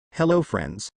Hello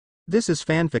friends. This is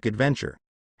Fanfic Adventure.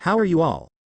 How are you all?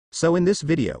 So in this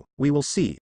video, we will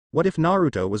see, what if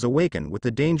Naruto was awakened with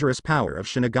the dangerous power of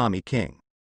Shinigami King?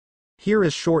 Here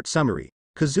is short summary.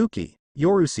 Kazuki,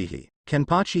 Yorusuke,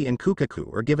 Kenpachi and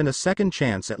Kukaku are given a second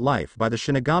chance at life by the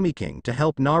Shinigami King to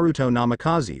help Naruto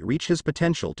Namikaze reach his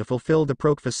potential to fulfill the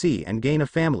prophecy and gain a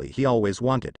family he always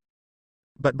wanted.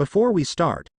 But before we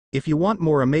start, if you want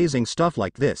more amazing stuff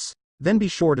like this, then be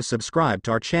sure to subscribe to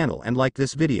our channel and like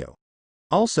this video.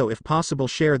 Also, if possible,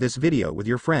 share this video with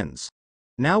your friends.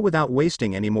 Now without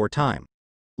wasting any more time,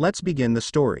 let's begin the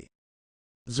story.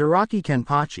 Zaraki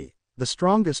Kenpachi, the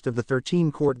strongest of the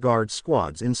 13 court guard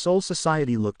squads in Soul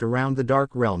Society, looked around the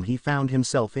dark realm he found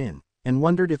himself in, and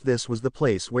wondered if this was the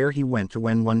place where he went to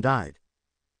when one died.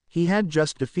 He had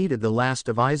just defeated the last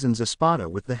of Aizen's Espada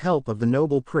with the help of the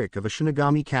noble prick of a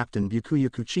Shinigami captain Byakuya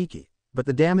Kuchiki, but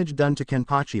the damage done to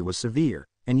Kenpachi was severe,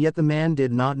 and yet the man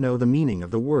did not know the meaning of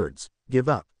the words, "give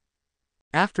up."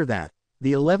 After that,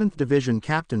 the 11th Division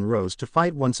captain rose to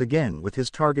fight once again, with his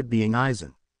target being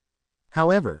Aizen.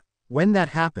 However, when that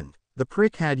happened, the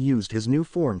prick had used his new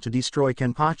form to destroy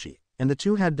Kenpachi, and the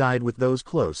two had died, with those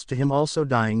close to him also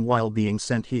dying while being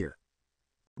sent here.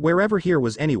 Wherever here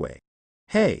was anyway.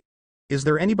 Hey, is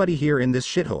there anybody here in this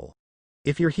shithole?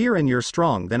 If you're here and you're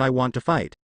strong, then I want to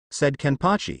fight, said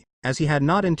Kenpachi, as he had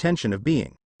not intention of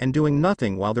being, and doing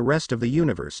nothing while the rest of the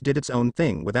universe did its own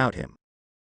thing without him.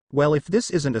 Well, if this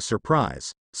isn't a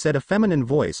surprise, said a feminine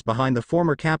voice behind the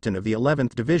former captain of the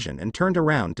 11th Division, and turned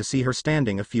around to see her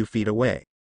standing a few feet away.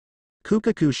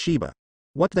 Kukaku Shiba.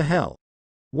 What the hell?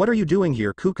 What are you doing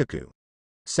here, Kukaku?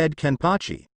 Said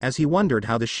Kenpachi, as he wondered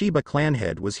how the Shiba clan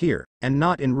head was here, and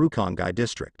not in Rukongai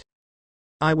district.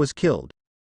 I was killed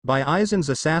by Aizen's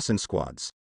assassin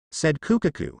squads, said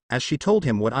Kukaku, as she told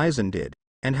him what Aizen did,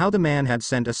 and how the man had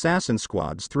sent assassin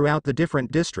squads throughout the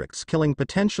different districts, killing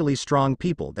potentially strong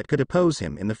people that could oppose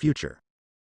him in the future.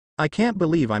 I can't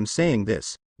believe I'm saying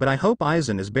this, but I hope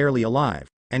Aizen is barely alive,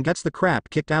 and gets the crap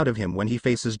kicked out of him when he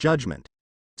faces judgment,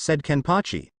 said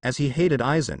Kenpachi, as he hated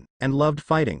Aizen, and loved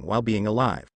fighting while being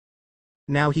alive.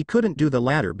 Now he couldn't do the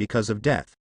latter because of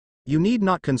death. You need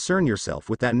not concern yourself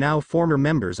with that, now former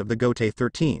members of the Gote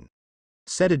 13.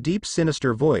 Said a deep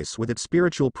sinister voice with its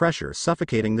spiritual pressure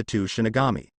suffocating the two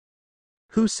Shinigami.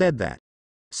 Who said that?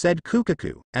 Said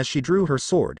Kukaku, as she drew her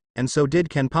sword, and so did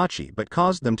Kenpachi, but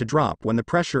caused them to drop when the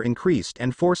pressure increased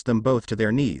and forced them both to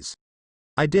their knees.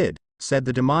 I did, said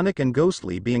the demonic and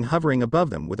ghostly being hovering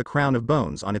above them with a crown of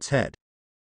bones on its head.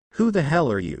 Who the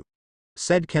hell are you?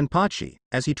 Said Kenpachi,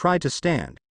 as he tried to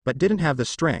stand, but didn't have the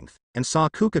strength, and saw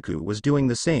Kukaku was doing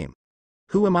the same.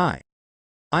 Who am I?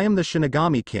 I am the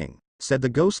Shinigami King, said the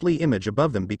ghostly image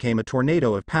above them, became a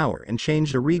tornado of power and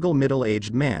changed a regal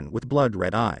middle-aged man with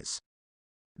blood-red eyes.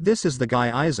 This is the guy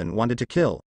Aizen wanted to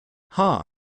kill. Ha!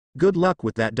 Good luck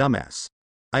with that, dumbass.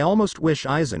 I almost wish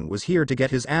Aizen was here to get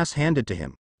his ass handed to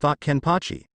him, thought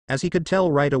Kenpachi, as he could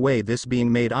tell right away this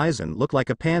being made Aizen look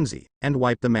like a pansy, and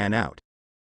wipe the man out.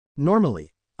 Normally,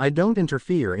 I don't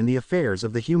interfere in the affairs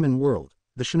of the human world,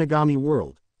 the Shinigami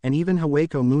world, and even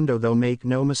Hueco Mundo, though make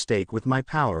no mistake, with my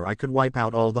power I could wipe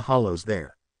out all the hollows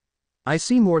there. I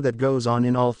see more that goes on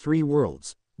in all three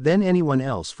worlds than anyone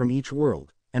else from each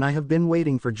world, and I have been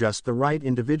waiting for just the right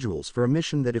individuals for a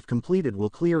mission that, if completed, will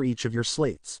clear each of your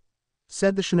slates,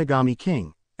 said the Shinigami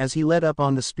King, as he let up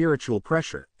on the spiritual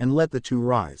pressure, and let the two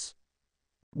rise.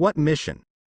 What mission?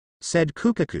 Said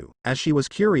Kukaku, as she was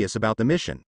curious about the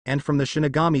mission, and from the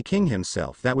Shinigami King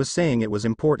himself that was saying it was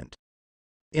important.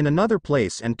 In another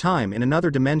place and time, in another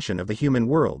dimension of the human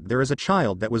world, there is a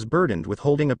child that was burdened with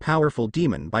holding a powerful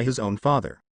demon by his own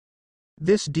father.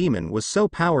 This demon was so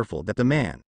powerful that the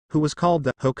man, who was called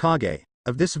the Hokage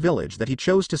of this village, that he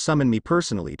chose to summon me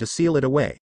personally to seal it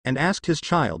away, and asked his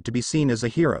child to be seen as a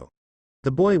hero.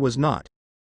 The boy was not,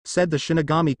 said the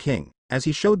Shinigami King, as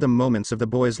he showed them moments of the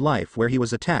boy's life where he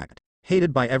was attacked,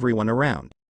 hated by everyone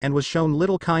around, and was shown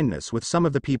little kindness with some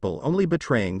of the people, only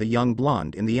betraying the young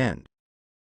blonde in the end.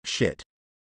 Shit.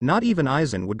 Not even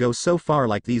Aizen would go so far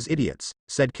like these idiots,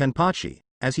 said Kenpachi,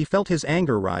 as he felt his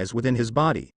anger rise within his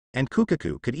body, and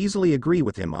Kukaku could easily agree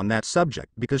with him on that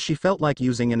subject, because she felt like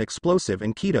using an explosive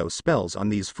and keto spells on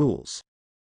these fools.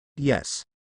 Yes.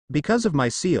 Because of my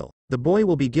seal, the boy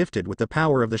will be gifted with the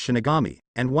power of the Shinigami,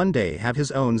 and one day have his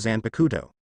own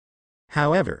Zanpakuto.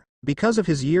 However, because of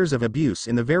his years of abuse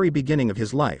in the very beginning of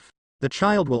his life, the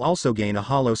child will also gain a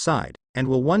hollow side, and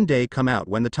will one day come out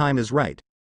when the time is right.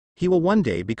 He will one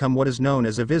day become what is known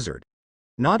as a wizard.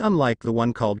 Not unlike the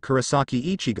one called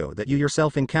Kurosaki Ichigo that you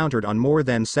yourself encountered on more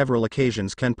than several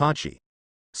occasions, Kenpachi,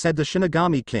 said the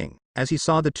Shinigami King, as he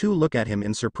saw the two look at him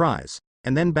in surprise,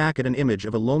 and then back at an image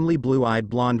of a lonely blue-eyed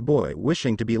blonde boy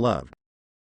wishing to be loved.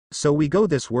 So we go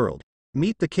this world,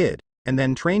 meet the kid, and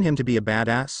then train him to be a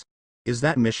badass? Is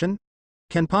that mission?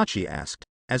 Kenpachi asked,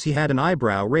 as he had an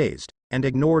eyebrow raised, and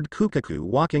ignored Kukaku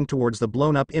walking towards the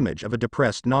blown-up image of a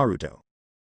depressed Naruto.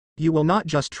 You will not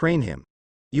just train him.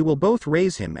 You will both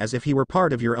raise him as if he were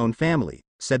part of your own family,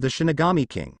 said the Shinigami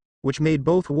King, which made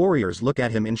both warriors look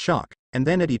at him in shock, and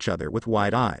then at each other with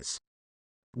wide eyes.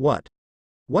 What?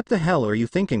 What the hell are you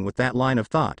thinking with that line of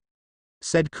thought?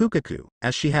 Said Kukaku,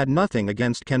 as she had nothing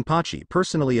against Kenpachi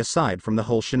personally aside from the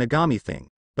whole Shinigami thing,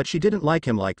 but she didn't like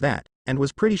him like that, and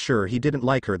was pretty sure he didn't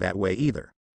like her that way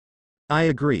either. I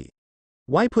agree.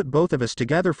 Why put both of us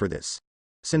together for this?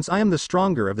 Since I am the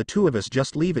stronger of the two of us,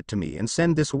 just leave it to me and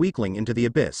send this weakling into the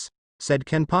abyss, said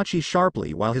Kenpachi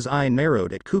sharply while his eye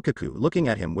narrowed at Kukaku looking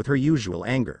at him with her usual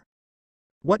anger.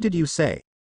 What did you say?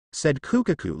 Said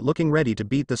Kukaku looking ready to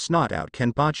beat the snot out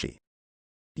Kenpachi.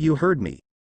 You heard me.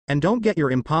 And don't get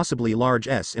your impossibly large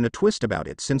S in a twist about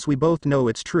it since we both know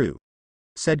it's true,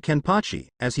 said Kenpachi,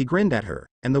 as he grinned at her,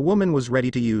 and the woman was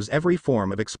ready to use every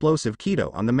form of explosive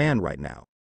keto on the man right now.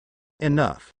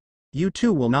 Enough. You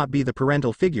two will not be the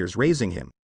parental figures raising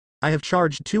him. I have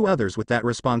charged 2 others with that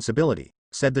responsibility,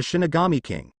 said the Shinigami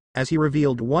King, as he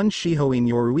revealed one Shihoin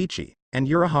Yoruichi, and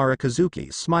Urahara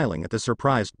Kazuki smiling at the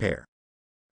surprised pair.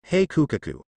 Hey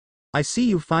Kukaku. I see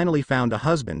you've finally found a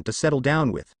husband to settle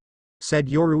down with, said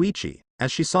Yoruichi,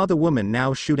 as she saw the woman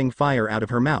now shooting fire out of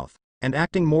her mouth, and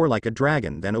acting more like a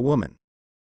dragon than a woman.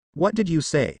 What did you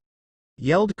say?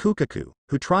 Yelled Kukaku,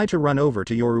 who tried to run over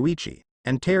to Yoruichi,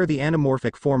 and tear the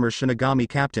anamorphic former Shinigami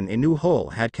captain a new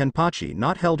hole had Kenpachi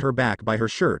not held her back by her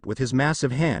shirt with his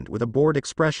massive hand with a bored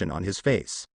expression on his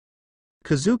face.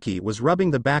 Kazuki was rubbing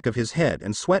the back of his head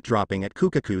and sweat dropping at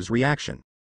Kukaku's reaction.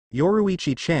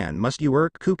 Yoruichi-chan, must you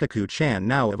irk Kukaku-chan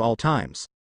now of all times?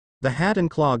 The hat and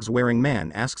clogs wearing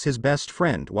man asks his best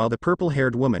friend while the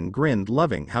purple-haired woman grinned,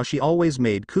 loving how she always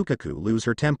made Kukaku lose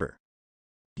her temper.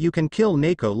 You can kill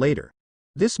Neko later.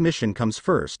 This mission comes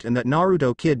first and that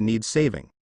Naruto kid needs saving,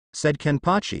 said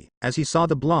Kenpachi, as he saw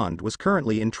the blonde was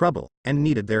currently in trouble, and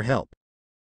needed their help.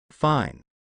 Fine.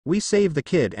 We save the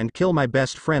kid and kill my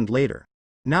best friend later.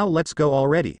 Now let's go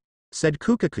already, said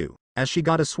Kukaku, as she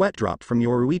got a sweat drop from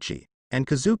Yoruichi, and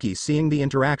Kazuki seeing the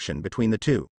interaction between the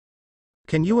two.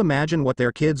 Can you imagine what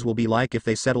their kids will be like if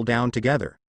they settle down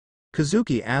together?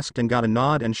 Kazuki asked and got a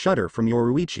nod and shudder from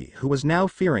Yoruichi, who was now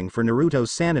fearing for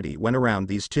Naruto's sanity when around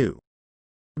these two.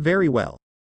 Very well.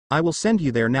 I will send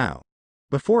you there now.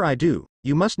 Before I do,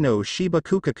 you must know Shiba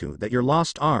Kukaku that your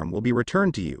lost arm will be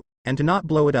returned to you, and to not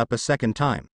blow it up a second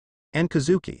time. And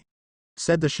Kazuki,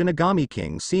 said the Shinigami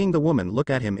King, seeing the woman look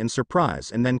at him in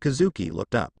surprise, and then Kazuki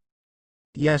looked up.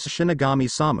 Yes,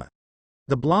 Shinigami-sama.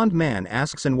 The blonde man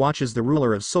asks and watches the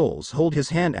ruler of souls hold his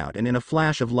hand out, and in a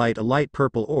flash of light a light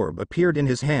purple orb appeared in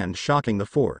his hand, shocking the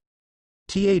four.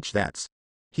 That's,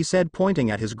 he said,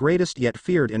 pointing at his greatest yet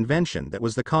feared invention that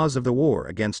was the cause of the war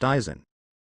against Aizen.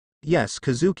 Yes,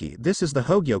 Kazuki, this is the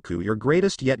Hogyoku, your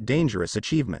greatest yet dangerous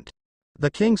achievement. The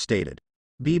king stated.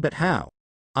 But how?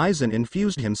 Aizen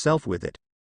infused himself with it.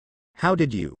 How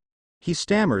did you? He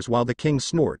stammers while the king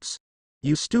snorts.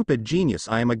 You stupid genius,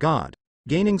 I am a god.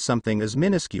 Gaining something as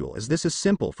minuscule as this is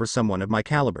simple for someone of my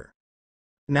caliber.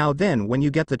 Now then, when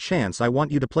you get the chance, I want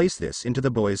you to place this into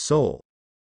the boy's soul.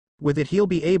 With it he'll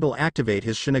be able to activate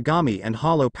his Shinigami and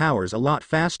hollow powers a lot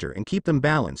faster and keep them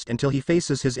balanced until he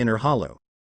faces his inner hollow.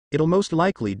 It'll most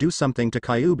likely do something to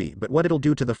Kyuubi, but what it'll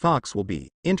do to the fox will be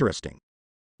interesting.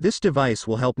 This device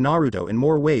will help Naruto in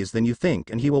more ways than you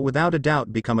think, and he will without a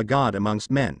doubt become a god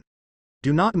amongst men.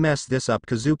 Do not mess this up,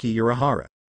 Kazuki Urahara,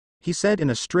 he said in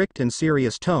a strict and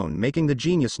serious tone, making the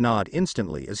genius nod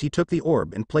instantly as he took the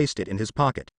orb and placed it in his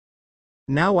pocket.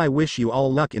 Now I wish you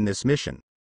all luck in this mission.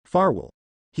 Farewell,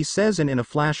 he says, and in a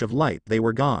flash of light they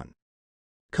were gone.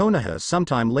 Konoha.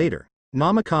 Sometime later,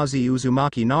 Namikaze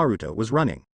Uzumaki Naruto was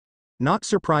running. Not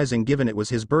surprising given it was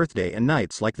his birthday, and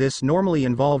nights like this normally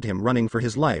involved him running for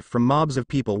his life from mobs of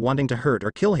people wanting to hurt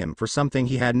or kill him for something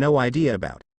he had no idea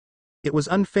about. It was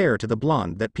unfair to the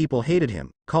blonde that people hated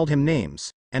him, called him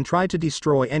names, and tried to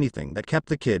destroy anything that kept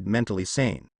the kid mentally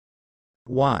sane.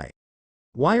 Why?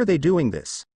 Why are they doing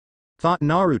this? Thought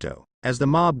Naruto, as the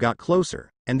mob got closer,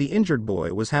 and the injured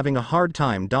boy was having a hard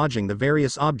time dodging the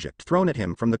various objects thrown at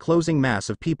him from the closing mass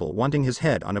of people wanting his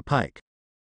head on a pike.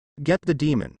 Get the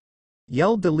demon!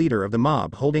 Yelled the leader of the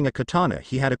mob, holding a katana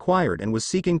he had acquired and was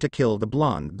seeking to kill the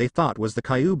blonde they thought was the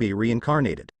Kyuubi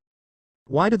reincarnated.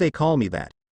 Why do they call me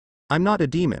that? I'm not a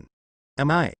demon. Am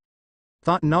I?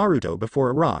 thought Naruto before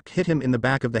a rock hit him in the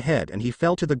back of the head and he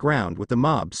fell to the ground with the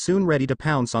mob soon ready to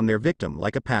pounce on their victim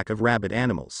like a pack of rabid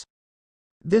animals.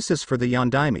 "This is for the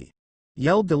Yondaime,"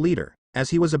 yelled the leader,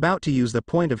 as he was about to use the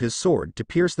point of his sword to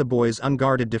pierce the boy's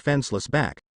unguarded defenseless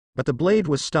back, but the blade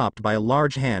was stopped by a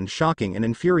large hand, shocking and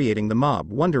infuriating the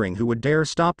mob, wondering who would dare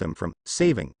stop them from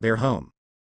saving their home.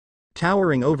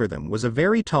 Towering over them was a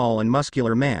very tall and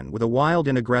muscular man with a wild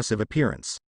and aggressive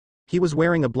appearance. He was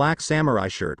wearing a black samurai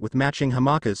shirt with matching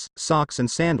hamakas, socks and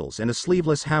sandals, and a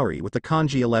sleeveless haori with the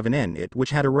kanji 11 in it, which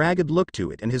had a ragged look to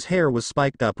it, and his hair was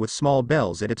spiked up with small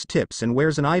bells at its tips, and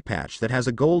wears an eye patch that has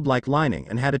a gold-like lining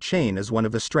and had a chain as one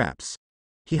of the straps.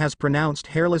 He has pronounced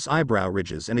hairless eyebrow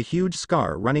ridges and a huge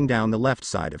scar running down the left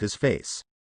side of his face.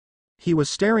 He was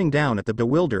staring down at the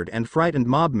bewildered and frightened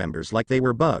mob members like they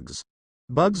were bugs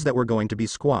that were going to be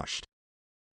squashed.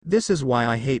 "This is why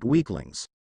I hate weaklings.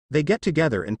 They get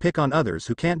together and pick on others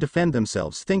who can't defend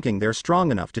themselves, thinking they're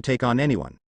strong enough to take on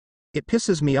anyone. It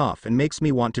pisses me off and makes me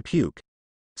want to puke,"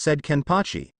 said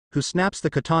Kenpachi, who snaps the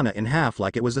katana in half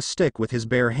like it was a stick with his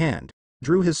bare hand,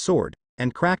 drew his sword,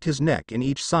 and cracked his neck in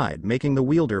each side, making the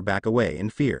wielder back away in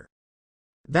fear.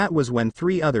 That was when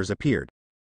 3 others appeared.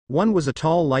 One was a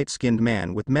tall, light-skinned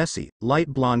man with messy, light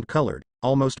blonde-colored,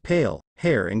 almost pale,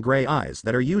 hair and gray eyes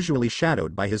that are usually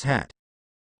shadowed by his hat.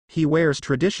 He wears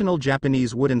traditional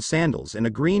Japanese wooden sandals and a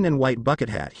green and white bucket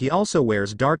hat. He also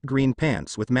wears dark green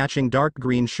pants with matching dark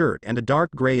green shirt and a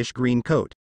dark grayish-green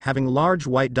coat, having large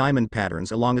white diamond patterns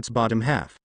along its bottom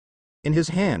half. In his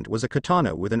hand was a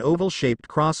katana with an oval-shaped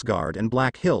crossguard and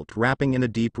black hilt wrapping in a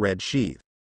deep red sheath.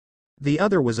 The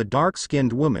other was a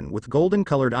dark-skinned woman with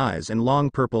golden-colored eyes and long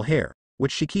purple hair,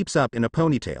 which she keeps up in a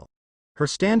ponytail. Her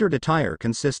standard attire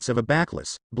consists of a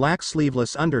backless, black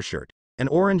sleeveless undershirt, an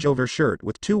orange overshirt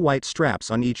with 2 white straps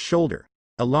on each shoulder,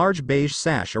 a large beige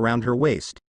sash around her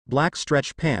waist, black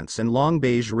stretch pants and long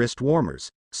beige wrist warmers,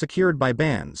 secured by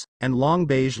bands, and long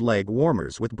beige leg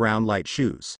warmers with brown light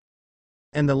shoes.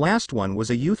 And the last one was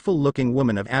a youthful-looking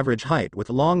woman of average height with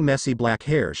long messy black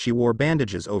hair she wore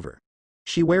bandages over.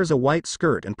 She wears a white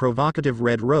skirt and provocative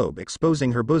red robe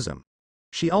exposing her bosom.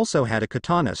 She also had a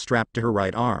katana strapped to her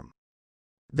right arm.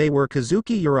 They were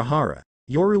Kazuki Urahara,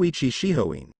 Yoruichi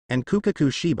Shihoin, and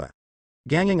Kukaku Shiba.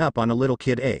 Ganging up on a little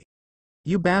kid, eh?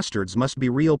 You bastards must be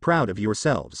real proud of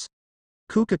yourselves.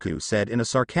 Kukaku said in a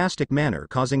sarcastic manner,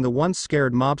 causing the once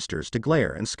scared mobsters to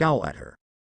glare and scowl at her.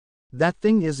 "That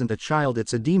thing isn't a child,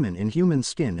 it's a demon in human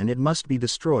skin and it must be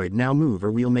destroyed. Now move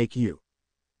or we'll make you,"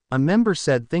 a member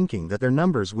said, thinking that their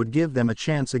numbers would give them a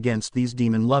chance against these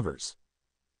demon lovers.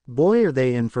 Boy, are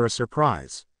they in for a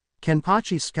surprise.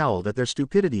 Kenpachi scowled at their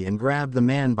stupidity and grabbed the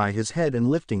man by his head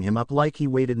and lifting him up like he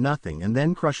weighed nothing, and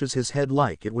then crushes his head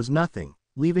like it was nothing,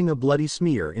 leaving a bloody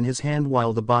smear in his hand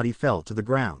while the body fell to the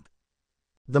ground.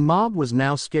 The mob was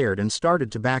now scared and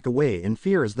started to back away in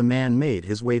fear as the man made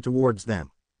his way towards them.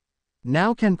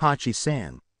 "Now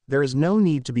Kenpachi-san, there is no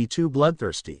need to be too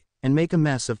bloodthirsty and make a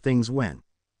mess of things when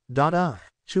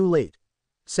too late,"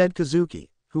 said Kazuki,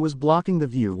 who was blocking the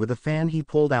view with a fan he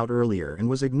pulled out earlier and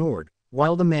was ignored,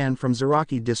 while the man from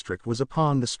Zaraki district was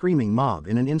upon the screaming mob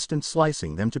in an instant,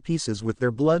 slicing them to pieces with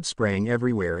their blood spraying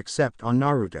everywhere except on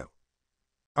Naruto.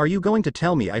 "Are you going to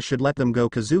tell me I should let them go,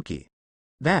 Kazuki?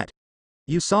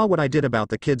 You saw what I did about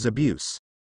the kid's abuse.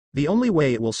 The only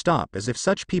way it will stop is if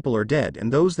such people are dead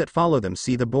and those that follow them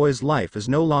see the boy's life is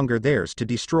no longer theirs to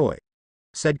destroy,"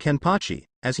 said Kenpachi,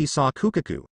 as he saw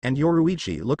Kukaku and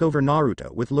Yoruichi look over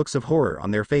Naruto with looks of horror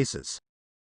on their faces.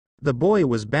 The boy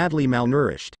was badly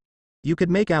malnourished. You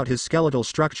could make out his skeletal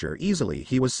structure easily,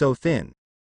 he was so thin.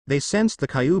 They sensed the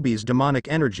Kyuubi's demonic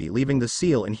energy leaving the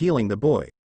seal and healing the boy,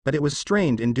 but it was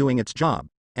strained in doing its job,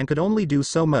 and could only do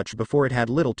so much before it had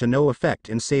little to no effect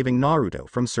in saving Naruto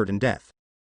from certain death.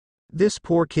 "This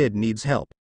poor kid needs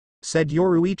help," said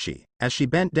Yoruichi, as she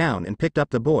bent down and picked up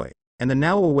the boy, and the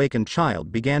now awakened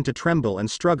child began to tremble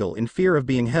and struggle in fear of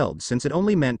being held, since it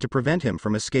only meant to prevent him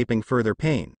from escaping further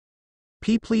pain.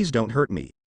 Please don't hurt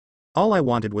me. All I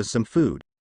wanted was some food.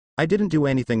 I didn't do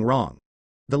anything wrong,"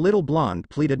 the little blonde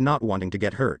pleaded, not wanting to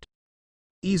get hurt.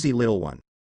 "Easy, little one.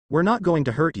 We're not going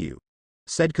to hurt you,"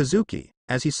 said Kazuki,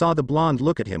 as he saw the blonde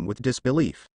look at him with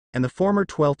disbelief, and the former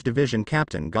 12th Division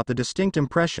captain got the distinct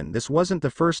impression this wasn't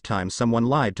the first time someone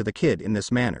lied to the kid in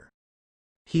this manner.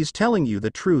 "He's telling you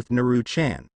the truth,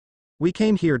 Naru-chan. We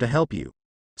came here to help you,"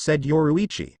 said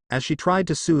Yoruichi, as she tried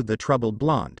to soothe the troubled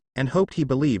blonde, and hoped he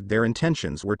believed their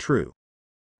intentions were true.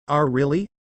 Really?"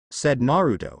 said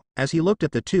Naruto, as he looked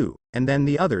at the two, and then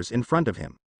the others in front of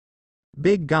him.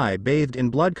 Big guy bathed in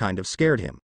blood kind of scared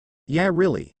him. "Yeah,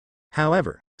 really.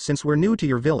 However, since we're new to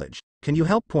your village, can you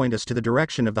help point us to the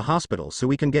direction of the hospital so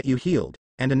we can get you healed,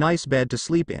 and a nice bed to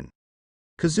sleep in?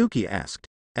 Kazuki asked,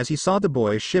 as he saw the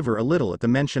boy shiver a little at the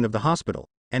mention of the hospital,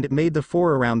 and it made the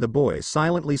four around the boy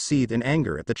silently seethe in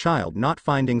anger at the child not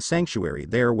finding sanctuary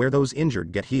there where those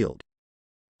injured get healed.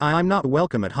 I'm not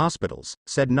welcome at hospitals,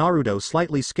 said Naruto,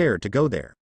 slightly scared to go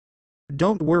there.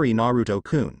 Don't worry,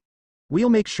 Naruto-kun. We'll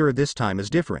make sure this time is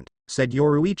different, said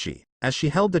Yoruichi, as she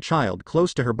held the child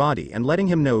close to her body and letting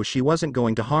him know she wasn't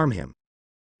going to harm him.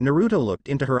 Naruto looked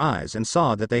into her eyes and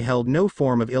saw that they held no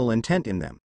form of ill intent in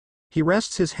them. He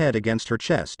rests his head against her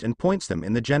chest and points them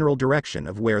in the general direction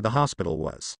of where the hospital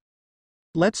was.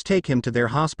 Let's take him to their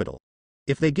hospital.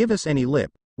 If they give us any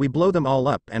lip, we blow them all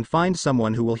up and find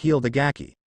someone who will heal the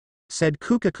Gaki, said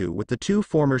Kukaku, with the two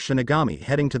former Shinigami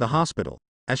heading to the hospital,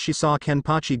 as she saw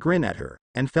Kenpachi grin at her,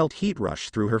 and felt heat rush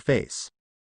through her face.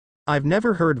 I've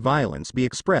never heard violence be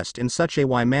expressed in such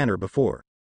a manner before,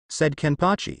 said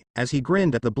Kenpachi, as he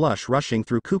grinned at the blush rushing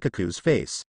through Kukaku's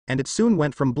face, and it soon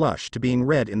went from blush to being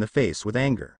red in the face with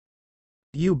anger.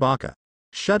 You baka.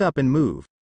 Shut up and move.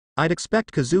 I'd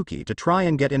expect Kazuki to try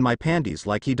and get in my panties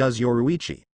like he does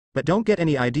Yoruichi, but don't get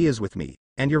any ideas with me,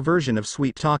 and your version of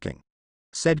sweet talking,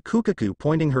 said Kukaku,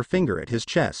 pointing her finger at his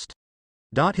chest.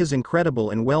 His incredible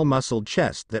and well-muscled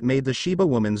chest that made the Shiba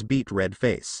woman's beet red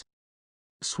face.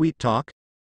 Sweet talk?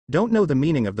 Don't know the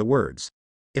meaning of the words.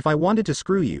 If I wanted to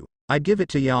screw you, I'd give it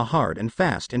to ya hard and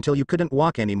fast until you couldn't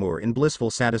walk anymore in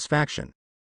blissful satisfaction,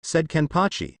 said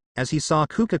Kenpachi, as he saw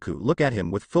Kukaku look at him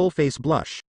with full-face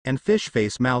blush, and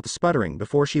fish-face mouth sputtering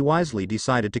before she wisely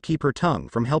decided to keep her tongue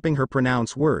from helping her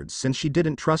pronounce words since she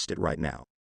didn't trust it right now.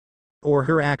 Or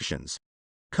her actions.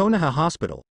 Konoha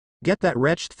Hospital. Get that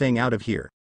wretched thing out of here.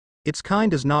 Its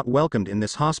kind is not welcomed in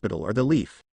this hospital or the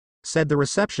leaf, said the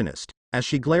receptionist, as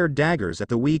she glared daggers at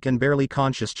the weak and barely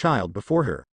conscious child before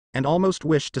her, and almost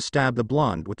wished to stab the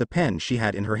blonde with the pen she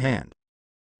had in her hand.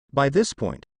 By this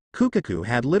point, Kukaku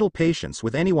had little patience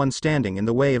with anyone standing in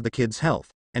the way of the kid's health,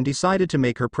 and decided to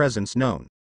make her presence known.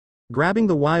 Grabbing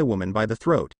the Y woman by the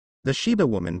throat, the Shiba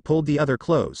woman pulled the other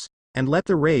close, and let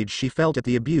the rage she felt at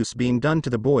the abuse being done to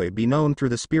the boy be known through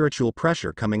the spiritual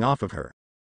pressure coming off of her,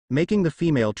 making the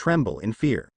female tremble in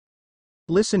fear.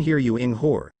 Listen here, you Ing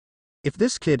whore. If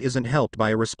this kid isn't helped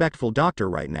by a respectful doctor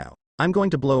right now, I'm going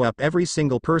to blow up every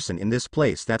single person in this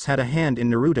place that's had a hand in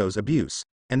Naruto's abuse,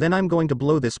 and then I'm going to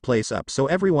blow this place up so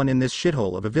everyone in this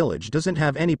shithole of a village doesn't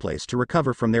have any place to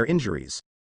recover from their injuries.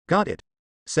 Got it?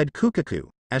 Said Kukaku,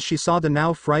 as she saw the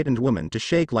now frightened woman to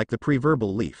shake like the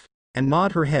pre-verbal leaf, and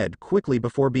nod her head quickly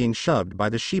before being shoved by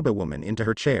the Shiba woman into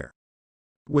her chair.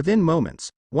 Within moments,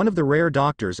 one of the rare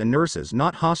doctors and nurses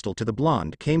not hostile to the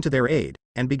blonde came to their aid,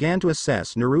 and began to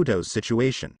assess Naruto's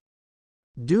situation.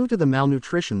 Due to the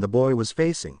malnutrition the boy was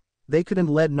facing, they couldn't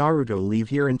let Naruto leave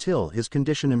here until his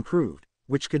condition improved,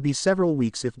 which could be several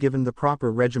weeks if given the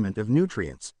proper regimen of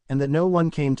nutrients, and that no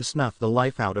one came to snuff the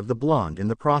life out of the blonde in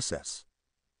the process.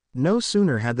 No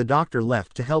sooner had the doctor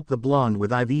left to help the blonde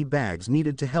with IV bags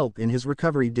needed to help in his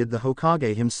recovery did the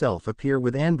Hokage himself appear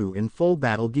with Anbu in full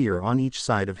battle gear on each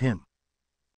side of him.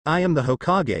 I am the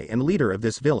Hokage and leader of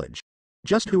this village.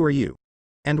 Just who are you?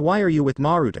 And why are you with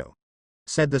Naruto?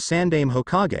 Said the Sandaime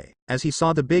Hokage, as he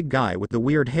saw the big guy with the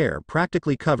weird hair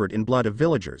practically covered in blood of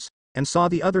villagers, and saw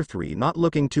the other three not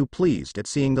looking too pleased at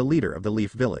seeing the leader of the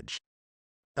Leaf Village.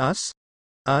 Us?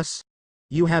 Us?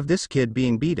 You have this kid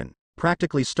being beaten,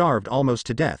 practically starved almost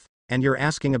to death, and you're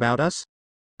asking about us?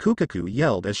 Kukaku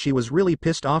yelled as she was really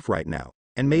pissed off right now,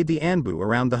 and made the Anbu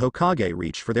around the Hokage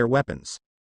reach for their weapons.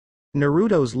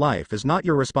 Naruto's life is not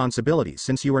your responsibility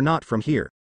since you are not from here,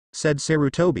 said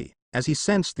Sarutobi, as he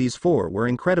sensed these four were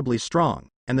incredibly strong,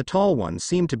 and the tall one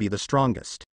seemed to be the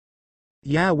strongest.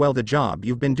 Yeah, well, the job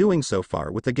you've been doing so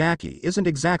far with the Gaki isn't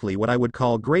exactly what I would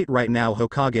call great right now,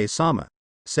 Hokage-sama,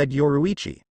 said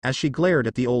Yoruichi, as she glared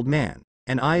at the old man,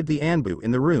 and eyed the Anbu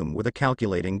in the room with a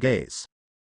calculating gaze.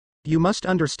 You must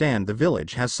understand the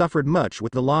village has suffered much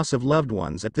with the loss of loved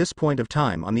ones at this point of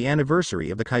time on the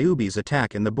anniversary of the Kyuubi's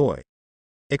attack in the boy,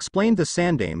 explained the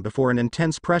Sandaime before an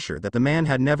intense pressure that the man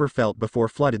had never felt before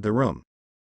flooded the room.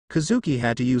 Kazuki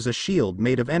had to use a shield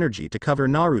made of energy to cover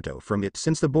Naruto from it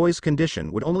since the boy's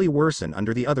condition would only worsen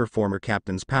under the other former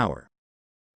captain's power.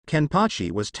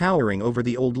 Kenpachi was towering over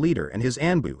the old leader and his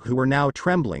Anbu, who were now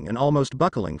trembling and almost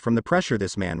buckling from the pressure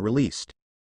this man released.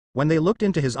 When they looked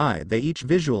into his eye, they each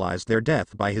visualized their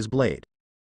death by his blade.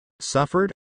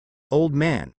 Suffered? Old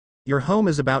man, your home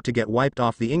is about to get wiped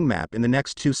off the Ing map in the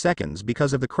next 2 seconds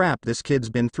because of the crap this kid's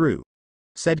been through,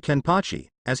 said Kenpachi,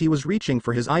 as he was reaching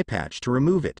for his eye patch to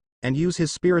remove it, and use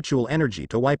his spiritual energy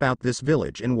to wipe out this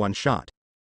village in one shot.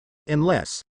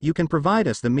 Unless, you can provide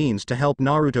us the means to help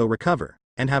Naruto recover,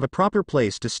 and have a proper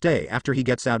place to stay after he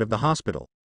gets out of the hospital,"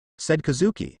 said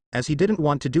Kazuki, as he didn't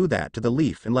want to do that to the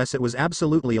Leaf unless it was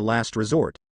absolutely a last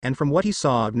resort, and from what he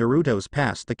saw of Naruto's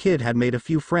past the kid had made a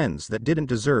few friends that didn't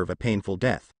deserve a painful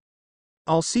death.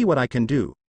 "I'll see what I can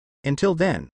do. Until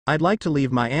then, I'd like to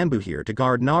leave my Anbu here to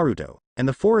guard Naruto, and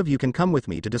the four of you can come with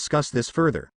me to discuss this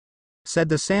further," said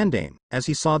the Sandame, as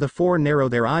he saw the four narrow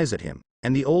their eyes at him,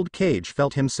 and the old Cage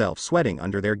felt himself sweating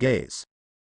under their gaze.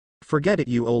 "Forget it,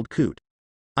 you old coot.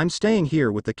 I'm staying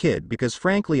here with the kid because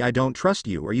frankly I don't trust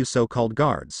you or you so-called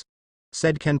guards,"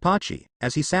 said Kenpachi,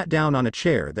 as he sat down on a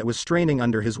chair that was straining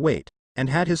under his weight, and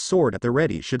had his sword at the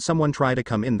ready should someone try to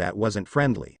come in that wasn't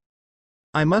friendly.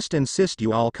 "I must insist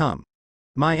you all come.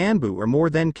 My Anbu are more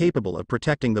than capable of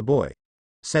protecting the boy,"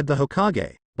 said the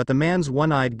Hokage, but the man's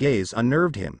one-eyed gaze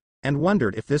unnerved him, and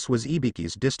wondered if this was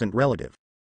Ibiki's distant relative.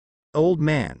 "Old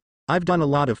man, I've done a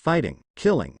lot of fighting,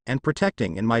 killing, and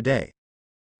protecting in my day.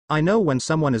 I know when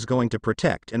someone is going to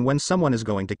protect and when someone is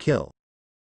going to kill.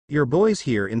 Your boys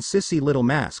here in sissy little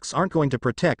masks aren't going to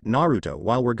protect Naruto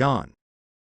while we're gone.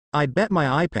 I'd bet my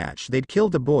eye patch they'd kill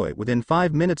the boy within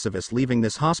 5 minutes of us leaving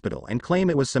this hospital and claim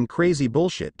it was some crazy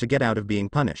bullshit to get out of being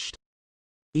punished.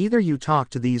 Either you talk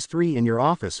to these three in your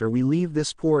office or we leave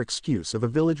this poor excuse of a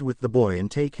village with the boy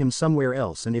and take him somewhere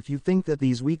else, and if you think that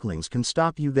these weaklings can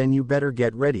stop you then you better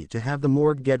get ready to have the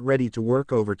morgue get ready to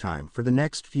work overtime for the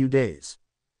next few days,"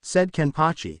 said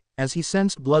Kenpachi, as he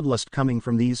sensed bloodlust coming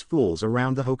from these fools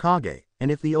around the Hokage,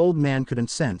 and if the old man couldn't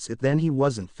sense it then he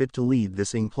wasn't fit to lead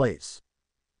this place.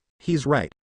 "He's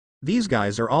right. These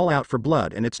guys are all out for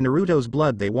blood and it's Naruto's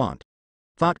blood they want,"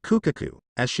 thought Kukaku,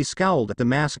 as she scowled at the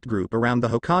masked group around the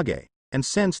Hokage, and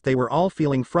sensed they were all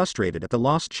feeling frustrated at the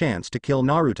lost chance to kill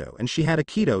Naruto, and she had a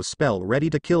Kido spell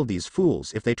ready to kill these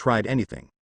fools if they tried anything.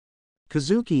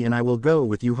 "Kazuki and I will go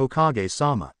with you,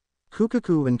 Hokage-sama.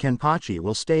 Kukaku and Kenpachi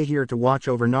will stay here to watch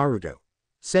over Naruto,"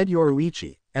 said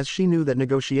Yoruichi, as she knew that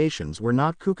negotiations were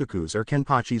not Kukaku's or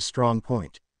Kenpachi's strong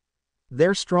point.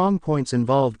 Their strong points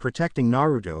involved protecting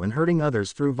Naruto and hurting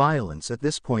others through violence at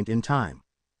this point in time.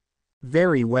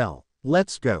 "Very well,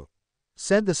 let's go,"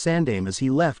 said the Sandame as he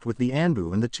left with the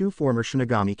Anbu and the two former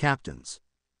Shinigami captains.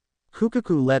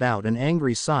 Kukaku let out an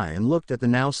angry sigh and looked at the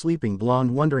now sleeping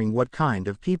blonde, wondering what kind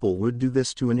of people would do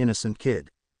this to an innocent kid.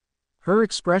 Her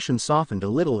expression softened a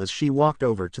little as she walked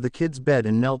over to the kid's bed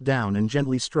and knelt down and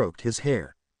gently stroked his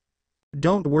hair.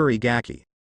 "Don't worry, Gaki.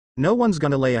 No one's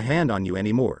gonna lay a hand on you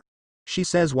anymore," she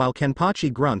says while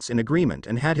Kenpachi grunts in agreement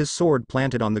and had his sword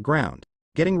planted on the ground,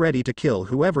 getting ready to kill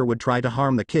whoever would try to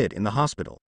harm the kid in the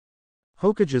hospital.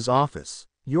 Hokage's office.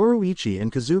 Yoruichi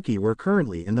and Kazuki were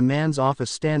currently in the man's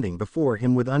office standing before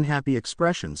him with unhappy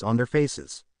expressions on their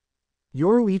faces.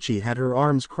 Yoruichi had her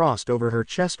arms crossed over her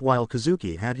chest while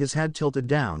Kazuki had his head tilted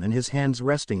down and his hands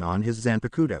resting on his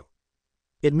zanpakuto.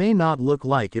 It may not look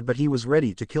like it, but he was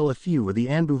ready to kill a few of the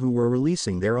Anbu who were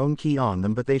releasing their own ki on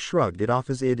them, but they shrugged it off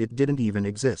as it didn't even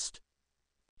exist.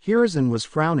 Hiruzen was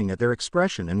frowning at their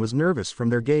expression and was nervous from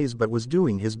their gaze but was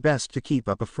doing his best to keep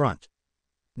up a front.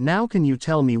 "Now can you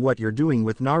tell me what you're doing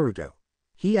with Naruto?"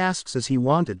 he asks as he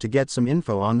wanted to get some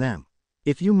info on them.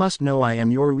 "If you must know, I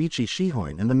am Yoruichi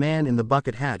Shihoin and the man in the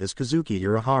bucket hat is Kazuki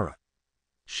Urahara,"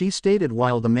 she stated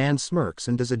while the man smirks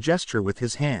and does a gesture with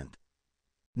his hand.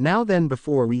 "Now then,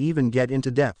 before we even get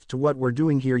into depth to what we're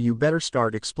doing here, you better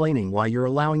start explaining why you're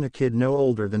allowing a kid no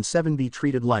older than 7 be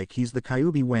treated like he's the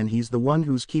Kyuubi when he's the one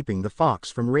who's keeping the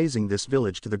fox from razing this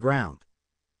village to the ground,"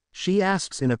 she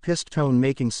asks in a pissed tone,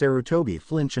 making Sarutobi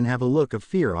flinch and have a look of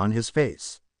fear on his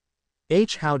face.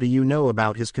 How do you know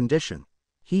about his condition?"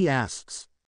 he asks.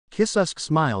 Kisuke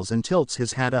smiles and tilts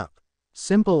his hat up.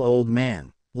 "Simple, old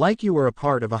man. Like you are a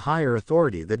part of a higher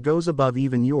authority that goes above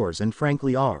even yours, and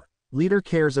frankly our leader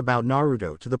cares about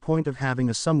Naruto to the point of having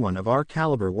a someone of our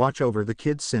caliber watch over the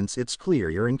kid since it's clear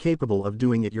you're incapable of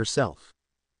doing it yourself."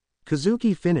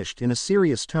 Kazuki finished in a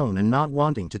serious tone and not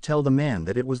wanting to tell the man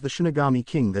that it was the Shinigami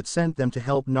King that sent them to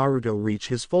help Naruto reach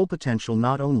his full potential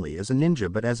not only as a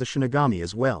ninja but as a Shinigami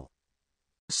as well.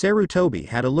 Sarutobi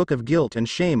had a look of guilt and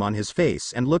shame on his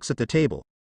face and looks at the table.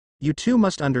 "You two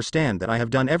must understand that I have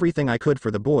done everything I could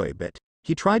for the boy, but,"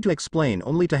 he tried to explain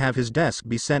only to have his desk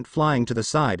be sent flying to the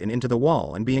side and into the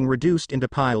wall and being reduced into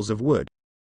piles of wood.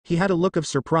 He had a look of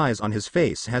surprise on his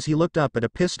face as he looked up at a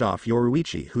pissed-off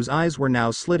Yoruichi whose eyes were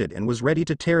now slitted and was ready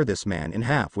to tear this man in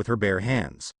half with her bare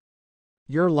hands.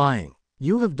 "You're lying.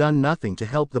 You have done nothing to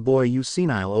help the boy, you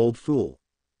senile old fool.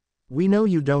 We know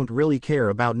you don't really care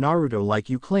about Naruto like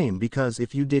you claim, because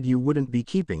if you did you wouldn't be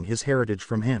keeping his heritage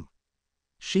from him,"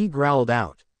 she growled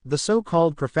out. The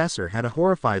so-called professor had a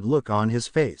horrified look on his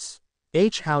face.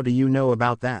 How do you know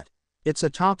about that? It's a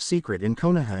top secret in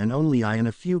Konoha and only I and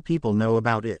a few people know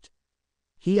about it.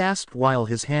 He asked while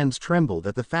his hands trembled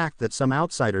at the fact that some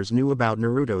outsiders knew about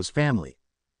Naruto's family.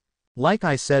 Like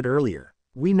I said earlier,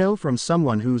 we know from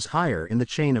someone who's higher in the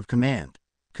chain of command.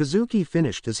 Kazuki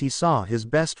finished as he saw his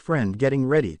best friend getting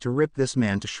ready to rip this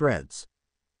man to shreds.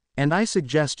 And I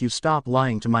suggest you stop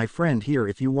lying to my friend here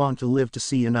if you want to live to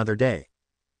see another day.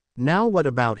 Now what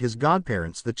about his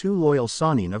godparents, the two loyal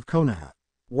Sannin of Konoha?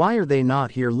 Why are they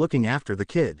not here looking after the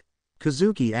kid?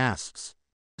 Kazuki asks.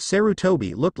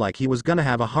 Sarutobi looked like he was gonna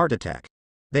have a heart attack.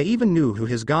 They even knew who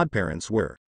his godparents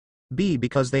were. B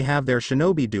because they have their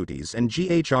shinobi duties and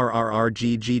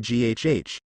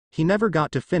GHRRRGGGHH. He never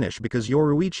got to finish because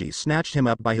Yoruichi snatched him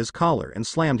up by his collar and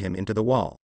slammed him into the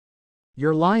wall.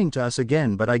 You're lying to us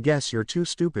again, but I guess you're too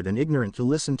stupid and ignorant to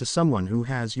listen to someone who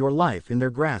has your life in their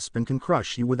grasp and can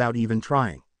crush you without even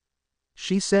trying.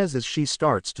 She says as she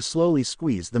starts to slowly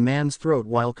squeeze the man's throat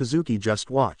while Kazuki just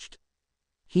watched.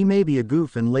 He may be a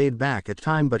goof and laid back at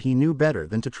time, but he knew better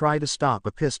than to try to stop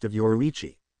a pissed of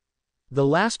Yoruichi. The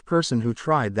last person who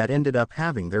tried that ended up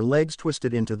having their legs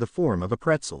twisted into the form of a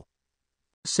pretzel.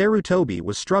 Sarutobi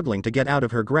was struggling to get out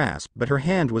of her grasp, but her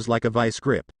hand was like a vice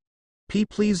grip.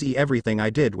 Please, everything I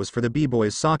did was for the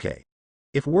B-boy's sake.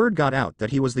 If word got out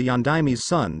that he was the Yondaimi's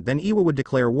son, then Iwa would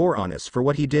declare war on us for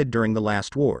what he did during the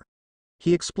last war.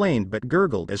 He explained but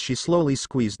gurgled as she slowly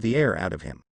squeezed the air out of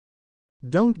him.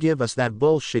 Don't give us that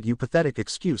bullshit, you pathetic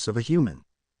excuse of a human.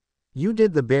 You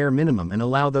did the bare minimum and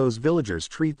allow those villagers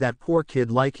treat that poor kid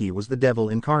like he was the devil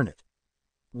incarnate.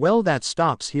 Well, that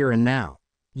stops here and now.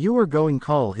 You are going to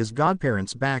call his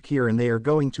godparents back here and they are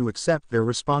going to accept their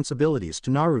responsibilities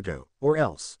to Naruto, or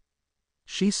else.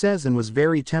 She says, and was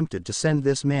very tempted to send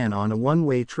this man on a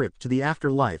one-way trip to the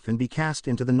afterlife and be cast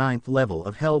into the 9th level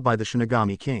of hell by the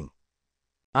Shinigami King.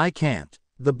 I can't.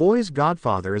 The boy's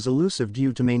godfather is elusive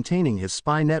due to maintaining his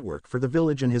spy network for the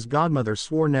village, and his godmother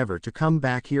swore never to come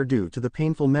back here due to the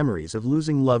painful memories of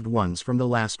losing loved ones from the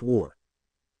last war.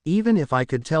 Even if I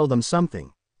could tell them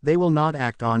something, they will not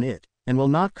act on it, and will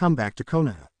not come back to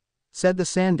Konoha, said the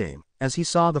Sandame, as he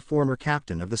saw the former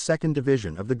captain of the 2nd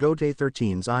Division of the Gote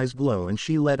 13's eyes glow and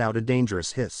she let out a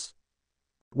dangerous hiss.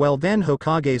 Well then,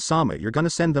 Hokage-sama, you're gonna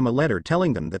send them a letter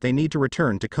telling them that they need to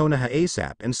return to Konoha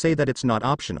ASAP and say that it's not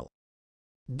optional.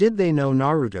 Did they know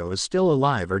Naruto is still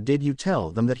alive, or did you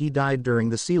tell them that he died during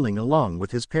the sealing along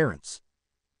with his parents?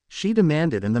 She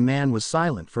demanded, and the man was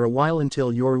silent for a while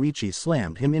until Yoruichi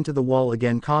slammed him into the wall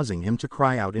again, causing him to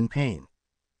cry out in pain.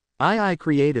 I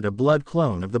created a blood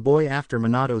clone of the boy after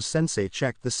Minato's sensei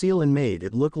checked the seal and made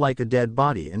it look like a dead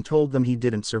body and told them he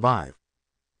didn't survive.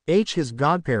 His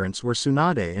godparents were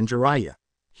Tsunade and Jiraiya.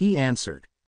 He answered.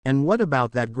 And what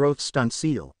about that growth stunt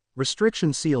seal,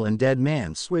 restriction seal and dead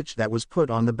man switch that was put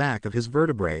on the back of his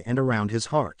vertebrae and around his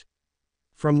heart?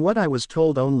 From what I was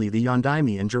told, only the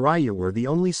Yondaime and Jiraiya were the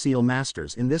only seal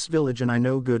masters in this village, and I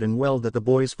know good and well that the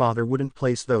boy's father wouldn't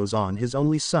place those on his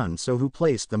only son, so who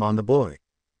placed them on the boy?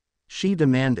 She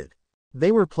demanded.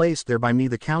 They were placed there by me.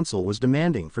 The council was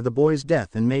demanding for the boy's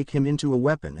death and make him into a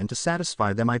weapon, and to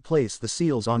satisfy them I placed the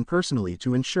seals on personally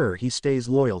to ensure he stays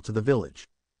loyal to the village.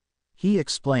 He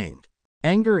explained.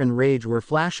 Anger and rage were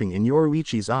flashing in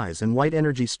Yoruichi's eyes, and white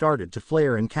energy started to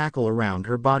flare and cackle around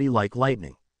her body like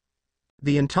lightning.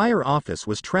 The entire office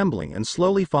was trembling and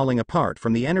slowly falling apart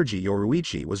from the energy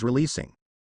Yoruichi was releasing.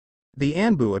 The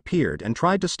Anbu appeared and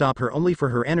tried to stop her, only for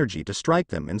her energy to strike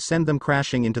them and send them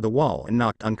crashing into the wall and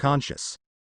knocked unconscious.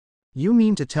 You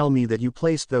mean to tell me that you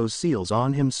placed those seals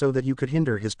on him so that you could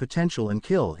hinder his potential and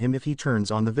kill him if he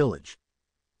turns on the village?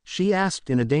 She asked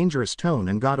in a dangerous tone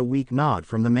and got a weak nod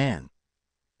from the man.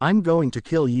 I'm going to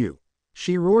kill you.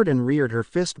 She roared and reared her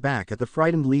fist back at the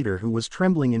frightened leader, who was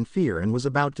trembling in fear and was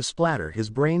about to splatter his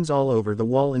brains all over the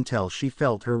wall until she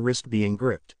felt her wrist being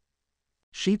gripped.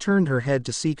 She turned her head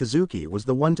to see Kazuki was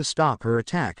the one to stop her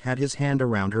attack, had his hand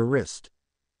around her wrist.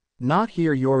 Not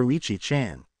here,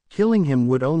 Yoruichi-chan. Killing him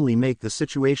would only make the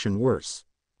situation worse.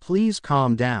 Please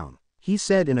calm down, he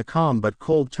said in a calm but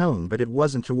cold tone, but it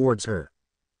wasn't towards her.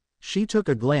 She took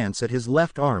a glance at his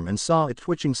left arm and saw it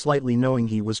twitching slightly, knowing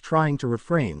he was trying to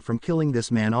refrain from killing this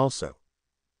man also.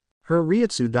 Her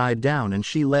ryutsu died down and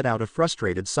she let out a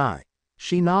frustrated sigh.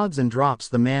 She nods and drops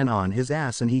the man on his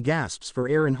ass, and he gasps for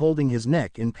air and holding his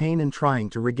neck in pain and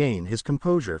trying to regain his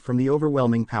composure from the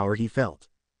overwhelming power he felt.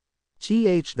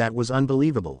 That was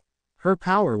unbelievable. Her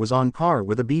power was on par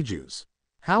with a bijuu's.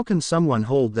 How can someone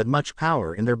hold that much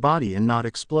power in their body and not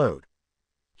explode?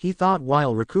 He thought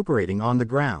while recuperating on the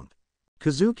ground.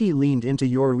 Kazuki leaned into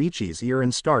Yoruichi's ear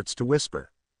and starts to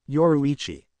whisper.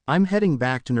 Yoruichi, I'm heading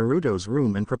back to Naruto's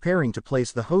room and preparing to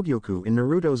place the Hogyoku in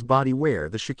Naruto's body where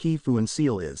the Shikifuin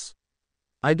seal is.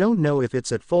 I don't know if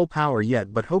it's at full power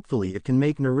yet, but hopefully it can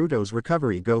make Naruto's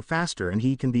recovery go faster and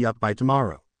he can be up by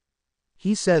tomorrow.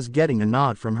 He says, getting a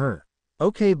nod from her.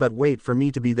 Okay, but wait for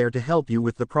me to be there to help you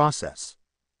with the process.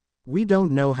 We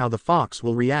don't know how the fox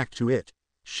will react to it,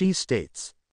 she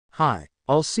states. Hi,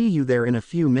 I'll see you there in a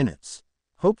few minutes.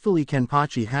 Hopefully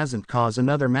Kenpachi hasn't caused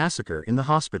another massacre in the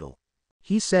hospital,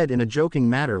 he said in a joking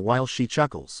manner while she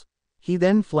chuckles. He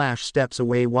then flash steps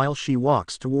away while she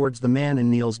walks towards the man and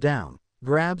kneels down,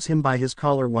 grabs him by his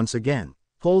collar once again,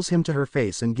 pulls him to her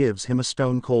face and gives him a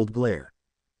stone-cold glare.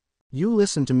 You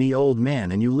listen to me, old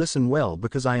man, and you listen well,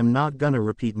 because I am not gonna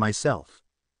repeat myself.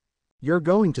 You're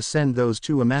going to send those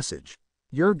two a message.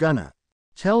 You're gonna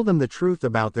tell them the truth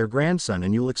about their grandson,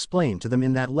 and you'll explain to them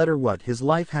in that letter what his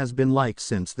life has been like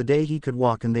since the day he could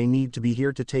walk, and they need to be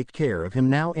here to take care of him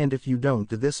now, and if you don't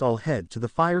do this, I'll head to the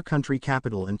Fire Country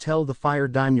capital and tell the Fire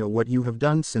Daimyo what you have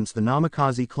done since the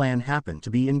Namikaze clan happened to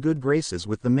be in good graces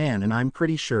with the man, and I'm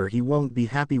pretty sure he won't be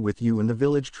happy with you in the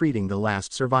village treating the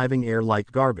last surviving heir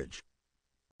like garbage.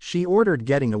 She ordered,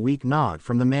 getting a weak nod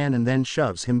from the man, and then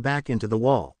shoves him back into the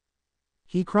wall.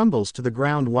 He crumbles to the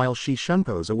ground while she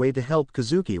shunpos away to help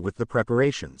Kazuki with the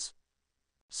preparations.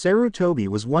 Sarutobi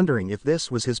was wondering if this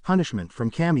was his punishment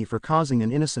from Kami for causing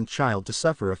an innocent child to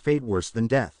suffer a fate worse than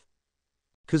death.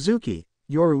 Kazuki,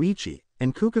 Yoruichi,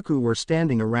 and Kukaku were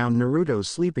standing around Naruto's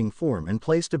sleeping form and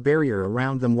placed a barrier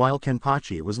around them while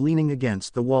Kenpachi was leaning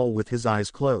against the wall with his eyes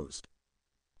closed.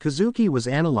 Kazuki was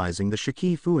analyzing the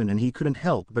Shikifuin, and he couldn't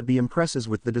help but be impressed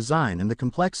with the design and the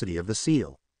complexity of the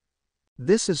seal.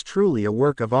 This is truly a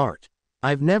work of art.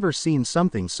 I've never seen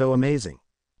something so amazing.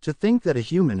 To think that a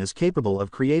human is capable of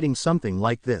creating something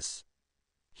like this,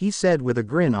 he said with a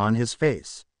grin on his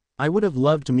face. I would have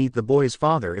loved to meet the boy's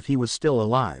father if he was still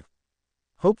alive.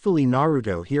 Hopefully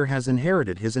Naruto here has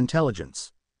inherited his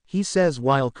intelligence, he says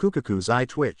while Kukaku's eye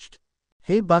twitched.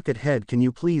 Hey Buckethead, can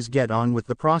you please get on with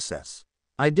the process?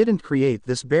 I didn't create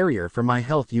this barrier for my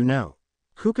health, you know,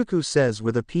 Kukaku says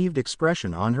with a peeved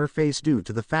expression on her face due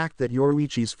to the fact that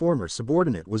Yoruichi's former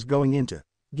subordinate was going into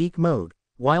geek mode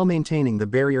while maintaining the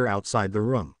barrier outside the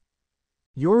room.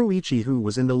 Yoruichi, who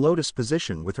was in the lotus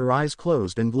position with her eyes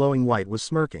closed and glowing white, was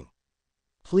smirking.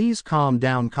 Please calm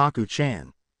down,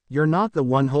 Kaku-chan. You're not the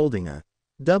one holding a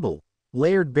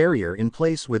double-layered barrier in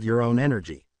place with your own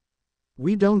energy.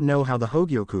 We don't know how the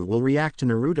Hogyoku will react to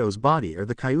Naruto's body or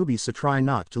the Kyuubi, so try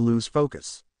not to lose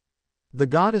focus, the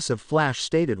goddess of Flash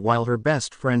stated while her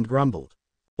best friend grumbled.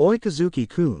 Oi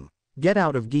Kazuki-kun, get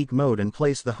out of geek mode and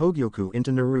place the Hogyoku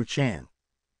into Naru-chan.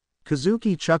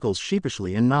 Kazuki chuckles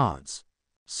sheepishly and nods.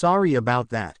 Sorry about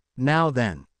that. Now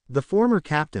then, the former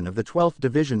captain of the 12th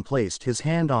Division placed his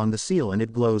hand on the seal and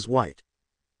it glows white.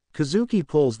 Kazuki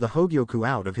pulls the Hogyoku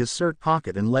out of his shirt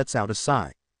pocket and lets out a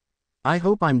sigh. I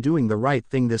hope I'm doing the right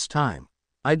thing this time.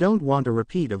 I don't want a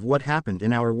repeat of what happened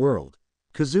in our world,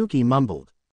 Kazuki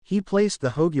mumbled. He placed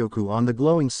the Hogyoku on the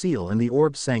glowing seal and the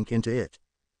orb sank into it.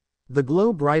 The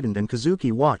glow brightened and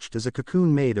Kazuki watched as a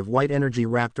cocoon made of white energy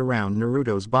wrapped around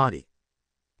Naruto's body.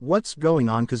 What's going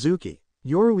on, Kazuki?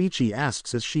 Yoruichi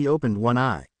asks as she opened one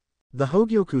eye. The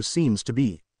Hogyoku seems to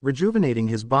be rejuvenating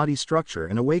his body structure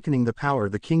and awakening the power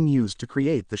the king used to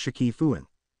create the Shikifuin.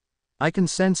 I can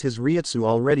sense his Ryutsu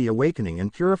already awakening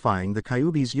and purifying the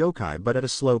Kyuubi's yokai, but at a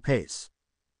slow pace,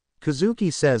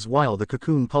 Kazuki says while the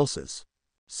cocoon pulses.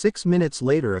 6 minutes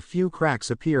later, a few cracks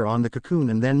appear on the cocoon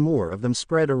and then more of them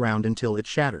spread around until it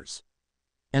shatters.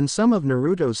 And some of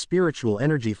Naruto's spiritual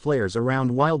energy flares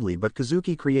around wildly, but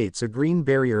Kazuki creates a green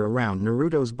barrier around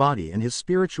Naruto's body and his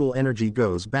spiritual energy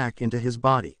goes back into his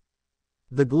body.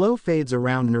 The glow fades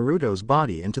around Naruto's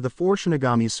body, and to the four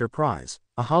Shinigami's surprise,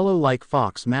 a hollow-like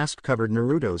fox mask covered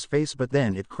Naruto's face, but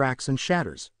then it cracks and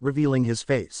shatters, revealing his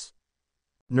face.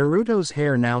 Naruto's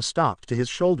hair now stopped to his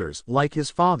shoulders like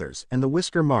his father's, and the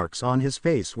whisker marks on his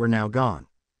face were now gone.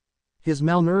 His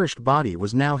malnourished body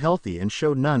was now healthy and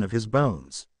showed none of his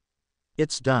bones.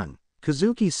 It's done,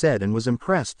 Kazuki said, and was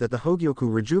impressed that the Hogyoku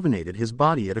rejuvenated his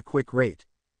body at a quick rate.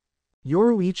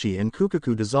 Yoruichi and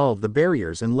Kukaku dissolved the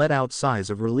barriers and let out sighs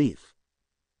of relief.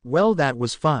 Well, that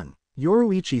was fun,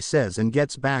 Yoruichi says and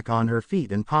gets back on her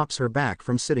feet and pops her back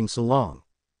from sitting so long.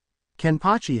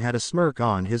 Kenpachi had a smirk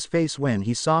on his face when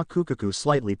he saw Kukaku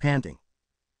slightly panting.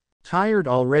 Tired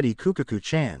already,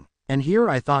 Kukaku-chan? And here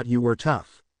I thought you were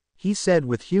tough, he said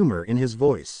with humor in his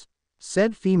voice.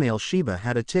 Said female Shiba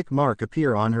had a tick mark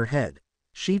appear on her head.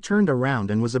 She turned around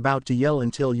and was about to yell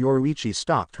until Yoruichi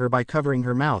stopped her by covering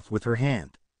her mouth with her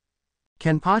hand.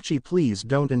 Kenpachi, please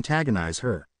don't antagonize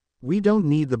her. We don't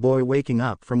need the boy waking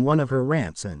up from one of her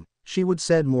rants and, she would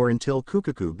said more until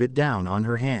Kukaku bit down on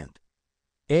her hand.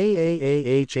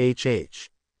 Ahhhh.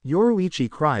 Yoruichi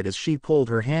cried as she pulled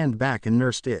her hand back and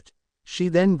nursed it. She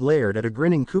then glared at a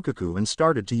grinning Kukaku and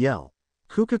started to yell.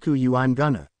 Kukaku, you, I'm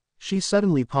gonna. She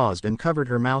suddenly paused and covered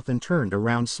her mouth and turned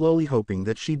around slowly, hoping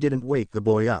that she didn't wake the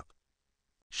boy up.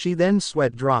 She then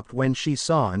sweat dropped when she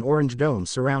saw an orange dome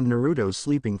surround Naruto's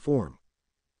sleeping form.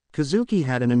 Kazuki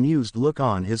had an amused look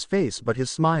on his face, but his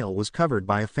smile was covered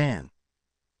by a fan.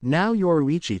 Now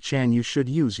Yoruichi-chan, you should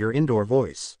use your indoor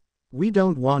voice. We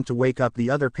don't want to wake up the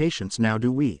other patients now,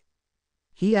 do we?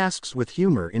 He asks with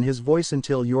humor in his voice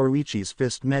until Yoruichi's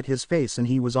fist met his face and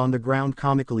he was on the ground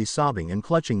comically sobbing and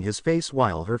clutching his face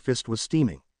while her fist was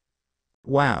steaming.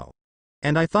 Wow.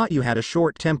 And I thought you had a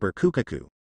short temper, Kukaku.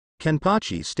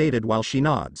 Kenpachi stated while she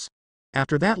nods.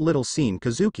 After that little scene,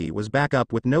 Kazuki was back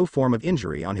up with no form of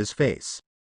injury on his face.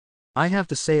 I have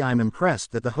to say I'm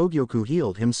impressed that the Hogyoku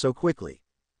healed him so quickly.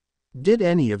 Did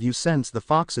any of you sense the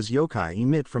fox's yokai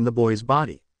emit from the boy's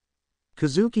body?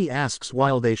 Kazuki asks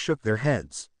while they shook their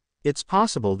heads. It's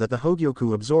possible that the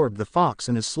Hogyoku absorbed the fox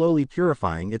and is slowly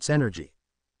purifying its energy.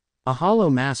 A hollow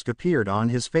mask appeared on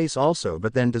his face also,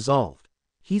 but then dissolved.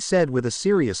 He said with a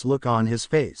serious look on his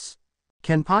face.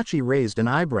 Kenpachi raised an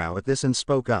eyebrow at this and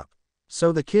spoke up.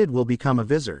 So the kid will become a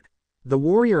wizard? The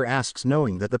warrior asks,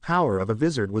 knowing that the power of a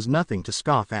wizard was nothing to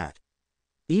scoff at.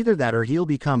 Either that or he'll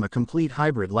become a complete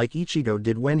hybrid like Ichigo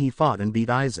did when he fought and beat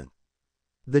Aizen.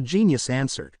 The genius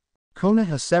answered.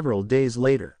 Konoha. Several days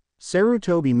later,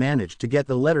 Sarutobi managed to get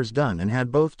the letters done and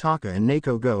had both Taka and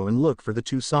Neko go and look for the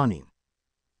two Sannin.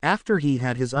 After he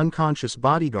had his unconscious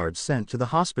bodyguards sent to the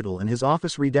hospital and his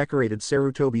office redecorated,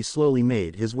 Sarutobi slowly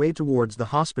made his way towards the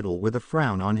hospital with a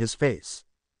frown on his face.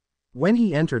 When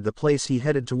he entered the place, he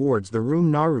headed towards the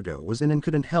room Naruto was in and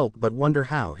couldn't help but wonder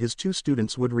how his two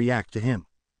students would react to him.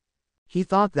 He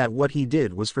thought that what he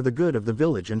did was for the good of the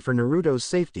village and for Naruto's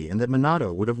safety, and that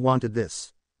Minato would have wanted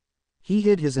this. He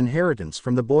hid his inheritance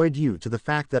from the boy due to the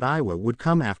fact that Iwa would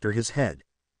come after his head.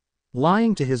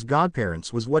 Lying to his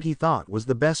godparents was what he thought was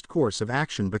the best course of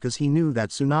action, because he knew that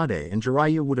Tsunade and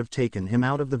Jiraiya would have taken him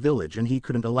out of the village and he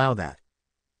couldn't allow that.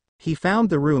 He found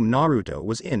the room Naruto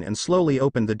was in and slowly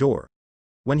opened the door.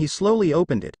 When he slowly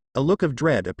opened it, a look of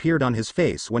dread appeared on his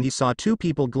face when he saw two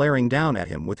people glaring down at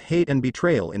him with hate and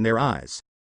betrayal in their eyes.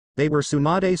 They were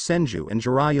Tsunade Senju and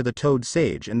Jiraiya the Toad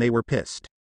Sage, and they were pissed.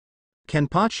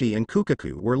 Kenpachi and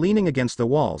Kukaku were leaning against the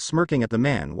wall smirking at the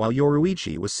man, while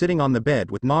Yoruichi was sitting on the bed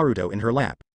with Naruto in her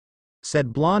lap.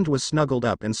 Said blonde was snuggled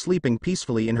up and sleeping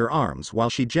peacefully in her arms while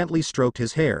she gently stroked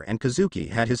his hair, and Kazuki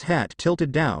had his hat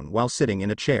tilted down while sitting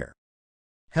in a chair.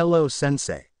 Hello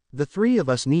sensei. The three of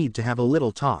us need to have a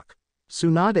little talk.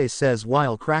 Tsunade says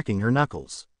while cracking her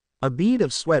knuckles. A bead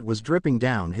of sweat was dripping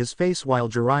down his face while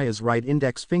Jiraiya's right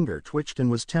index finger twitched and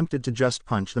was tempted to just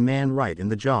punch the man right in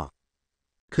the jaw.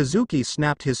 Kazuki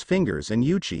snapped his fingers and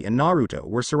Yuchi and Naruto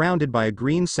were surrounded by a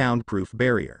green soundproof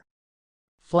barrier.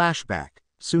 Flashback.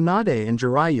 Tsunade and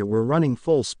Jiraiya were running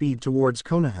full speed towards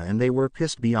Konoha and they were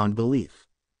pissed beyond belief.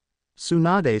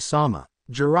 Tsunade-sama.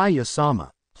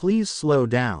 Jiraiya-sama. Please slow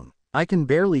down. I can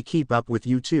barely keep up with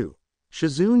you two.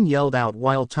 Shizune yelled out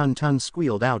while Tun-Tun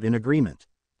squealed out in agreement.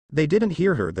 They didn't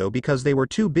hear her though because they were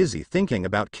too busy thinking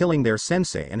about killing their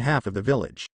sensei and half of the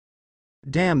village.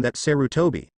 Damn that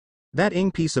Sarutobi. That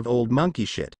ing piece of old monkey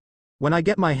shit. When I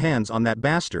get my hands on that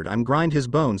bastard, I'm grind his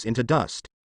bones into dust.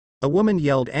 A woman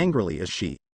yelled angrily as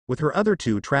she, with her other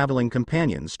two traveling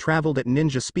companions, traveled at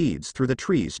ninja speeds through the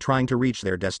trees trying to reach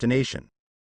their destination.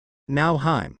 Now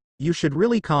Haim, you should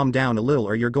really calm down a little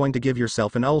or you're going to give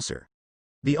yourself an ulcer.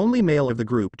 The only male of the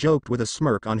group joked with a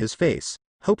smirk on his face,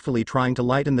 hopefully trying to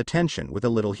lighten the tension with a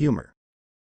little humor.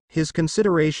 His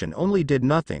consideration only did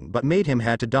nothing but made him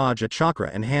had to dodge a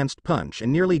chakra-enhanced punch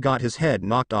and nearly got his head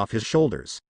knocked off his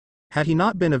shoulders. Had he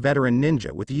not been a veteran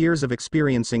ninja with years of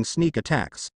experiencing sneak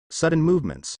attacks, sudden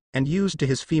movements, and used to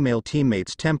his female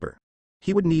teammates' temper,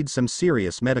 he would need some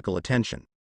serious medical attention.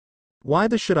 Why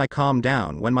the should I calm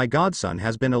down when my godson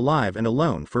has been alive and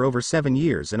alone for over 7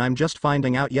 years and I'm just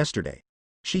finding out yesterday?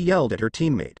 She yelled at her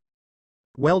teammate.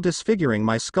 Well, disfiguring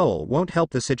my skull won't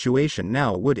help the situation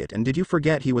now, would it? And did you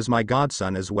forget he was my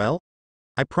godson as well?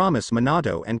 I promise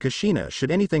Minato and Kushina,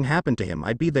 should anything happen to him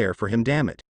I'd be there for him, damn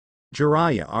it.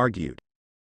 Jiraiya argued.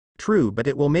 True, but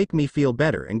it will make me feel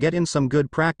better and get in some good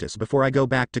practice before I go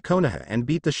back to Konoha and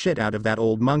beat the shit out of that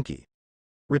old monkey,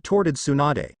 retorted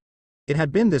Tsunade. It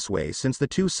had been this way since the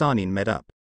two Sannin met up.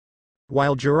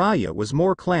 While Jiraiya was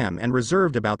more calm and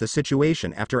reserved about the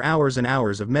situation after hours and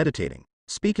hours of meditating,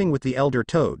 speaking with the elder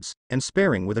toads, and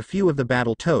sparing with a few of the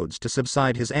battle toads to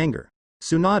subside his anger,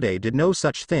 Tsunade did no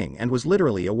such thing and was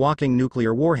literally a walking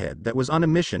nuclear warhead that was on a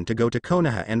mission to go to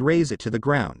Konoha and raze it to the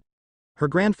ground. Her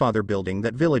grandfather building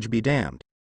that village be damned.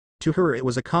 To her it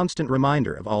was a constant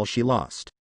reminder of all she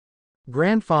lost.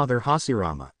 Grandfather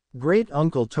Hashirama,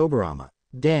 great-uncle Tobarama,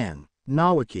 Dan,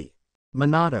 Nawaki,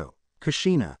 Minato,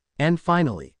 Kushina, and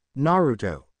finally,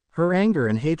 Naruto. Her anger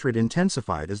and hatred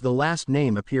intensified as the last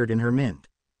name appeared in her mind.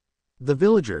 The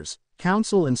villagers,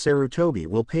 Council and Sarutobi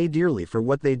will pay dearly for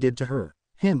what they did to her,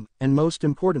 him, and most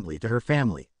importantly to her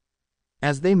family.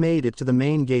 As they made it to the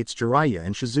main gates, Jiraiya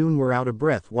and Shizune were out of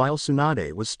breath while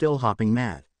Tsunade was still hopping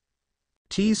mad.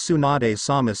 Tease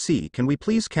Tsunade-sama, see, can we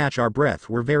please catch our breath,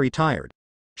 we're very tired.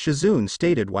 Shizune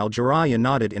stated while Jiraiya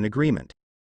nodded in agreement.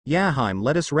 Yaheim,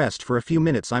 let us rest for a few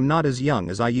minutes, I'm not as young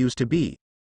as I used to be.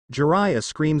 Jiraiya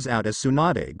screams out as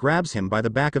Tsunade grabs him by the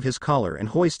back of his collar and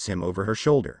hoists him over her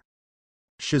shoulder.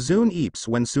 Shizune eeps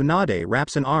when Tsunade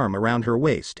wraps an arm around her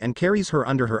waist and carries her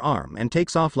under her arm and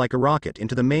takes off like a rocket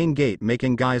into the main gate,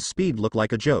 making Guy's speed look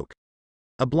like a joke.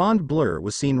 A blonde blur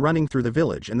was seen running through the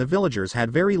village and the villagers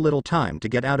had very little time to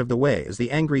get out of the way as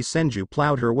the angry Senju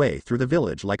plowed her way through the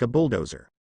village like a bulldozer.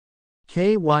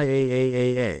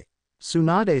 Kyaaa.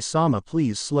 Tsunade-sama,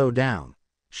 please slow down.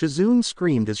 Shizune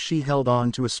screamed as she held on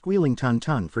to a squealing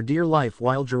Tun-Tun for dear life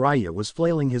while Jiraiya was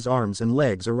flailing his arms and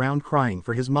legs around crying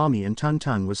for his mommy and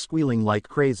Tun-Tun was squealing like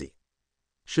crazy.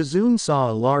 Shizune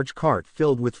saw a large cart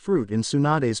filled with fruit in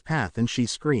Tsunade's path and she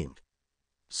screamed.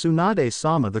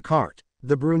 Tsunade-sama, the cart.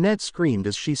 The brunette screamed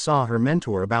as she saw her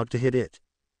mentor about to hit it.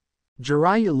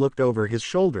 Jiraiya looked over his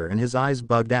shoulder and his eyes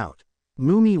bugged out.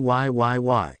 Mumi,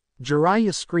 why?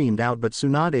 Jiraiya screamed out, but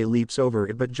Tsunade leaps over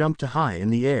it but jumped high in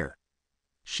the air.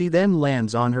 She then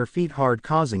lands on her feet hard,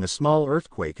 causing a small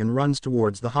earthquake, and runs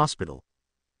towards the hospital.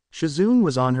 Shizune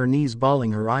was on her knees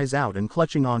bawling her eyes out and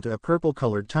clutching onto a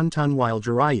purple-colored Tun-Tun while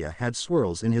Jiraiya had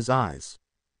swirls in his eyes.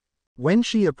 When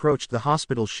she approached the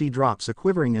hospital she drops a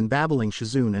quivering and babbling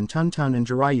Shizune and Tun-Tun and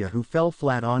Jiraiya, who fell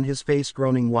flat on his face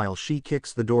groaning while she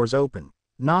kicks the doors open,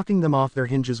 knocking them off their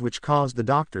hinges, which caused the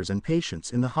doctors and patients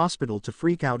in the hospital to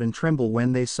freak out and tremble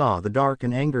when they saw the dark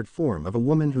and angered form of a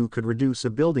woman who could reduce a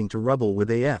building to rubble with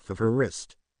a F of her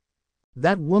wrist.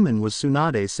 That woman was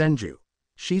Tsunade Senju.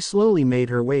 She slowly made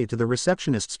her way to the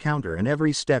receptionist's counter and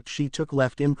every step she took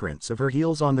left imprints of her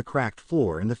heels on the cracked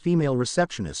floor, and the female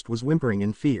receptionist was whimpering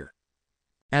in fear.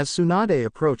 As Tsunade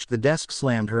approached, the desk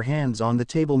slammed her hands on the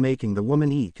table, making the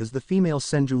woman eek as the female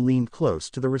Senju leaned close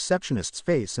to the receptionist's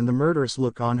face, and the murderous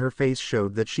look on her face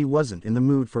showed that she wasn't in the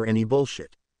mood for any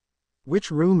bullshit.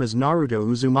 "Which room is Naruto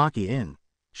Uzumaki in?"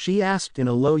 she asked in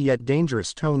a low yet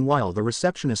dangerous tone while the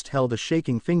receptionist held a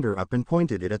shaking finger up and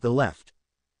pointed it at the left.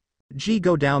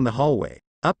 Go down the hallway,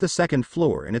 up the second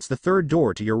floor, and it's the third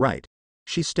door to your right,"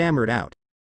 she stammered out.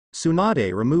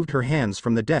 Tsunade removed her hands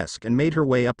from the desk and made her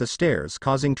way up the stairs,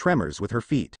 causing tremors with her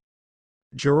feet.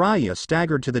 Jiraiya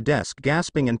staggered to the desk,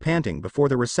 gasping and panting before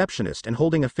the receptionist and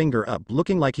holding a finger up,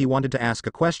 looking like he wanted to ask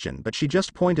a question, but she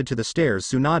just pointed to the stairs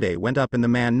Tsunade went up and the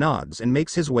man nods and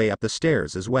makes his way up the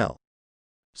stairs as well.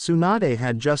 Tsunade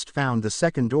had just found the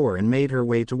second door and made her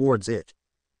way towards it.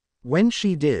 When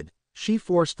she did, she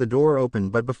forced the door open,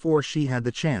 but before she had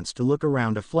the chance to look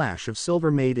around, a flash of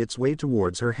silver made its way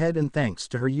towards her head, and thanks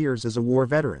to her years as a war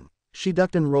veteran, she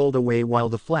ducked and rolled away while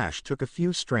the flash took a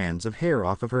few strands of hair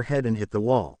off of her head and hit the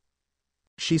wall.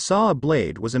 She saw a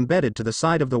blade was embedded to the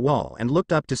side of the wall and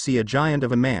looked up to see a giant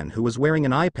of a man who was wearing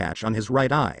an eye patch on his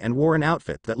right eye and wore an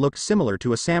outfit that looked similar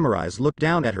to a samurai's look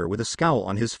down at her with a scowl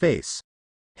on his face.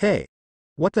 "Hey!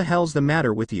 What the hell's the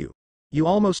matter with you? You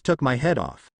almost took my head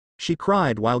off," she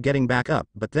cried while getting back up,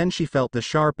 but then she felt the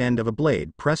sharp end of a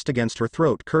blade pressed against her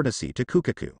throat, courtesy to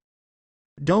Kukaku.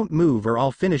 "Don't move or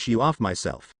I'll finish you off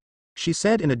myself," she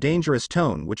said in a dangerous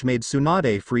tone, which made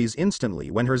Tsunade freeze instantly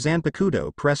when her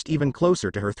Zanpakuto pressed even closer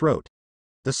to her throat.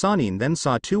 The Sannin then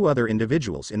saw two other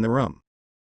individuals in the room.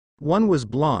 One was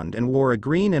blonde and wore a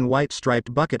green and white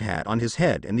striped bucket hat on his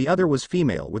head, and the other was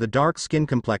female with a dark skin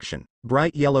complexion,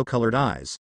 bright yellow-colored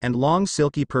eyes, and long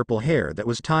silky purple hair that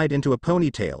was tied into a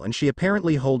ponytail, and she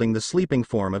apparently holding the sleeping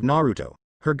form of Naruto,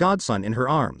 her godson, in her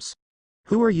arms.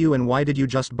 "Who are you and why did you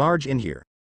just barge in here?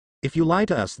 If you lie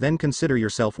to us, then consider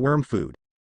yourself worm food,"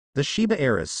 the Shiba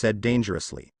heiress said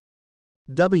dangerously.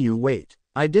 Wait,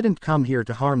 I didn't come here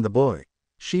to harm the boy,"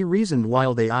 she reasoned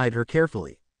while they eyed her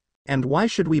carefully. "And why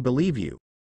should we believe you?"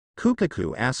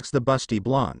 Kukaku asks the busty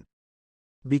blonde.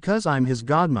 "Because I'm his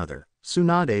godmother,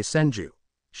 Tsunade Senju,"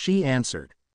 she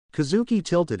answered. Kazuki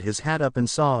tilted his hat up and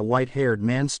saw a white-haired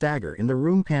man stagger in the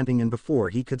room panting, and before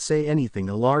he could say anything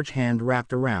a large hand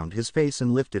wrapped around his face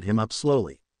and lifted him up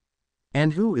slowly.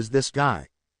 "And who is this guy?"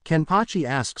 Kenpachi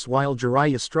asks while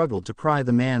Jiraiya struggled to pry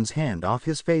the man's hand off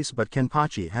his face, but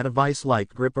Kenpachi had a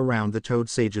vice-like grip around the Toad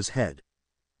Sage's head.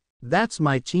 "That's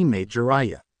my teammate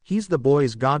Jiraiya, he's the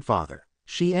boy's godfather,"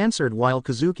 she answered while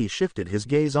Kazuki shifted his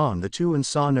gaze on the two and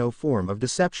saw no form of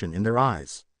deception in their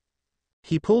eyes.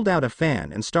 He pulled out a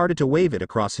fan and started to wave it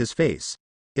across his face.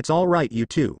 "It's all right, you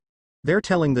two. They're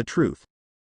telling the truth,"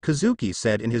 Kazuki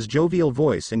said in his jovial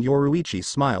voice, and Yoruichi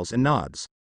smiles and nods.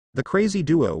 The crazy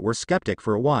duo were skeptic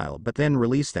for a while but then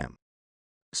released them.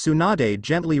 Tsunade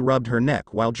gently rubbed her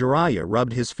neck while Jiraiya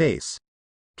rubbed his face.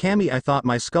 "Kami, I thought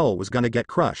my skull was gonna get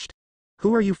crushed.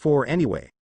 Who are you for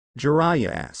anyway?" Jiraiya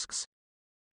asks.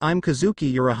 "I'm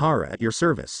Kazuki Urahara at your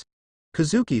service,"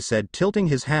 Kazuki said, tilting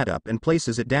his hat up and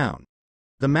places it down.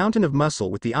 The mountain of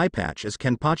muscle with the eye patch is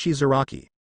Kenpachi Zaraki.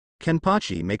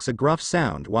 Kenpachi makes a gruff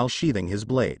sound while sheathing his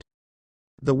blade.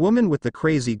 The woman with the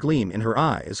crazy gleam in her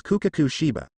eye is Kukaku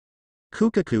Shiba.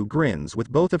 Kukaku grins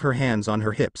with both of her hands on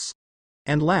her hips.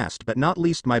 "And last but not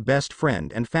least, my best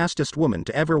friend and fastest woman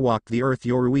to ever walk the earth,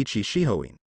 Yoruichi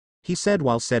Shihoin," he said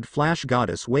while said flash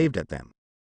goddess waved at them.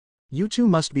 "You two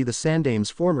must be the Sandame's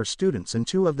former students and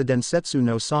two of the Densetsu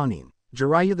no Sanin,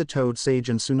 Jiraiya the Toad Sage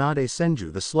and Tsunade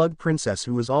Senju the Slug Princess,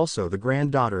 who is also the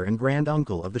granddaughter and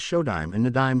granduncle of the Shodaime and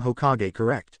Nadaime Hokage,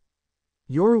 correct?"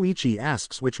 Yoruichi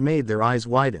asks, which made their eyes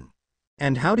widen.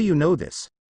 "And how do you know this?"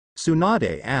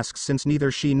 Tsunade asks, since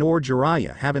neither she nor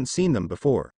Jiraiya haven't seen them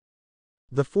before.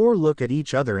 The four look at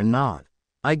each other and nod.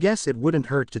 "I guess it wouldn't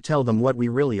hurt to tell them what we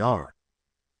really are,"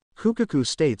 Kukaku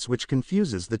states, which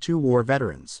confuses the two war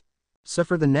veterans. So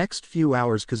for the next few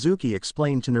hours Kazuki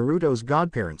explained to Naruto's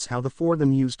godparents how the four of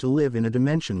them used to live in a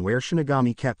dimension where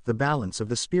Shinigami kept the balance of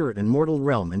the spirit and mortal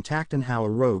realm intact, and how a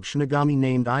rogue Shinigami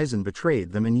named Aizen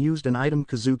betrayed them and used an item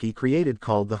Kazuki created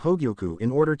called the Hogyoku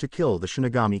in order to kill the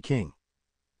Shinigami king.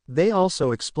 They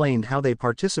also explained how they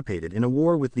participated in a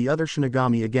war with the other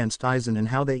Shinigami against Aizen and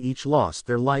how they each lost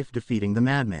their life defeating the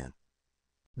madman.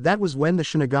 That was when the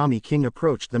Shinigami king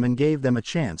approached them and gave them a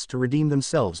chance to redeem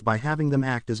themselves by having them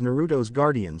act as Naruto's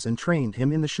guardians, and trained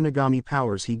him in the Shinigami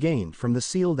powers he gained from the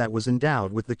seal that was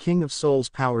endowed with the King of Souls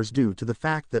powers due to the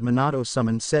fact that Minato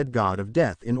summoned said god of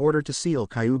death in order to seal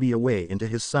Kyuubi away into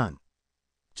his son.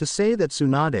 To say that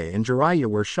Tsunade and Jiraiya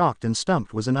were shocked and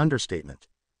stumped was an understatement.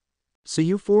 "So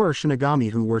you four are Shinigami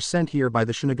who were sent here by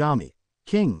the Shinigami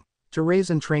king to raise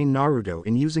and train Naruto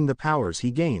in using the powers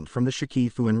he gained from the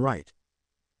Shikifuin, right?"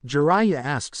 Jiraiya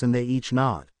asks, and they each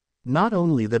nod. Not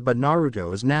only that, but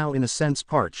Naruto is now in a sense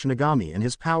part Shinigami, and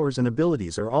his powers and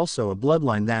abilities are also a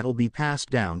bloodline that'll be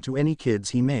passed down to any kids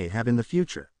he may have in the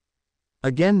future.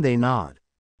 Again they nod.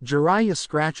 Jiraiya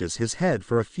scratches his head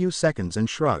for a few seconds and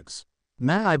shrugs.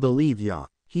 I believe ya,"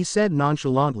 he said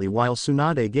nonchalantly while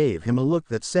Tsunade gave him a look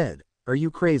that said, "Are you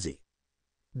crazy?"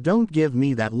 "Don't give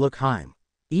me that look, Haim.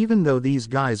 Even though these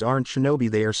guys aren't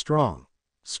shinobi, they are strong.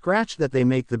 Scratch that, they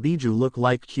make the Biju look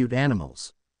like cute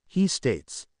animals," he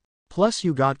states. "Plus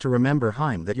you got to remember,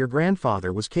 Haim, that your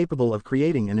grandfather was capable of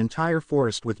creating an entire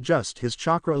forest with just his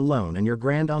chakra alone, and your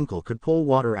granduncle could pull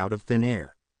water out of thin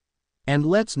air. And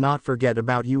let's not forget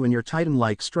about you and your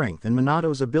titan-like strength and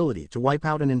Minato's ability to wipe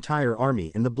out an entire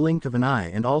army in the blink of an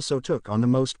eye, and also took on the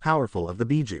most powerful of the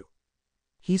Biju,"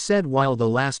 he said while the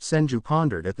last Senju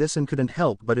pondered at this and couldn't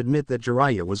help but admit that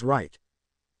Jiraiya was right.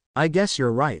 "I guess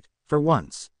you're right, for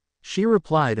once," she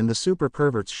replied, and the super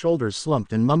pervert's shoulders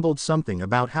slumped and mumbled something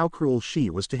about how cruel she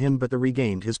was to him, but the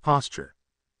regained his posture.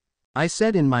 "I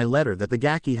said in my letter that the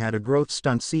Gaki had a growth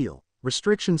stunt seal,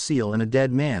 restriction seal, and a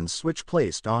dead man's switch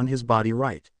placed on his body,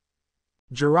 right?"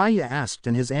 Jiraiya asked,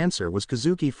 and his answer was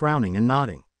Kazuki frowning and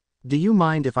nodding. "Do you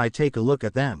mind if I take a look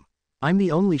at them? I'm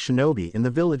the only shinobi in the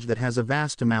village that has a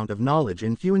vast amount of knowledge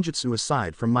in Fuinjutsu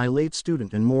aside from my late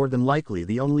student, and more than likely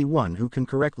the only one who can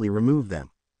correctly remove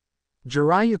them."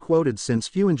 Jiraiya quoted, since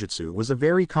Fuinjutsu was a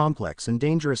very complex and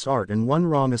dangerous art, and one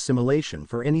wrong assimilation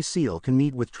for any seal can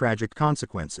meet with tragic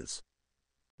consequences.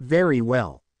 "Very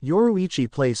well. Yoruichi,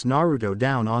 place Naruto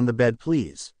down on the bed,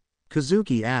 please,"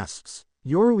 Kazuki asks.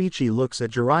 Yoruichi looks at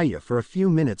Jiraiya for a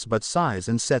few minutes but sighs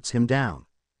and sets him down.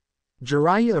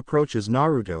 Jiraiya approaches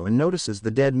Naruto and notices the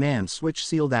dead man's switch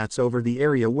seal that's over the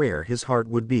area where his heart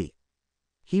would be.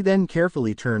 He then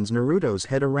carefully turns Naruto's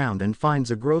head around and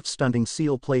finds a growth-stunting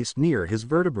seal placed near his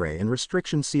vertebrae and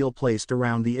restriction seal placed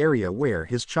around the area where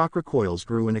his chakra coils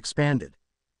grew and expanded.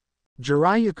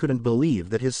 Jiraiya couldn't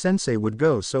believe that his sensei would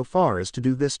go so far as to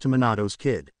do this to Minato's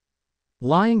kid.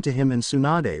 Lying to him and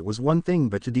Tsunade was one thing,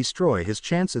 but to destroy his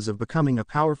chances of becoming a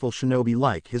powerful shinobi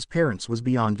like his parents was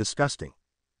beyond disgusting.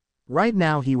 Right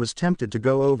now he was tempted to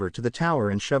go over to the tower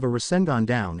and shove a Rasengan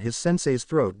down his sensei's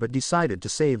throat, but decided to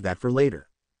save that for later.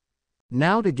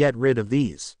 Now to get rid of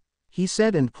these, he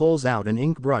said, and pulls out an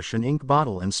ink brush and ink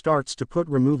bottle and starts to put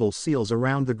removal seals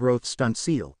around the growth stunt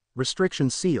seal, restriction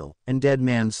seal, and dead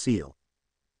man's seal.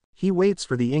 He waits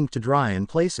for the ink to dry and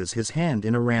places his hand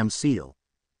in a ram seal.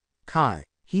 Kai,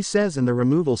 he says, and the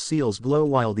removal seals glow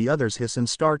while the others hiss and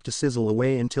start to sizzle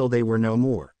away until they were no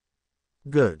more.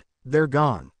 Good, they're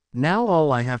gone. Now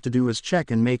all I have to do is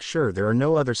check and make sure there are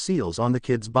no other seals on the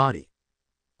kid's body.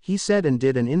 He said, and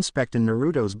did an inspect in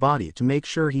Naruto's body to make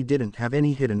sure he didn't have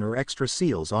any hidden or extra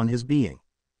seals on his being.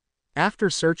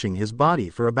 After searching his body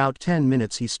for about 10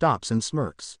 minutes he stops and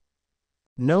smirks.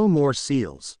 No more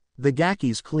seals. The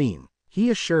Gaki's clean, he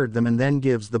assured them, and then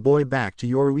gives the boy back to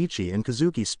Yoruichi, and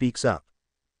Kazuki speaks up.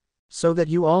 So that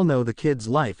you all know, the kid's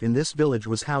life in this village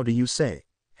was, how do you say,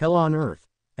 hell on earth,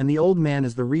 and the old man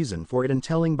is the reason for it, and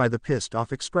telling by the pissed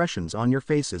off expressions on your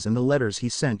faces and the letters he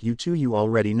sent you two, you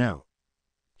already know.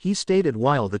 He stated,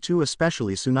 while the two,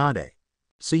 especially Tsunade.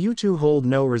 So you two hold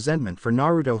no resentment for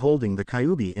Naruto holding the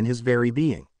Kyuubi in his very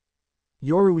being?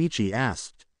 Yoruichi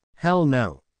asked. Hell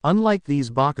no. Unlike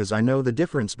these bakas, I know the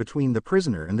difference between the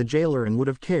prisoner and the jailer and would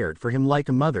have cared for him like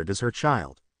a mother does her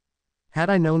child.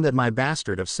 Had I known that my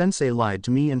bastard of sensei lied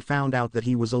to me and found out that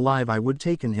he was alive, I would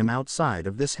taken him outside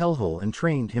of this hellhole and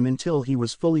trained him until he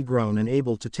was fully grown and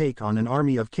able to take on an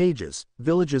army of cages.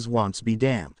 Villages once be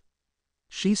damned.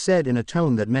 She said in a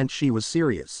tone that meant she was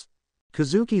serious.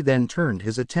 Kazuki then turned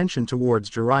his attention towards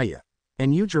Jiraiya.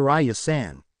 And you,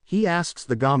 Jiraiya-san? He asks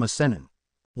the Gamma Sennin.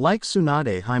 Like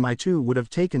Tsunade, I too would have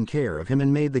taken care of him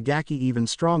and made the Gaki even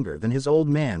stronger than his old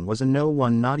man was, and no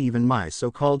one, not even my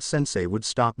so-called sensei, would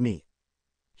stop me.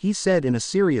 He said in a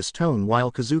serious tone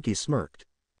while Kazuki smirked.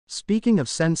 Speaking of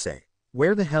sensei,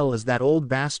 where the hell is that old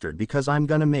bastard, because I'm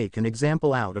gonna make an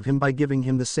example out of him by giving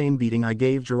him the same beating I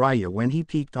gave Jiraiya when he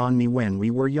peeked on me when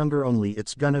we were younger, only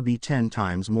it's gonna be 10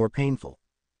 times more painful.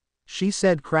 She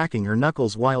said, cracking her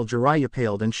knuckles while Jiraiya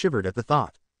paled and shivered at the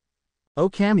thought. Oh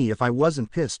Kami, if I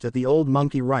wasn't pissed at the old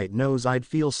monkey right knows, I'd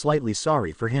feel slightly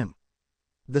sorry for him.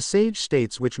 The sage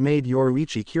states, which made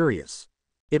Yoruichi curious.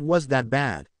 It was that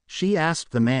bad? She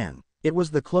asked the man. It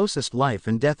was the closest life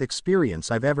and death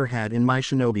experience I've ever had in my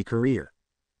shinobi career.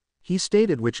 He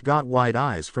stated, which got wide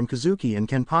eyes from Kazuki and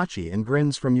Kenpachi and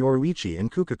grins from Yoruichi and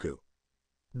Kukaku.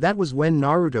 That was when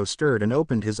Naruto stirred and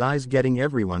opened his eyes, getting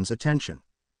everyone's attention.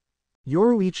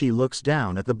 Yoruichi looks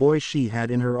down at the boy she had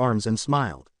in her arms and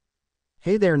smiled.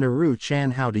 Hey there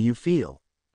Naru-chan, how do you feel?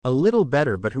 A little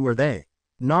better, but who are they?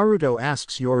 Naruto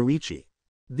asks Yoruichi.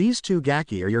 These two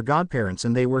Gaki are your godparents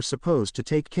and they were supposed to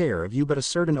take care of you, but a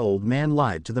certain old man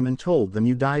lied to them and told them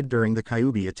you died during the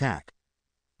Kyuubi attack.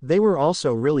 They were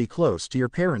also really close to your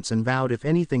parents and vowed if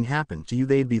anything happened to you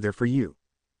they'd be there for you.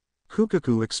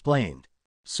 Kukaku explained.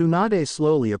 Tsunade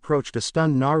slowly approached a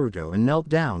stunned Naruto and knelt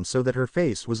down so that her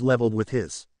face was leveled with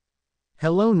his.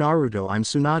 Hello Naruto, I'm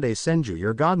Tsunade Senju,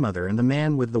 your godmother, and the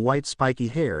man with the white spiky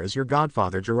hair is your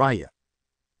godfather Jiraiya.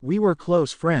 We were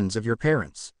close friends of your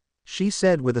parents, she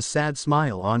said with a sad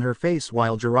smile on her face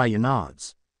while Jiraiya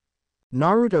nods.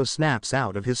 Naruto snaps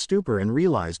out of his stupor and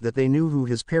realized that they knew who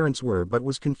his parents were, but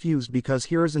was confused because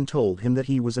Hiruzen told him that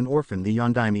he was an orphan the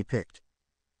Yondaime picked.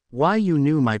 Why, you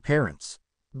knew my parents?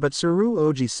 But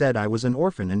Tsuruoji said I was an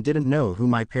orphan and didn't know who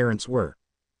my parents were.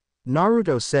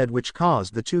 Naruto said, which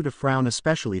caused the two to frown,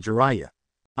 especially Jiraiya.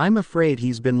 I'm afraid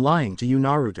he's been lying to you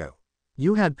Naruto.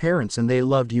 You had parents and they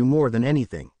loved you more than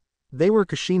anything. They were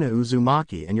Kushina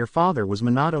Uzumaki and your father was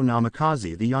Minato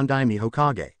Namikaze, the Yondaime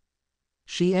Hokage.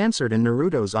 She answered, and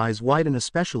Naruto's eyes widened,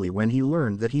 especially when he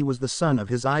learned that he was the son of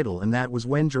his idol, and that was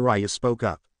when Jiraiya spoke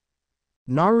up.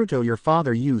 Naruto, your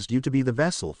father used you to be the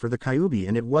vessel for the Kyuubi,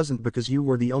 and it wasn't because you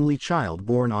were the only child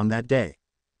born on that day.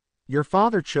 Your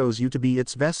father chose you to be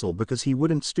its vessel because he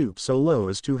wouldn't stoop so low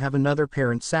as to have another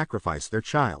parent sacrifice their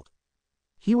child.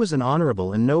 He was an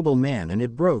honorable and noble man, and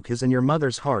it broke his and your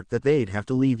mother's heart that they'd have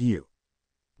to leave you.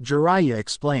 Jiraiya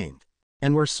explained.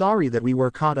 And we're sorry that we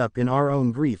were caught up in our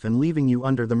own grief and leaving you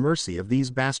under the mercy of these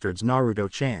bastards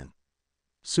Naruto-chan.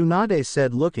 Tsunade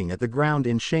said, looking at the ground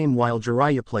in shame while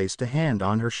Jiraiya placed a hand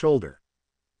on her shoulder.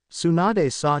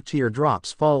 Tsunade saw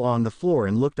teardrops fall on the floor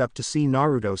and looked up to see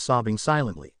Naruto sobbing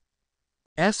silently.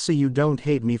 So you don't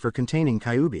hate me for containing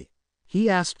Kyuubi? He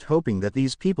asked, hoping that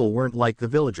these people weren't like the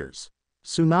villagers.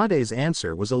 Tsunade's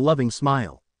answer was a loving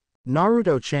smile.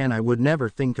 Naruto-chan, I would never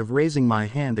think of raising my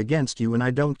hand against you, and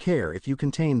I don't care if you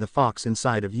contain the fox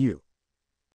inside of you.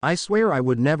 I swear I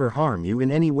would never harm you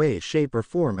in any way, shape or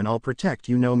form, and I'll protect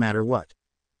you no matter what.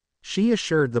 She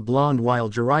assured the blonde while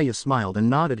Jiraiya smiled and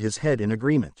nodded his head in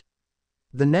agreement.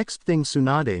 The next thing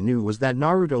Tsunade knew was that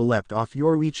Naruto leapt off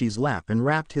Yoruichi's lap and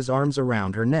wrapped his arms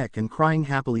around her neck and crying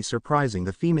happily, surprising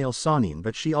the female Sannin,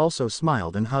 but she also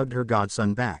smiled and hugged her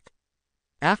godson back.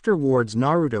 Afterwards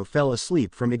Naruto fell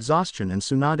asleep from exhaustion and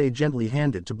Tsunade gently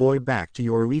handed the boy back to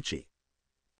Yoruichi.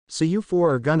 "So you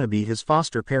four are gonna be his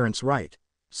foster parents, right?"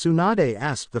 Tsunade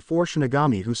asked the four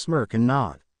Shinigami, who smirk and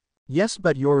nod. "Yes,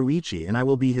 but Yoruichi and I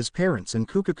will be his parents and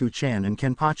Kukaku-chan and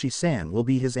Kenpachi-san will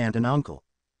be his aunt and uncle,"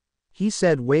 he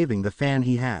said, waving the fan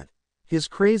he had. His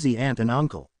crazy aunt and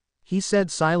uncle, he said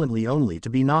silently, only to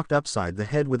be knocked upside the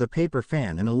head with a paper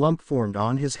fan and a lump formed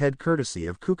on his head courtesy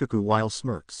of Kukaku while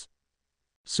smirks.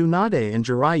 Tsunade and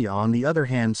Jiraiya on the other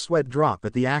hand sweat drop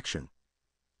at the action.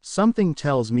 "Something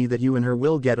tells me that you and her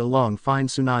will get along fine,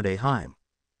 Tsunade Haim,"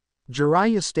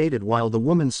 Jiraiya stated while the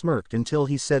woman smirked until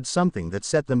he said something that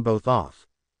set them both off.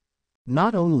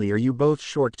 "Not only are you both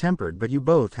short-tempered but you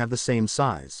both have the same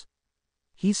size,"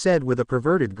 he said with a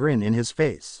perverted grin in his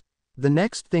face. The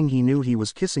next thing he knew he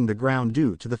was kissing the ground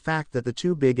due to the fact that the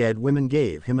two big-head women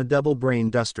gave him a double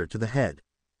brain duster to the head.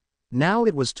 Now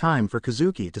it was time for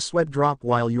Kazuki to sweat drop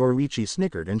while Yoruichi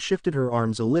snickered and shifted her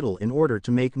arms a little in order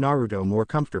to make Naruto more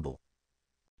comfortable.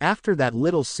 After that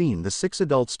little scene, the six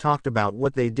adults talked about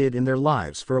what they did in their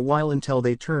lives for a while until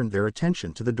they turned their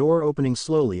attention to the door opening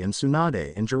slowly, and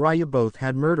Tsunade and Jiraiya both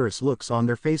had murderous looks on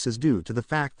their faces due to the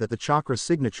fact that the chakra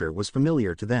signature was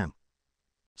familiar to them.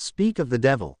 "Speak of the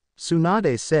devil,"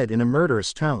 Tsunade said in a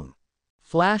murderous tone.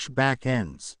 Flashback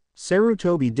ends.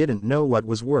 Sarutobi didn't know what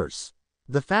was worse: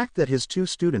 the fact that his two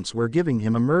students were giving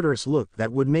him a murderous look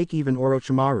that would make even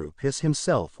Orochimaru piss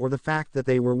himself, or the fact that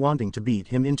they were wanting to beat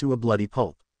him into a bloody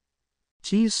pulp.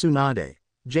 "Tease Tsunade.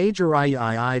 Jiraiya,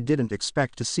 I didn't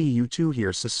expect to see you two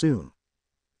here so soon,"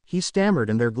 he stammered,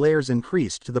 and their glares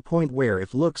increased to the point where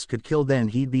if looks could kill then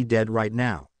he'd be dead right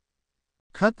now.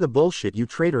 "Cut the bullshit, you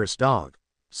traitorous dog,"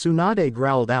 Tsunade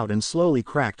growled out and slowly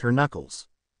cracked her knuckles.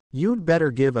 "You'd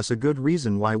better give us a good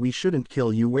reason why we shouldn't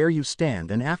kill you where you stand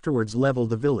and afterwards level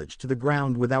the village to the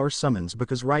ground with our summons,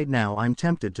 because right now I'm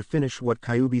tempted to finish what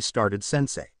Kyuubi started,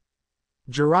 sensei,"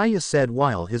 Jiraiya said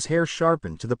while his hair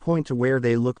sharpened to the point to where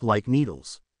they looked like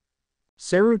needles.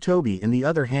 Sarutobi on the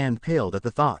other hand paled at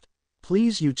the thought.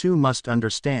 "Please, you two must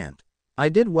understand. I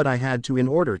did what I had to in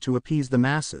order to appease the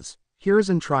masses,"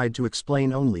 Hiruzen tried to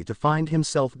explain, only to find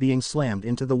himself being slammed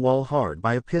into the wall hard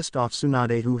by a pissed off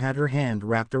Tsunade who had her hand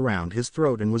wrapped around his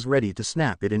throat and was ready to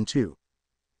snap it in two.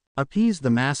 "Appease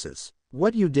the masses?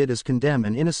 What you did is condemn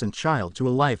an innocent child to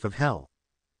a life of hell,"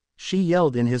 she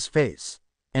yelled in his face.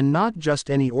 "And not just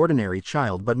any ordinary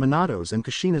child but Minato's and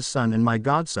Kushina's son and my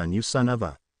godson, you son of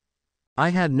a—" "I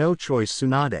had no choice,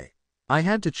 Tsunade. I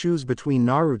had to choose between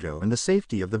Naruto and the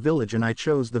safety of the village, and I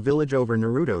chose the village over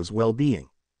Naruto's well-being.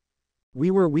 We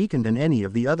were weakened and any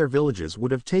of the other villages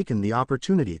would have taken the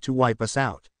opportunity to wipe us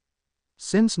out.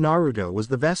 Since Naruto was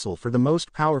the vessel for the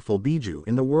most powerful Biju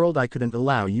in the world, I couldn't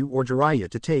allow you or Jiraiya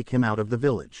to take him out of the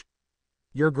village.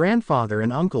 Your grandfather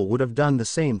and uncle would have done the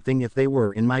same thing if they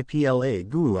were in my PLA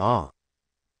Gua."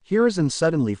 Hiruzen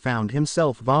suddenly found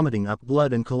himself vomiting up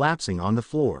blood and collapsing on the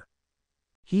floor.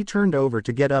 He turned over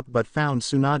to get up but found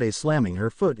Tsunade slamming her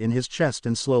foot in his chest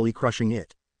and slowly crushing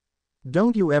it.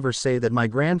 "Don't you ever say that my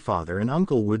grandfather and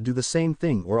uncle would do the same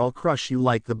thing or I'll crush you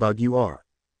like the bug you are,"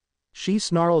 she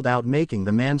snarled out, making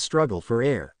the man struggle for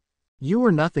air. "You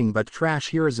are nothing but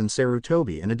trash, Hiruzen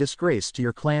Sarutobi, and a disgrace to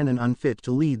your clan and unfit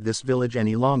to lead this village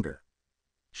any longer,"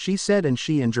 she said, and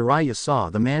she and Jiraiya saw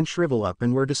the man shrivel up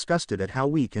and were disgusted at how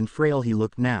weak and frail he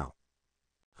looked now.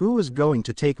 "Who is going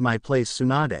to take my place,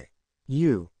 Tsunade?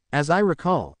 You. As I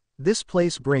recall, this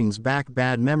place brings back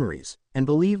bad memories, and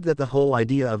believed that the whole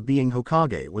idea of being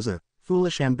Hokage was a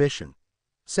foolish ambition,"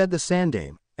 said the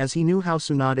Sandaime, as he knew how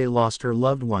Tsunade lost her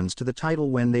loved ones to the title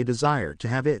when they desired to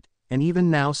have it, and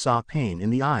even now saw pain in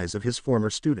the eyes of his former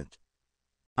student.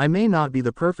 "I may not be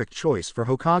the perfect choice for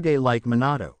Hokage like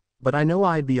Minato, but I know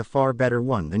I'd be a far better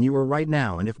one than you are right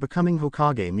now, and if becoming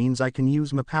Hokage means I can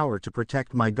use my power to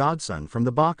protect my godson from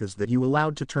the bakas that you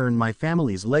allowed to turn my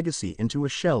family's legacy into a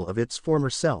shell of its former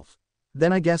self,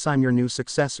 then I guess I'm your new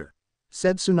successor,"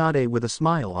 said Tsunade with a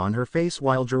smile on her face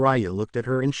while Jiraiya looked at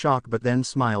her in shock but then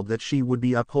smiled that she would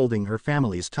be upholding her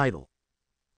family's title.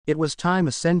 It was time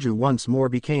a Senju once more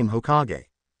became Hokage.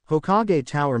 Hokage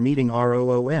Tower meeting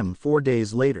ROOM 4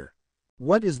 days later.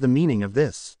 "What is the meaning of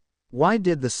this? Why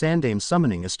did the Sandaime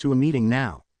summoning us to a meeting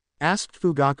now?" asked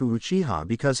Fugaku Uchiha,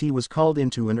 because he was called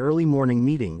into an early morning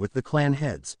meeting with the clan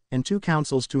heads, and 2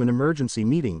 councils to an emergency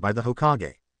meeting by the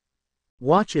Hokage.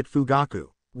 "Watch it,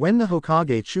 Fugaku. When the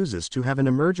Hokage chooses to have an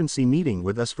emergency meeting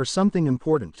with us for something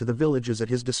important to the village is at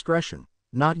his discretion,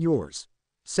 not yours,"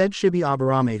 said Shibi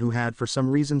Aburame, who had for some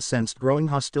reason sensed growing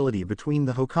hostility between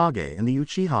the Hokage and the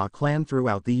Uchiha clan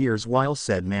throughout the years, while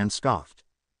said man scoffed.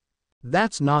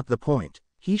 That's not the point.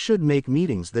 He should make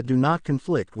meetings that do not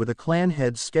conflict with a clan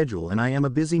head's schedule, and I am a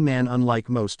busy man unlike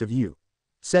most of you,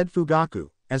 said Fugaku,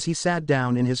 as he sat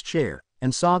down in his chair,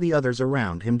 and saw the others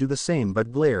around him do the same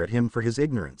but glare at him for his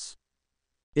ignorance.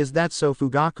 Is that so,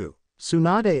 Fugaku?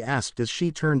 Tsunade asked as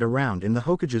she turned around in the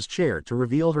Hokage's chair to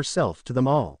reveal herself to them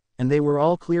all, and they were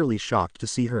all clearly shocked to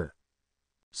see her.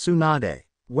 Tsunade,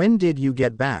 when did you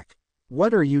get back?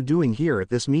 What are you doing here at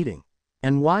this meeting?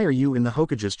 And why are you in the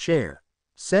Hokage's chair?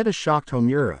 Said a shocked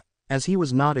Homura, as he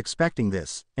was not expecting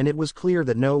this, and it was clear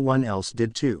that no one else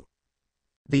did too.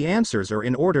 The answers are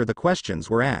in order the questions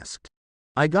were asked.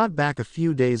 I got back a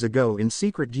few days ago in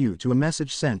secret due to a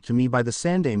message sent to me by the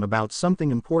Sandaime about something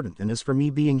important, and as for me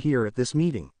being here at this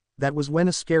meeting, that was when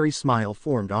a scary smile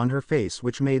formed on her face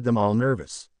which made them all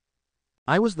nervous.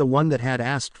 I was the one that had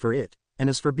asked for it, and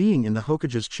as for being in the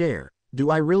Hokage's chair, do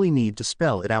I really need to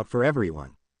spell it out for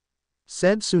everyone?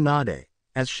 Said Tsunade,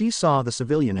 as she saw the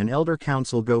civilian and elder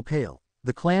council go pale,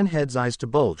 the clan heads' eyes to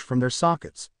bulge from their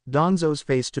sockets, Danzo's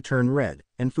face to turn red,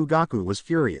 and Fugaku was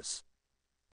furious.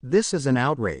 This is an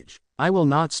outrage. I will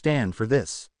not stand for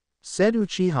this, said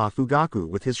Uchiha Fugaku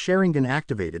with his Sharingan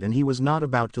activated, and he was not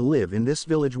about to live in this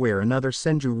village where another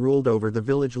Senju ruled over the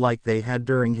village like they had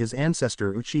during his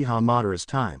ancestor Uchiha Madara's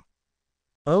time.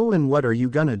 Oh, and what are you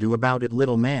gonna do about it,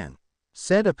 little man?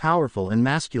 Said a powerful and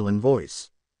masculine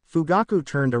voice. Fugaku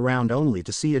turned around only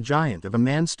to see a giant of a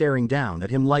man staring down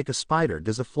at him like a spider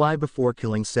does a fly before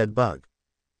killing said bug.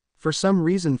 For some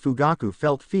reason Fugaku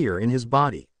felt fear in his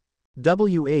body.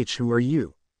 Who are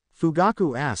you?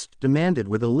 Fugaku asked, demanded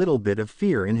with a little bit of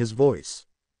fear in his voice.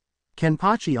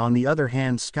 Kenpachi on the other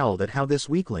hand scowled at how this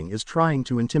weakling is trying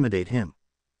to intimidate him.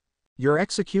 Your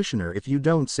executioner if you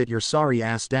don't sit your sorry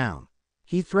ass down,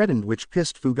 he threatened, which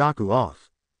pissed Fugaku off.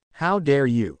 How dare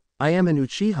you? I am an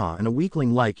Uchiha, and a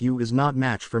weakling like you is not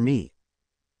match for me.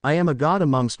 I am a god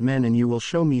amongst men, and you will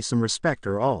show me some respect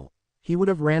or all. He would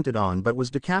have ranted on but was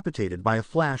decapitated by a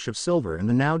flash of silver, and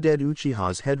the now dead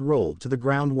Uchiha's head rolled to the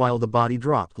ground while the body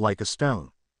dropped like a stone.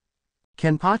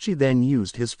 Kenpachi then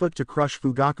used his foot to crush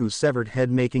Fugaku's severed head,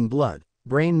 making blood,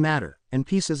 brain matter, and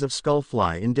pieces of skull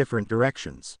fly in different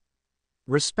directions.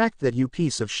 Respect that, you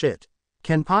piece of shit,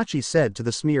 Kenpachi said to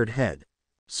the smeared head.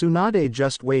 Tsunade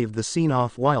just waved the scene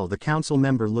off while the council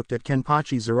member looked at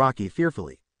Kenpachi Zaraki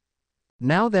fearfully.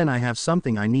 Now then, I have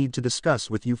something I need to discuss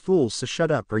with you fools, so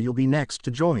shut up or you'll be next to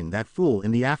join that fool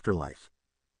in the afterlife.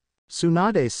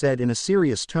 Tsunade said in a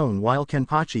serious tone while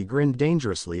Kenpachi grinned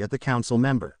dangerously at the council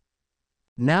member.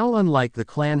 Now, unlike the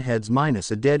clan heads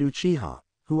minus a dead Uchiha,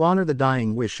 who honor the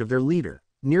dying wish of their leader,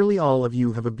 nearly all of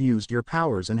you have abused your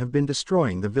powers and have been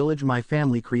destroying the village my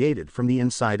family created from the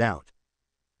inside out.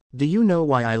 Do you know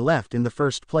why I left in the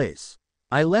first place?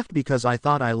 I left because I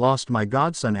thought I lost my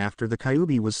godson after the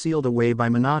Kyuubi was sealed away by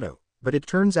Minato, but it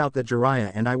turns out that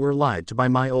Jiraiya and I were lied to by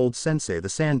my old sensei the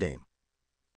Sandaime.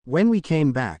 When we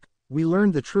came back, we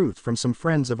learned the truth from some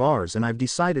friends of ours, and I've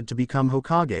decided to become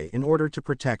Hokage in order to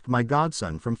protect my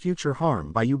godson from future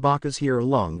harm by you Bakas here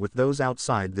along with those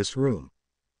outside this room.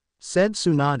 Said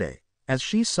Tsunade, as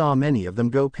she saw many of them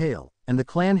go pale, and the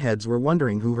clan heads were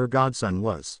wondering who her godson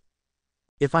was.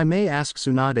 If I may ask,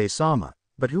 Tsunade-sama,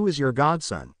 but who is your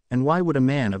godson, and why would a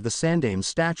man of the Sandaime's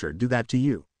stature do that to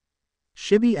you?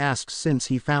 Shibi asked, since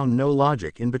he found no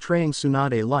logic in betraying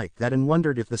Tsunade like that and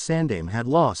wondered if the Sandaime had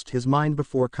lost his mind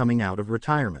before coming out of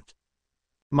retirement.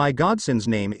 My godson's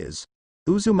name is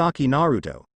Uzumaki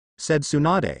Naruto, said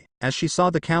Tsunade, as she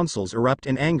saw the councils erupt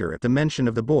in anger at the mention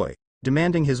of the boy,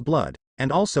 demanding his blood,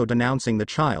 and also denouncing the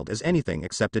child as anything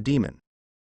except a demon.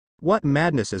 What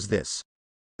madness is this?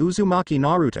 Uzumaki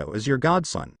Naruto is your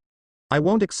godson. I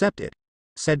won't accept it,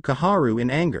 said Kaharu in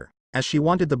anger, as she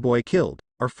wanted the boy killed,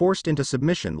 or forced into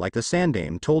submission like the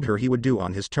Sandaime told her he would do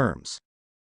on his terms.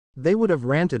 They would have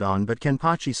ranted on, but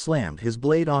Kenpachi slammed his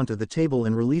blade onto the table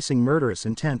in releasing murderous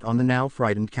intent on the now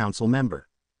frightened council member.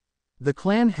 The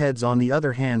clan heads on the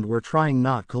other hand were trying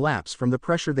not collapse from the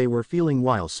pressure they were feeling,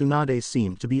 while Tsunade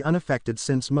seemed to be unaffected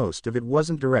since most of it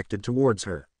wasn't directed towards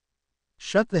her.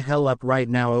 Shut the hell up right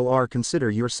now, or consider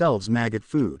yourselves maggot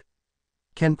food.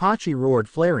 Kenpachi roared,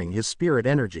 flaring his spirit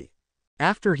energy.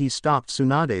 After he stopped,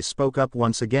 Tsunade spoke up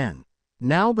once again.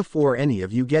 Now, before any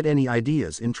of you get any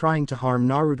ideas in trying to harm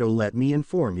Naruto, let me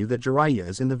inform you that Jiraiya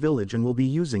is in the village and will be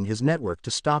using his network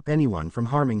to stop anyone from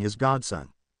harming his godson.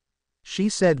 She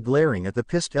said, glaring at the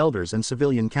pissed elders and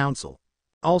civilian council.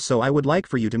 Also, I would like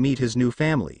for you to meet his new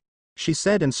family, she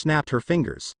said and snapped her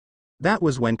fingers. That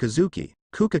was when Kazuki,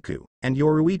 Kukaku, and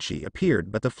Yoruichi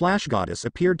appeared, but the flash goddess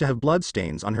appeared to have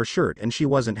bloodstains on her shirt and she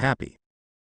wasn't happy.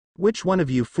 "Which one of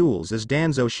you fools is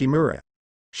Danzo Shimura?"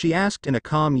 she asked in a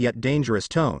calm yet dangerous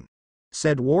tone.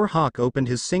 Said Warhawk opened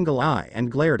his single eye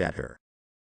and glared at her.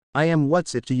 "I am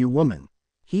what's it to you, woman?"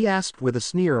 he asked with a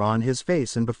sneer on his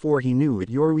face, and before he knew it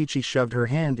Yoruichi shoved her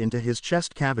hand into his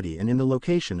chest cavity and in the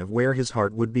location of where his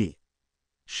heart would be.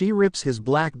 She rips his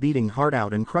black beating heart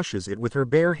out and crushes it with her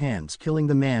bare hands, killing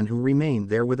the man who remained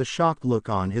there with a shocked look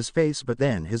on his face, but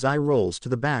then his eye rolls to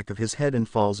the back of his head and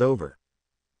falls over.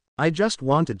 "I just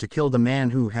wanted to kill the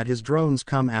man who had his drones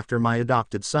come after my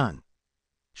adopted son,"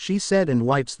 she said, and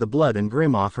wipes the blood and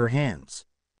grim off her hands.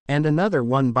 "And another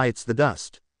one bites the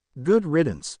dust. Good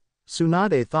riddance,"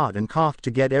 Tsunade thought and coughed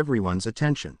to get everyone's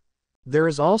attention. "There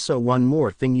is also one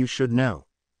more thing you should know.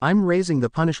 I'm raising the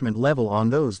punishment level on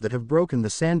those that have broken the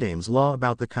Sandame's law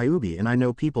about the Kyuubi, and I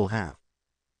know people have.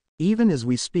 Even as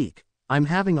we speak, I'm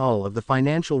having all of the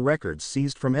financial records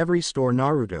seized from every store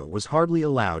Naruto was hardly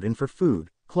allowed in for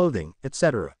food, clothing,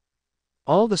 etc.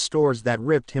 All the stores that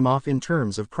ripped him off in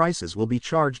terms of prices will be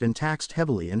charged and taxed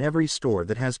heavily, and every store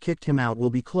that has kicked him out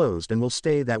will be closed and will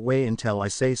stay that way until I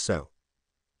say so,"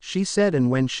 she said,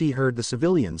 and when she heard the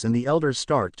civilians and the elders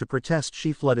start to protest,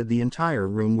 she flooded the entire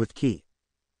room with ki.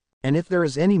 "And if there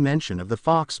is any mention of the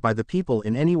fox by the people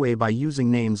in any way by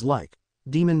using names like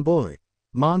Demon Boy,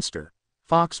 Monster,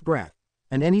 Fox Brat,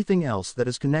 and anything else that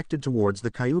is connected towards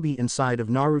the Kyuubi inside of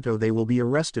Naruto, they will be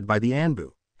arrested by the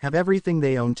Anbu, have everything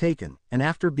they own taken, and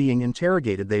after being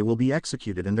interrogated they will be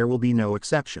executed, and there will be no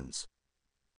exceptions,"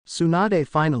 Tsunade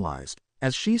finalized.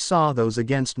 As she saw those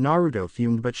against Naruto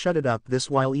fumed but shut it up,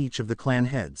 this while each of the clan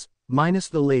heads, minus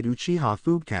the late Uchiha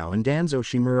Fubukawa and Danzo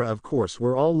Shimura of course,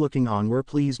 were all looking on, were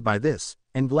pleased by this,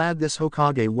 and glad this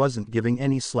Hokage wasn't giving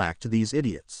any slack to these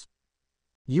idiots.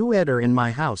 "You ed are in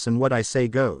my house and what I say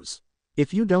goes.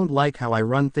 If you don't like how I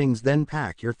run things, then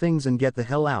pack your things and get the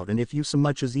hell out, and if you so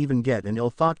much as even get an ill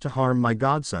thought to harm my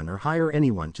godson or hire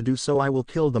anyone to do so, I will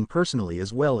kill them personally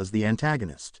as well as the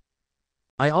antagonist.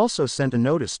 I also sent a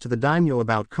notice to the daimyo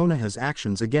about Konoha's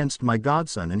actions against my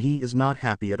godson, and he is not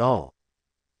happy at all.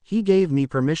 He gave me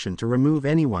permission to remove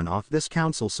anyone off this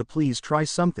council, so please try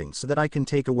something so that I can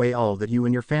take away all that you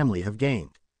and your family have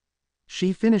gained."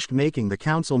 She finished making the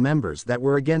council members that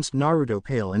were against Naruto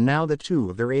pale, and now that 2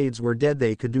 of their aides were dead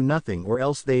they could do nothing, or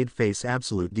else they'd face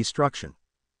absolute destruction.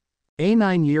 A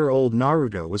 9-year-old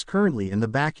Naruto was currently in the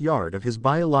backyard of his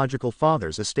biological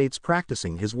father's estates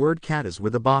practicing his word katas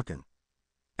with a Bakken.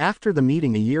 After the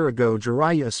meeting a year ago,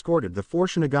 Jiraiya escorted the 4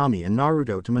 Shinigami and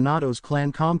Naruto to Minato's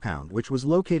clan compound, which was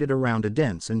located around a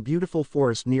dense and beautiful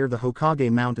forest near the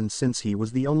Hokage Mountains, since he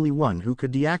was the only one who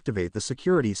could deactivate the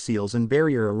security seals and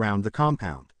barrier around the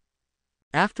compound.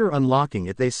 After unlocking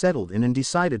it, they settled in and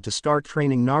decided to start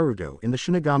training Naruto in the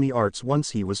Shinigami arts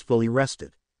once he was fully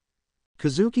rested.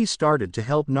 Kazuki started to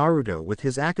help Naruto with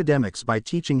his academics by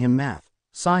teaching him math,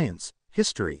 science,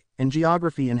 history, and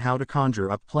geography, and how to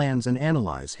conjure up plans and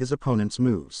analyze his opponent's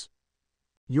moves.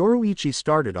 Yoruichi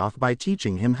started off by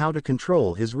teaching him how to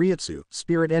control his Ryutsu,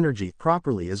 spirit energy,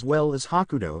 properly, as well as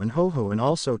Hakudo and Hoho, and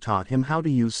also taught him how to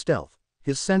use stealth,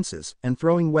 his senses, and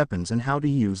throwing weapons, and how to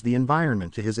use the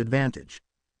environment to his advantage.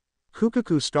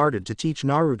 Kukaku started to teach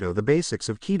Naruto the basics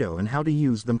of Kido and how to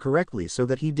use them correctly so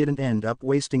that he didn't end up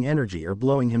wasting energy or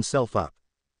blowing himself up.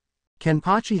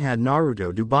 Kenpachi had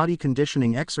Naruto do body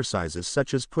conditioning exercises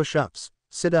such as push-ups,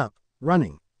 sit-up,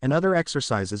 running, and other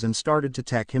exercises, and started to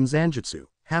tech him Zanjutsu,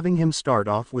 having him start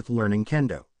off with learning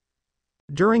Kendo.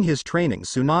 During his training,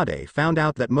 Tsunade found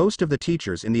out that most of the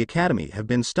teachers in the academy have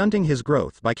been stunting his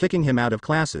growth by kicking him out of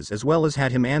classes, as well as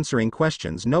had him answering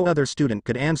questions no other student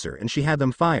could answer, and she had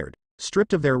them fired,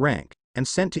 stripped of their rank, and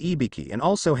sent to Ibiki, and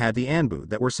also had the Anbu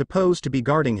that were supposed to be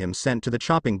guarding him sent to the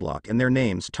chopping block and their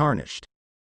names tarnished.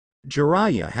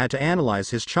 Jiraiya had to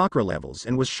analyze his chakra levels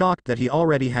and was shocked that he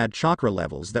already had chakra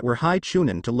levels that were high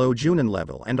Chunin to low Junin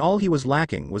level, and all he was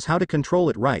lacking was how to control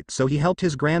it right, so he helped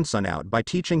his grandson out by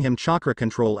teaching him chakra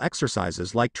control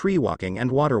exercises like tree walking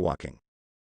and water walking.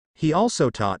 He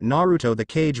also taught Naruto the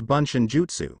Kage Bunshin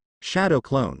Jutsu, shadow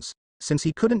clones, since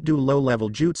he couldn't do low-level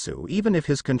jutsu even if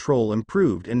his control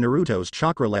improved in Naruto's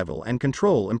chakra level, and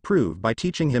control improved by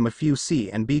teaching him a few C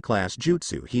and B class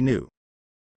jutsu he knew.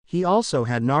 He also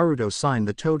had Naruto sign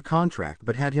the toad contract,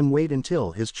 but had him wait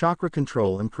until his chakra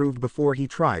control improved before he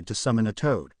tried to summon a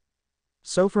toad.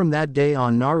 So from that day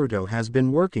on, Naruto has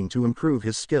been working to improve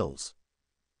his skills.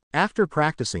 After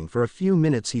practicing for a few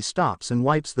minutes, he stops and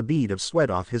wipes the bead of sweat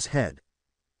off his head.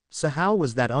 "So how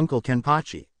was that, Uncle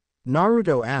Kenpachi?"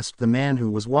 Naruto asked the man who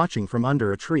was watching from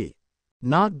under a tree.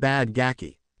 "Not bad,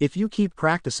 Gaki. If you keep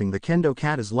practicing the kendo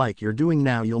katas like you're doing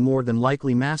now, you'll more than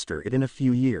likely master it in a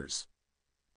few years,"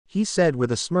 he said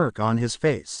with a smirk on his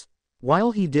face.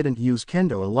 While he didn't use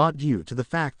kendo a lot due to the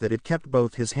fact that it kept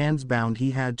both his hands bound,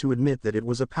 he had to admit that it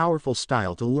was a powerful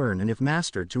style to learn, and if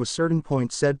mastered to a certain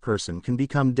point, said person can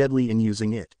become deadly in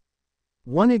using it.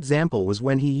 One example was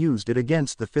when he used it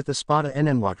against the fifth Espada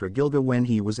Enenwatra Gilga when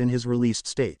he was in his released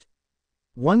state.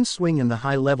 One swing and the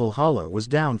high-level hollow was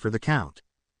down for the count.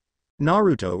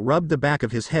 Naruto rubbed the back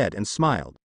of his head and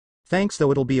smiled. "Thanks, though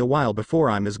it'll be a while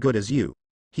before I'm as good as you,"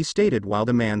 he stated while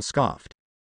the man scoffed.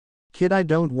 "Kid, I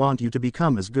don't want you to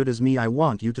become as good as me, I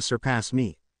want you to surpass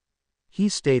me," he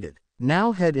stated.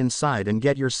 "Now head inside and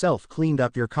get yourself cleaned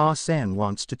up, your Ka-san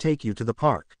wants to take you to the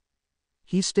park,"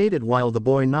 he stated while the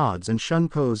boy nods and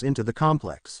shunpos into the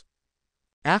complex.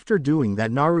 After doing that,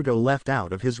 Naruto left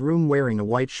out of his room wearing a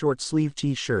white short-sleeved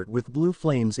t-shirt with blue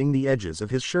flames in the edges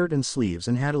of his shirt and sleeves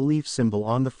and had a leaf symbol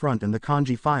on the front and the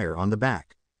kanji fire on the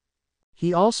back.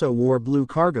 He also wore blue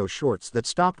cargo shorts that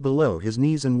stopped below his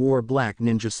knees and wore black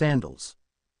ninja sandals.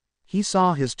 He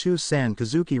saw his two-san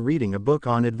Kazuki reading a book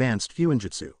on advanced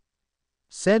fuinjutsu.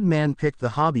 Said man picked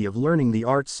the hobby of learning the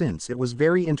art since it was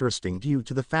very interesting due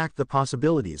to the fact the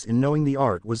possibilities in knowing the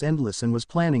art was endless, and was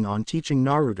planning on teaching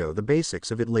Naruto the basics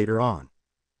of it later on.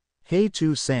 "Hey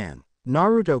two-san,"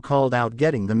 Naruto called out,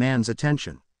 getting the man's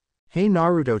attention. "Hey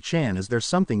Naruto-chan, is there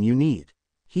something you need?"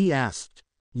 he asked.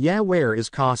 "Yeah, where is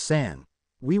Ka-san?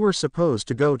 We were supposed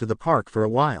to go to the park for a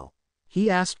while," he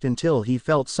asked until he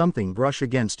felt something brush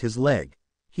against his leg.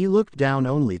 He looked down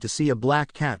only to see a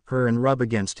black cat purr and rub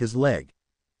against his leg.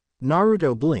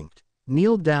 Naruto blinked,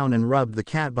 kneeled down and rubbed the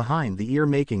cat behind the ear,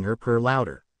 making her purr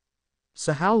louder.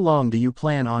 "So how long do you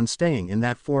plan on staying in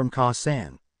that form,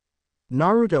 Ka-san?"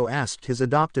 Naruto asked his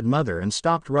adopted mother and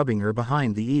stopped rubbing her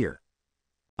behind the ear.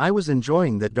 "I was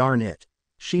enjoying that, darn it,"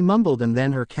 she mumbled, and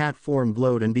then her cat form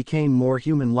glowed and became more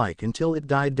human-like until it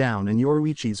died down and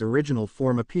Yoruichi's original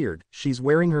form appeared. "She's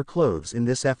wearing her clothes in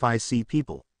this fic,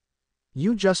 people.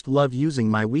 You just love using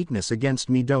my weakness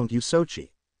against me, don't you, Sochi?"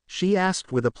 she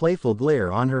asked with a playful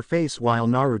glare on her face while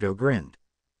Naruto grinned.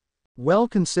 "Well,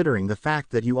 considering the fact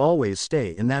that you always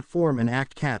stay in that form and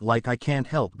act cat-like, I can't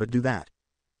help but do that,"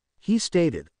 he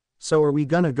stated. "So are we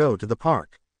gonna go to the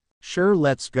park?" "Sure,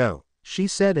 let's go," she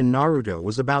said, and Naruto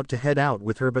was about to head out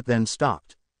with her but then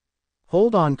stopped.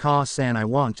 "Hold on, Ka-san, I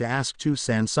want to ask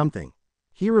two-san something,"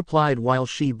 he replied while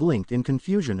she blinked in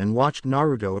confusion and watched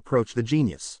Naruto approach the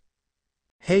genius.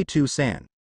 "Hey two-san."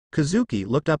 Kazuki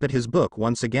looked up at his book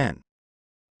once again.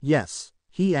 "Yes,"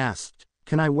 he asked.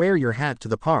 "Can I wear your hat to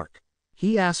the park?"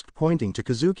 he asked, pointing to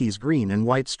Kazuki's green and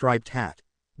white striped hat.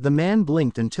 The man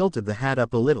blinked and tilted the hat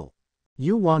up a little.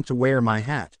 "You want to wear my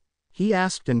hat?" he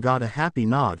asked and got a happy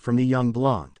nod from the young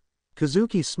blonde.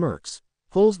 Kazuki smirks,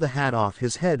 pulls the hat off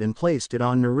his head and placed it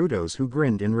on Naruto's, who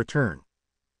grinned in return.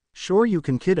 "Sure you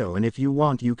can, kiddo, and if you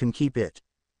want you can keep it,"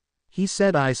 he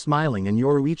said, eye smiling, and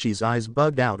Yoruichi's eyes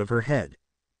bugged out of her head.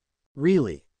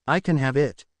 "Really? I can have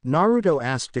it?" Naruto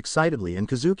asked excitedly, and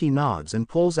Kazuki nods and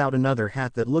pulls out another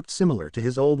hat that looked similar to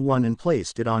his old one and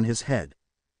placed it on his head.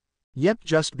 "Yep,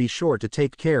 just be sure to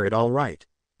take care it all right,"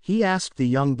 he asked the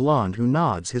young blonde, who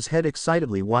nods his head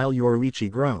excitedly while Yoruichi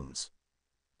groans.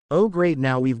 "Oh great,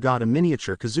 now we've got a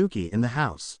miniature Kazuki in the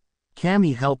house.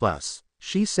 Kami, help us,"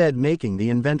 she said, making the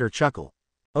inventor chuckle.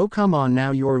 "Oh come on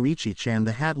now Yoruichi-chan,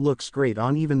 the hat looks great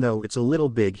on, even though it's a little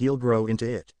big, he'll grow into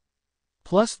it.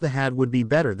 Plus the hat would be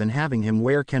better than having him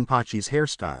wear Kenpachi's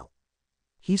hairstyle,"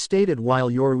 he stated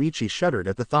while Yoruichi shuddered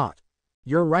at the thought.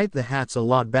 "You're right, the hat's a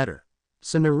lot better.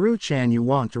 So Naru-chan, you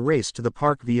want to race to the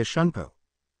park via Shunpo?"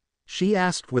 she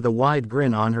asked with a wide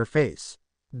grin on her face.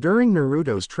 During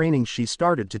Naruto's training, she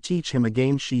started to teach him a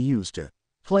game she used to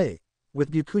play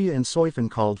with Byakuya and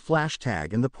Soifun called Flash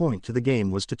Tag, and the point to the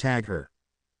game was to tag her.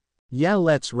 "Yeah,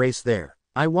 let's race there.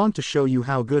 I want to show you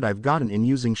how good I've gotten in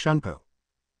using Shunpo,"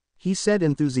 he said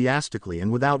enthusiastically,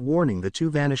 and without warning the two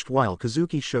vanished while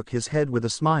Kazuki shook his head with a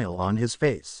smile on his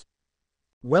face.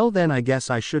 "Well then, I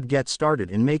guess I should get started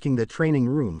in making the training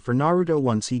room for Naruto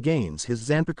once he gains his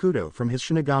Zanpakuto from his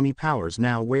Shinigami powers.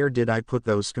 Now where did I put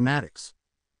those schematics?"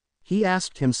 he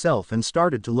asked himself and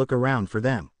started to look around for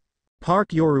them. Park.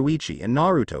 Yoruichi and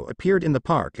Naruto appeared in the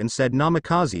park and said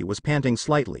Namikaze was panting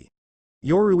slightly.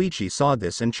 Yoruichi saw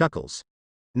this and chuckles.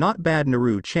 "Not bad,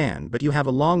 Naru-chan, but you have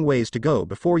a long ways to go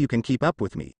before you can keep up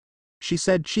with me," she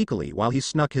said cheekily while he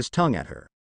snuck his tongue at her.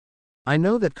 "I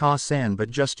know that, Ka-san, but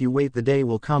just you wait, the day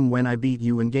will come when I beat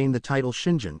you and gain the title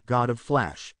Shinjin, God of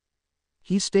Flash,"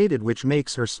 he stated, which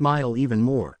makes her smile even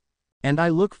more. "And I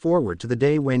look forward to the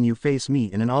day when you face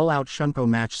me in an all-out Shunpo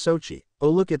match, Sochi. Oh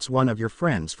look, it's one of your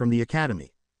friends from the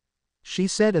academy." she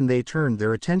said, and they turned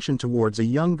their attention towards a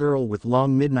young girl with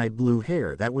long midnight blue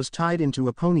hair that was tied into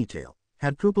a ponytail,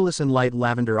 had pupilless and light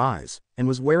lavender eyes, and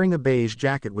was wearing a beige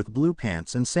jacket with blue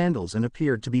pants and sandals and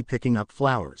appeared to be picking up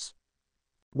flowers.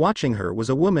 Watching her was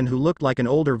a woman who looked like an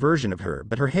older version of her,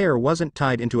 but her hair wasn't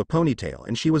tied into a ponytail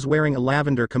and she was wearing a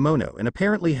lavender kimono and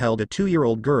apparently held a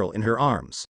 2-year-old girl in her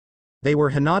arms. They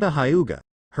were Hinata Hyuga,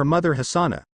 her mother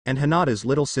Hasana, and Hinata's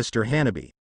little sister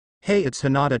Hanabi. "Hey, it's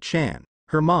Hinata-chan,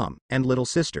 her mom and little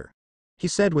sister," he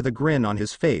said with a grin on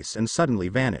his face and suddenly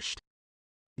vanished.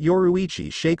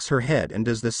 Yoruichi shakes her head and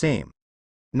does the same.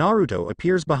 Naruto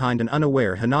appears behind an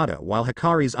unaware Hinata while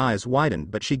Hikari's eyes widen,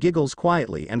 but she giggles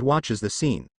quietly and watches the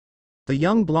scene. The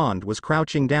young blonde was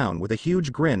crouching down with a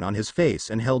huge grin on his face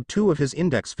and held 2 of his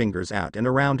index fingers out and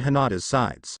around Hinata's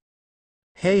sides.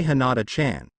 "Hey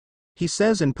Hinata-chan," he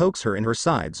says and pokes her in her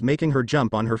sides, making her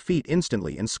jump on her feet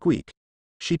instantly and squeak.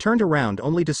 She turned around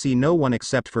only to see no one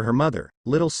except for her mother,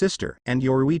 little sister, and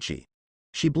Yoruichi.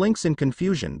 She blinks in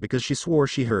confusion because she swore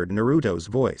she heard Naruto's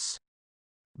voice.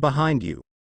 "Behind you,"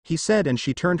 he said, and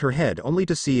she turned her head only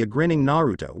to see a grinning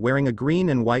Naruto wearing a green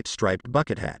and white striped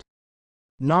bucket hat.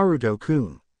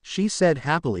 "Naruto-kun," she said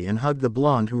happily and hugged the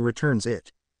blonde who returns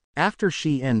it. After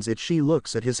she ends it, she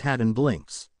looks at his hat and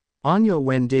blinks. "Anya,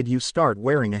 when did you start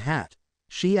wearing a hat?"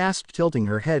 she asked, tilting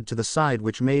her head to the side,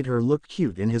 which made her look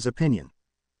cute in his opinion.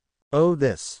 "Oh,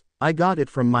 this. I got it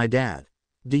from my dad.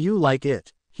 Do you like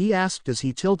it?" he asked as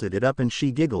he tilted it up, and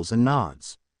she giggles and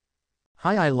nods.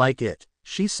 "Hi, I like it,"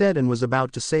 she said, and was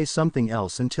about to say something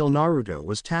else until Naruto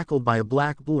was tackled by a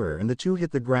black blur and the two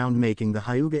hit the ground, making the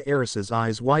Hyuga heiress's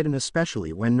eyes widen,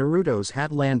 especially when Naruto's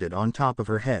hat landed on top of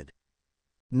her head.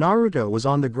 Naruto was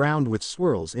on the ground with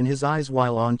swirls in his eyes,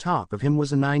 while on top of him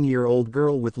was a 9-year-old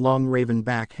girl with long raven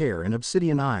back hair and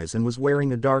obsidian eyes, and was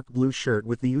wearing a dark blue shirt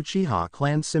with the Uchiha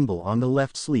clan symbol on the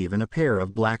left sleeve and a pair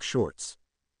of black shorts.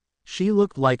 She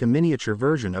looked like a miniature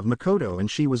version of Makoto, and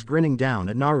she was grinning down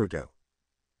at Naruto.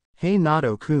 "Hey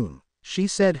Naruto-kun," she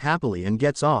said happily, and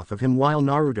gets off of him while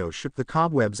Naruto shook the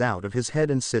cobwebs out of his head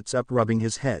and sits up, rubbing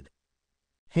his head.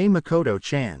 "Hey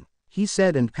Makoto-chan," he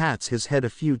said, and pats his head a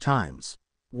few times.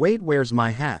 "Wait, where's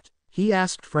my hat?" he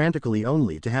asked frantically,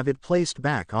 only to have it placed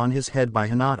back on his head by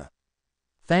Hinata.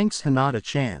 "Thanks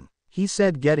Hinata-chan," he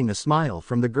said, getting a smile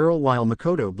from the girl while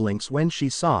Makoto blinks when she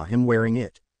saw him wearing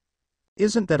it.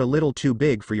 "Isn't that a little too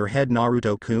big for your head,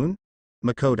 Naruto-kun?"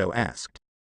 Makoto asked.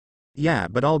 "Yeah,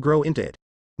 but I'll grow into it.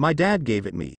 My dad gave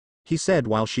it me," he said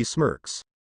while she smirks.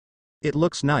 "It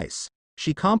looks nice,"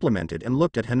 she complimented and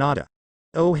looked at Hinata.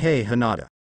 "Oh hey Hinata,"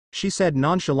 she said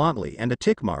nonchalantly, and a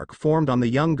tick mark formed on the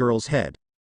young girl's head.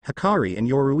 Hikari and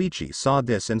Yoruichi saw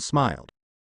this and smiled.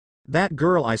 "That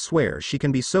girl, I swear she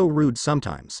can be so rude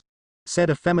sometimes," said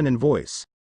a feminine voice.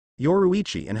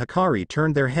 Yoruichi and Hikari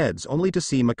turned their heads only to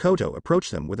see Makoto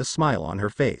approach them with a smile on her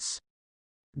face.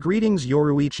 "Greetings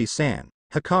Yoruichi-san,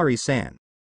 Hikari-san,"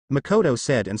 Makoto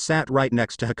said and sat right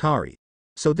next to Hikari.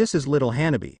 "So this is little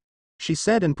Hanabi," she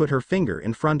said, and put her finger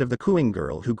in front of the cooing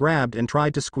girl, who grabbed and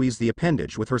tried to squeeze the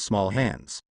appendage with her small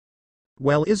hands.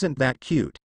 "Well, isn't that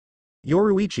cute?"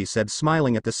 Yoruichi said,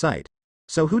 smiling at the sight.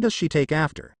 "So who does she take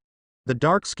after?" the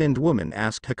dark-skinned woman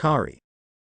asked Hikari.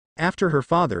 "After her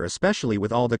father, especially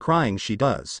with all the crying she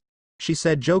does," she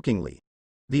said jokingly.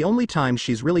 "The only time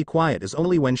she's really quiet is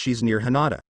only when she's near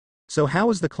Hinata. So how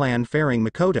is the clan faring,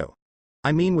 Makoto?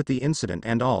 I mean, with the incident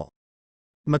and all."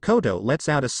 Makoto lets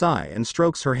out a sigh and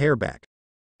strokes her hair back.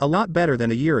 "A lot better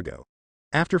than a year ago.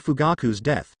 After Fugaku's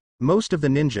death, most of the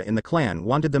ninja in the clan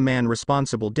wanted the man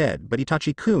responsible dead, but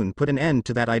Itachi-kun put an end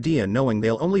to that idea, knowing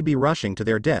they'll only be rushing to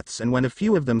their deaths, and when a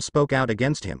few of them spoke out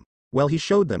against him, well, he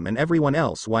showed them and everyone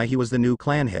else why he was the new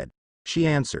clan head," she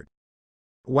answered.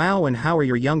 "Wow, and how are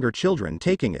your younger children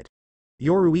taking it?"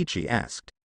 Yoruichi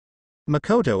asked.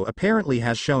 Makoto apparently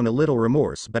has shown a little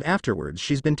remorse, but afterwards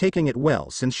she's been taking it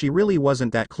well, since she really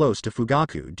wasn't that close to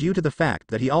Fugaku due to the fact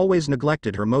that he always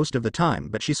neglected her most of the time,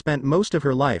 but she spent most of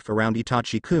her life around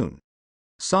Itachi-kun.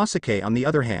 Sasuke, on the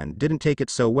other hand, didn't take it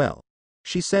so well,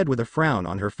 she said with a frown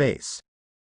on her face.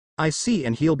 "I see,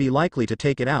 and he'll be likely to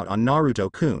take it out on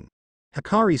Naruto-kun,"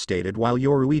 Hikari stated while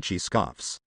Yoruichi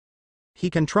scoffs.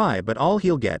 "He can try, but all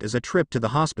he'll get is a trip to the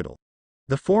hospital,"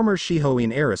 the former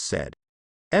Shihoin heiress said.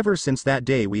 "Ever since that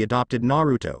day we adopted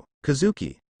Naruto,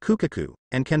 Kazuki, Kukaku,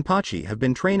 and Kenpachi have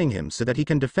been training him so that he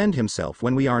can defend himself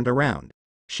when we aren't around,"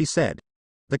 she said.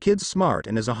 "The kid's smart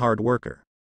and is a hard worker."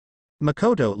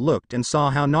 Makoto looked and saw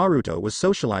how Naruto was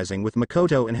socializing with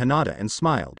Makoto and Hinata and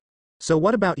smiled. "So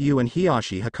what about you and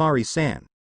Hiyashi, Hikari-san?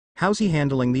 How's he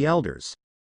handling the elders?"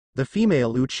 the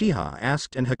female Uchiha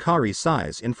asked, and Hikari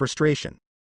sighs in frustration.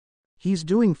 He's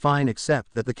doing fine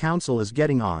except that the council is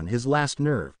getting on his last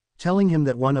nerve, telling him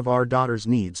that one of our daughters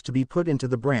needs to be put into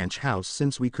the branch house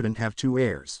since we couldn't have two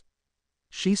heirs.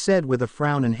 She said with a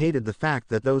frown and hated the fact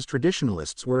that those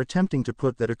traditionalists were attempting to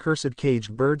put that accursed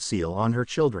caged bird seal on her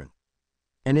children.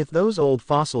 And if those old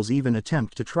fossils even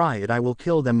attempt to try it, I will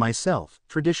kill them myself,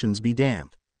 traditions be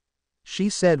damned. She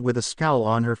said with a scowl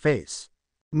on her face.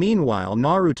 Meanwhile,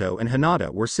 Naruto and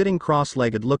Hinata were sitting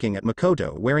cross-legged looking at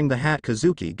Makoto wearing the hat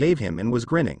Kazuki gave him and was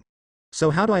grinning. "So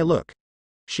how do I look?"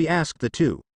 she asked the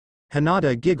two.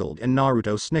 Hinata giggled and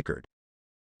Naruto snickered.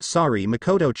 "Sorry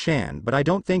Makoto-chan, but I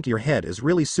don't think your head is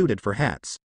really suited for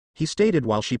hats," he stated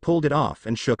while she pulled it off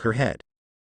and shook her head.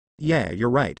 "Yeah, you're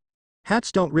right.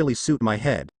 Hats don't really suit my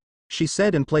head," she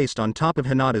said and placed on top of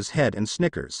Hinata's head and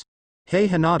snickers. "Hey,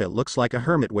 Hinata looks like a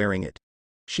hermit wearing it,"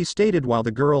 she stated while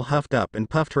the girl huffed up and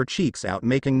puffed her cheeks out,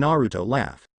 making Naruto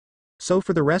laugh. So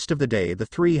for the rest of the day the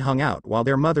three hung out while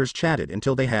their mothers chatted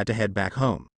until they had to head back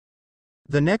home.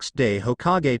 The next day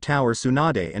Hokage Tower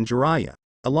Tsunade and Jiraiya,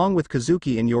 along with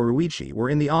Kazuki and Yoruichi, were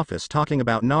in the office talking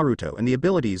about Naruto and the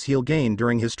abilities he'll gain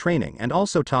during his training, and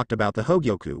also talked about the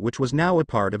Hogyoku, which was now a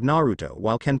part of Naruto,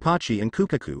 while Kenpachi and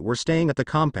Kukaku were staying at the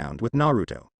compound with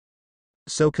Naruto.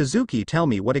 "So Kazuki, tell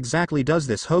me, what exactly does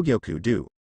this Hogyoku do?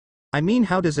 I mean,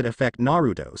 how does it affect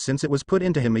Naruto since it was put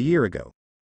into him a year ago?"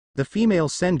 the female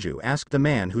Senju asked the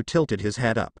man who tilted his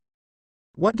head up.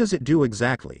 "What does it do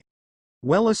exactly?"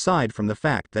 "Well, aside from the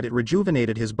fact that it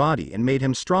rejuvenated his body and made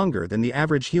him stronger than the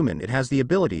average human, it has the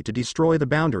ability to destroy the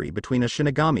boundary between a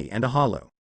Shinigami and a Hollow,"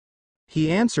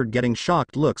 he answered, getting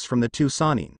shocked looks from the two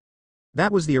Sannin.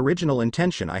 "That was the original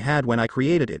intention I had when I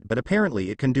created it, but apparently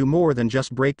it can do more than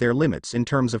just break their limits in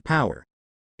terms of power.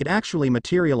 It actually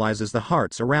materializes the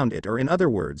hearts around it, or in other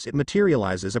words, it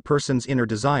materializes a person's inner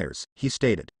desires," he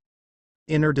stated.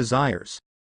 "Inner desires?"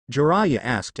 Jiraiya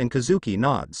asked, and Kazuki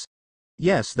nods.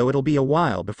 "Yes, though it'll be a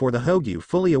while before the Hogyu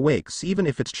fully awakes, even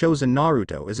if it's chosen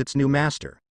Naruto as its new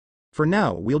master. For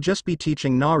now, we'll just be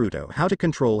teaching Naruto how to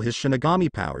control his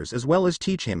Shinigami powers as well as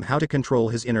teach him how to control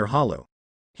his inner hollow,"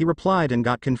 he replied, and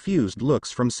got confused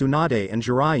looks from Tsunade and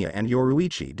Jiraiya, and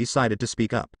Yoruichi decided to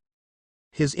speak up.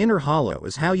 "His inner hollow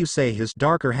is how you say his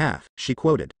darker half," she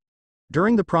quoted.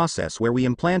 "During the process where we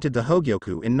implanted the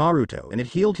Hogyoku in Naruto and it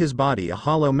healed his body, a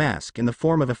hollow mask in the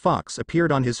form of a fox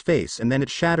appeared on his face, and then it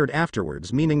shattered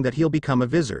afterwards, meaning that he'll become a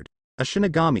Vizard, a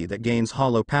Shinigami that gains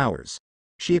hollow powers,"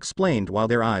 she explained while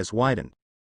their eyes widened.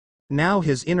 "Now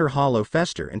his inner hollow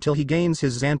fester until he gains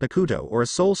his Zanpakuto, or a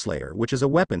Soul Slayer, which is a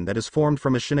weapon that is formed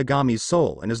from a Shinigami's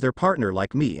soul and is their partner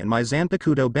like me and my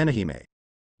Zanpakuto Benihime,"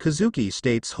 Kazuki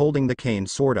states, holding the cane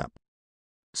sword up.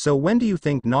 "So when do you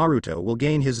think Naruto will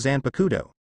gain his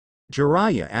Zanpakuto?"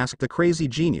 Jiraiya asked the crazy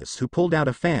genius, who pulled out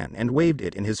a fan and waved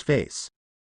it in his face.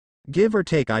 "Give or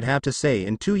take, I'd have to say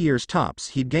in 2 years tops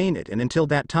he'd gain it, and until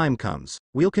that time comes,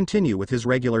 we'll continue with his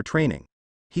regular training,"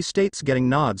 he states, getting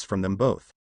nods from them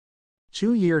both.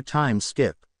 2-year time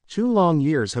skip. 2 long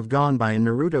years have gone by and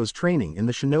Naruto's training in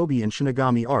the shinobi and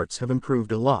Shinigami arts have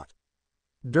improved a lot.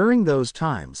 During those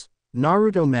times,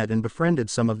 Naruto met and befriended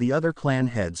some of the other clan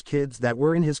heads' kids that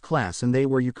were in his class, and they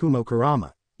were Yakumo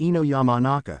Kurama, Ino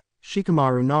Yamanaka,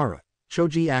 Shikamaru Nara,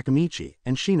 Choji Akamichi,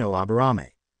 and Shino Aburame.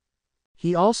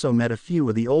 He also met a few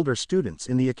of the older students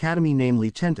in the academy,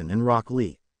 namely Tenten and Rock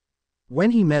Lee.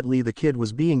 When he met Lee, the kid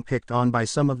was being picked on by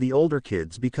some of the older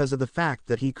kids because of the fact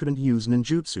that he couldn't use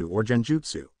ninjutsu or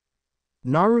genjutsu.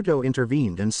 Naruto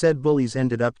intervened and said bullies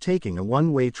ended up taking a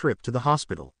one-way trip to the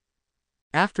hospital.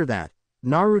 After that,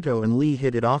 Naruto and Lee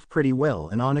hit it off pretty well,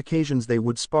 and on occasions they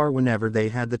would spar whenever they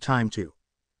had the time to.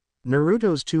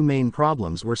 Naruto's 2 main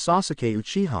problems were Sasuke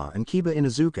Uchiha and Kiba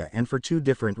Inuzuka, and for 2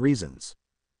 different reasons.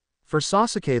 For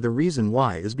Sasuke, the reason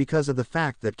why is because of the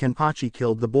fact that Kenpachi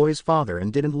killed the boy's father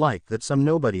and didn't like that some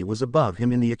nobody was above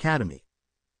him in the academy.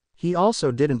 He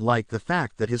also didn't like the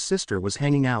fact that his sister was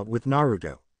hanging out with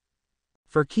Naruto.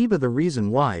 For Kiba, the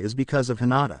reason why is because of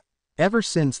Hinata. Ever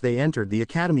since they entered the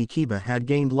academy, Kiba had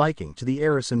gained liking to the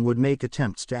heiress and would make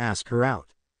attempts to ask her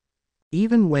out.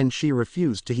 Even when she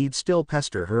refused to, he'd still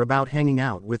pester her about hanging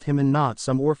out with him and not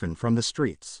some orphan from the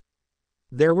streets.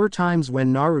 There were times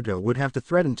when Naruto would have to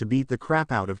threaten to beat the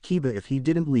crap out of Kiba if he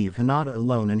didn't leave Hinata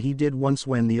alone, and he did once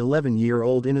when the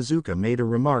 11-year-old Inuzuka made a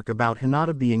remark about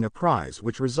Hinata being a prize,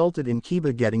 which resulted in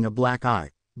Kiba getting a black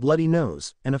eye, bloody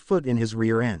nose, and a foot in his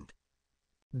rear end.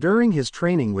 During his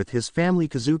training with his family,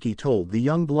 Kazuki told the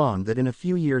young blonde that in a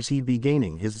few years he'd be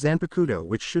gaining his Zanpakuto,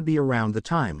 which should be around the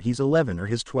time he's 11 or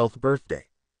his 12th birthday.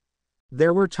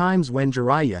 There were times when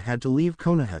Jiraiya had to leave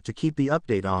Konoha to keep the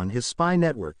update on his spy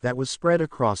network that was spread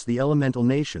across the elemental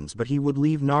nations, but he would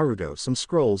leave Naruto some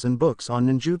scrolls and books on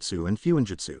ninjutsu and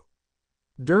fuinjutsu.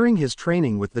 During his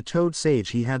training with the Toad Sage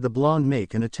he had the blonde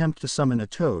make an attempt to summon a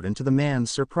toad, and to the man's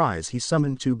surprise he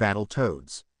summoned 2 battle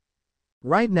toads.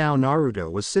 Right now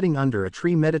Naruto was sitting under a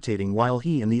tree meditating while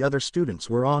he and the other students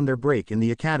were on their break in the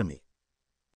academy.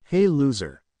 "Hey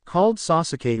loser," called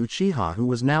Sasuke Uchiha, who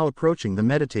was now approaching the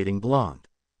meditating blonde.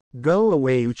 "Go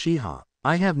away Uchiha,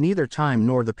 I have neither time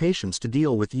nor the patience to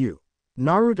deal with you,"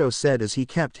 Naruto said as he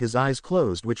kept his eyes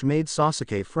closed, which made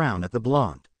Sasuke frown at the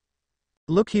blonde.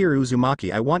 "Look here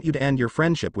Uzumaki, I want you to end your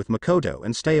friendship with Makoto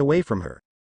and stay away from her.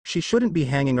 She shouldn't be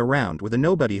hanging around with a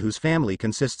nobody whose family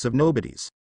consists of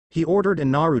nobodies," he ordered,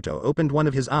 and Naruto opened one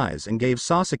of his eyes and gave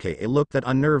Sasuke a look that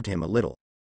unnerved him a little.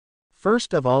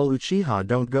 "First of all Uchiha,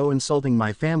 don't go insulting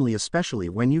my family, especially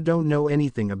when you don't know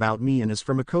anything about me, and as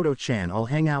for Makoto-chan, I'll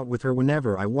hang out with her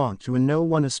whenever I want to, and no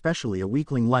one, especially a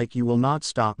weakling like you, will not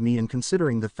stop me, and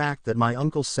considering the fact that my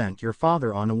uncle sent your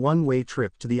father on a one-way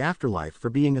trip to the afterlife for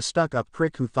being a stuck-up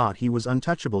prick who thought he was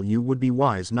untouchable, you would be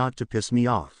wise not to piss me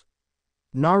off,"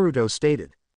 Naruto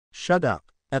stated. "Shut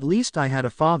up. At least I had a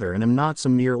father and am not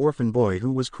some mere orphan boy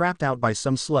who was crapped out by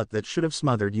some slut that should have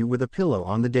smothered you with a pillow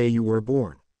on the day you were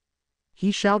born,"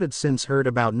 he shouted, since heard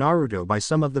about Naruto by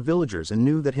some of the villagers and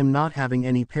knew that him not having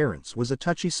any parents was a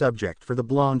touchy subject for the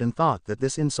blonde, and thought that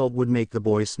this insult would make the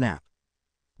boy snap.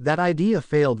 That idea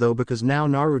failed though, because now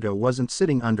Naruto wasn't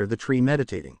sitting under the tree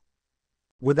meditating.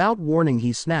 Without warning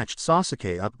he snatched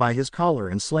Sasuke up by his collar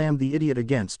and slammed the idiot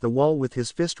against the wall with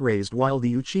his fist raised, while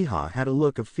the Uchiha had a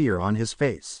look of fear on his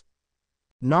face.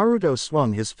 Naruto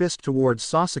swung his fist towards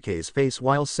Sasuke's face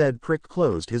while said prick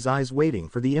closed his eyes waiting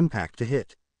for the impact to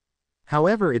hit.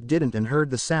 However it didn't, and heard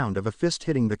the sound of a fist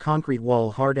hitting the concrete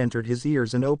wall hard entered his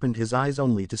ears, and opened his eyes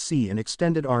only to see an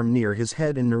extended arm near his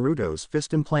head and Naruto's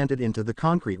fist implanted into the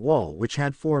concrete wall, which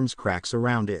had forms cracks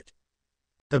around it.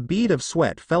 A bead of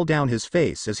sweat fell down his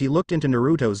face as he looked into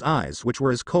Naruto's eyes, which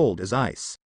were as cold as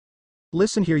ice.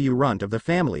 "Listen here you runt of the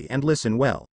family, and listen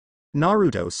well,"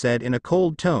 Naruto said in a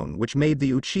cold tone which made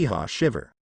the Uchiha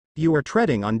shiver. "You are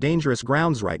treading on dangerous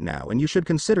grounds right now, and you should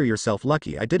consider yourself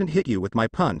lucky I didn't hit you with my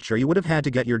punch, or you would have had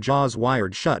to get your jaws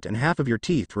wired shut and half of your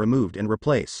teeth removed and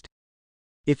replaced.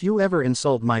 If you ever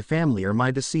insult my family or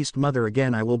my deceased mother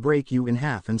again, I will break you in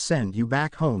half and send you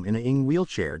back home in a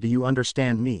wheelchair. Do you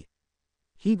understand me?"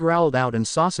 he growled out, and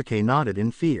Sasuke nodded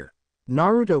in fear.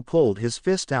 Naruto pulled his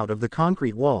fist out of the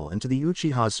concrete wall, and to the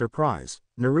Uchiha's surprise,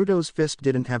 Naruto's fist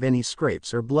didn't have any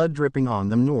scrapes or blood dripping on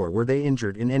them, nor were they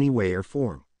injured in any way or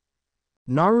form.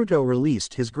 Naruto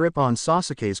released his grip on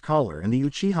Sasuke's collar, and the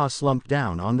Uchiha slumped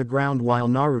down on the ground while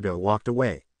Naruto walked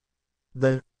away.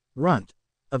 The runt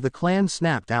of the clan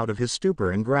snapped out of his stupor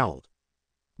and growled,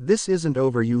 "This isn't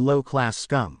over, you low-class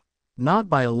scum." "Not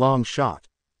by a long shot,"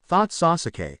 thought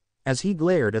Sasuke, as he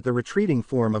glared at the retreating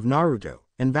form of Naruto,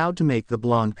 and vowed to make the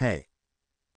blonde pay.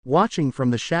 Watching from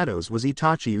the shadows was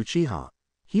Itachi Uchiha.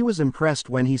 He was impressed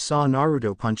when he saw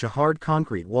Naruto punch a hard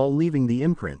concrete wall, leaving the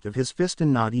imprint of his fist,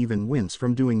 and not even wince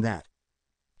from doing that.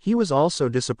 He was also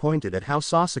disappointed at how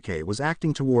Sasuke was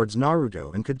acting towards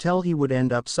Naruto, and could tell he would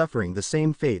end up suffering the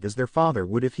same fate as their father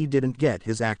would if he didn't get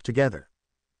his act together.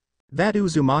 "That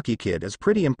Uzumaki kid is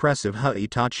pretty impressive, huh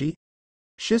Itachi?"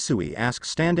 Shisui asked,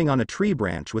 standing on a tree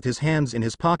branch with his hands in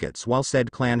his pockets while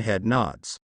said clan head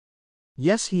nods.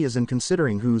 "Yes, he is, and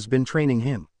considering who's been training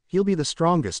him, he'll be the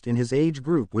strongest in his age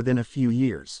group within a few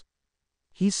years,"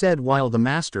 he said while the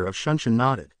master of Shunshin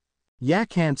nodded. "Yeah,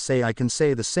 can't say I can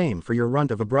say the same for your runt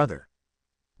of a brother.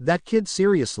 That kid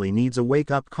seriously needs a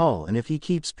wake-up call, and if he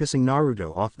keeps pissing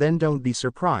Naruto off, then don't be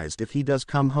surprised if he does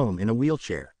come home in a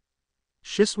wheelchair,"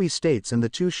 Shisui states, and the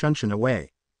two Shunshin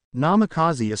away.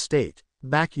 Namikaze Estate,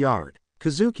 backyard.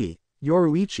 Kazuki,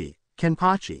 Yoruichi,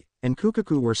 Kenpachi, and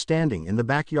Kukaku were standing in the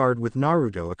backyard with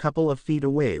Naruto a couple of feet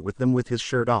away with them with his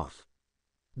shirt off.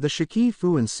 The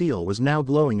Shikifuan seal was now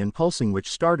glowing and pulsing, which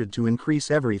started to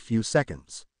increase every few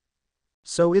seconds.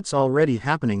 "So it's already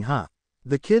happening, huh?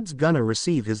 The kid's gonna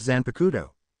receive his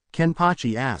Zanpakuto?"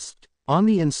 Kenpachi asked. On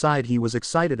the inside he was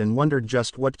excited and wondered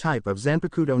just what type of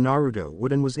Zanpakuto Naruto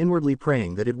would, and was inwardly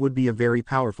praying that it would be a very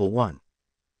powerful one.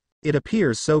 "It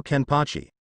appears so, Kenpachi,"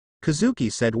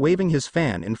 Kazuki said, waving his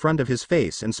fan in front of his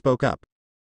face, and spoke up.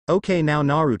 "Okay now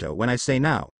Naruto, when I say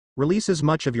now, release as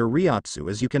much of your Ryotsu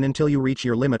as you can until you reach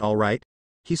your limit, alright?"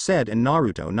 he said, and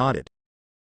Naruto nodded.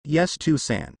 "Yes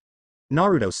to-san,"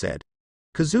 Naruto said.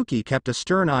 Kazuki kept a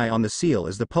stern eye on the seal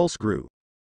as the pulse grew.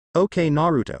 "Okay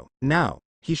Naruto, now,"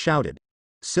 he shouted.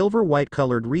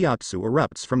 Silver-white-colored Ryotsu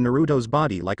erupts from Naruto's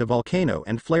body like a volcano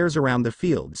and flares around the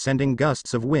field, sending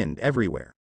gusts of wind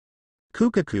everywhere.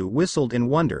 Kukaku whistled in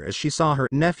wonder as she saw her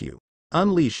nephew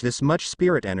unleash this much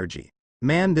spirit energy.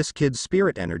 "Man, this kid's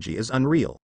spirit energy is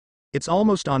unreal." It's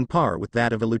almost on par with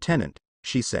that of a lieutenant,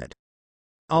 she said.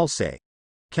 I'll say.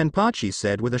 Kenpachi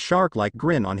said with a shark-like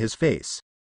grin on his face.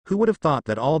 Who would have thought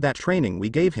that all that training we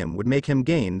gave him would make him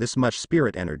gain this much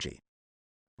spirit energy?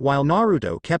 While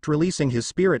Naruto kept releasing his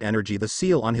spirit energy, the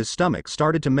seal on his stomach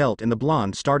started to melt and the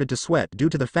blonde started to sweat due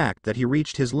to the fact that he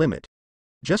reached his limit.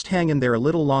 Just hang in there a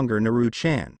little longer,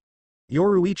 Naru-chan.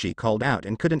 Yoruichi called out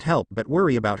and couldn't help but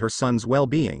worry about her son's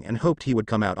well-being and hoped he would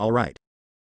come out alright.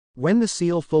 When the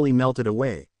seal fully melted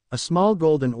away, a small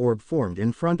golden orb formed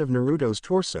in front of Naruto's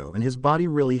torso and his body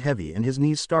really heavy and his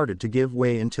knees started to give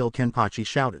way until Kenpachi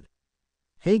shouted.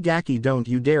 "Hey Gaki, don't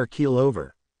you dare keel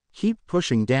over. Keep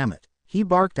pushing, damn it," he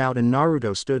barked out, and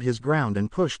Naruto stood his ground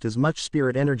and pushed as much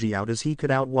spirit energy out as he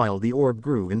could out while the orb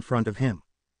grew in front of him.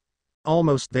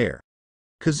 Almost there.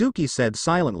 Kazuki said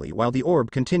silently while the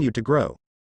orb continued to grow.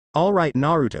 Alright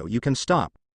Naruto, you can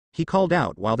stop, he called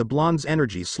out while the blonde's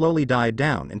energy slowly died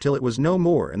down until it was no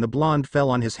more and the blonde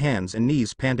fell on his hands and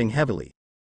knees panting heavily.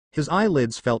 His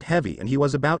eyelids felt heavy and he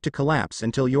was about to collapse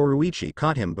until Yoruichi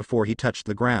caught him before he touched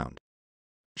the ground.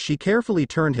 She carefully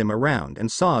turned him around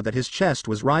and saw that his chest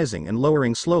was rising and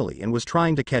lowering slowly and was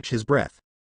trying to catch his breath.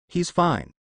 He's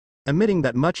fine. Admitting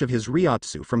that much of his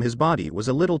ryotsu from his body was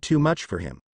a little too much for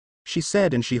him, she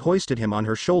said, and she hoisted him on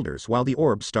her shoulders while the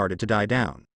orb started to die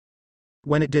down.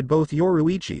 When it did, both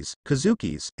Yoruichi's,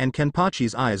 Kazuki's, and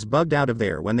Kenpachi's eyes bugged out of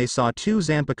there when they saw two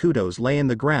Zanpakutos lay in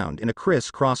the ground in a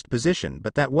criss-crossed position,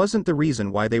 but that wasn't the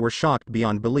reason why they were shocked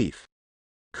beyond belief.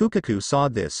 Kukaku saw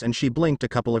this and she blinked a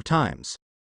couple of times.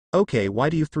 Okay,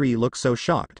 why do you three look so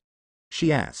shocked?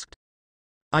 She asked.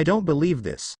 I don't believe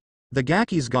this. The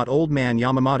Gaki's got old man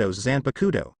Yamamoto's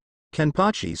Zanpakuto,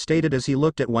 Kenpachi stated as he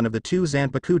looked at one of the two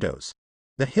Zanpakutos.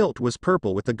 The hilt was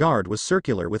purple with the guard was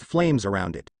circular with flames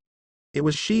around it. It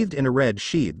was sheathed in a red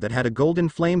sheath that had a golden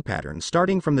flame pattern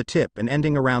starting from the tip and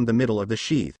ending around the middle of the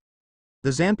sheath.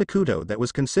 The Zanpakuto that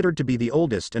was considered to be the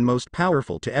oldest and most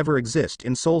powerful to ever exist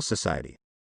in Soul Society.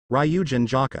 Ryujin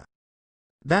Jaka.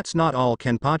 That's not all,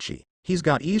 Kenpachi, he's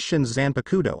got Isshin's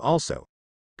Zanpakuto also,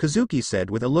 Kazuki said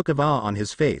with a look of awe on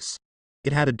his face.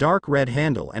 It had a dark red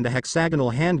handle and a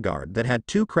hexagonal handguard that had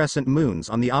two crescent moons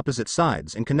on the opposite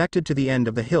sides, and connected to the end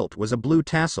of the hilt was a blue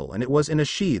tassel, and it was in a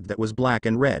sheath that was black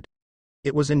and red.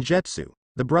 It was Injetsu,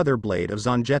 the brother blade of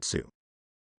Zangetsu.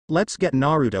 Let's get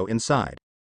Naruto inside,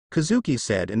 Kazuki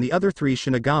said, and the other three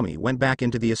Shinigami went back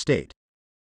into the estate.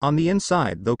 On the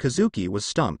inside, though, Kazuki was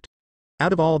stumped.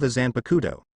 Out of all the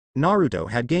Zanpakuto, Naruto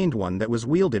had gained one that was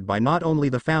wielded by not only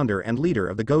the founder and leader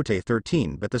of the Gote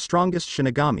 13 but the strongest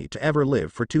Shinigami to ever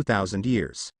live for 2,000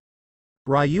 years.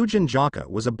 Ryujin Jaka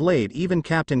was a blade even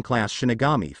captain-class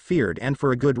Shinigami feared, and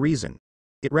for a good reason.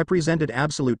 It represented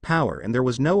absolute power, and there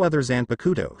was no other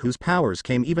Zanpakuto whose powers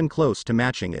came even close to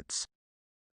matching its.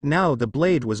 Now the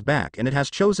blade was back and it has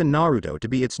chosen Naruto to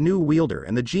be its new wielder,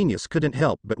 and the genius couldn't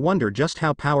help but wonder just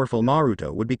how powerful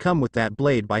Naruto would become with that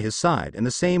blade by his side, and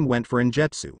the same went for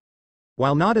Injetsu.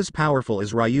 While not as powerful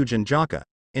as Ryujin Jaka,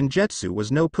 Injetsu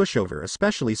was no pushover,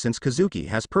 especially since Kazuki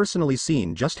has personally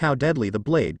seen just how deadly the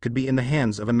blade could be in the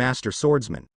hands of a master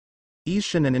swordsman.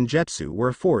 Isshin and Injetsu were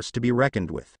a force to be reckoned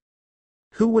with.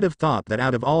 Who would have thought that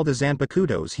out of all the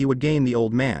Zanpakutos he would gain the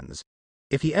old man's?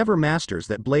 If he ever masters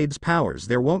that blade's powers,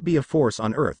 there won't be a force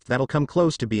on earth that'll come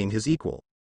close to being his equal,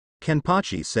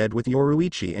 Kenpachi said, with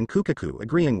Yoruichi and Kukaku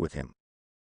agreeing with him.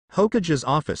 Hokage's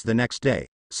office the next day.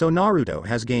 So Naruto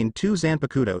has gained two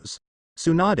Zanpakutos?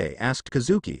 Tsunade asked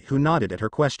Kazuki, who nodded at her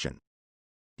question.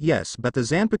 Yes, but the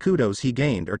Zanpakutos he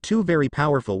gained are two very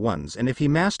powerful ones, and if he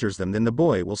masters them then the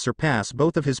boy will surpass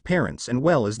both of his parents and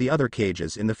well as the other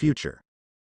Kages in the future,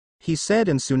 he said,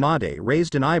 and Tsunade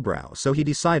raised an eyebrow, so he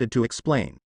decided to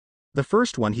explain. The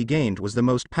first one he gained was the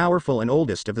most powerful and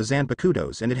oldest of the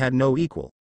Zanpakutos, and it had no equal.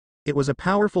 It was a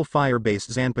powerful fire-based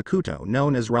Zanpakuto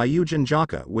known as Ryujin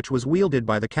Jaka, which was wielded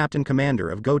by the captain commander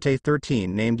of Gote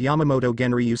 13 named Yamamoto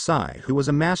Genryusai, who was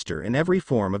a master in every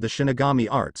form of the Shinigami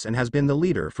arts and has been the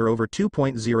leader for over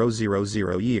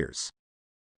 2,000 years.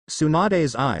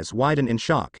 Tsunade's eyes widened in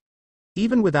shock.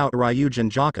 Even without Ryujin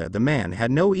Jaka, the man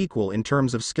had no equal in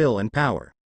terms of skill and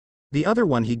power. The other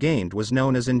one he gained was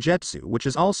known as Injetsu, which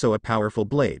is also a powerful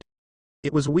blade.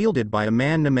 It was wielded by a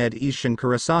man named Isshin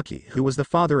Kurosaki, who was the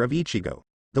father of Ichigo,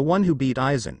 the one who beat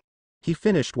Aizen. He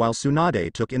finished while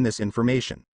Tsunade took in this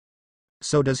information.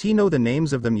 So does he know the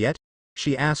names of them yet?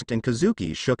 She asked, and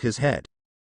Kazuki shook his head.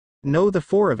 No, the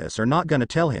four of us are not gonna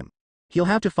tell him. He'll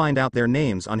have to find out their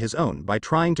names on his own by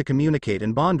trying to communicate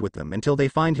and bond with them until they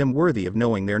find him worthy of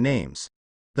knowing their names,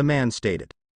 the man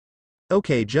stated.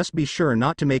 Okay, just be sure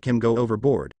not to make him go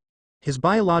overboard. His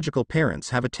biological parents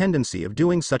have a tendency of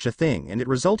doing such a thing and it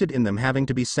resulted in them having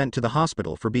to be sent to the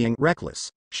hospital for being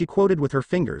reckless, she quoted with her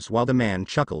fingers while the man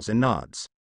chuckles and nods.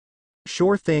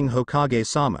 Sure thing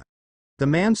Hokage-sama. The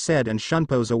man said and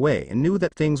shunpos away and knew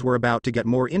that things were about to get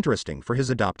more interesting for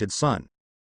his adopted son.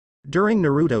 During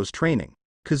Naruto's training,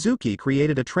 Kazuki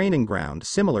created a training ground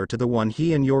similar to the one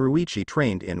he and Yoruichi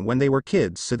trained in when they were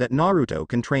kids so that Naruto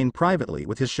can train privately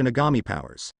with his Shinigami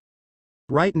powers.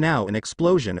 Right now an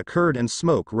explosion occurred and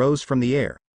smoke rose from the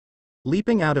air.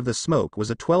 Leaping out of the smoke was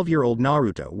a 12-year-old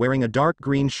Naruto wearing a dark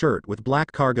green shirt with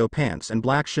black cargo pants and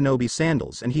black shinobi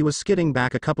sandals and he was skidding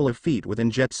back a couple of feet with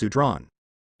Injutsu drawn.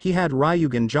 He had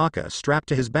Ryugen Jaka strapped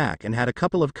to his back and had a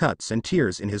couple of cuts and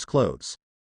tears in his clothes.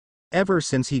 Ever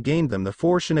since he gained them the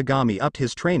four Shinigami upped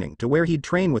his training to where he'd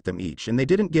train with them each and they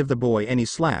didn't give the boy any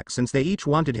slack since they each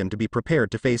wanted him to be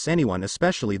prepared to face anyone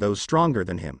especially those stronger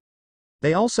than him.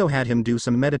 They also had him do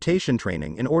some meditation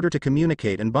training in order to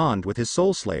communicate and bond with his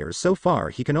soul slayers. So far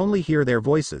he can only hear their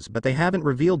voices but they haven't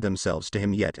revealed themselves to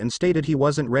him yet and stated he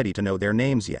wasn't ready to know their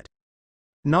names yet.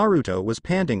 Naruto was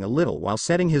panting a little while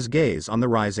setting his gaze on the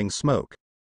rising smoke.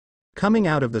 Coming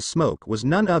out of the smoke was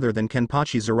none other than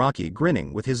Kenpachi Zaraki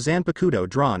grinning with his Zanpakuto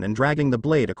drawn and dragging the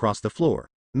blade across the floor,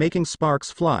 making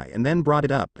sparks fly and then brought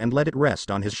it up and let it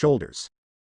rest on his shoulders.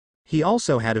 He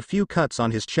also had a few cuts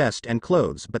on his chest and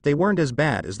clothes but they weren't as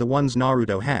bad as the ones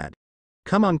Naruto had.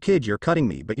 Come on kid, you're cutting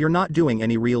me but you're not doing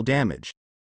any real damage.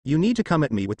 You need to come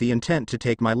at me with the intent to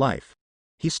take my life.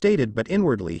 He stated, but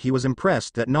inwardly he was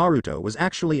impressed that Naruto was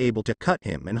actually able to cut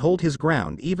him and hold his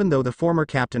ground even though the former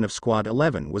captain of Squad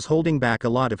 11 was holding back a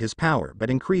lot of his power but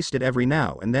increased it every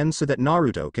now and then so that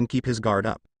Naruto can keep his guard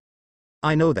up.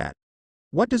 I know that.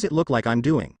 What does it look like I'm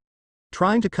doing?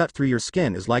 Trying to cut through your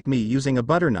skin is like me using a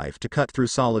butter knife to cut through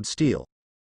solid steel.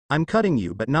 I'm cutting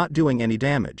you but not doing any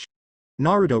damage.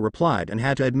 Naruto replied and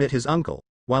had to admit his uncle,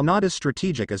 while not as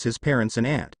strategic as his parents and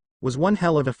aunt, was one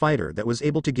hell of a fighter that was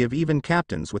able to give even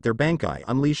captains with their Bankai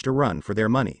Unleashed a run for their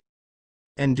money.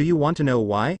 And do you want to know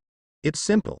why? It's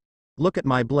simple. Look at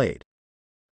my blade.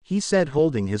 He said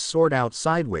holding his sword out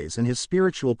sideways and his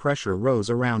spiritual pressure rose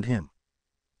around him.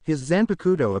 His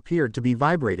Zanpakuto appeared to be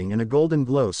vibrating and a golden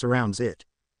glow surrounds it.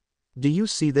 Do you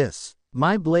see this?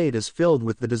 My blade is filled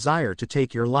with the desire to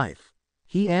take your life.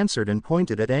 He answered and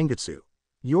pointed at Angetsu.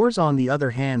 Yours on the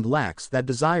other hand lacks that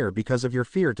desire because of your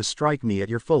fear to strike me at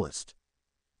your fullest.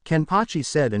 Kenpachi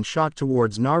said and shot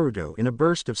towards Naruto in a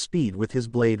burst of speed with his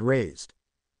blade raised.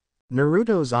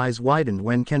 Naruto's eyes widened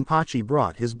when Kenpachi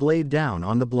brought his blade down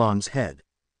on the blonde's head.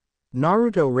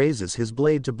 Naruto raises his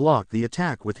blade to block the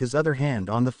attack with his other hand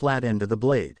on the flat end of the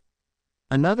blade.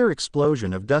 Another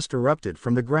explosion of dust erupted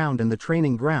from the ground and the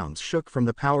training grounds shook from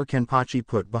the power Kenpachi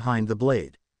put behind the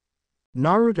blade.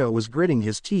 Naruto was gritting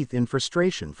his teeth in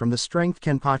frustration from the strength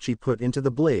Kenpachi put into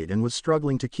the blade and was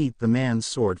struggling to keep the man's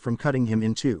sword from cutting him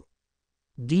in two.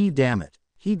 Damn it,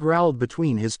 he growled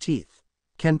between his teeth.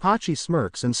 Kenpachi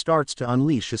smirks and starts to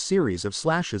unleash a series of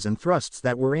slashes and thrusts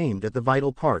that were aimed at the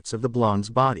vital parts of the blonde's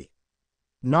body.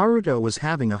 Naruto was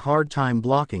having a hard time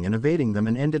blocking and evading them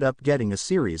and ended up getting a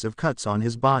series of cuts on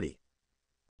his body.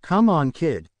 Come on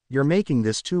kid, you're making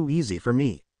this too easy for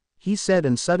me, he said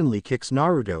and suddenly kicks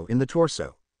Naruto in the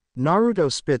torso.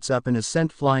 Naruto spits up and is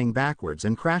sent flying backwards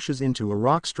and crashes into a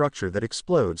rock structure that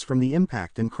explodes from the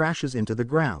impact and crashes into the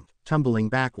ground, tumbling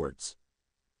backwards.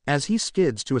 As he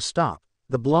skids to a stop,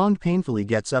 the blonde painfully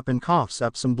gets up and coughs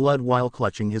up some blood while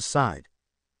clutching his side.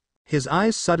 His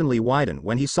eyes suddenly widen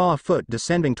when he saw a foot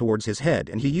descending towards his head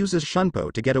and he uses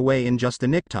Shunpo to get away in just the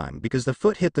nick time because the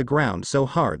foot hit the ground so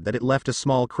hard that it left a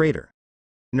small crater.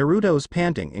 Naruto's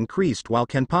panting increased while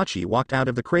Kenpachi walked out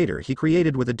of the crater he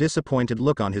created with a disappointed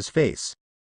look on his face.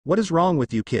 What is wrong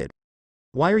with you kid?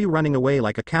 Why are you running away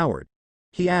like a coward?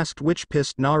 He asked, which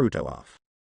pissed Naruto off.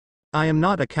 I am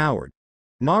not a coward,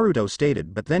 Naruto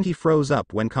stated, but then he froze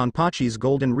up when Kenpachi's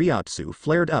golden Ryotsu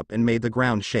flared up and made the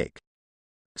ground shake.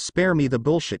 Spare me the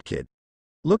bullshit kid.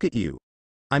 Look at you.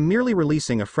 I'm merely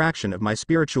releasing a fraction of my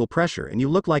spiritual pressure and you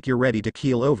look like you're ready to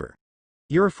keel over.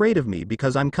 You're afraid of me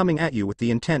because I'm coming at you with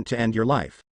the intent to end your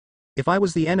life. If I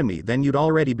was the enemy then you'd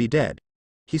already be dead.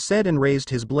 He said and raised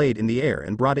his blade in the air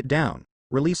and brought it down,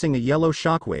 releasing a yellow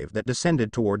shockwave that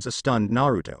descended towards a stunned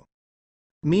Naruto.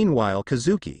 Meanwhile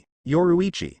Kazuki,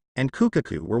 Yoruichi, and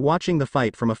Kukaku were watching the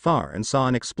fight from afar and saw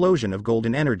an explosion of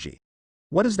golden energy.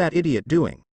 What is that idiot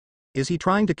doing? Is he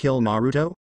trying to kill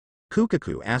Naruto?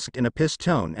 Kukaku asked in a pissed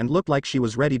tone and looked like she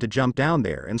was ready to jump down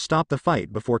there and stop the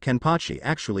fight before Kenpachi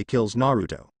actually kills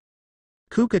Naruto.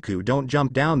 Kukaku, don't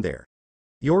jump down there,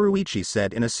 Yoruichi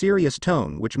said in a serious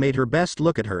tone which made her best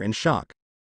look at her in shock.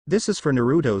 This is for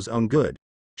Naruto's own good.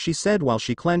 she said while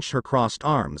she clenched her crossed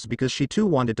arms because she too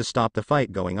wanted to stop the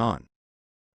fight going on.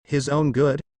 His own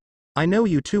good? I know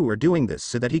you two are doing this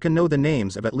so that he can know the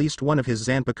names of at least one of his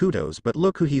Zanpakutos, but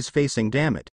look who he's facing,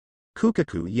 damn it.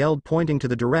 Kukaku yelled, pointing to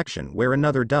the direction where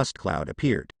another dust cloud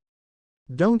appeared.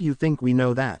 Don't you think we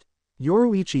know that?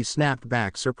 Yoruichi snapped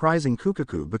back, surprising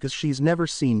Kukaku because she's never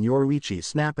seen Yoruichi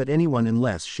snap at anyone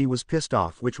unless she was pissed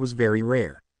off, which was very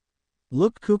rare.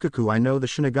 Look Kukaku, I know the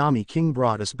Shinigami King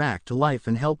brought us back to life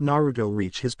and helped Naruto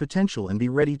reach his potential and be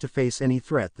ready to face any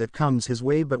threat that comes his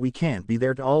way, but we can't be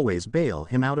there to always bail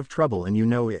him out of trouble, and you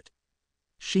know it.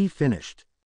 She finished.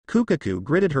 Kukaku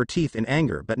gritted her teeth in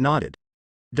anger but nodded.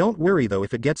 Don't worry though,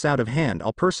 if it gets out of hand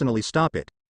I'll personally stop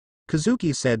it.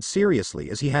 Kazuki said seriously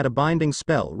as he had a binding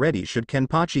spell ready should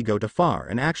Kenpachi go too far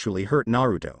and actually hurt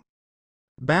Naruto.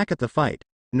 Back at the fight,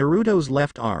 Naruto's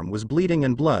left arm was bleeding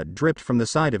and blood dripped from the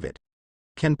side of it.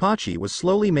 Kenpachi was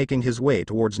slowly making his way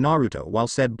towards Naruto while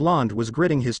said blonde was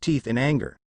gritting his teeth in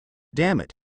anger. Damn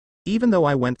it. Even though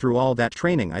I went through all that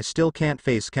training I still can't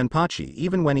face Kenpachi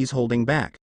even when he's holding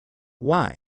back.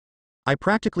 Why? I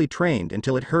practically trained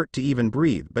until it hurt to even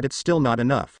breathe, but it's still not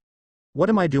enough. What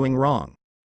am I doing wrong?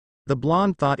 The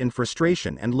blonde thought in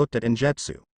frustration and looked at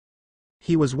Injetsu.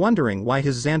 He was wondering why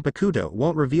his Zanpakuto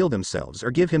won't reveal themselves or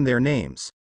give him their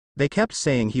names. They kept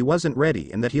saying he wasn't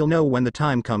ready and that he'll know when the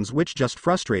time comes, which just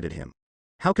frustrated him.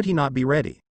 How could he not be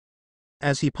ready?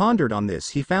 As he pondered on this,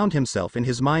 he found himself in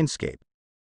his mindscape.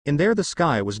 In there the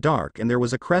sky was dark and there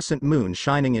was a crescent moon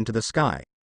shining into the sky.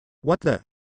 What the?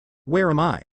 Where am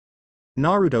I?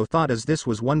 Naruto thought, as this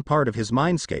was one part of his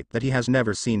mindscape that he has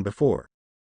never seen before.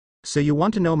 So you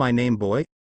want to know my name, boy?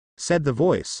 Said the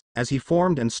voice, as he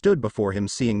formed and stood before him,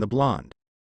 seeing the blonde.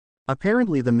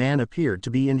 Apparently the man appeared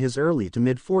to be in his early to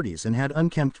mid-40s and had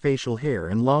unkempt facial hair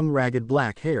and long ragged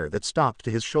black hair that stopped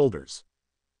to his shoulders.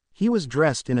 He was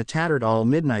dressed in a tattered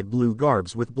all-midnight blue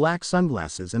garbs with black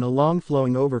sunglasses and a long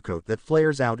flowing overcoat that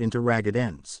flares out into ragged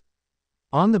ends.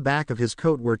 On the back of his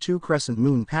coat were two crescent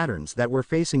moon patterns that were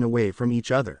facing away from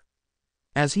each other.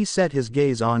 As he set his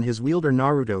gaze on his wielder,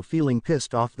 Naruto feeling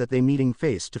pissed off that they meeting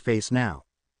face to face now.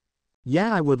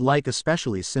 Yeah, I would like,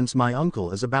 especially since my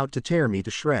uncle is about to tear me to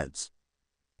shreds.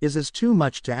 Is it too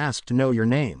much to ask to know your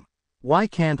name? Why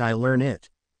can't I learn it?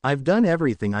 I've done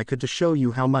everything I could to show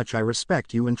you how much I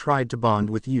respect you and tried to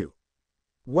bond with you.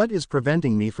 What is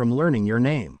preventing me from learning your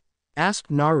name?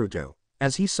 Asked Naruto,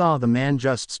 as he saw the man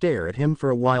just stare at him for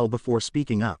a while before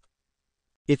speaking up.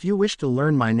 If you wish to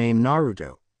learn my name,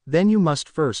 Naruto, then you must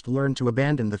first learn to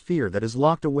abandon the fear that is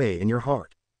locked away in your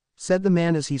heart, said the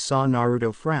man as he saw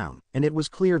Naruto frown, and it was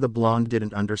clear the blonde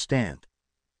didn't understand.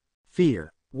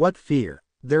 Fear? What fear?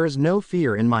 There is no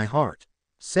fear in my heart,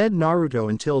 said Naruto,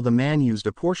 until the man used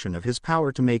a portion of his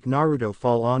power to make Naruto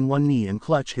fall on one knee and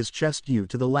clutch his chest due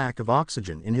to the lack of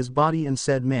oxygen in his body, and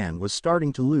said man was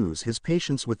starting to lose his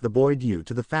patience with the boy due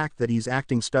to the fact that he's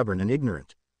acting stubborn and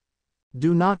ignorant.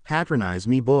 Do not patronize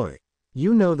me, boy.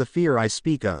 You know the fear I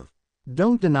speak of.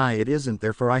 Don't deny it isn't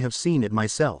there, for I have seen it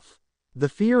myself. The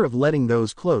fear of letting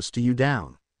those close to you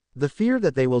down. The fear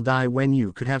that they will die when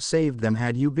you could have saved them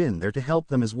had you been there to help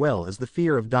them, as well as the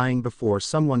fear of dying before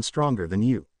someone stronger than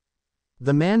you.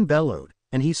 The man bellowed,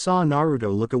 and he saw Naruto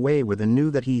look away with and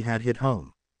knew that he had hit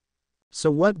home.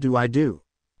 So what do I do?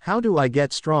 How do I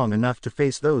get strong enough to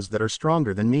face those that are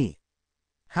stronger than me?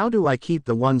 How do I keep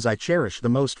the ones I cherish the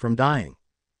most from dying?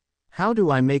 How do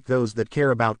I make those that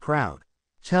care about proud?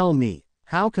 Tell me,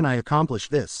 how can I accomplish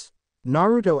this?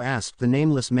 Naruto asked the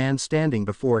nameless man standing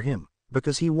before him,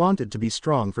 because he wanted to be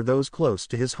strong for those close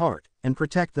to his heart, and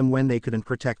protect them when they couldn't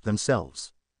protect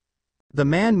themselves. The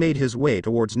man made his way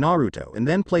towards Naruto and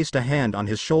then placed a hand on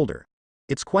his shoulder.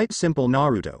 It's quite simple,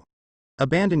 Naruto.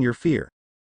 Abandon your fear.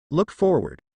 Look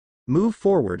forward. Move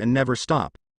forward and never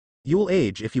stop. You'll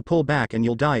age if you pull back and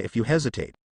you'll die if you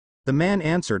hesitate. The man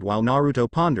answered while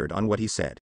Naruto pondered on what he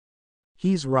said.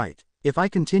 He's right. If I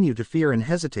continue to fear and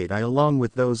hesitate, I along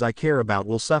with those I care about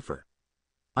will suffer.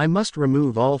 I must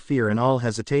remove all fear and all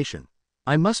hesitation.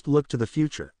 I must look to the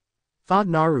future, thought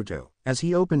Naruto, as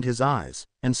he opened his eyes,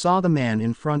 and saw the man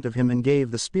in front of him and gave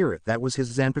the spirit that was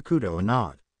his Zanpakuto a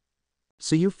nod.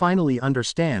 So you finally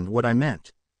understand what I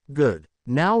meant. Good.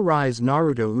 Now rise,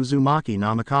 Naruto Uzumaki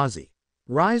Namikaze.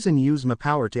 Rise and use my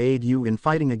power to aid you in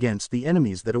fighting against the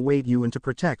enemies that await you and to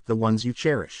protect the ones you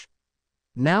cherish.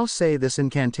 Now say this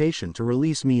incantation to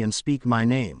release me and speak my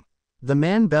name. The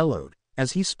man bellowed,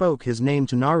 as he spoke his name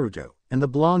to Naruto, and the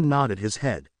blonde nodded his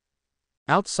head.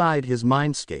 Outside his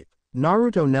mindscape,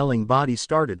 Naruto's knelling body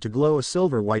started to glow a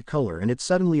silver-white color, and it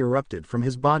suddenly erupted from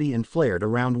his body and flared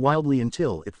around wildly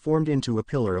until it formed into a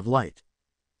pillar of light.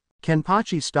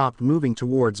 Kenpachi stopped moving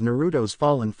towards Naruto's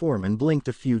fallen form and blinked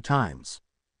a few times.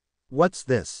 What's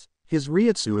this? His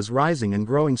Ryutsu is rising and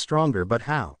growing stronger, but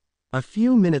how? A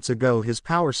few minutes ago his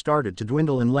power started to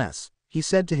dwindle unless, he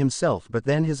said to himself, but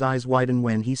then his eyes widen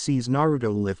when he sees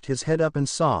Naruto lift his head up and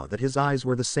saw that his eyes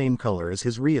were the same color as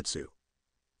his Ryutsu.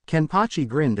 Kenpachi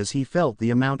grinned as he felt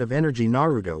the amount of energy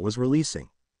Naruto was releasing.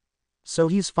 So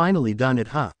he's finally done it,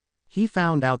 huh? He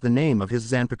found out the name of his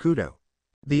Zanpakuto.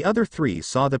 The other three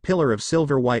saw the pillar of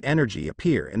silver-white energy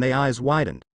appear and their eyes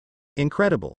widened.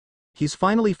 Incredible. He's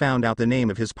finally found out the name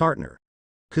of his partner,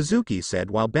 Kazuki said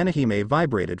while Benihime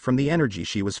vibrated from the energy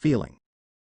she was feeling.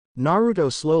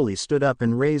 Naruto slowly stood up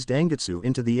and raised Angetsu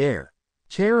into the air.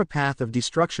 Tear a path of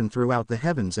destruction throughout the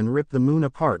heavens and rip the moon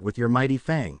apart with your mighty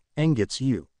fang,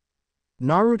 Angetsu.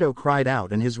 Naruto cried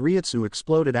out and his Ryutsu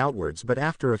exploded outwards, but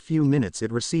after a few minutes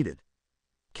it receded.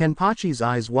 Kenpachi's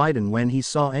eyes widened when he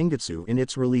saw Angetsu in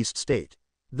its released state.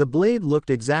 The blade looked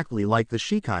exactly like the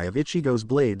Shikai of Ichigo's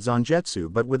blade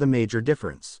Zangetsu, but with a major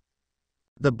difference.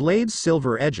 The blade's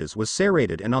silver edges was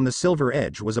serrated and on the silver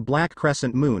edge was a black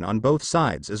crescent moon on both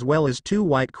sides as well as two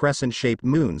white crescent-shaped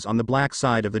moons on the black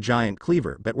side of the giant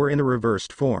cleaver, but were in a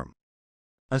reversed form.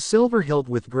 A silver hilt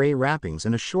with gray wrappings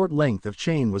and a short length of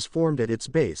chain was formed at its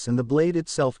base, and the blade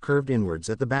itself curved inwards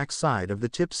at the back side of the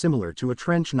tip similar to a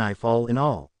trench knife. All in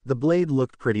all, the blade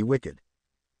looked pretty wicked.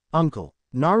 "Uncle,"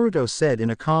 Naruto said in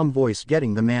a calm voice,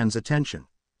 getting the man's attention,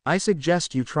 "I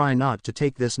suggest you try not to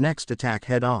take this next attack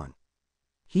head-on,"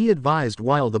 he advised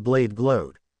while the blade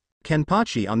glowed.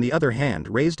 Kenpachi on the other hand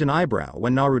raised an eyebrow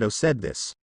when Naruto said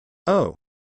this. "Oh.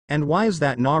 And why is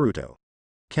that, Naruto?"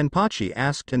 Kenpachi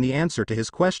asked, and the answer to his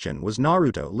question was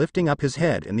Naruto lifting up his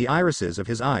head and the irises of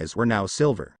his eyes were now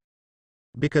silver.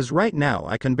 "Because right now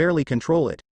I can barely control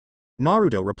it,"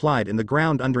 Naruto replied, and the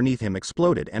ground underneath him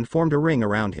exploded and formed a ring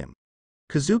around him.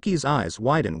 Kazuki's eyes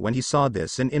widened when he saw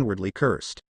this and inwardly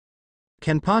cursed.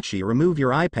 "Kenpachi, remove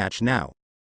your eye patch now.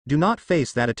 Do not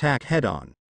face that attack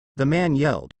head-on," the man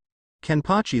yelled.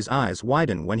 Kenpachi's eyes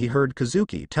widened when he heard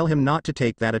Kazuki tell him not to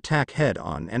take that attack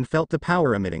head-on and felt the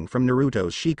power emitting from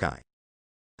Naruto's Shikai.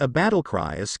 A battle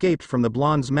cry escaped from the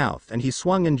blonde's mouth and he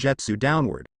swung Injetsu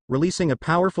downward, releasing a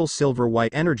powerful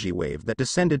silver-white energy wave that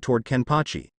descended toward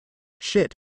Kenpachi.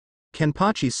 "Shit,"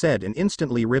 Kenpachi said and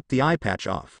instantly ripped the eye patch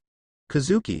off.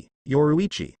 Kazuki,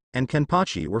 Yoruichi, and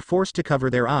Kenpachi were forced to cover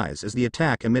their eyes as the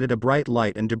attack emitted a bright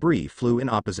light and debris flew in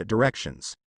opposite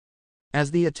directions.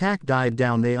 As the attack died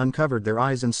down, they uncovered their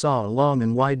eyes and saw a long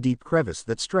and wide deep crevice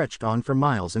that stretched on for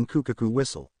miles, and Kukaku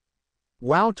whistle.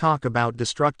 "Wow, talk about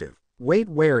destructive. Wait,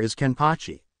 where is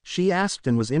Kenpachi?" she asked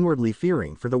and was inwardly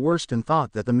fearing for the worst and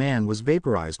thought that the man was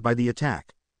vaporized by the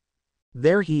attack.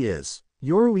 "There he is,"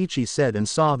 Yoruichi said and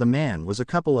saw the man was a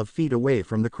couple of feet away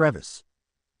from the crevice.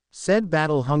 Said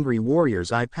battle-hungry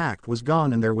warrior's eye pact was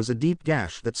gone and there was a deep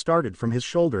gash that started from his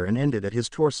shoulder and ended at his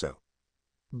torso.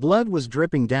 Blood was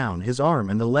dripping down his arm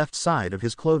and the left side of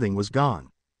his clothing was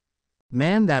gone.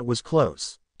 "Man, that was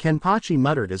close," Kenpachi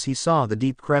muttered as he saw the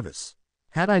deep crevice.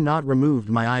 "Had I not removed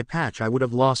my eye patch I would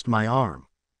have lost my arm."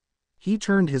 He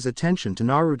turned his attention to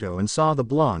Naruto and saw the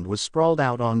blonde was sprawled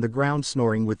out on the ground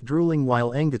snoring with drooling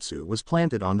while Angetsu was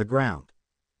planted on the ground.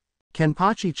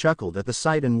 Kenpachi chuckled at the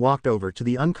sight and walked over to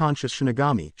the unconscious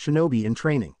Shinigami, shinobi in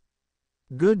training.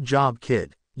 "Good job,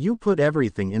 kid. You put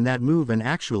everything in that move and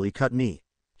actually cut me,"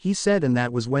 he said, and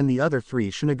that was when the other three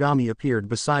Shinigami appeared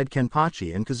beside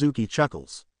Kenpachi and Kazuki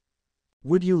chuckles.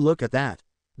 "Would you look at that?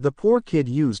 The poor kid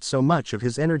used so much of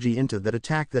his energy into that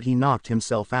attack that he knocked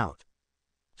himself out.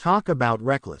 Talk about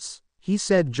reckless," he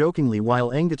said jokingly while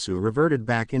Angetsu reverted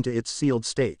back into its sealed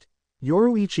state.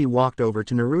 Yoruichi walked over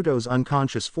to Naruto's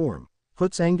unconscious form,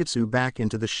 puts Angetsu back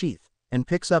into the sheath, and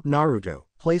picks up Naruto,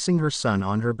 placing her son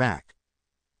on her back.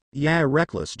 "Yeah,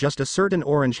 reckless, just a certain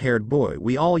orange-haired boy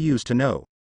we all used to know,"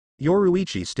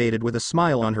 Yoruichi stated with a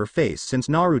smile on her face, since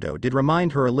Naruto did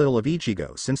remind her a little of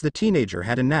Ichigo, since the teenager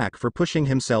had a knack for pushing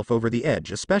himself over the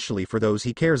edge, especially for those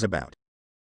he cares about.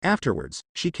 Afterwards,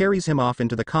 she carries him off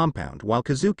into the compound while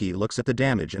Kazuki looks at the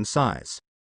damage and sighs.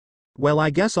 "Well, I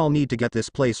guess I'll need to get this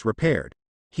place repaired,"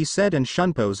 he said and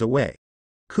shunpos away.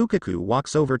 Kukaku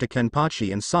walks over to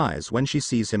Kenpachi and sighs when she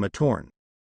sees him torn.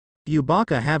 "You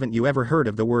baka, haven't you ever heard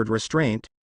of the word restraint?"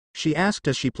 she asked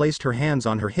as she placed her hands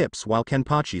on her hips while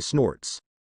Kenpachi snorts.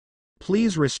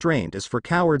 "Please, restraint is for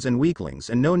cowards and weaklings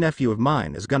and no nephew of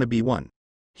mine is gonna be one,"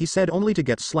 he said, only to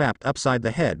get slapped upside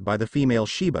the head by the female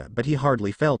Shiba, but he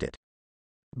hardly felt it.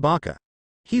 "Baka.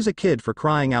 He's a kid, for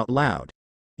crying out loud.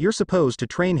 You're supposed to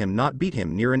train him, not beat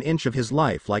him near an inch of his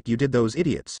life like you did those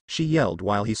idiots," she yelled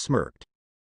while he smirked.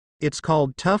 "It's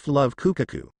called tough love,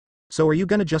 Kukaku," So are you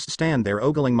gonna just stand there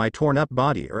ogling my torn up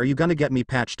body, or are you gonna get me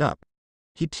patched up?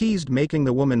 He teased, making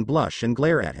the woman blush and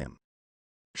glare at him.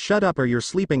 Shut up or you're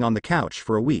sleeping on the couch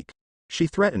for a week, she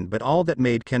threatened, but all that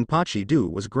made Kenpachi do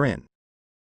was grin.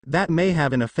 That may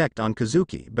have an effect on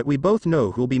Kazuki, but we both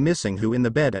know who'll be missing who in the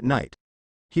bed at night.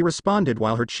 He responded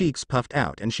while her cheeks puffed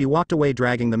out and she walked away,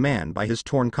 dragging the man by his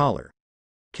torn collar.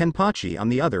 Kenpachi on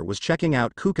the other was checking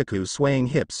out Kukaku's swaying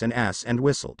hips and ass and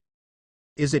whistled.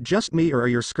 Is it just me or are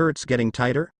your skirts getting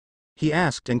tighter? He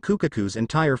asked, and Kukaku's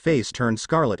entire face turned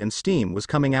scarlet and steam was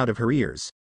coming out of her ears.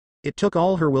 It took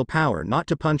all her willpower not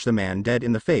to punch the man dead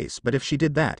in the face, but if she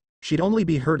did that, she'd only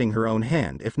be hurting her own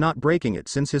hand if not breaking it,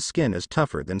 since his skin is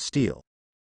tougher than steel.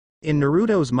 In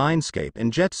Naruto's mindscape,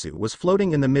 Injetsu was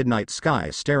floating in the midnight sky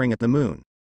staring at the moon.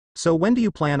 So when do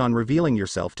you plan on revealing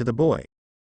yourself to the boy?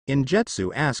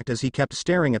 Injetsu asked as he kept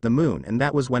staring at the moon, and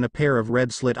that was when a pair of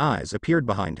red slit eyes appeared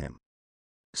behind him.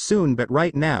 Soon, but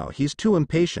right now he's too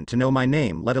impatient to know my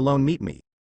name, let alone meet me.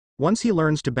 Once he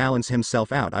learns to balance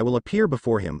himself out, I will appear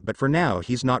before him, but for now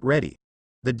he's not ready.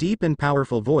 The deep and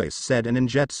powerful voice said, and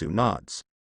Injetsu nods.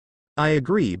 I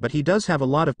agree, but he does have a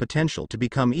lot of potential to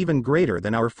become even greater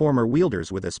than our former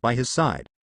wielders with us by his side,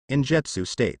 Injetsu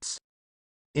states.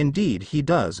 Indeed he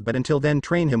does, but until then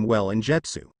train him well,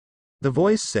 Injetsu. The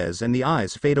voice says, and the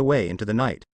eyes fade away into the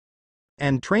night.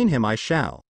 And train him I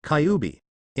shall, Kyuubi,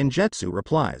 Injetsu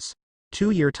replies.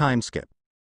 2-year time skip.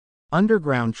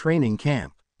 Underground training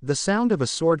camp. The sound of a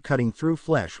sword cutting through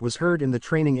flesh was heard in the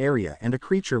training area, and a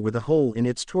creature with a hole in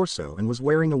its torso and was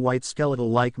wearing a white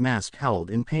skeletal-like mask howled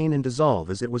in pain and dissolved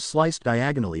as it was sliced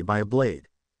diagonally by a blade.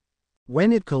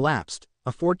 When it collapsed,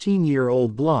 a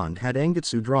 14-year-old blonde had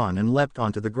Engetsu drawn and leapt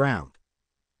onto the ground.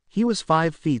 He was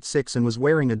 5 feet 6 and was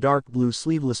wearing a dark blue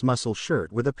sleeveless muscle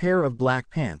shirt with a pair of black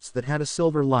pants that had a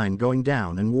silver line going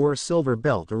down, and wore a silver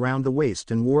belt around the waist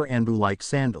and wore anbu-like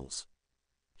sandals.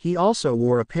 He also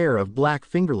wore a pair of black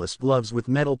fingerless gloves with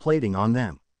metal plating on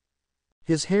them.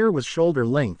 His hair was shoulder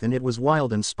length and it was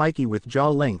wild and spiky with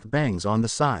jaw-length bangs on the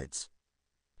sides.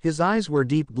 His eyes were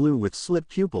deep blue with slit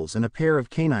pupils and a pair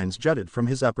of canines jutted from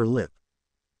his upper lip.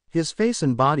 His face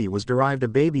and body was derived a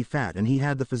baby fat, and he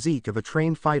had the physique of a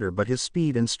trained fighter, but his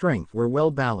speed and strength were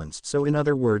well balanced, so in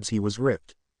other words he was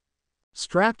ripped.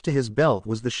 Strapped to his belt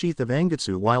was the sheath of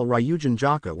Engetsu, while Ryujin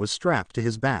Jaka was strapped to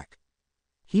his back.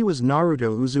 He was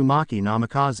Naruto Uzumaki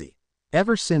Namikaze.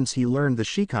 Ever since he learned the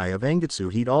Shikai of Engetsu,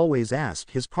 he'd always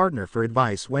ask his partner for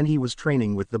advice when he was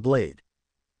training with the blade.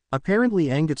 Apparently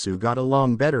Engetsu got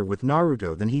along better with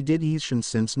Naruto than he did Isshin,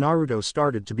 since Naruto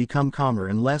started to become calmer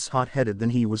and less hot-headed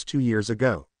than he was 2 years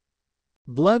ago.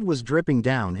 Blood was dripping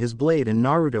down his blade and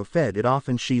Naruto fed it off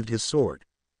and sheathed his sword.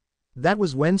 That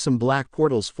was when some black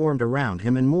portals formed around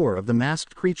him and more of the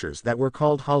masked creatures that were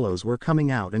called hollows were coming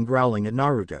out and growling at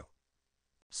Naruto.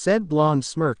 Said blonde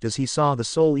smirked as he saw the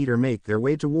Soul Eater make their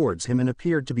way towards him and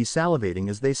appeared to be salivating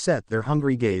as they set their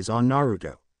hungry gaze on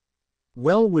Naruto.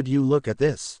 Well, would you look at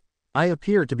this? I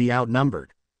appear to be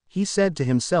outnumbered, he said to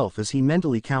himself as he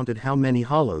mentally counted how many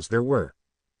hollows there were.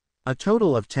 A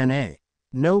total of 10.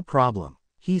 No problem,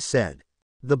 he said.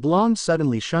 The blonde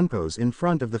suddenly shunpos in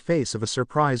front of the face of a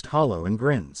surprised hollow and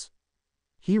grins.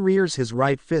 He rears his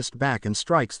right fist back and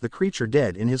strikes the creature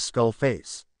dead in his skull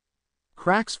face.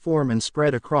 Cracks form and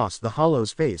spread across the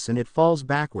hollow's face and it falls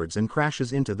backwards and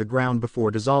crashes into the ground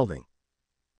before dissolving.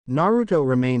 Naruto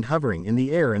remained hovering in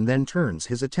the air and then turns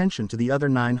his attention to the other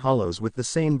 9 hollows with the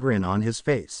same grin on his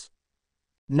face.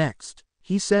 Next,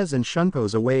 he says, and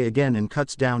shunpos away again and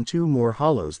cuts down 2 more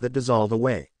hollows that dissolve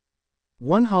away.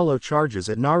 One hollow charges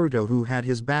at Naruto, who had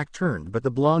his back turned, but the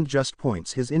blonde just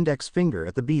points his index finger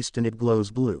at the beast and it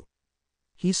glows blue.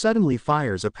 He suddenly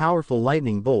fires a powerful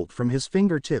lightning bolt from his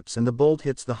fingertips and the bolt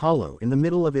hits the hollow in the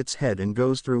middle of its head and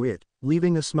goes through it,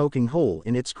 leaving a smoking hole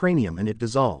in its cranium, and it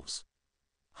dissolves.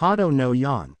 Hado no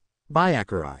Yan.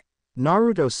 Byakurai.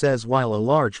 Naruto says while a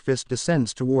large fist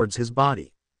descends towards his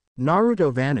body.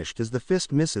 Naruto vanished as the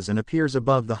fist misses and appears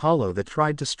above the hollow that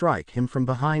tried to strike him from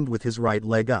behind with his right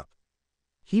leg up.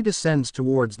 He descends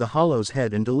towards the hollow's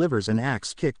head and delivers an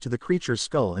axe kick to the creature's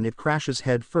skull and it crashes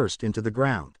head first into the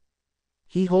ground.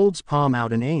 He holds palm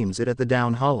out and aims it at the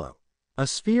down hollow. A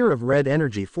sphere of red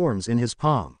energy forms in his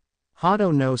palm.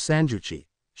 Hado no Sanjuchi.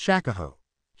 Shakuho.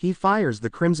 He fires the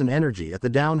crimson energy at the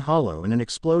down hollow and an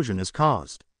explosion is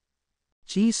caused.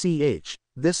 "Gch,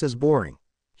 this is boring,"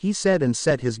 he said and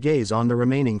set his gaze on the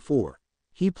remaining 4.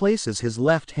 He places his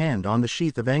left hand on the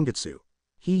sheath of Engetsu.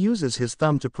 He uses his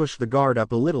thumb to push the guard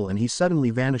up a little and he suddenly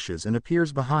vanishes and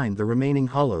appears behind the remaining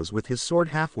hollows with his sword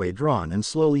halfway drawn and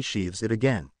slowly sheathes it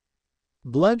again.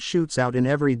 Blood shoots out in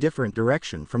every different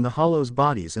direction from the hollows'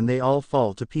 bodies and they all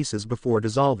fall to pieces before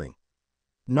dissolving.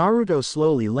 Naruto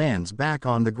slowly lands back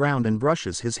on the ground and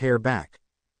brushes his hair back.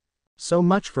 So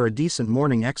much for a decent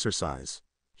morning exercise.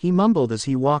 He mumbled as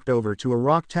he walked over to a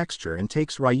rock texture and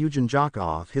takes Ryujin Jaka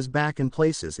off his back and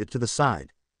places it to the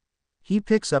side. He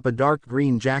picks up a dark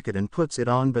green jacket and puts it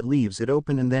on but leaves it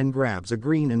open and then grabs a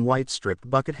green and white striped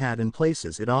bucket hat and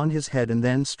places it on his head and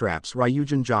then straps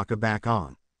Ryujin Jaka back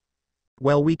on.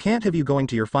 Well, we can't have you going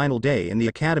to your final day in the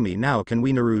academy now, can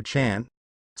we, Naru-chan?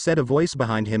 Said a voice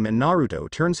behind him, and Naruto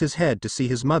turns his head to see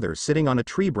his mother sitting on a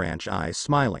tree branch, eyes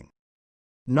smiling.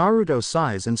 Naruto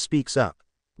sighs and speaks up.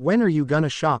 When are you gonna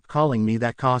stop calling me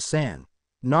that, Ka-san?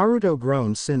 Naruto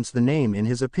groans since the name in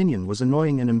his opinion was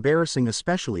annoying and embarrassing,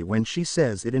 especially when she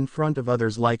says it in front of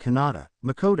others like Hinata,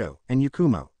 Makoto, and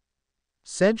Yakumo.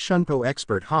 Said Shunpo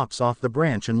expert hops off the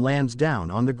branch and lands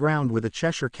down on the ground with a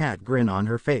Cheshire Cat grin on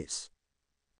her face.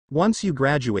 Once you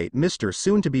graduate, Mr.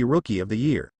 Soon-to-be Rookie of the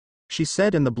Year, she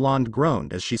said, and the blonde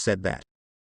groaned as she said that.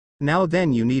 Now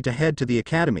then, you need to head to the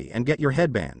academy and get your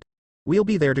headband. We'll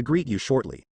be there to greet you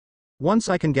shortly. Once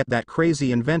I can get that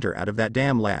crazy inventor out of that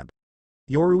damn lab.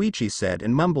 Yoruichi said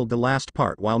and mumbled the last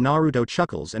part while Naruto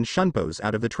chuckles and Shunpo's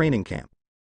out of the training camp.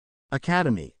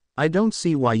 Academy, I don't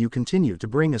see why you continue to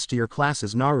bring us to your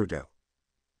classes, Naruto.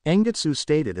 Engetsu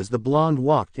stated as the blonde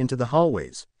walked into the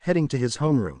hallways, heading to his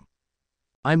homeroom.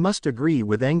 I must agree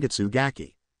with Engetsu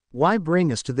Gaki. Why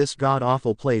bring us to this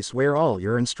god-awful place where all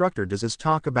your instructor does is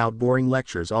talk about boring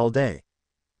lectures all day?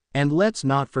 And let's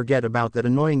not forget about that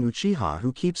annoying Uchiha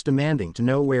who keeps demanding to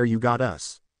know where you got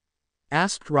us.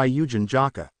 Asked Ryujin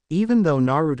Jaka. Even though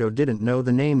Naruto didn't know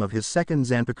the name of his second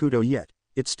Zanpakuto yet,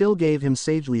 it still gave him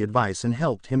sagely advice and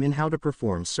helped him in how to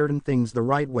perform certain things the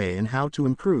right way and how to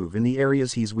improve in the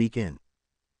areas he's weak in.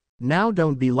 Now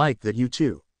don't be like that, you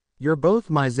two. You're both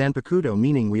my Zanpakuto,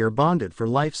 meaning we are bonded for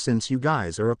life since you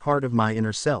guys are a part of my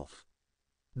inner self.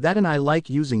 That, and I like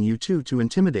using you two to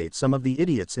intimidate some of the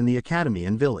idiots in the academy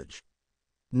and village.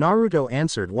 Naruto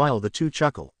answered while the two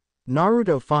chuckle.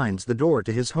 Naruto finds the door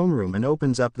to his homeroom and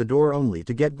opens up the door only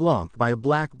to get glomped by a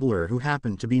black blur who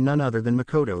happened to be none other than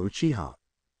Makoto Uchiha.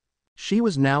 She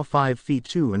was now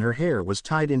 5'2" and her hair was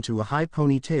tied into a high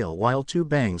ponytail while two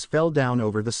bangs fell down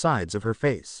over the sides of her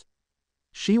face.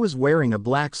 She was wearing a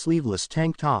black sleeveless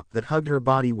tank top that hugged her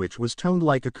body, which was toned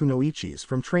like a kunoichi's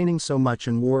from training so much,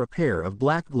 and wore a pair of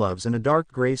black gloves and a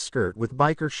dark gray skirt with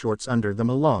biker shorts under them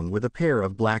along with a pair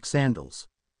of black sandals.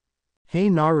 Hey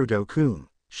Naruto-kun,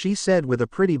 she said with a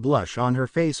pretty blush on her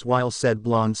face while said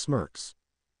blonde smirks.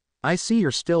 I see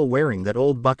you're still wearing that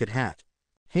old bucket hat.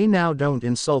 Hey, now don't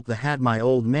insult the hat, my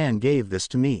old man gave this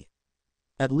to me.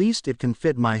 At least it can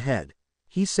fit my head,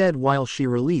 he said while she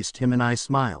released him, and I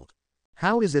smiled.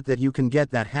 How is it that you can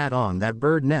get that hat on that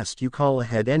bird nest you call a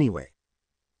head anyway?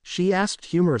 She asked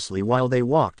humorously while they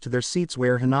walked to their seats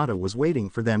where Hinata was waiting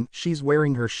for them. She's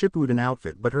wearing her Shippuden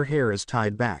outfit but her hair is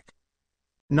tied back.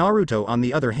 Naruto on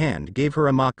the other hand gave her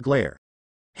a mock glare.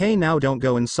 Hey, now don't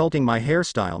go insulting my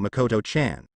hairstyle,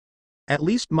 Makoto-chan. At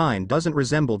least mine doesn't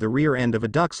resemble the rear end of a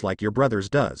duck's like your brother's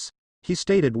does, he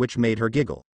stated, which made her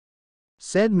giggle.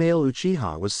 Said male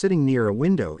Uchiha was sitting near a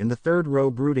window in the third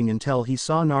row brooding until he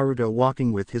saw Naruto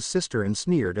walking with his sister and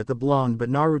sneered at the blonde, but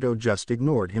Naruto just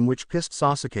ignored him, which pissed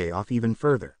Sasuke off even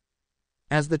further.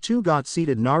 As the two got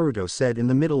seated, Naruto said in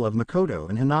the middle of Makoto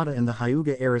and Hinata, and the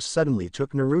Hyuga heiress suddenly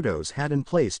took Naruto's hat and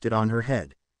placed it on her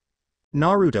head.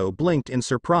 Naruto blinked in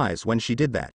surprise when she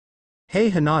did that. Hey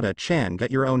Hinata-chan,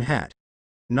 get your own hat.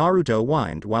 Naruto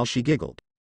whined while she giggled.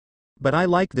 But I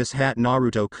like this hat,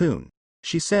 Naruto-kun,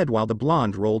 she said while the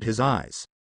blonde rolled his eyes.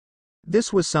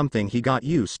 This was something he got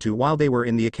used to while they were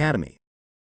in the academy.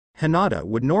 Hinata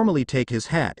would normally take his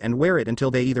hat and wear it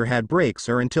until they either had breaks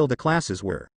or until the classes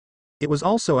were. It was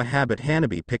also a habit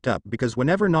Hanabi picked up because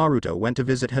whenever Naruto went to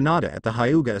visit Hinata at the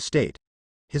Hyuga estate,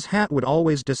 his hat would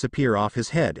always disappear off his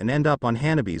head and end up on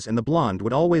Hanabi's, and the blonde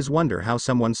would always wonder how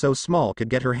someone so small could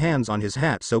get her hands on his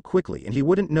hat so quickly and he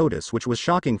wouldn't notice, which was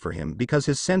shocking for him because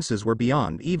his senses were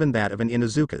beyond even that of an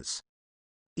Inuzuka's.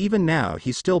 Even now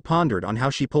he still pondered on how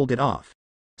she pulled it off.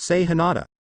 Say Hinata.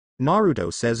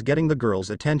 Naruto says, getting the girl's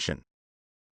attention.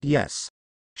 Yes.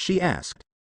 She asked.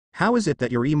 How is it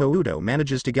that your Imouto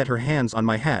manages to get her hands on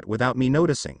my hat without me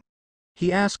noticing?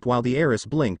 He asked while the heiress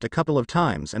blinked a couple of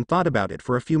times and thought about it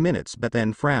for a few minutes but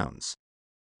then frowns.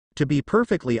 To be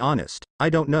perfectly honest, I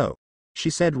don't know, she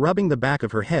said, rubbing the back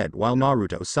of her head while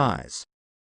Naruto sighs.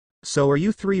 So are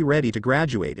you three ready to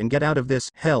graduate and get out of this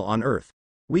hell on earth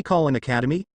we call an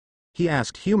academy? He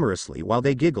asked humorously while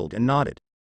they giggled and nodded.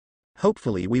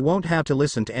 Hopefully we won't have to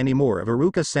listen to any more of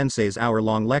Iruka-sensei's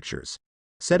hour-long lectures,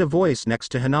 said a voice next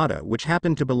to Hinata, which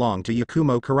happened to belong to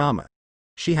Yakumo Kurama.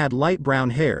 She had light brown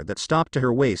hair that stopped to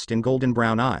her waist and golden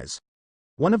brown eyes.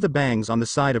 One of the bangs on the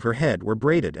side of her head were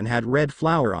braided and had red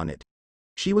flower on it.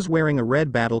 She was wearing a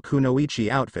red battle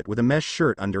kunoichi outfit with a mesh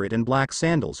shirt under it and black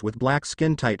sandals with black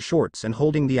skin-tight shorts, and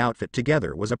holding the outfit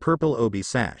together was a purple obi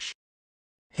sash.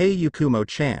 "Hey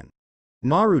Yukumo-chan."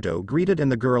 Naruto greeted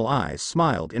and the girl eyes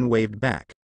smiled and waved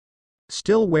back.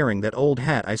 "Still wearing that old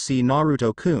hat I see,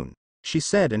 Naruto-kun," she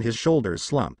said, and his shoulders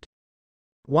slumped.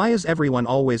 "Why is everyone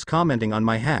always commenting on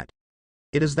my hat?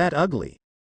 It is that ugly,"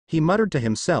 he muttered to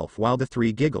himself while the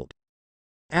three giggled.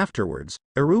 Afterwards,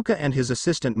 Iruka and his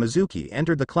assistant Mizuki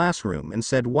entered the classroom and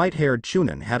said white-haired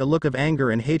Chunin had a look of anger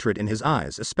and hatred in his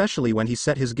eyes, especially when he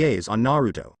set his gaze on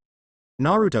Naruto.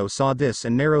 Naruto saw this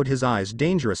and narrowed his eyes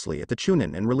dangerously at the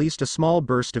Chunin and released a small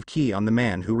burst of ki on the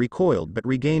man, who recoiled but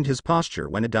regained his posture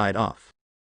when it died off.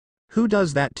 "Who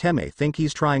does that Teme think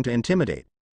he's trying to intimidate?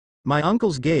 My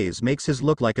uncle's gaze makes his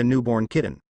look like a newborn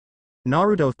kitten."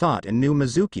 Naruto thought and knew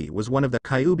Mizuki was one of the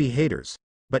Kyuubi haters,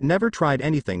 but never tried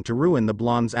anything to ruin the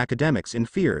blonde's academics in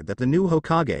fear that the new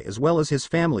Hokage as well as his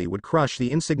family would crush the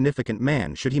insignificant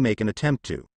man should he make an attempt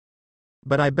to.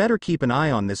 "But I better keep an eye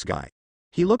on this guy.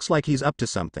 He looks like he's up to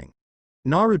something,"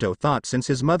 Naruto thought, since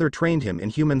his mother trained him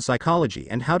in human psychology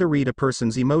and how to read a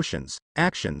person's emotions,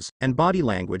 actions, and body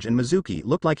language, and Mizuki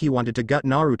looked like he wanted to gut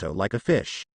Naruto like a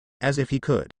fish. As if he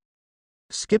could.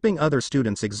 Skipping other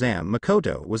students' exam,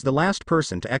 Makoto was the last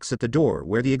person to exit the door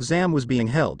where the exam was being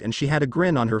held, and she had a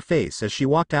grin on her face as she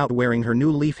walked out wearing her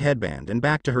new leaf headband and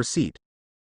back to her seat.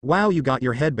 "Wow, you got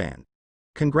your headband.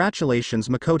 Congratulations,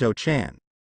 Makoto-chan."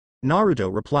 Naruto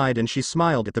replied, and she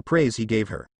smiled at the praise he gave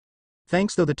her.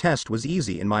 "Thanks, though the test was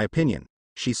easy in my opinion,"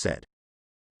 she said.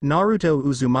 "Naruto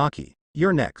Uzumaki,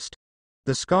 you're next,"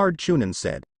 the scarred Chunin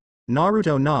said.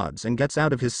 Naruto nods and gets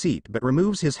out of his seat but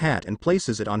removes his hat and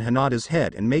places it on Hinata's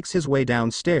head and makes his way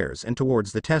downstairs and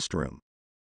towards the test room.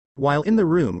 While in the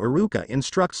room, Iruka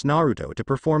instructs Naruto to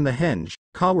perform the henge,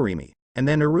 kawarimi, and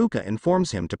then Iruka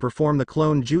informs him to perform the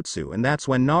clone jutsu, and that's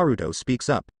when Naruto speaks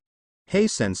up. "Hey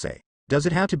sensei, does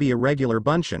it have to be a regular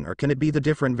bunshin or can it be the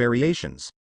different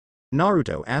variations?"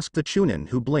 Naruto asked the Chunin,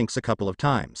 who blinks a couple of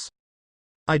times.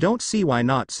 "I don't see why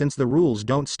not, since the rules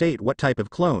don't state what type of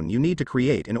clone you need to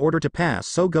create in order to pass,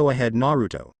 so go ahead,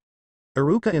 Naruto."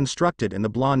 Iruka instructed, and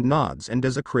the blonde nods and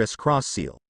does a criss-cross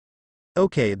seal.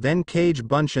 "Okay then, Kage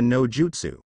Bunshin no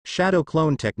Jutsu, shadow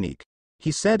clone technique,"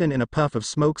 he said, and in a puff of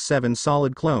smoke 7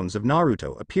 solid clones of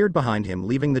Naruto appeared behind him,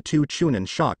 leaving the two Chunin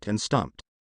shocked and stumped.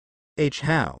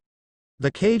 How?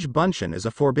 The Kage Bunshin is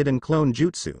a forbidden clone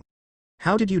jutsu.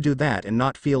 How did you do that and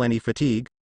not feel any fatigue?"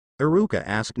 Iruka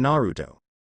asked Naruto.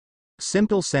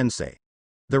 "Simple, sensei.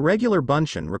 The regular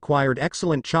bunshin required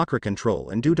excellent chakra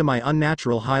control, and due to my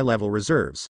unnatural high-level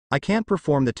reserves, I can't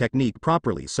perform the technique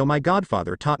properly, so my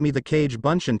godfather taught me the Kage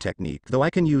Bunshin technique, though I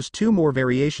can use 2 more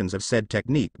variations of said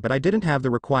technique, but I didn't have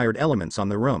the required elements on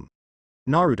the room,"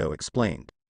 Naruto explained.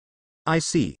 "I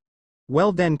see.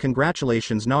 Well then,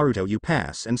 congratulations Naruto, you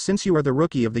pass, and since you are the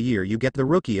Rookie of the Year, you get the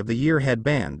Rookie of the Year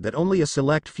headband that only a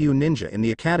select few ninja in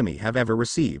the academy have ever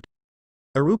received,"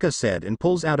 Iruka said, and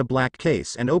pulls out a black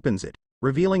case and opens it,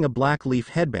 revealing a black leaf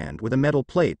headband with a metal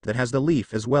plate that has the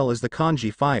leaf as well as the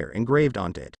kanji fire engraved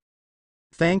onto it.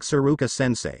 "Thanks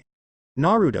Iruka-sensei,"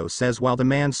 Naruto says while the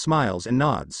man smiles and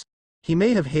nods. He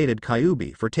may have hated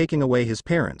Kyuubi for taking away his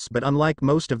parents, but unlike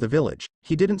most of the village,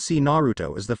 he didn't see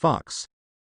Naruto as the fox.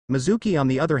 Mizuki, on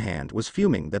the other hand, was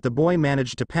fuming that the boy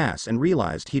managed to pass and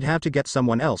realized he'd have to get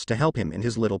someone else to help him in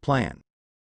his little plan.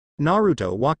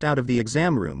 Naruto walked out of the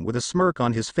exam room with a smirk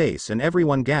on his face, and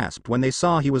everyone gasped when they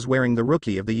saw he was wearing the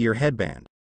Rookie of the Year headband.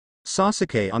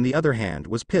 Sasuke, on the other hand,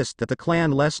 was pissed that the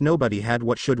clan-less nobody had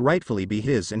what should rightfully be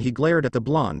his, and he glared at the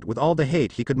blonde with all the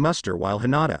hate he could muster, while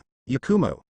Hinata,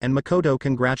 Yakumo, and Makoto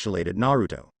congratulated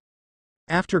Naruto.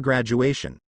 After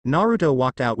graduation, Naruto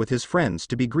walked out with his friends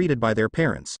to be greeted by their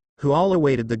parents, who all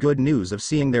awaited the good news of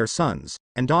seeing their sons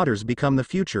and daughters become the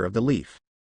future of the Leaf.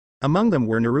 Among them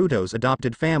were Naruto's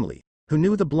adopted family, who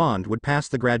knew the blonde would pass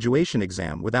the graduation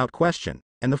exam without question,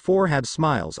 and the 4 had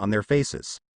smiles on their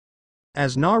faces.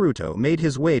 As Naruto made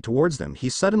his way towards them, he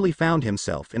suddenly found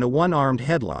himself in a one-armed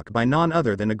headlock by none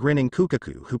other than a grinning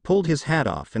Kukaku, who pulled his hat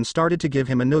off and started to give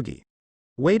him a noogie.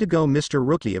 "Way to go, Mr.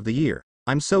 Rookie of the Year,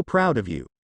 I'm so proud of you,"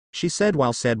 she said,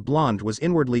 while said blonde was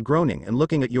inwardly groaning and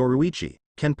looking at Yoruichi,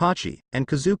 Kenpachi, and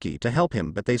Kazuki to help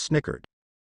him, but they snickered.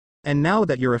 "And now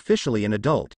that you're officially an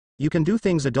adult, you can do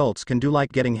things adults can do,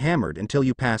 like getting hammered until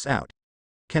you pass out,"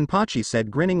 Kenpachi said,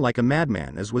 grinning like a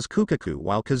madman, as was Kukaku,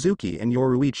 while Kazuki and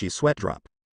Yoruichi sweat drop.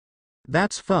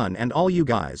 That's fun and all you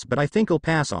guys, but I think I'll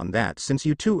pass on that since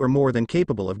you two are more than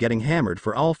capable of getting hammered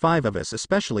for all 5 of us,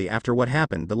 especially after what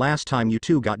happened the last time you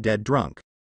two got dead drunk.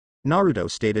 Naruto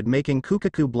stated, making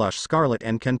Kukaku blush scarlet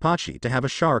and Kenpachi to have a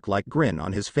shark-like grin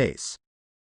on his face.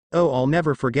 Oh, I'll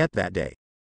never forget that day.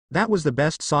 That was the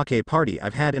best sake party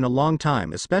I've had in a long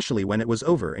time, especially when it was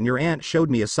over and your aunt showed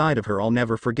me a side of her I'll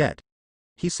never forget.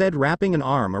 He said, wrapping an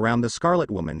arm around the scarlet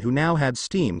woman who now had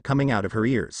steam coming out of her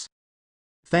ears.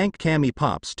 Thank Kami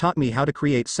Pops taught me how to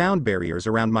create sound barriers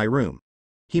around my room.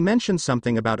 He mentioned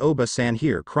something about Oba-san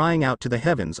here crying out to the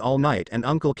heavens all night and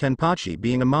Uncle Kenpachi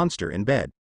being a monster in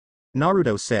bed.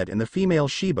 Naruto said, and the female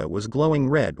Shiba was glowing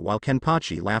red while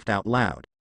Kenpachi laughed out loud.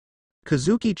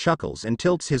 Kazuki chuckles and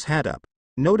tilts his hat up,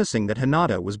 noticing that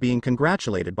Hinata was being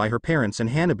congratulated by her parents and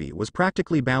Hanabi was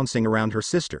practically bouncing around her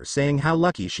sister, saying how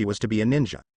lucky she was to be a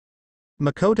ninja.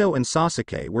 Makoto and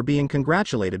Sasuke were being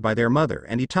congratulated by their mother,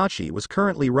 and Itachi was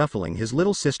currently ruffling his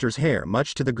little sister's hair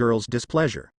much to the girl's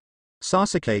displeasure.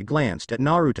 Sasuke glanced at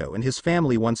Naruto and his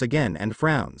family once again and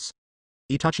frowns.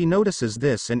 Itachi notices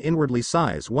this and inwardly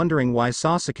sighs, wondering why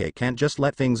Sasuke can't just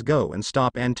let things go and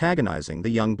stop antagonizing the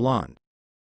young blonde.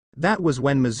 That was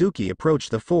when Mizuki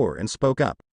approached the four and spoke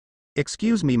up.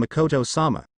 "Excuse me,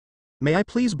 Makoto-sama. May I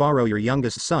please borrow your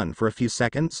youngest son for a few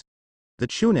seconds?" The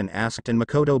Chunin asked, and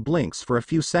Makoto blinks for a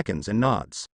few seconds and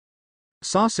nods.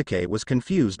 Sasuke was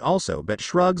confused also but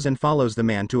shrugs and follows the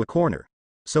man to a corner.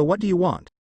 "So what do you want?"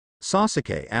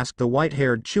 Sasuke asked the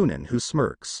white-haired Chunin, who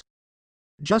smirks.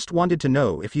 "Just wanted to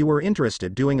know if you were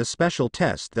interested doing a special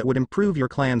test that would improve your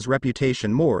clan's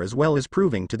reputation more, as well as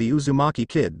proving to the Uzumaki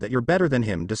kid that you're better than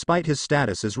him despite his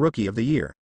status as Rookie of the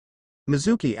Year."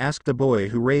 Mizuki asked the boy,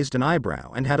 who raised an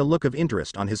eyebrow and had a look of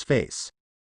interest on his face.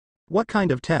 "What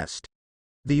kind of test?"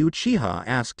 the Uchiha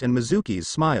asked, and Mizuki's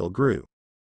smile grew.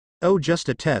 "Oh, just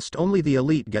a test only the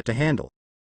elite get to handle.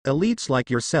 Elites like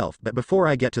yourself, but before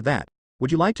I get to that,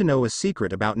 would you like to know a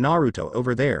secret about Naruto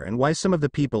over there and why some of the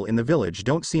people in the village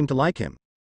don't seem to like him?"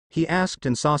 he asked,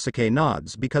 and Sasuke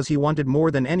nods because he wanted more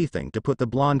than anything to put the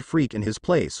blonde freak in his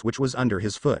place, which was under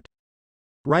his foot.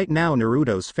 Right now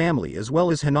Naruto's family as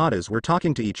well as Hinata's were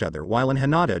talking to each other, while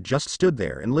Hinata just stood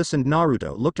there and listened.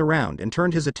 Naruto looked around and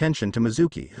turned his attention to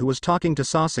Mizuki, who was talking to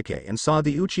Sasuke, and saw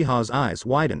the Uchiha's eyes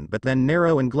widen but then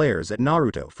narrow and glares at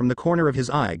Naruto from the corner of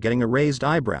his eye, getting a raised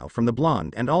eyebrow from the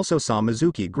blonde, and also saw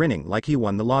Mizuki grinning like he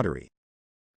won the lottery.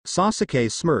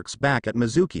 Sasuke smirks back at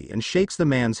Mizuki and shakes the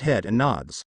man's head and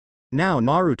nods. Now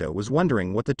Naruto was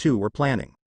wondering what the two were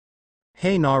planning.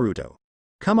 "Hey Naruto.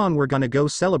 Come on, we're gonna go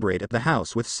celebrate at the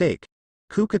house with Sake,"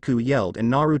 Kukaku yelled, and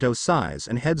Naruto sighs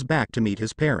and heads back to meet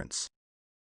his parents.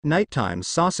 Nighttime.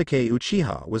 Sasuke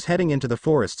Uchiha was heading into the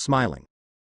forest smiling.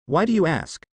 "Why do you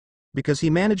ask?" "Because he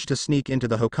managed to sneak into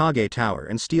the Hokage tower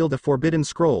and steal the forbidden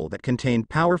scroll that contained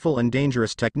powerful and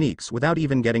dangerous techniques without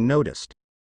even getting noticed.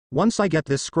 Once I get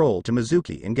this scroll to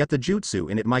Mizuki and get the jutsu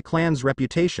in it, my clan's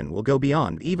reputation will go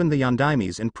beyond even the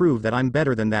Yondaimes and prove that I'm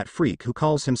better than that freak who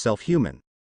calls himself human,"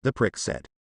 the prick said.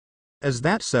 "Is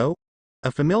that so?"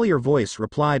 a familiar voice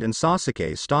replied, and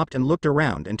Sasuke stopped and looked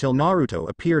around until Naruto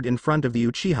appeared in front of the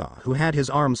Uchiha, who had his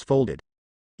arms folded.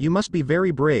 "You must be very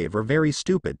brave or very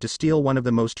stupid to steal one of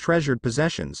the most treasured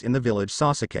possessions in the village,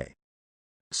 Sasuke."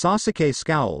 Sasuke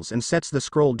scowls and sets the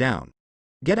scroll down.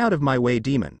 "Get out of my way,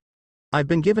 demon. I've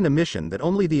been given a mission that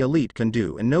only the elite can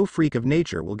do, and no freak of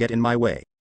nature will get in my way,"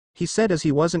 he said, as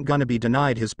he wasn't gonna be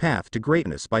denied his path to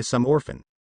greatness by some orphan.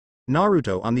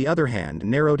 Naruto, on the other hand,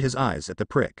 narrowed his eyes at the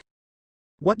prick.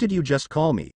 "What did you just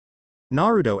call me?"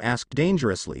 Naruto asked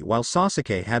dangerously, while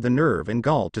Sasuke had the nerve and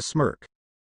gall to smirk.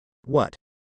 "What?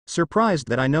 Surprised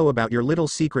that I know about your little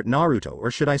secret, Naruto,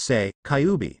 or should I say,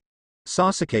 Kyuubi?"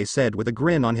 Sasuke said with a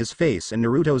grin on his face, and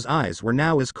Naruto's eyes were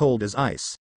now as cold as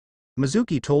ice.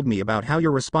 "Mizuki told me about how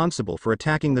you're responsible for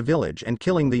attacking the village and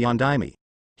killing the Yondaime,"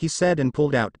 he said, and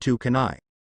pulled out 2 kunai.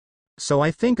 "So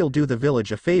I think I'll do the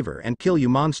village a favor and kill you,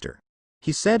 monster,"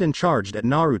 he said, and charged at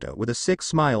Naruto with a sick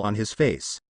smile on his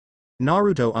face.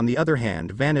 Naruto, on the other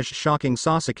hand, vanished, shocking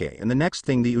Sasuke, and the next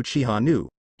thing the Uchiha knew,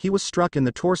 he was struck in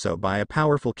the torso by a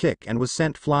powerful kick and was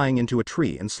sent flying into a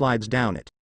tree and slides down it.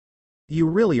 "You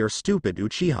really are stupid,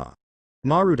 Uchiha,"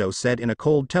 Naruto said in a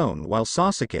cold tone while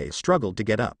Sasuke struggled to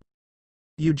get up.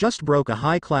 "You just broke a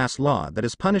high-class law that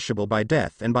is punishable by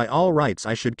death, and by all rights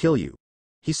I should kill you,"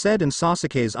 he said, and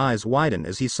Sasuke's eyes widen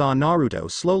as he saw Naruto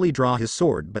slowly draw his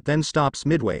sword but then stops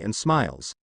midway and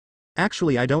smiles.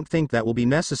 "Actually, I don't think that will be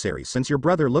necessary since your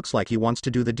brother looks like he wants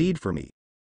to do the deed for me,"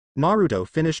 Naruto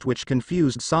finished, which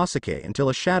confused Sasuke until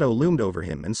a shadow loomed over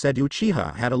him and said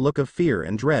Uchiha had a look of fear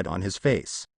and dread on his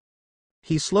face.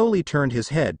 He slowly turned his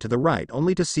head to the right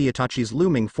only to see Itachi's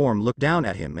looming form look down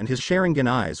at him, and his Sharingan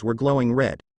eyes were glowing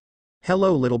red.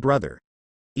 "Hello, little brother,"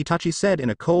 Itachi said in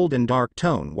a cold and dark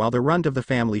tone, while the runt of the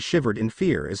family shivered in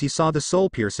fear as he saw the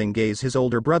soul-piercing gaze his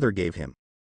older brother gave him.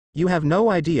 "You have no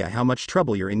idea how much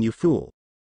trouble you're in, you fool,"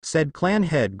 said clan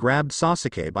head, grabbed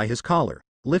Sasuke by his collar,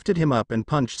 lifted him up and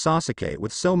punched Sasuke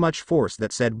with so much force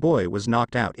that said boy was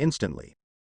knocked out instantly.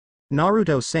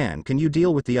 "Naruto-san, can you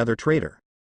deal with the other traitor?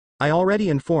 I already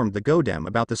informed the Godem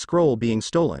about the scroll being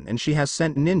stolen and she has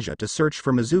sent ninja to search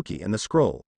for Mizuki and the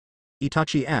scroll,"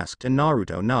 Itachi asked, and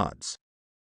Naruto nods.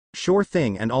 "Sure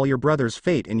thing, and all your brother's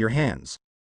fate in your hands,"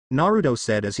 Naruto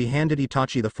said as he handed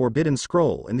Itachi the forbidden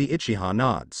scroll, and the Uchiha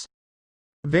nods.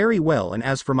 "Very well, and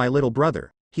as for my little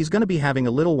brother, he's gonna be having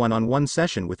a little one-on-one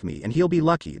session with me, and he'll be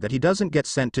lucky that he doesn't get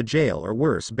sent to jail or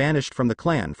worse, banished from the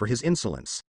clan for his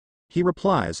insolence," he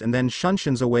replies, and then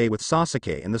shunshuns away with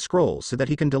Sasuke and the scroll so that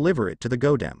he can deliver it to the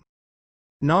Godem.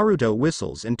 Naruto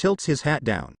whistles and tilts his hat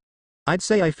down. "I'd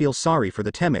say I feel sorry for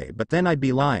the Teme, but then I'd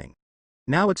be lying.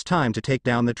 Now it's time to take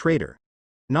down the traitor,"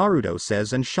 Naruto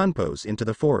says, and shunpos into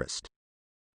the forest.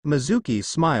 Mizuki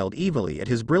smiled evilly at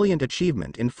his brilliant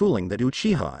achievement in fooling the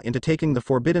Uchiha into taking the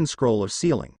forbidden scroll of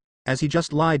sealing, as he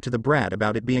just lied to the brat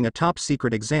about it being a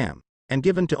top-secret exam, and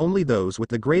given to only those with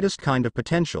the greatest kind of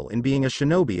potential in being a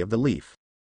shinobi of the leaf.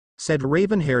 Said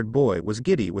raven-haired boy was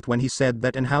giddy with when he said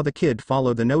that, and how the kid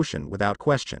followed the notion without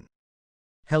question.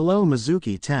 "Hello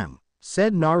Mizuki-tem,"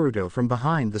 said Naruto from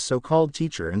behind the so-called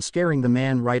teacher and scaring the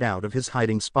man right out of his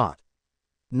hiding spot.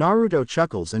 Naruto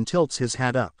chuckles and tilts his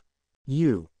hat up.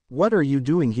 What are you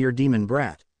doing here, demon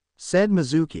brat?" said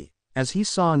Mizuki, as he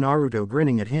saw Naruto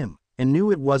grinning at him, and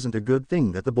knew it wasn't a good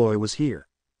thing that the boy was here.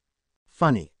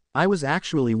 "Funny, I was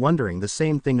actually wondering the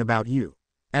same thing about you.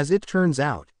 As it turns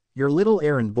out, your little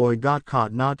errand boy got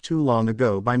caught not too long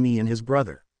ago by me and his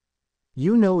brother.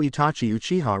 You know Itachi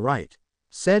Uchiha, right?"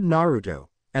 said Naruto,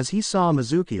 as he saw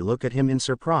Mizuki look at him in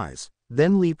surprise,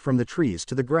 then leap from the trees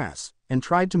to the grass, and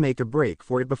tried to make a break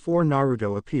for it before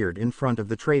Naruto appeared in front of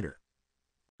the traitor.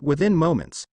 Within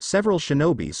moments, several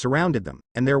shinobi surrounded them,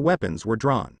 and their weapons were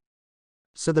drawn.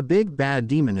 "So the big bad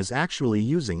demon is actually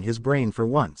using his brain for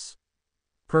once.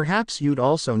 Perhaps you'd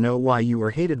also know why you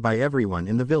are hated by everyone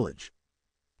in the village.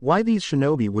 Why these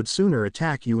shinobi would sooner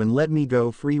attack you and let me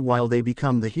go free while they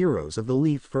become the heroes of the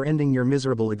leaf for ending your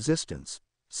miserable existence,"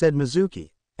 said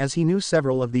Mizuki, as he knew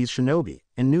several of these shinobi,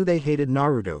 and knew they hated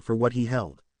Naruto for what he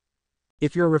held.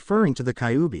 "If you're referring to the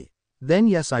Kyuubi, then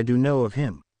yes, I do know of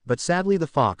him, but sadly the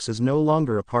fox is no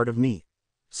longer a part of me,"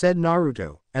 said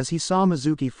Naruto, as he saw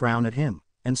Mizuki frown at him,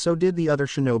 and so did the other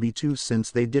shinobi too, since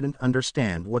they didn't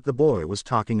understand what the boy was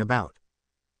talking about.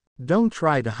 "Don't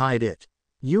try to hide it.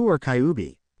 You are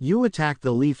Kyuubi, you attacked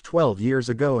the leaf 12 years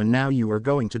ago and now you are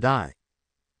going to die,"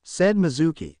 said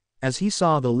Mizuki, as he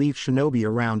saw the leaf shinobi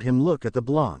around him look at the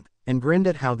blonde, and grinned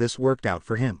at how this worked out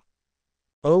for him.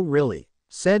 "Oh really?"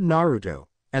 said Naruto,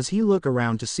 as he looked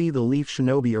around to see the leaf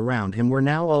shinobi around him were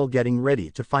now all getting ready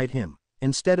to fight him,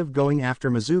 instead of going after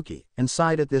Mizuki, and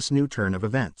sighed at this new turn of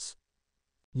events.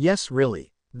 "Yes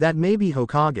really, that may be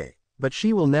Hokage, but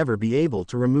she will never be able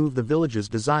to remove the village's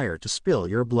desire to spill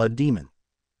your blood, demon.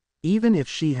 Even if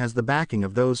she has the backing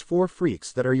of those 4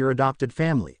 freaks that are your adopted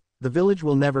family, the village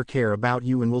will never care about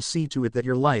you and will see to it that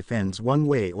your life ends one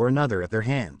way or another at their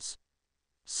hands,"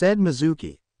 said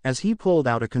Mizuki, as he pulled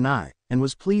out a kunai, and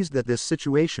was pleased that this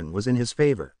situation was in his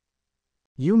favor.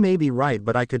 "You may be right,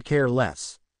 but I could care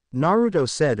less," Naruto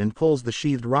said, and pulls the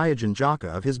sheathed Ryujin Jaka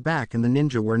of his back, and the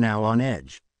ninja were now on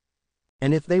edge.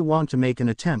 "And if they want to make an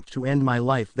attempt to end my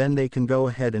life, then they can go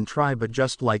ahead and try, but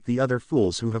just like the other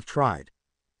fools who have tried."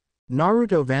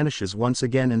 Naruto vanishes once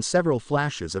again, and several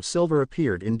flashes of silver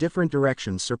appeared in different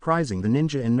directions, surprising the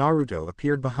ninja, and Naruto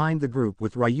appeared behind the group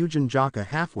with Ryujin Jaka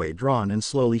halfway drawn and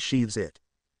slowly sheathes it.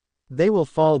 "They will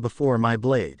fall before my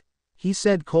blade," he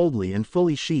said coldly, and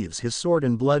fully sheathes his sword,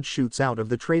 and blood shoots out of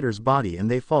the traitor's body and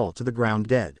they fall to the ground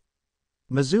dead.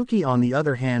 Mizuki on the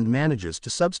other hand manages to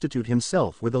substitute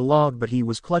himself with a log, but he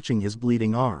was clutching his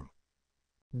bleeding arm.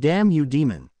 "Damn you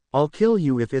demon, I'll kill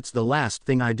you if it's the last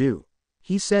thing I do,"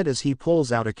 he said as he pulls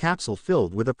out a capsule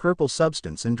filled with a purple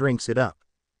substance and drinks it up.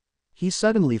 He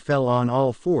suddenly fell on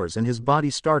all fours and his body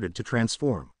started to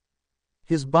transform.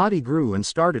 His body grew and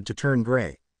started to turn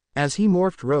gray. As he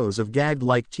morphed, rows of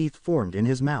gagged-like teeth formed in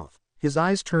his mouth, his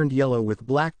eyes turned yellow with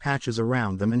black patches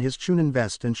around them, and his chunin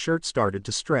vest and shirt started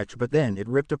to stretch, but then it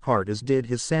ripped apart, as did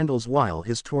his sandals, while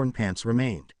his torn pants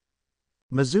remained.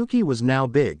 Mizuki was now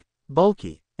big,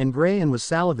 bulky, and gray, and was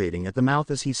salivating at the mouth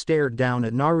as he stared down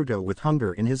at Naruto with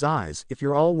hunger in his eyes. If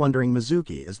you're all wondering,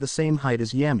 Mizuki is the same height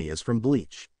as Yami as from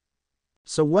Bleach.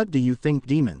 So what do you think,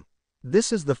 demon?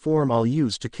 This is the form I'll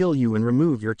use to kill you and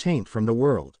remove your taint from the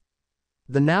world.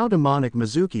 The now demonic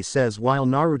Mizuki says while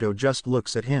Naruto just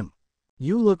looks at him.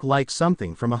 You look like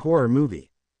something from a horror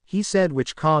movie, he said,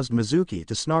 which caused Mizuki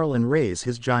to snarl and raise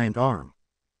his giant arm.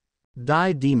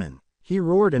 Die, demon, he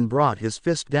roared and brought his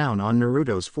fist down on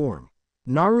Naruto's form.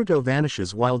 Naruto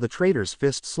vanishes while the traitor's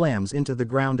fist slams into the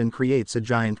ground and creates a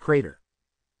giant crater.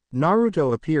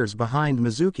 Naruto appears behind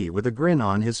Mizuki with a grin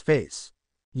on his face.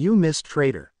 You missed,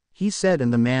 traitor, he said,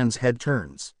 and the man's head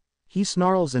turns. He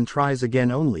snarls and tries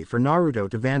again, only for Naruto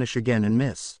to vanish again and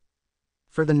miss.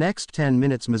 For the next 10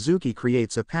 minutes Mizuki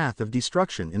creates a path of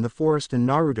destruction in the forest and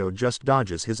Naruto just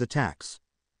dodges his attacks.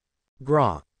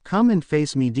 Gra, come and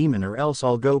face me, demon, or else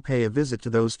I'll go pay a visit to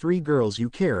those 3 girls you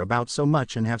care about so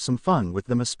much and have some fun with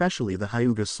them, especially the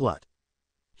Hyuga slut.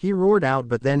 He roared out,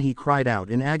 but then he cried out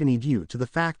in agony due to the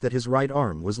fact that his right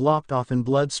arm was lopped off and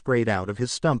blood sprayed out of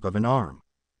his stump of an arm.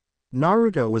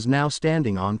 Naruto was now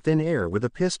standing on thin air with a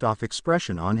pissed-off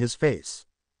expression on his face.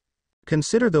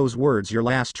 Consider those words your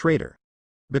last, traitor.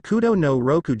 Bakudo no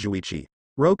Rokujuichi,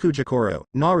 Rokujakoro,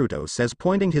 Naruto says,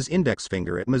 pointing his index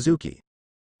finger at Mizuki.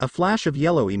 A flash of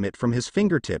yellow emit from his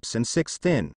fingertips and 6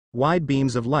 thin, wide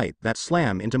beams of light that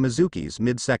slam into Mizuki's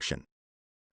midsection.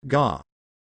 Gah!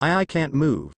 I can't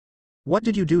move. What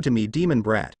did you do to me, demon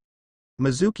brat?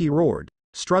 Mizuki roared,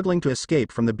 struggling to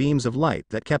escape from the beams of light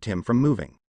that kept him from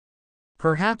moving.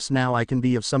 Perhaps now I can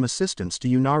be of some assistance to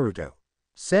you, Naruto,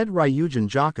 said Ryujin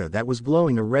Jaka, that was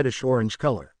glowing a reddish-orange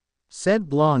color. Said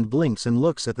blonde blinks and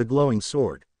looks at the glowing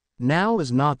sword. Now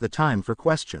is not the time for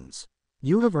questions.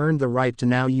 You have earned the right to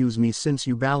now use me since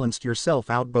you balanced yourself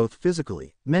out both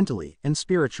physically, mentally, and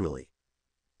spiritually.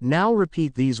 Now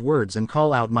repeat these words and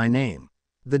call out my name.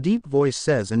 The deep voice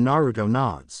says, and Naruto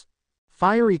nods.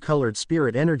 Fiery colored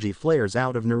spirit energy flares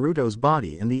out of Naruto's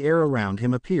body and the air around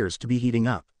him appears to be heating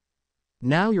up.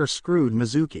 Now you're screwed,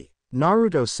 Mizuki,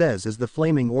 Naruto says as the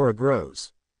flaming aura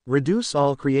grows. Reduce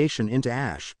all creation into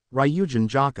ash, Ryujin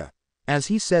Jaka. As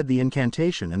he said the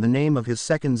incantation and the name of his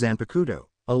second Zanpakuto,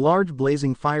 a large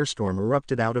blazing firestorm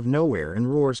erupted out of nowhere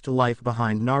and roars to life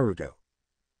behind Naruto.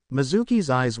 Mizuki's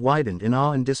eyes widened in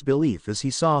awe and disbelief as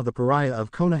he saw the pariah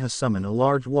of Konoha summon a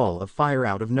large wall of fire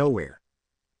out of nowhere.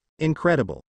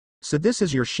 Incredible. So this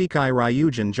is your Shikai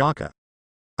Ryujin Jaka.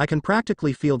 I can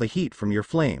practically feel the heat from your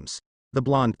flames, the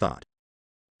blonde thought.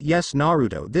 Yes,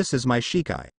 Naruto, this is my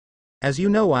Shikai. As you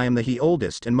know, I am the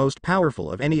oldest and most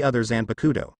powerful of any other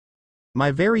Zanpakuto.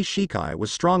 My very Shikai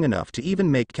was strong enough to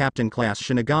even make Captain-class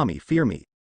Shinigami fear me.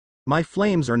 My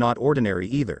flames are not ordinary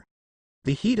either.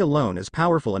 The heat alone is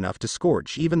powerful enough to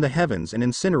scorch even the heavens and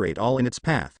incinerate all in its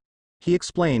path, he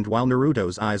explained while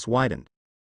Naruto's eyes widened.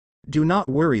 Do not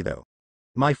worry though.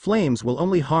 My flames will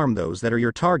only harm those that are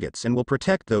your targets and will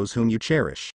protect those whom you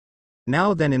cherish.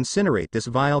 Now then, incinerate this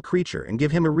vile creature and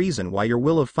give him a reason why your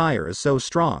will of fire is so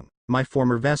strong, my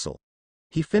former vessel.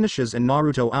 He finishes and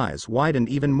Naruto's eyes widened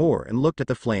even more and looked at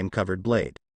the flame-covered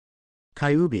blade.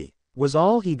 Kyuubi, was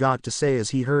all he got to say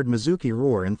as he heard Mizuki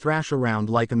roar and thrash around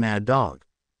like a mad dog.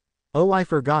 Oh, I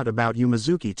forgot about you,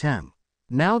 Mizuki Tem.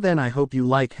 Now then, I hope you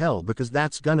like hell because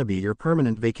that's gonna be your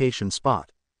permanent vacation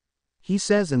spot. He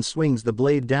says and swings the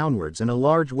blade downwards and a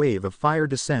large wave of fire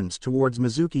descends towards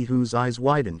Mizuki, whose eyes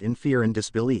widened in fear and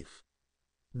disbelief.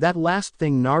 That last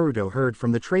thing Naruto heard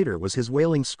from the traitor was his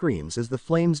wailing screams as the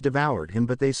flames devoured him,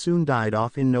 but they soon died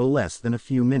off in no less than a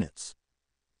few minutes.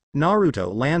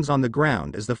 Naruto lands on the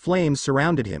ground as the flames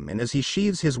surrounded him, and as he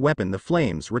sheathes his weapon the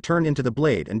flames return into the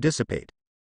blade and dissipate.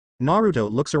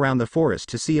 Naruto looks around the forest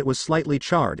to see it was slightly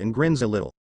charred and grins a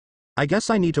little. I guess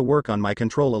I need to work on my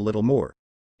control a little more,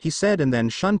 he said, and then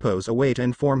shunpos away to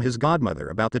inform his godmother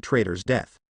about the traitor's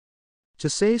death. To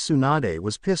say Tsunade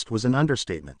was pissed was an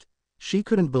understatement. She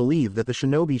couldn't believe that the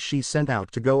shinobi she sent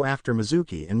out to go after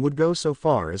Mizuki and would go so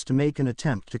far as to make an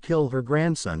attempt to kill her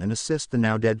grandson and assist the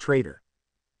now dead traitor.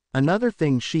 Another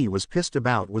thing she was pissed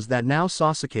about was that now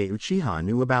Sasuke Uchiha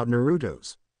knew about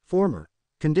Naruto's former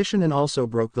condition and also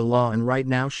broke the law, and right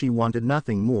now she wanted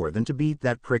nothing more than to beat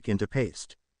that prick into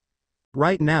paste.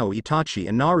 Right now Itachi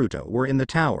and Naruto were in the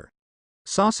tower.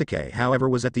 Sasuke, however,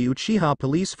 was at the Uchiha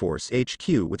Police Force HQ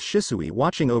with Shisui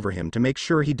watching over him to make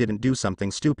sure he didn't do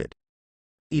something stupid.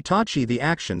 Itachi, the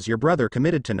actions your brother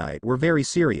committed tonight were very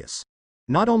serious.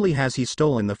 Not only has he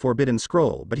stolen the Forbidden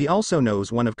Scroll, but he also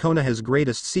knows one of Konoha's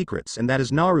greatest secrets, and that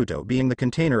is Naruto being the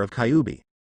container of Kyuubi.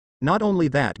 Not only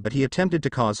that, but he attempted to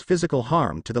cause physical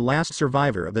harm to the last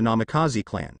survivor of the Namikaze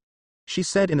clan, she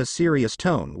said in a serious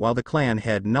tone while the clan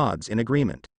head nods in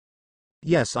agreement.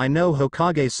 Yes, I know,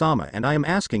 Hokage-sama, and I am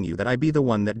asking you that I be the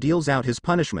one that deals out his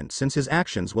punishment, since his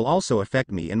actions will also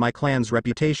affect me and my clan's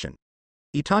reputation.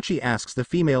 Itachi asks the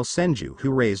female Senju,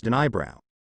 who raised an eyebrow.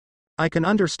 I can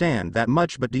understand that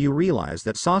much, but do you realize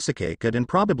that Sasuke could and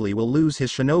probably will lose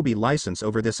his shinobi license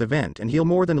over this event, and he'll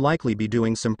more than likely be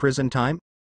doing some prison time?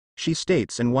 She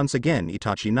states, and once again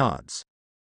Itachi nods.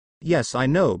 Yes, I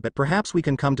know, but perhaps we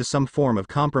can come to some form of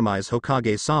compromise,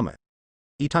 Hokage-sama,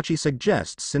 Itachi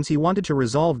suggests, since he wanted to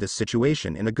resolve this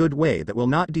situation in a good way that will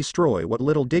not destroy what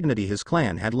little dignity his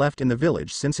clan had left in the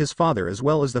village, since his father as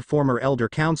well as the former elder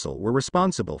council were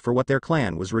responsible for what their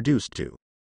clan was reduced to.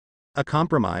 A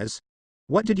compromise?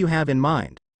 What did you have in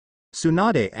mind?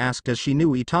 Tsunade asked, as she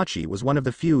knew Itachi was one of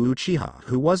the few Uchiha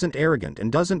who wasn't arrogant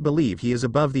and doesn't believe he is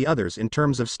above the others in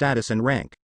terms of status and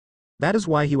rank. That is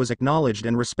why he was acknowledged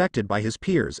and respected by his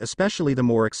peers, especially the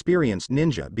more experienced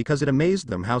ninja, because it amazed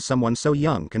them how someone so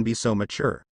young can be so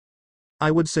mature.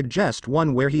 I would suggest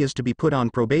one where he is to be put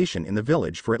on probation in the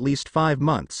village for at least 5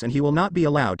 months, and he will not be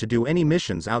allowed to do any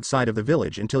missions outside of the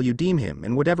village until you deem him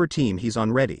in whatever team he's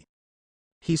on ready.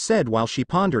 He said while she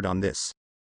pondered on this.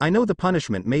 I know the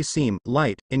punishment may seem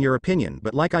light, in your opinion,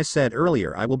 but like I said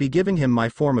earlier, I will be giving him my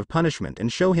form of punishment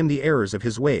and show him the errors of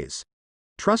his ways.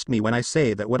 Trust me when I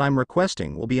say that what I'm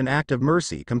requesting will be an act of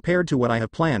mercy compared to what I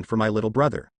have planned for my little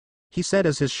brother, he said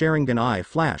as his Sharingan eye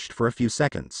flashed for a few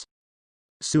seconds.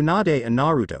 Tsunade and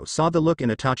Naruto saw the look in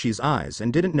Itachi's eyes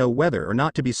and didn't know whether or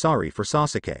not to be sorry for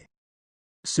Sasuke.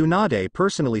 Tsunade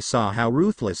personally saw how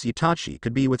ruthless Itachi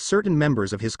could be with certain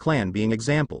members of his clan, being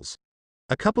examples.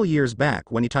 A couple years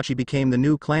back, when Itachi became the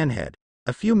new clan head,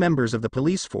 a few members of the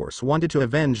police force wanted to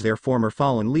avenge their former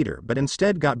fallen leader, but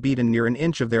instead got beaten near an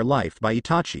inch of their life by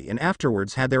Itachi and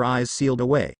afterwards had their eyes sealed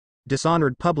away,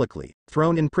 dishonored publicly,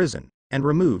 thrown in prison, and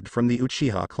removed from the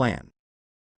Uchiha clan.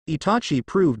 Itachi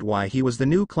proved why he was the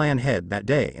new clan head that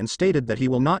day and stated that he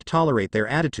will not tolerate their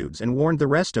attitudes and warned the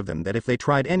rest of them that if they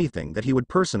tried anything that he would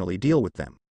personally deal with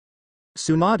them.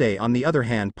 Tsunade on the other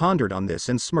hand pondered on this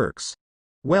and smirks.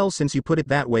 Well, since you put it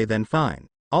that way, then fine.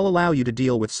 I'll allow you to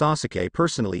deal with Sasuke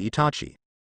personally, Itachi.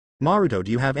 Naruto,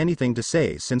 do you have anything to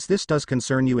say since this does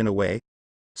concern you in a way?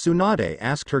 Tsunade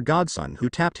asked her godson, who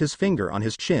tapped his finger on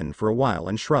his chin for a while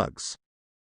and shrugs.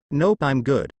 Nope, I'm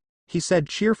good, he said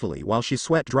cheerfully while she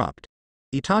sweat dropped.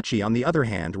 Itachi on the other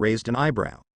hand raised an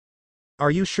eyebrow.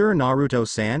 Are you sure,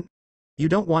 Naruto-san? You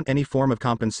don't want any form of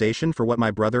compensation for what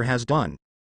my brother has done?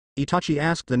 Itachi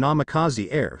asked the Namikaze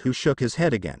heir, who shook his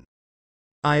head again.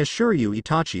 I assure you,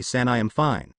 Itachi-san, I am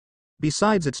fine.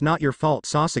 Besides, it's not your fault.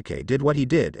 Sasuke did what he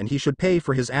did and he should pay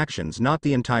for his actions, not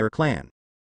the entire clan.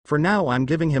 For now I'm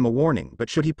giving him a warning,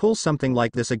 but should he pull something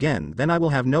like this again, then I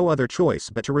will have no other choice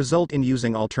but to result in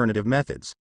using alternative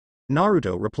methods.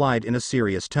 Naruto replied in a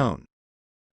serious tone.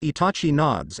 Itachi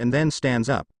nods and then stands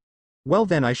up. Well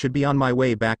then, I should be on my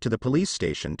way back to the police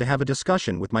station to have a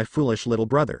discussion with my foolish little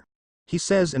brother, he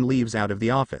says and leaves out of the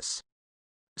office.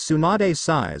 Tsunade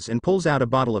sighs and pulls out a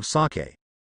bottle of sake.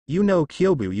 You know,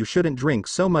 Kyobu, you shouldn't drink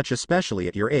so much, especially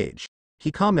at your age,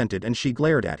 he commented, and she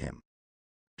glared at him.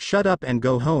 Shut up and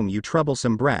go home, you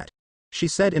troublesome brat, she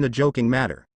said in a joking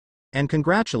manner. And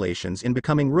congratulations in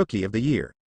becoming Rookie of the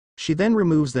Year. She then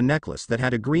removes the necklace that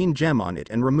had a green gem on it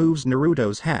and removes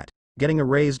Naruto's hat, getting a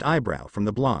raised eyebrow from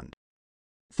the blonde.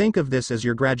 Think of this as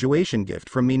your graduation gift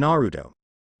from me, Naruto.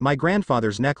 My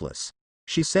grandfather's necklace,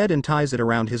 she said and ties it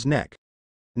around his neck.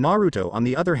 Naruto on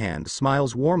the other hand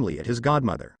smiles warmly at his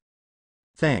godmother.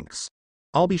 Thanks.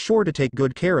 I'll be sure to take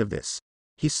good care of this,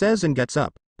 he says and gets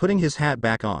up, putting his hat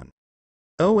back on.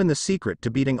 Oh, and the secret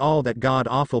to beating all that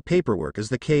god-awful paperwork is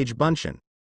the Kage Bunshin,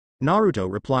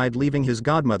 Naruto replied, leaving his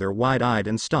godmother wide-eyed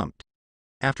and stumped.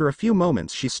 After a few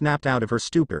moments she snapped out of her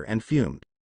stupor and fumed.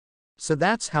 So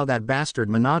that's how that bastard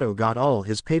Minato got all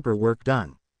his paperwork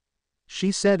done,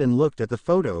 she said and looked at the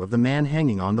photo of the man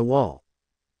hanging on the wall.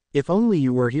 If only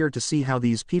you were here to see how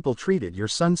these people treated your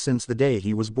son since the day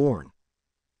he was born.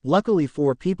 Luckily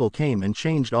 4 people came and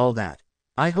changed all that.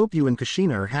 I hope you and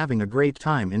Kushina are having a great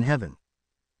time in heaven,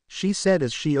 she said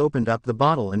as she opened up the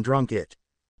bottle and drank it.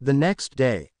 The next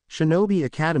day, Shinobi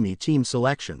Academy team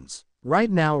selections.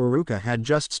 Right now Iruka had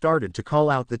just started to call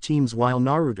out the teams while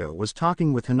Naruto was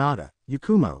talking with Hinata,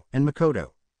 Yakumo, and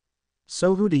Makoto.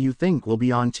 So who do you think will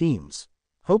be on teams?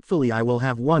 Hopefully I will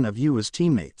have one of you as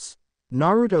teammates,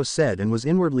 Naruto said and was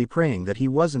inwardly praying that he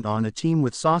wasn't on a team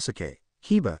with Sasuke,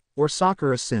 Kiba, or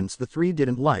Sakura since the 3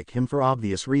 didn't like him for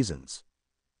obvious reasons.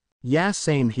 Yeah,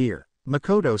 same here,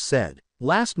 Makoto said.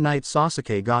 Last night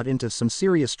Sasuke got into some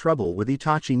serious trouble with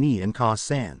Itachi ni and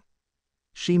Ka-san.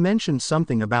 She mentioned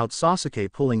something about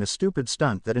Sasuke pulling a stupid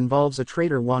stunt that involves a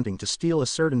traitor wanting to steal a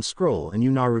certain scroll and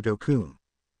you, Naruto-kun,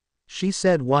 she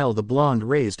said while the blonde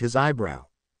raised his eyebrow.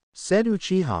 Said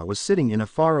Uchiha was sitting in a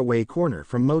faraway corner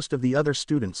from most of the other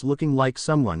students, looking like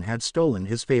someone had stolen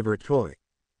his favorite toy.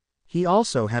 He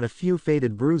also had a few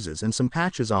faded bruises and some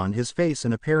patches on his face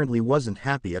and apparently wasn't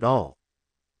happy at all.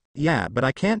 Yeah, but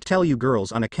I can't tell you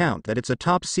girls on account that it's a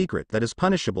top secret that is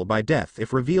punishable by death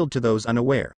if revealed to those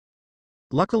unaware.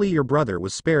 Luckily your brother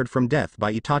was spared from death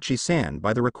by Itachi-san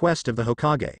by the request of the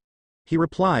Hokage. He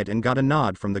replied and got a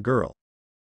nod from the girl.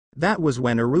 That was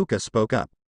when Iruka spoke up.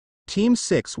 Team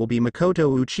 6 will be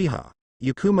Makoto Uchiha,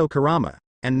 Yakumo Kurama,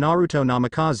 and Naruto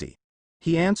Namikaze.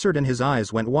 He answered and his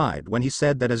eyes went wide when he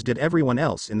said that, as did everyone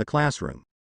else in the classroom.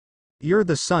 You're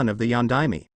the son of the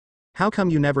Yondaime. How come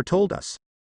you never told us?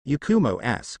 Yakumo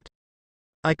asked.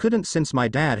 I couldn't, since my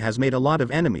dad has made a lot of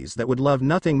enemies that would love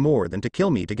nothing more than to kill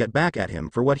me to get back at him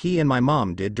for what he and my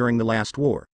mom did during the last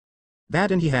war. That,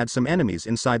 and he had some enemies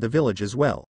inside the village as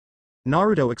well.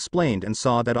 Naruto explained and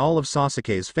saw that all of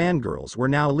Sasuke's fangirls were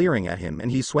now leering at him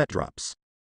and he sweat drops.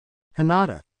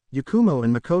 Hinata, Yakumo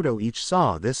and Makoto each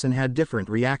saw this and had different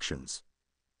reactions.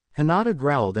 Hinata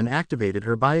growled and activated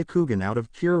her Byakugan out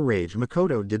of pure rage.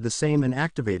 Makoto did the same and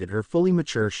activated her fully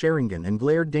mature Sharingan and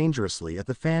glared dangerously at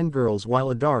the fangirls, while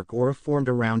a dark aura formed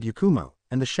around Yakumo,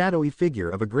 and the shadowy figure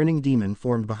of a grinning demon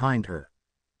formed behind her.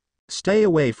 Stay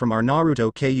away from our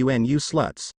Naruto Kun, you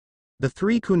sluts. The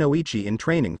three kunoichi in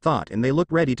training thought, and they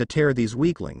looked ready to tear these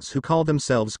weaklings who call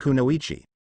themselves kunoichi.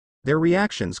 Their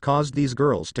reactions caused these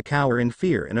girls to cower in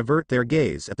fear and avert their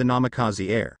gaze at the Namikaze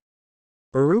heir.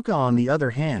 Iruka, on the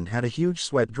other hand, had a huge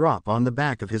sweat drop on the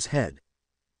back of his head.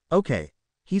 Okay,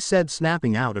 he said,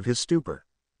 snapping out of his stupor.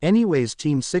 Anyways,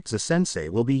 Team 6's sensei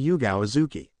will be Yugao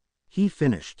Azuki. He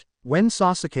finished. When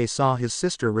Sasuke saw his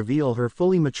sister reveal her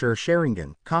fully mature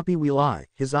Sharingan, copy wheel eye,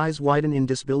 his eyes widen in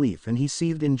disbelief and he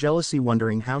seethed in jealousy,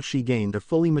 wondering how she gained a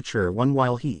fully mature one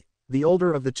while he, the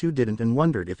older of the two, didn't, and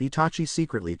wondered if Itachi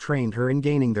secretly trained her in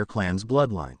gaining their clan's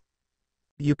bloodline.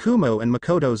 Yakumo and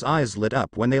Makoto's eyes lit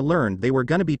up when they learned they were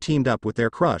gonna be teamed up with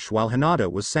their crush, while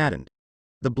Hinata was saddened.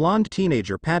 The blonde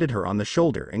teenager patted her on the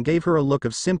shoulder and gave her a look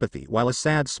of sympathy while a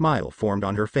sad smile formed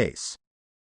on her face.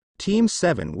 Team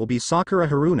 7 will be Sakura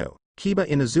Haruno, Kiba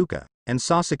Inuzuka, and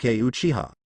Sasuke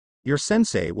Uchiha. Your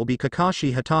sensei will be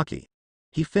Kakashi Hatake.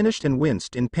 He finished and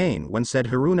winced in pain when said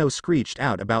Haruno screeched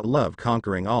out about love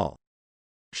conquering all.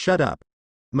 Shut up.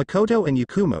 Makoto and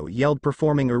Yakumo yelled,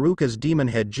 performing Iruka's demon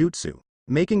head jutsu,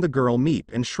 making the girl meep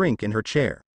and shrink in her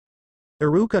chair.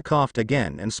 Iruka coughed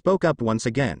again and spoke up once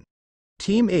again.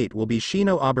 Team 8 will be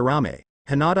Shino Aburame,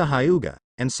 Hinata Hyuga,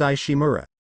 and Sai Shimura.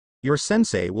 Your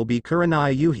sensei will be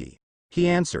Kurenai Yuhi. He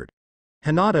answered.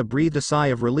 Hinata breathed a sigh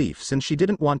of relief, since she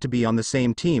didn't want to be on the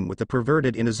same team with the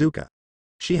perverted Inuzuka.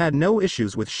 She had no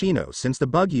issues with Shino since the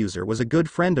bug user was a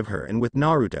good friend of her and with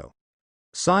Naruto.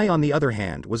 Sai, on the other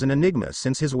hand, was an enigma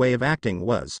since his way of acting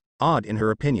was odd in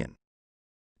her opinion.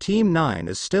 Team 9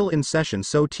 is still in session,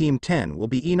 so Team 10 will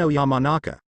be Ino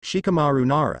Yamanaka, Shikamaru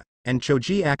Nara, and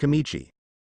Choji Akamichi.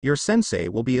 Your sensei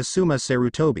will be Asuma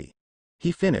Sarutobi.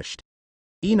 He finished.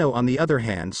 Ino, on the other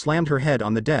hand, slammed her head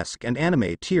on the desk and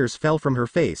anime tears fell from her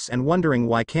face, and wondering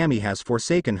why Kami has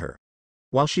forsaken her.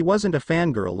 While she wasn't a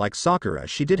fangirl like Sakura,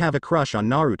 she did have a crush on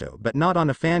Naruto, but not on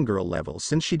a fangirl level,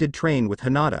 since she did train with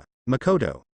Hinata,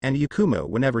 Makoto, and Yakumo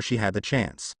whenever she had the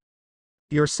chance.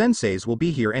 Your senseis will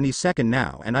be here any second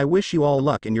now, and I wish you all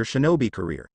luck in your shinobi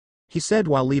career, he said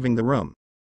while leaving the room.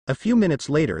 A few minutes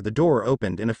later the door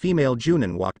opened and a female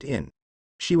Junin walked in.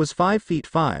 She was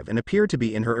 5'5" and appeared to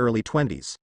be in her early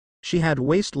 20s. She had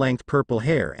waist-length purple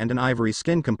hair and an ivory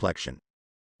skin complexion.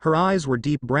 Her eyes were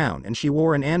deep brown and she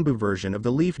wore an Anbu version of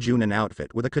the Leaf Junin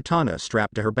outfit with a katana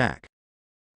strapped to her back.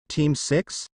 Team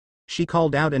 6? She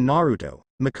called out, and Naruto,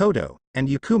 Makoto, and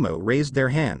Yakumo raised their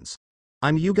hands.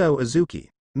 I'm Yugao Azuki.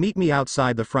 Meet me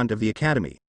outside the front of the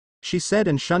academy, she said,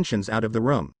 and shunshuns out of the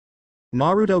room.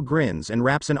 Naruto grins and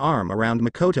wraps an arm around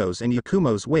Makoto's and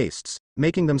Yakumo's waists,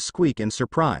 making them squeak in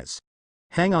surprise.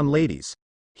 Hang on, ladies,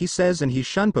 he says, and he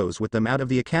shunpos with them out of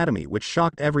the academy, which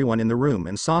shocked everyone in the room,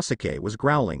 and Sasuke was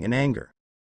growling in anger.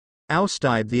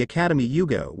 Outside the academy,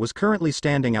 Yugo was currently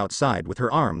standing outside with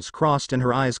her arms crossed and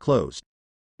her eyes closed.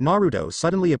 Naruto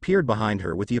suddenly appeared behind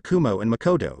her with Yakumo and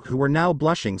Makoto, who were now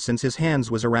blushing since his hands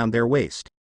was around their waist.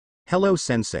 Hello,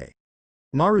 sensei,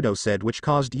 Naruto said, which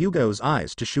caused Yugo's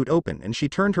eyes to shoot open, and she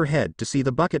turned her head to see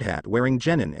the bucket hat wearing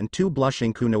Genin and two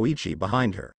blushing kunoichi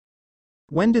behind her.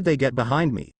 When did they get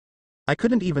behind me? I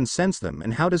couldn't even sense them,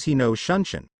 and how does he know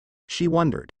Shunshin? She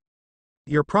wondered.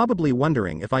 You're probably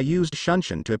wondering if I used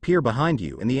Shunshin to appear behind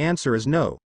you, and the answer is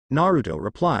no, Naruto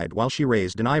replied while she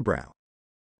raised an eyebrow.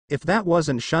 If that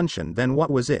wasn't Shunshin, then what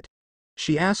was it?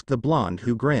 She asked the blonde,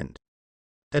 who grinned.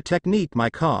 A technique my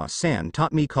Ka-san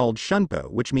taught me called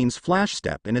Shunpo, which means flash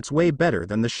step, and it's way better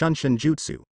than the Shunshin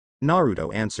Jutsu,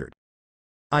 Naruto answered.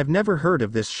 I've never heard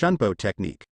of this Shunpo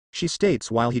technique, she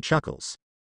states while he chuckles.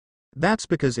 That's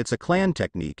because it's a clan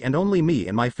technique and only me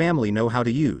and my family know how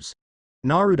to use,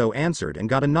 Naruto answered and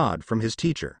got a nod from his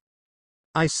teacher.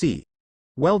 I see.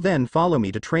 Well then follow me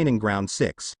to training ground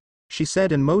 6, she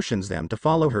said and motions them to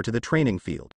follow her to the training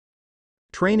field.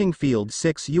 Training field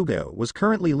 6. Yugo was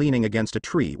currently leaning against a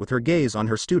tree with her gaze on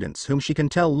her students, whom she can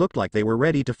tell looked like they were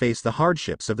ready to face the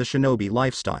hardships of the shinobi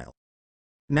lifestyle.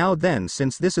 Now then,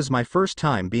 since this is my first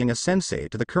time being a sensei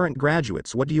to the current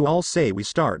graduates, what do you all say we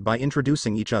start by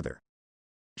introducing each other?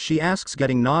 She asks,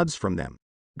 getting nods from them.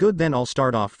 Good, then I'll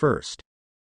start off first.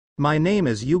 My name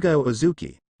is Yugo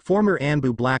Uzuki, former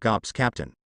Anbu Black Ops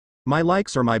captain. My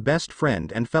likes are my best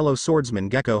friend and fellow swordsman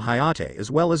Gekko Hayate,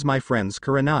 as well as my friends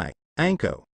Kurenai,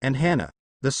 Anko, and Hana,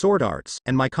 the sword arts,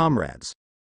 and my comrades.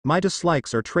 My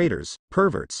dislikes are traitors,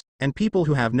 perverts, and people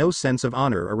who have no sense of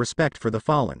honor or respect for the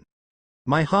fallen.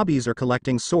 My hobbies are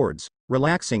collecting swords,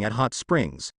 relaxing at hot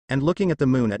springs, and looking at the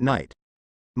moon at night.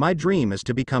 My dream is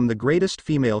to become the greatest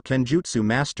female kenjutsu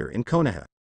master in Konoha,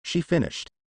 she finished.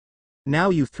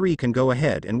 Now you three can go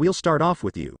ahead and we'll start off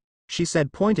with you, she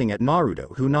said, pointing at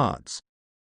Naruto, who nods.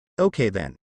 Okay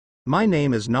then. My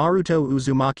name is Naruto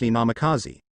Uzumaki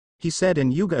Namikaze, he said,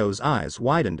 and Yugo's eyes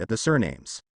widened at the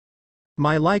surnames.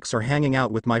 My likes are hanging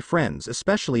out with my friends,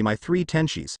 especially my 3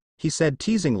 tenshis, he said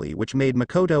teasingly, which made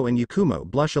Makoto and Yakumo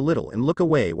blush a little and look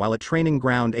away, while at training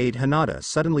ground 8 Hinata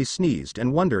suddenly sneezed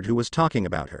and wondered who was talking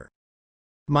about her.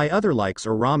 My other likes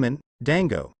are ramen,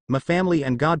 dango, my family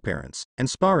and godparents, and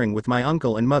sparring with my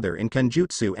uncle and mother in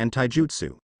kenjutsu and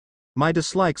taijutsu. My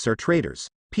dislikes are traitors,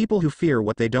 people who fear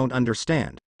what they don't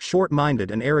understand,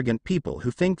 short-minded and arrogant people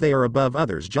who think they are above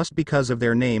others just because of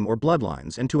their name or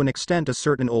bloodlines, and to an extent a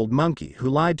certain old monkey who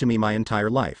lied to me my entire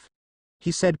life,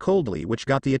 he said coldly, which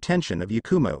got the attention of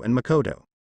Yakumo and Makoto.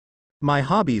 My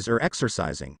hobbies are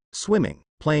exercising, swimming,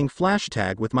 playing flash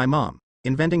tag with my mom,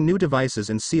 inventing new devices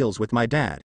and seals with my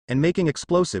dad, and making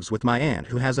explosives with my aunt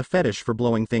who has a fetish for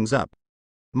blowing things up.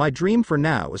 My dream for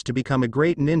now is to become a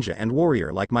great ninja and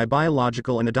warrior like my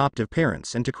biological and adoptive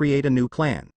parents, and to create a new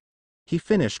clan, he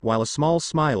finished while a small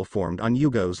smile formed on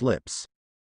Yugo's lips.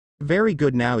 Very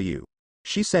good, now you,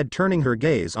 she said, turning her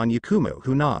gaze on Yakumo,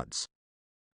 who nods.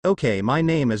 Okay, my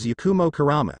name is Yakumo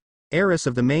Kurama, heiress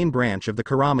of the main branch of the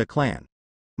Kurama clan.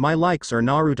 My likes are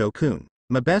Naruto-kun,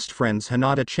 my best friends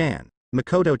Hinata-chan,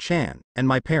 Makoto-chan, and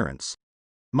my parents.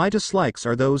 My dislikes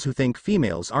are those who think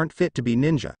females aren't fit to be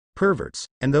ninja, perverts,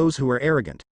 and those who are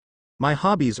arrogant. My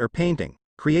hobbies are painting,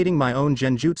 creating my own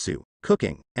genjutsu,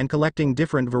 cooking, and collecting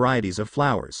different varieties of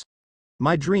flowers.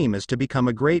 My dream is to become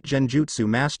a great genjutsu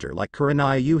master like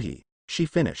Kurenai Yuhi, she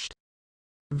finished.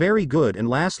 Very good, and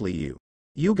lastly you,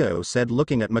 Yugo said,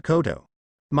 looking at Makoto.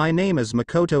 My name is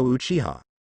Makoto Uchiha.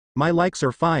 My likes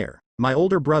are fire, my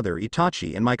older brother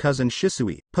Itachi and my cousin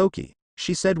Shisui, Poki,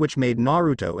 she said, which made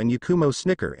Naruto and Yakumo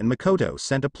snicker, and Makoto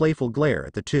sent a playful glare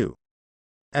at the two.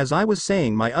 As I was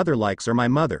saying, my other likes are my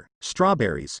mother,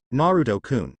 strawberries,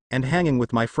 Naruto-kun, and hanging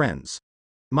with my friends.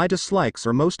 My dislikes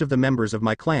are most of the members of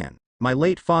my clan, my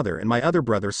late father and my other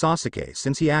brother Sasuke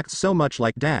since he acts so much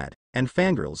like dad, and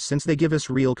fangirls since they give us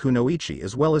real kunoichi,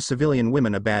 as well as civilian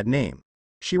women a bad name,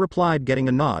 she replied, getting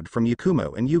a nod from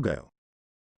Yakumo and Yugo.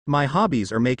 My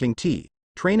hobbies are making tea,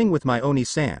 training with my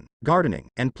Oni-san, gardening,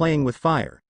 and playing with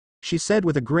fire, she said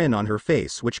with a grin on her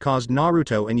face which caused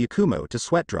Naruto and Yakumo to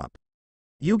sweat drop.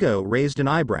 Yugo raised an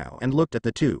eyebrow and looked at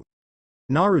the two.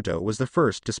 Naruto was the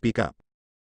first to speak up.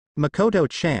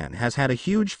 Makoto-chan has had a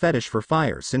huge fetish for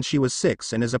fire since she was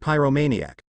 6 and is a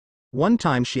pyromaniac. One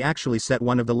time she actually set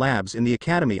one of the labs in the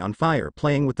academy on fire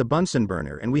playing with the Bunsen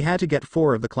burner, and we had to get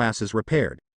 4 of the classes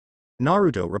repaired,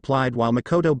 Naruto replied while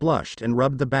Makoto blushed and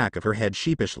rubbed the back of her head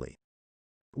sheepishly.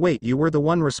 Wait, you were the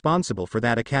one responsible for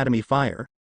that academy fire?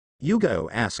 Yugo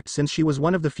asked, since she was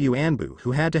one of the few Anbu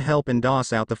who had to help and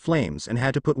douse out the flames and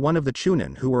had to put one of the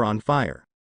Chunin who were on fire.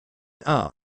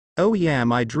 Oh yeah,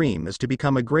 my dream is to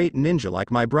become a great ninja like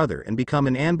my brother and become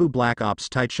an Anbu Black Ops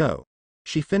Taicho,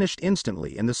 she finished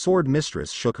instantly, and the sword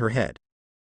mistress shook her head.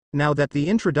 Now that the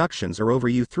introductions are over,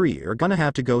 you three are gonna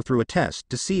have to go through a test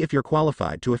to see if you're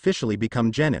qualified to officially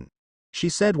become genin, she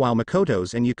said while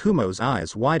Makoto's and Yakumo's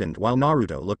eyes widened while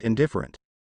Naruto looked indifferent.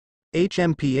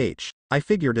 HMPH, I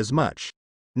figured as much,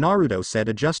 Naruto said,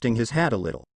 adjusting his hat a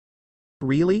little.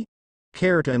 Really?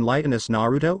 Care to enlighten us,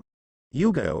 Naruto?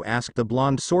 Yugo asked. The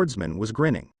blonde swordsman was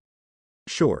grinning.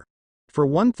 Sure. For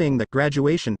one thing, the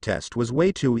graduation test was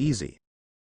way too easy.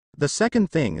 The second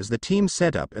thing is the team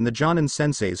setup, and the Jonin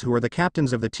senseis who are the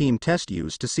captains of the team test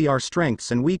use to see our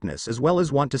strengths and weakness, as well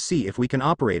as want to see if we can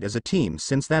operate as a team,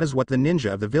 since that is what the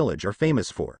ninja of the village are famous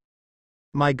for.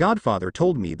 My godfather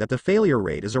told me that the failure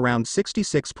rate is around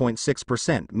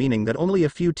 66.6%, meaning that only a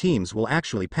few teams will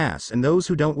actually pass, and those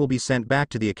who don't will be sent back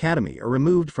to the academy or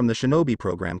removed from the shinobi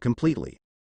program completely.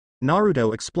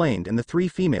 Naruto explained, and the three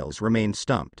females remained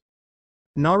stumped.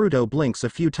 Naruto blinks a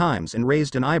few times and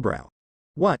raised an eyebrow.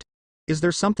 What? Is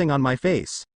there something on my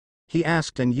face? He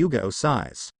asked, and Yugo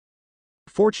sighs.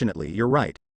 Fortunately, you're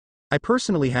right. I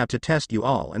personally have to test you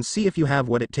all and see if you have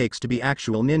what it takes to be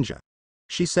actual ninja,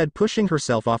 she said, pushing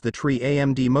herself off the tree.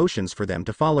 AMD motions for them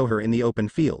to follow her in the open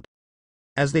field.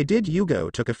 As they did,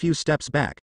 Yugo took a few steps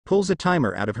back, pulls a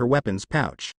timer out of her weapons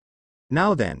pouch.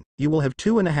 Now then, you will have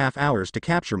 2.5 hours to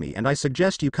capture me, and I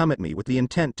suggest you come at me with the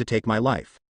intent to take my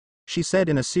life, she said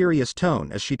in a serious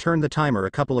tone as she turned the timer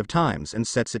a couple of times and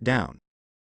sets it down.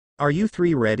 Are you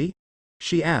three ready?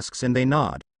 She asks, and they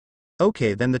nod.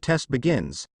 Okay, then the test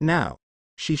begins, now,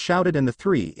 she shouted, and the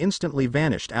three instantly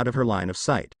vanished out of her line of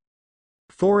sight.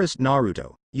 Forest,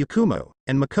 Naruto, Yakumo,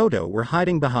 and Makoto were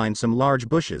hiding behind some large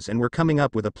bushes and were coming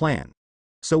up with a plan.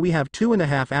 So we have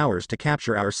 2.5 hours to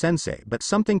capture our sensei, but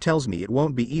something tells me it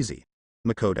won't be easy,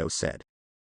 Makoto said.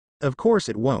 Of course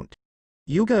it won't.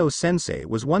 Yugo sensei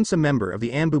was once a member of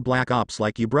the Anbu Black Ops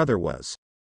like you brother was.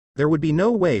 There would be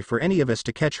no way for any of us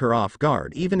to catch her off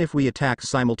guard even if we attacked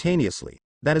simultaneously,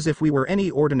 that is if we were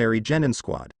any ordinary genin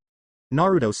squad,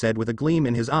 Naruto said with a gleam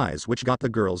in his eyes which got the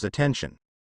girl's attention.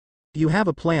 You have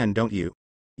a plan, don't you?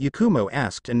 Yakumo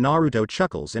asked, and Naruto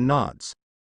chuckles and nods.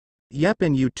 Yep,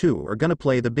 and you two are gonna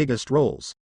play the biggest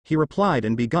roles, he replied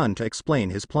and begun to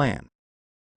explain his plan.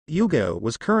 Yugo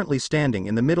was currently standing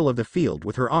in the middle of the field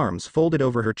with her arms folded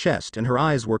over her chest and her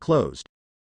eyes were closed.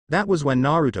 That was when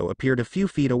Naruto appeared a few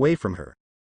feet away from her.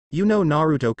 You know,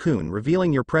 Naruto-kun,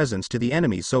 revealing your presence to the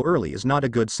enemy so early is not a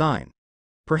good sign.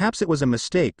 Perhaps it was a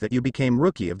mistake that you became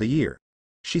Rookie of the Year,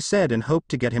 she said, and hoped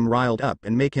to get him riled up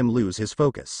and make him lose his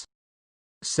focus.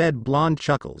 Said Blonde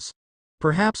chuckles.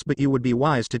 Perhaps, but you would be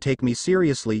wise to take me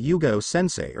seriously,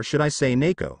 Yugo-sensei, or should I say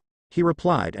Neko, he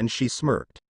replied, and she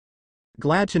smirked.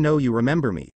 Glad to know you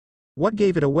remember me. What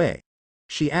gave it away?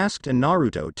 She asked, and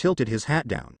Naruto tilted his hat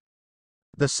down.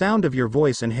 The sound of your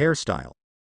voice and hairstyle.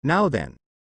 Now then.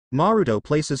 Naruto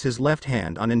places his left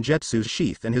hand on ninjutsu's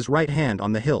sheath and his right hand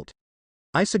on the hilt.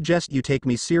 I suggest you take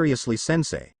me seriously,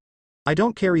 sensei. I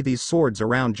don't carry these swords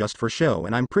around just for show,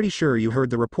 and I'm pretty sure you heard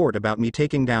the report about me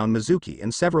taking down Mizuki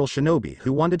and several shinobi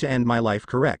who wanted to end my life,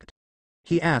 correct?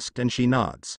 He asked, and she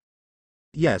nods.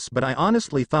 Yes, but I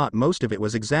honestly thought most of it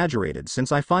was exaggerated,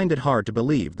 since I find it hard to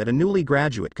believe that a newly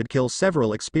graduate could kill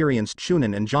several experienced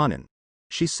Chunin and Jonin,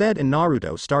 she said, and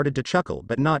Naruto started to chuckle,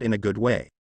 but not in a good way.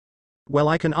 Well,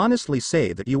 I can honestly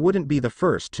say that you wouldn't be the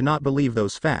first to not believe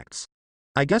those facts.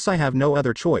 I guess I have no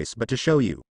other choice but to show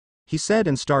you, he said,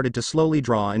 and started to slowly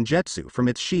draw ninjutsu from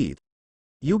its sheath.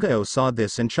 Yugo saw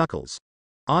this and chuckles.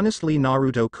 Honestly,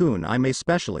 Naruto-kun, I'm a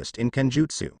specialist in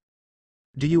kenjutsu.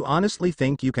 Do you honestly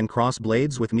think you can cross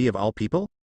blades with me of all people?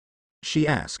 She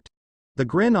asked. The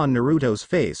grin on Naruto's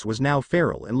face was now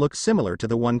feral and looked similar to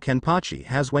the one Kenpachi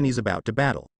has when he's about to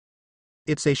battle.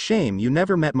 It's a shame you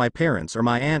never met my parents or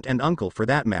my aunt and uncle for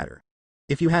that matter.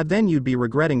 If you had, then you'd be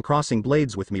regretting crossing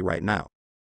blades with me right now.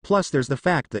 Plus there's the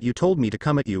fact that you told me to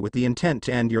come at you with the intent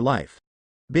to end your life.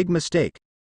 Big mistake,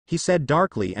 he said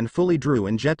darkly and fully drew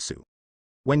ninjutsu.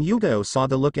 When Yugo saw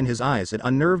the look in his eyes, it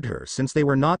unnerved her, since they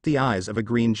were not the eyes of a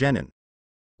green genin.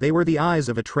 They were the eyes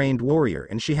of a trained warrior,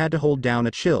 and she had to hold down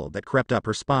a chill that crept up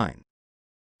her spine.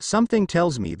 Something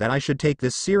tells me that I should take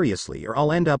this seriously or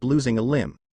I'll end up losing a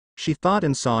limb, she thought,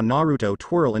 and saw Naruto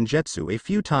twirl ninjutsu a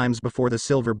few times before the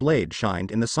silver blade shined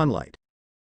in the sunlight.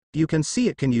 You can see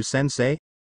it, can you, sensei?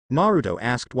 Naruto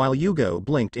asked while Yugo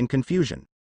blinked in confusion.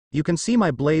 You can see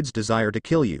my blade's desire to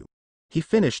kill you, he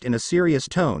finished in a serious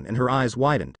tone, and her eyes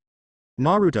widened.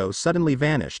 Naruto suddenly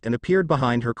vanished and appeared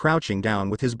behind her, crouching down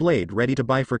with his blade ready to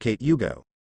bifurcate Yugo.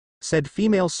 Said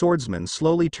female swordsman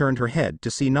slowly turned her head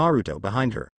to see Naruto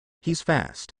behind her. He's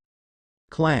fast.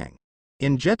 Clang.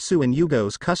 Ninjutsu and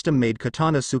Yugo's custom-made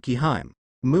katana Tsukiheim,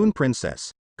 Moon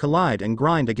Princess, collide and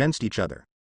grind against each other.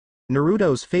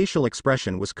 Naruto's facial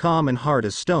expression was calm and hard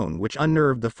as stone, which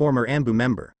unnerved the former Anbu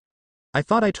member. I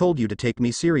thought I told you to take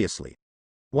me seriously.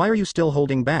 Why are you still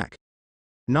holding back?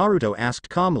 Naruto asked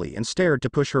calmly and stared to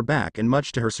push her back, and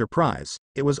much to her surprise,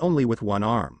 it was only with one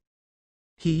arm.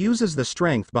 He uses the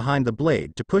strength behind the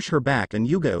blade to push her back, and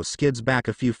Yugo skids back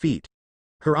a few feet.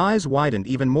 Her eyes widened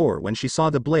even more when she saw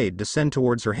the blade descend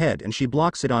towards her head, and she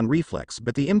blocks it on reflex,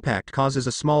 but the impact causes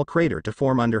a small crater to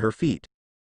form under her feet.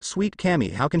 Sweet Kami,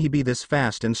 how can he be this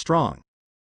fast and strong?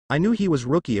 I knew he was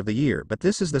Rookie of the Year, but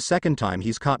this is the second time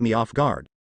he's caught me off guard.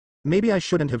 Maybe I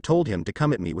shouldn't have told him to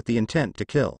come at me with the intent to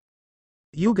kill.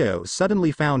 Yugo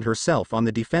suddenly found herself on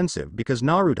the defensive because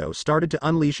Naruto started to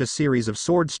unleash a series of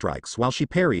sword strikes while she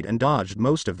parried and dodged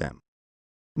most of them.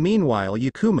 Meanwhile,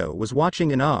 Yakumo was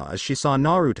watching in awe as she saw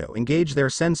Naruto engage their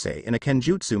sensei in a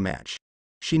kenjutsu match.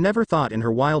 She never thought in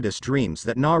her wildest dreams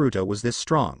that Naruto was this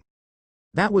strong.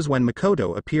 That was when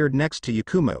Makoto appeared next to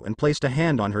Yakumo and placed a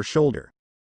hand on her shoulder.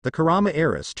 The Kurama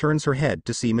heiress turns her head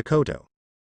to see Makoto.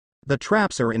 The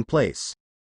traps are in place.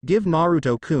 Give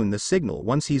Naruto-kun the signal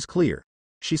once he's clear,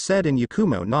 she said, and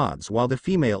Yakumo nods while the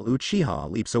female Uchiha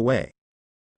leaps away.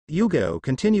 Yugo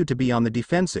continued to be on the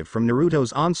defensive from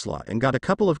Naruto's onslaught and got a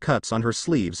couple of cuts on her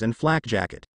sleeves and flak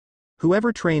jacket.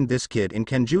 Whoever trained this kid in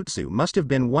kenjutsu must have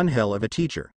been one hell of a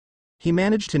teacher. He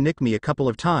managed to nick me a couple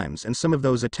of times, and some of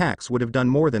those attacks would have done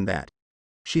more than that.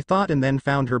 She thought, and then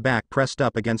found her back pressed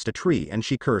up against a tree and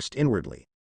she cursed inwardly.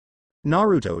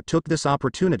 Naruto took this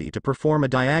opportunity to perform a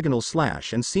diagonal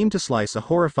slash and seemed to slice a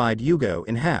horrified Yugo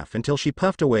in half until she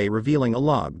puffed away, revealing a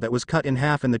log that was cut in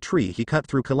half, and the tree he cut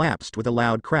through collapsed with a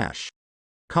loud crash.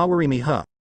 Kawarimi huh?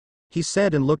 He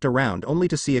said and looked around only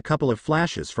to see a couple of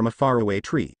flashes from a faraway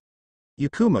tree.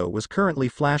 Yakumo was currently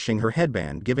flashing her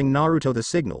headband, giving Naruto the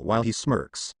signal while he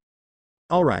smirks.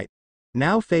 Alright.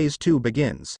 Now phase 2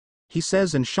 begins, he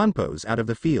says and shunpos out of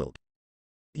the field.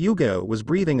 Yugo was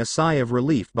breathing a sigh of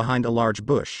relief behind a large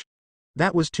bush.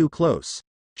 That was too close,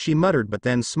 she muttered, but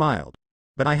then smiled.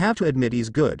 But I have to admit he's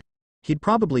good. He'd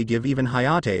probably give even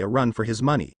Hayate a run for his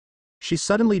money. She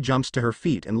suddenly jumps to her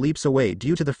feet and leaps away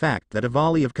due to the fact that a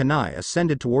volley of kunai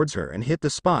ascended towards her and hit the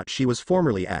spot she was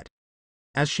formerly at.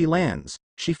 As she lands,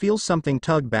 she feels something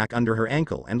tug back under her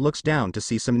ankle and looks down to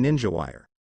see some ninja wire.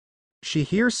 She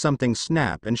hears something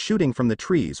snap, and shooting from the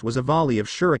trees was a volley of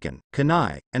shuriken,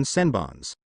 kunai, and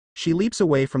senbons. She leaps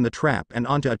away from the trap and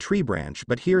onto a tree branch,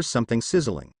 but hears something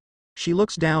sizzling. She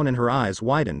looks down and her eyes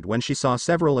widened when she saw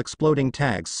several exploding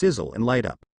tags sizzle and light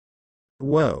up.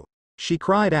 Whoa! She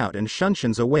cried out and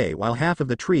shunshuns away while half of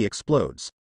the tree explodes.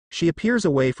 She appears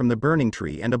away from the burning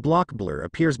tree and a block blur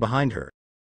appears behind her.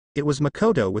 It was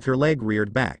Makoto with her leg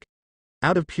reared back.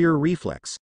 Out of pure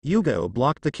reflex, Yugo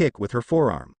blocked the kick with her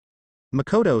forearm.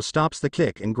 Makoto stops the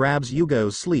kick and grabs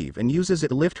Yugo's sleeve and uses it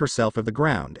to lift herself off the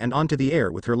ground and onto the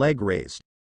air with her leg raised.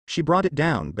 She brought it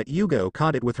down, but Yugo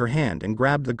caught it with her hand and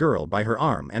grabbed the girl by her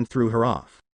arm and threw her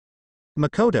off.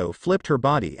 Makoto flipped her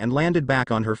body and landed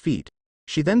back on her feet.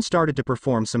 She then started to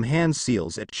perform some hand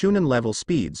seals at Chunin level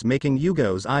speeds, making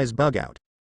Yugo's eyes bug out.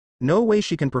 No way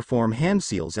she can perform hand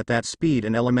seals at that speed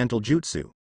and elemental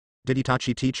jutsu. Did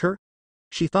Itachi teach her?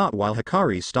 She thought while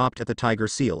Hikari stopped at the tiger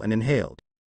seal and inhaled.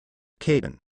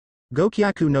 Kaden.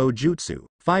 Gokyaku no Jutsu,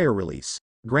 fire release,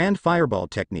 grand fireball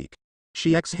technique.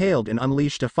 She exhaled and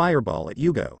unleashed a fireball at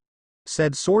Yugo.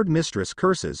 Said sword mistress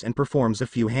curses and performs a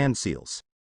few hand seals.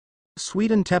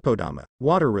 Suiden Tepodama,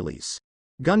 water release.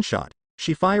 Gunshot.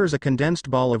 She fires a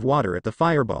condensed ball of water at the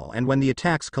fireball, and when the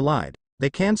attacks collide, they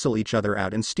cancel each other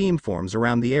out and steam forms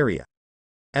around the area.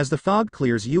 As the fog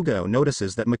clears, Yugo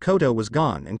notices that Makoto was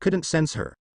gone and couldn't sense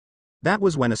her. That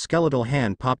was when a skeletal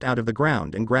hand popped out of the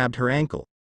ground and grabbed her ankle.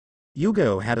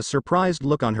 Yugo had a surprised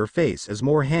look on her face as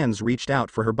more hands reached out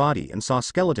for her body and saw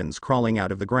skeletons crawling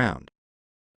out of the ground.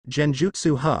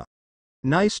 Genjutsu huh?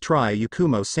 Nice try,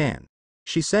 Yakumo-san,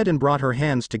 she said and brought her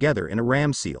hands together in a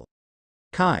ram seal.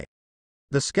 Kai.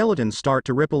 The skeletons start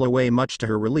to ripple away much to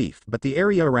her relief, but the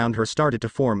area around her started to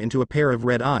form into a pair of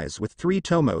red eyes with 3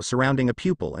 tomo surrounding a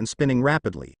pupil and spinning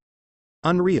rapidly.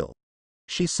 Unreal,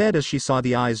 she said as she saw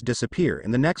the eyes disappear,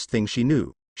 and the next thing she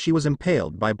knew, she was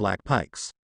impaled by black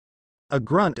pikes. A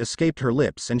grunt escaped her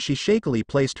lips and she shakily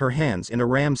placed her hands in a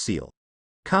ram seal.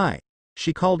 Kai,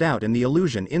 she called out, and the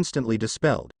illusion instantly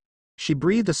dispelled. She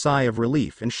breathed a sigh of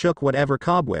relief and shook whatever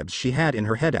cobwebs she had in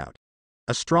her head out.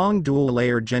 A strong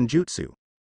dual-layered genjutsu.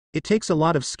 It takes a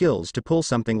lot of skills to pull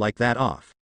something like that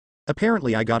off.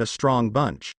 Apparently I got a strong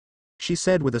bunch, she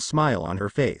said with a smile on her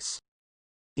face.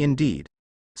 Indeed,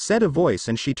 said a voice,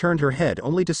 and she turned her head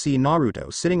only to see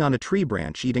Naruto sitting on a tree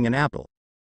branch eating an apple.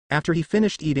 After he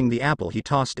finished eating the apple, he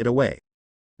tossed it away.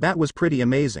 That was pretty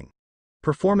amazing.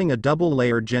 Performing a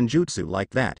double-layered genjutsu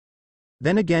like that.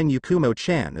 Then again,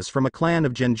 Yakumo-chan is from a clan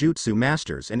of genjutsu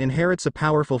masters and inherits a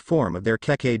powerful form of their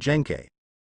Kekkei Genkei.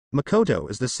 Makoto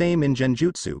is the same in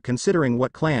genjutsu considering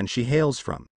what clan she hails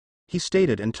from, he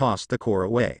stated and tossed the core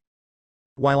away.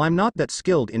 While I'm not that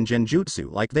skilled in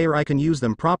genjutsu like they are, I can use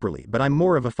them properly, but I'm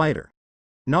more of a fighter,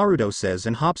 Naruto says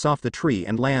and hops off the tree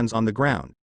and lands on the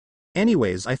ground.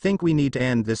 Anyways, I think we need to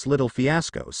end this little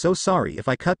fiasco, so sorry if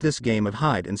I cut this game of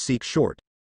hide and seek short.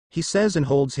 He says and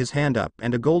holds his hand up,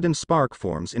 and a golden spark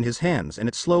forms in his hands and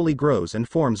it slowly grows and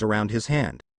forms around his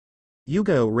hand.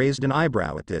 Yugo raised an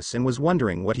eyebrow at this and was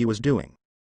wondering what he was doing.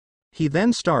 He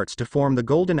then starts to form the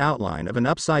golden outline of an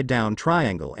upside-down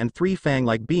triangle and 3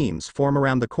 fang-like beams form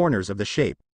around the corners of the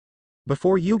shape.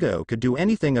 Before Yugo could do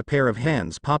anything, a pair of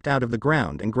hands popped out of the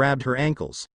ground and grabbed her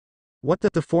ankles. What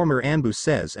the former Anbu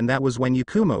says, and that was when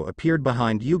Yakumo appeared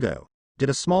behind Yugo, did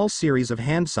a small series of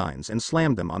hand signs and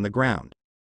slammed them on the ground.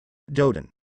 Doden.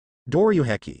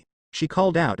 Doryuheki, she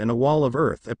called out, and a wall of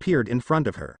earth appeared in front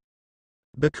of her.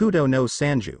 Bakudo no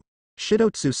Sanju.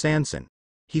 Shidotsu Sansen,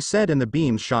 he said, and the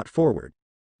beams shot forward.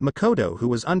 Makoto, who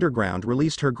was underground,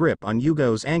 released her grip on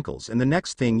Yugo's ankles, and the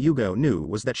next thing Yugo knew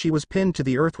was that she was pinned to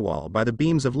the earth wall by the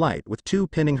beams of light, with 2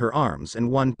 pinning her arms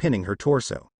and 1 pinning her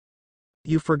torso.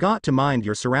 You forgot to mind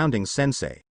your surroundings,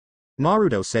 sensei,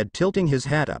 Naruto said, tilting his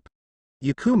hat up.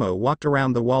 Yakumo walked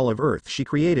around the wall of earth she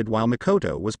created while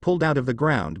Makoto was pulled out of the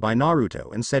ground by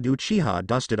Naruto and said Uchiha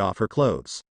dusted off her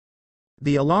clothes.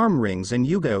 The alarm rings and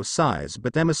Yugo sighs,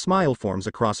 but then a smile forms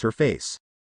across her face.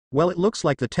 Well, it looks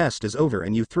like the test is over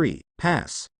and you 3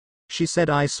 pass, she said,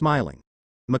 eyes smiling.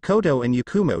 Makoto and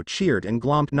Yakumo cheered and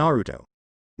glomped Naruto.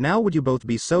 Now would you both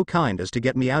be so kind as to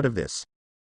get me out of this?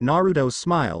 Naruto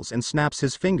smiles and snaps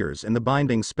his fingers and the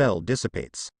binding spell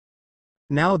dissipates.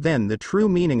 Now then, the true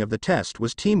meaning of the test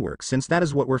was teamwork, since that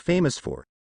is what we're famous for.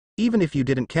 Even if you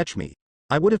didn't catch me,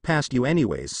 I would have passed you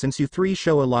anyways, since you 3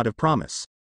 show a lot of promise.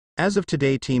 As of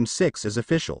today, Team 6 is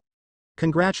official.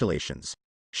 Congratulations,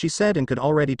 she said, and could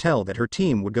already tell that her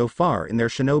team would go far in their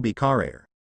shinobi career.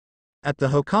 At the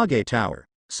Hokage Tower,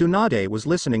 Tsunade was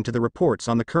listening to the reports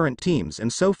on the current teams,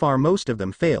 and so far most of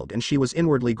them failed, and she was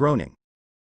inwardly groaning.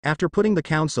 After putting the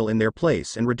council in their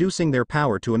place and reducing their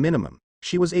power to a minimum,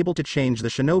 she was able to change the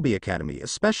Shinobi Academy,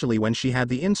 especially when she had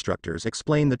the instructors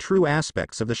explain the true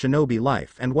aspects of the shinobi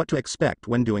life and what to expect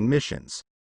when doing missions.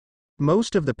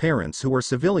 Most of the parents, who were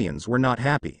civilians, were not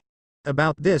happy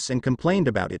about this and complained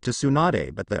about it to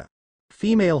Tsunade, but the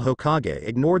female Hokage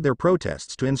ignored their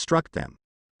protests to instruct them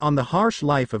on the harsh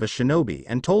life of a shinobi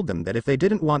and told them that if they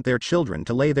didn't want their children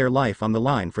to lay their life on the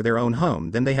line for their own home,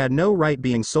 then they had no right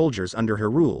being soldiers under her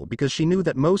rule, because she knew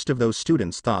that most of those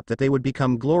students thought that they would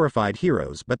become glorified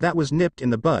heroes, but that was nipped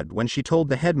in the bud when she told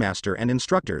the headmaster and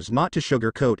instructors not to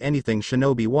sugarcoat anything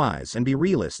shinobi-wise and be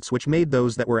realists, which made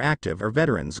those that were active or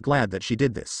veterans glad that she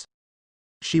did this.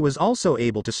 She was also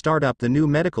able to start up the new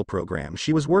medical program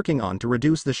she was working on to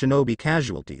reduce the shinobi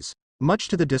casualties, much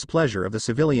to the displeasure of the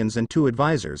civilians and 2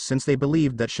 advisors, since they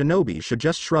believed that shinobi should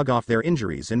just shrug off their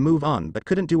injuries and move on, but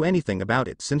couldn't do anything about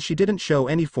it since she didn't show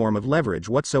any form of leverage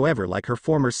whatsoever like her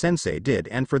former sensei did.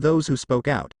 And for those who spoke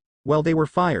out, well, they were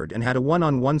fired and had a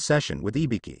one-on-one session with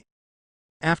Ibiki.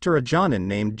 After a Jonin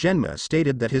named Genma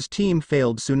stated that his team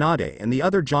failed Tsunade, and the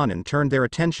other Jonin turned their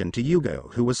attention to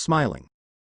Yugo, who was smiling.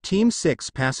 Team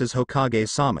 6 passes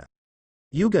Hokage-sama,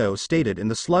 Yugo stated in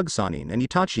the Slug Sanin, and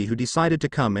Itachi, who decided to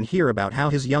come and hear about how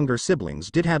his younger siblings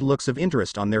did, had looks of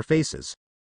interest on their faces.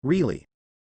 Really?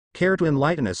 Care to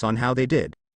enlighten us on how they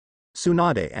did?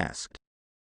 Tsunade asked.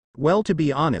 Well, to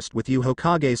be honest with you,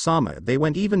 Hokage-sama, they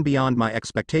went even beyond my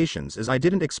expectations, as I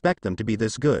didn't expect them to be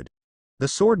this good, the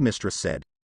sword mistress said.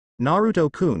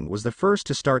 Naruto-kun was the first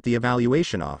to start the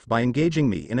evaluation off by engaging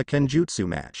me in a kenjutsu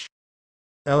match.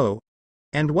 Oh?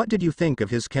 And what did you think of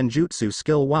his kenjutsu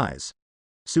skill-wise?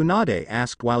 Tsunade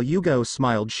asked while Yugo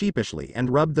smiled sheepishly and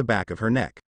rubbed the back of her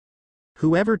neck.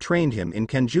 Whoever trained him in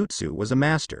kenjutsu was a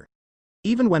master.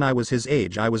 Even when I was his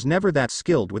age, I was never that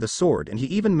skilled with a sword, and he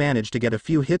even managed to get a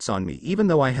few hits on me even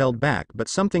though I held back, but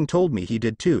something told me he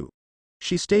did too,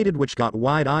 she stated, which got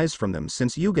wide eyes from them,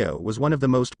 since Yugo was one of the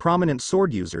most prominent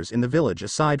sword users in the village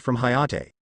aside from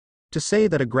Hayate. To say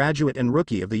that a graduate and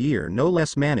rookie of the year no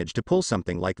less managed to pull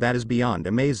something like that is beyond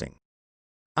amazing.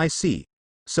 I see.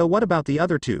 So what about the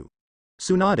other 2?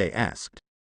 Tsunade asked.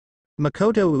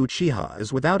 Makoto Uchiha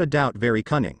is without a doubt very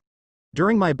cunning.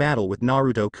 During my battle with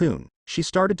Naruto-kun, she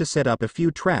started to set up a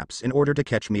few traps in order to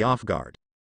catch me off guard.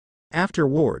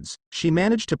 Afterwards, she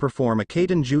managed to perform a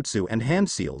Kaiten jutsu and hand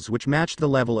seals which matched the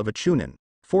level of a Chunin,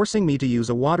 forcing me to use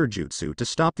a water jutsu to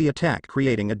stop the attack,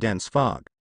 creating a dense fog.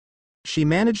 She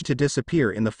managed to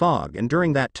disappear in the fog, and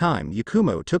during that time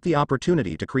Yakumo took the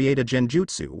opportunity to create a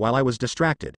genjutsu while I was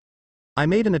distracted. I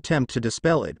made an attempt to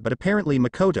dispel it, but apparently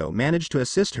Makoto managed to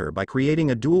assist her by creating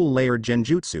a dual-layered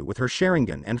genjutsu with her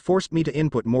Sharingan and forced me to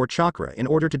input more chakra in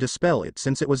order to dispel it,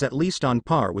 since it was at least on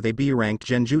par with a B-ranked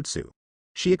genjutsu,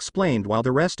 she explained while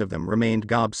the rest of them remained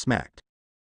gobsmacked.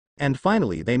 And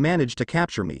finally they managed to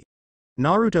capture me.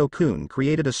 Naruto-kun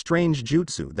created a strange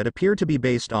jutsu that appeared to be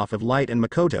based off of light, and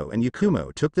Makoto and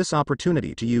Yakumo took this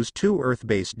opportunity to use two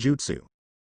earth-based jutsu.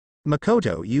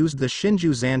 Makoto used the Shinju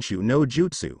Zanshu no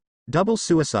Jutsu, double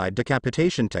suicide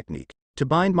decapitation technique, to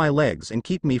bind my legs and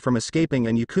keep me from escaping,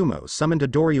 and Yakumo summoned a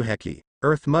Doryuheki,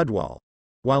 earth mudwall,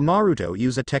 while Naruto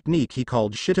used a technique he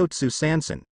called Shitotsu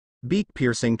Sansen,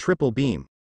 beak-piercing triple beam,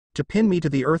 to pin me to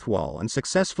the earth wall and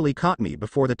successfully caught me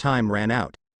before the time ran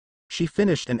out. She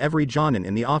finished, and every jonin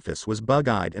in the office was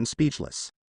bug-eyed and speechless.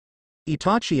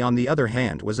 Itachi, on the other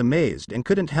hand, was amazed and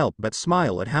couldn't help but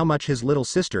smile at how much his little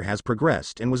sister has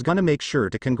progressed and was gonna make sure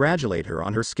to congratulate her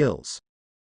on her skills.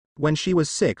 When she was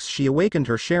 6, she awakened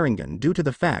her Sharingan due to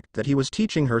the fact that he was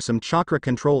teaching her some chakra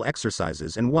control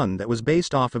exercises, and one that was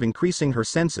based off of increasing her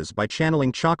senses by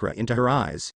channeling chakra into her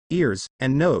eyes, ears,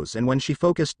 and nose, and when she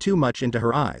focused too much into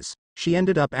her eyes, she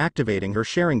ended up activating her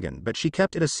Sharingan, but she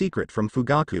kept it a secret from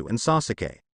Fugaku and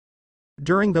Sasuke.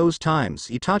 During those times,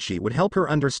 Itachi would help her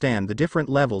understand the different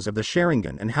levels of the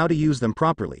Sharingan and how to use them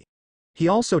properly. He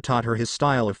also taught her his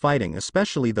style of fighting,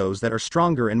 especially those that are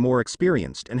stronger and more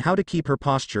experienced, and how to keep her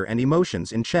posture and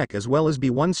emotions in check as well as be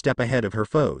one step ahead of her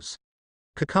foes.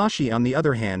 Kakashi, on the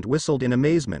other hand, whistled in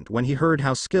amazement when he heard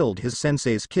how skilled his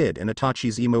sensei's kid and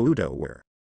Itachi's Imouto were.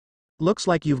 "Looks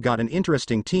like you've got an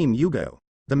interesting team, Yugo,"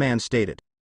 the man stated.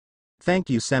 "Thank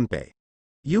you, senpai,"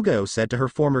 Yugo said to her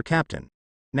former captain.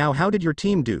 "Now, how did your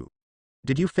team do?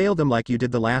 Did you fail them like you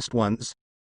did the last ones?"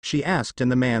 she asked, and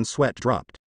the man's sweat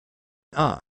dropped.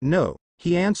 No,"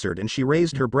 he answered, and she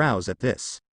raised her brows at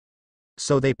this.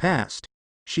 "So they passed?"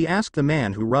 she asked the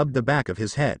man, who rubbed the back of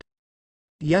his head.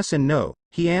 "Yes and no,"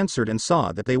 he answered, and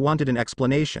saw that they wanted an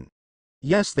explanation.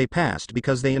 Yes, they passed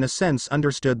because they in a sense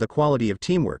understood the quality of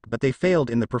teamwork, but they failed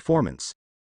in the performance.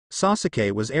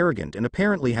 Sasuke was arrogant and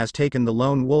apparently has taken the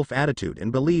lone wolf attitude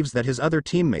and believes that his other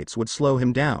teammates would slow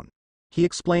him down, he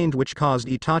explained, which caused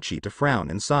Itachi to frown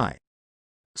and sigh.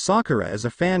 Sakura is a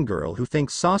fangirl who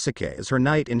thinks Sasuke is her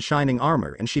knight in shining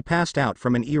armor, and she passed out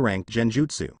from an E-ranked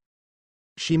genjutsu.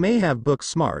 She may have book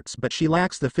smarts, but she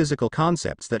lacks the physical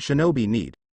concepts that shinobi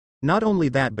need. Not only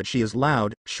that, but she is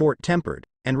loud, short-tempered,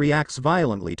 and reacts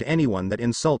violently to anyone that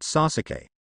insults Sasuke,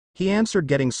 he answered,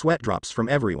 getting sweat drops from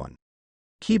everyone.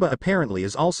 Kiba apparently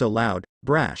is also loud,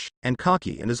 brash, and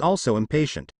cocky, and is also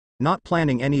impatient, not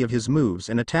planning any of his moves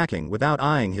and attacking without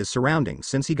eyeing his surroundings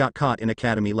since he got caught in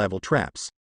academy-level traps,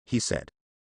 he said.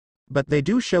 But they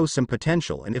do show some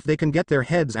potential, and if they can get their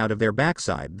heads out of their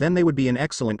backside, then they would be an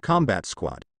excellent combat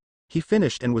squad. He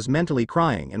finished and was mentally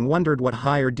crying and wondered what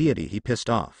higher deity he pissed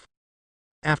off.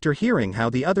 After hearing how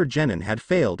the other genin had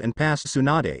failed and passed,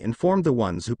 Tsunade informed the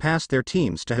ones who passed their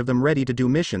teams to have them ready to do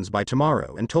missions by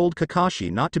tomorrow and told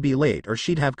Kakashi not to be late or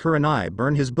she'd have Kurenai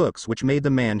burn his books, which made the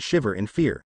man shiver in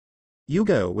fear.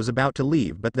 Yugo was about to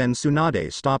leave, but then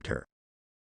Tsunade stopped her.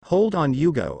 "Hold on,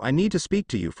 Yugo, I need to speak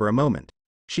to you for a moment,"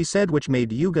 she said, which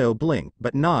made Yugo blink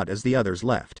but nod as the others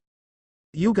left.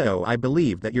 "Yugo, I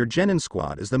believe that your genin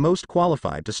squad is the most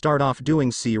qualified to start off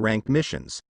doing C-ranked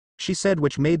missions," she said,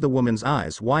 which made the woman's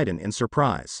eyes widen in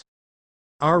surprise.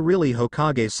 "Are really,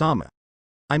 Hokage-sama?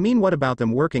 I mean, what about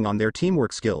them working on their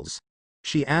teamwork skills?"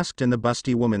 she asked, and the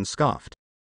busty woman scoffed.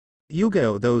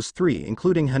 "Yugo, those three,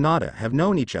 including Hinata, have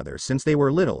known each other since they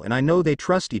were little, and I know they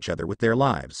trust each other with their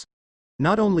lives.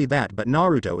 Not only that, but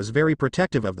Naruto is very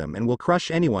protective of them and will crush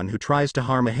anyone who tries to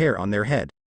harm a hair on their head.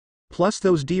 Plus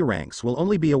those D ranks will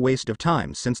only be a waste of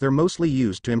time since they're mostly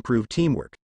used to improve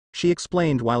teamwork," she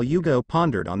explained, while Yugo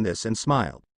pondered on this and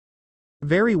smiled.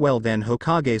 "Very well then,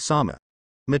 Hokage-sama.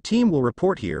 My team will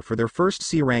report here for their first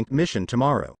C-ranked mission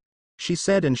tomorrow," she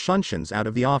said, and shunshuns out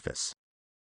of the office.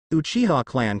 Uchiha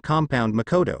clan compound.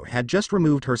 Makoto had just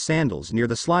removed her sandals near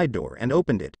the slide door and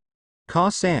opened it.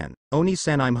 "Ka-san,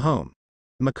 Oni-san, I'm home,"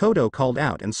 Makoto called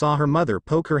out, and saw her mother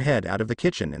poke her head out of the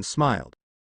kitchen and smiled.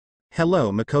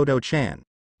 "Hello, Makoto-chan.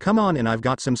 Come on in, I've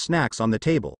got some snacks on the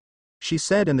table," she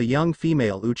said, and the young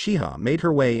female Uchiha made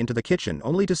her way into the kitchen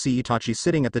only to see Itachi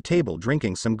sitting at the table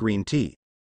drinking some green tea.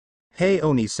 "Hey,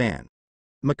 Oni-san,"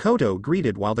 Makoto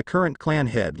greeted, while the current clan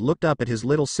head looked up at his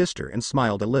little sister and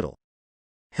smiled a little.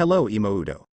 "Hello,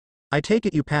 Imouto. I take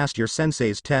it you passed your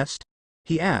sensei's test?"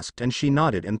 he asked, and she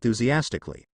nodded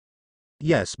enthusiastically.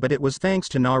 "Yes, but it was thanks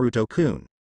to Naruto-kun.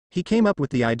 He came up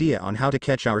with the idea on how to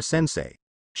catch our sensei,"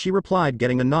 she replied,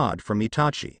 getting a nod from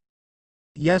Itachi.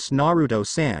 "Yes,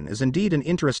 Naruto-san is indeed an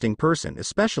interesting person,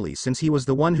 especially since he was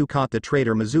the one who caught the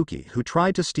traitor Mizuki who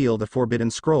tried to steal the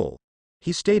Forbidden Scroll,"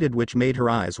 he stated, which made her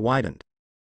eyes widened.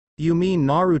 "You mean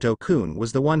Naruto-kun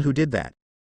was the one who did that?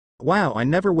 Wow, I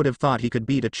never would have thought he could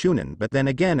beat a Chunin, but then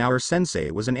again our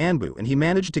sensei was an Anbu and he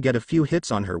managed to get a few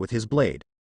hits on her with his blade.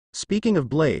 Speaking of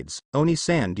blades,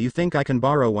 Oni-san, do you think I can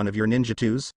borrow one of your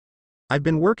ninjatus? I've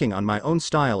been working on my own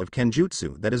style of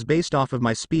kenjutsu that is based off of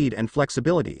my speed and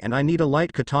flexibility, and I need a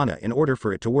light katana in order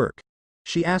for it to work.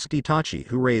 She asked Itachi,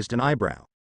 who raised an eyebrow.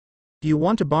 Do you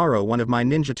want to borrow one of my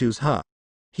ninjatus, huh?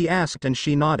 He asked, and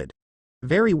she nodded.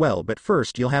 Very well, but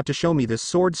first you'll have to show me this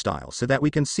sword style so that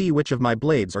we can see which of my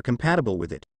blades are compatible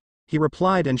with it. He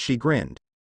replied, and she grinned.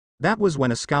 That was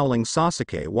when a scowling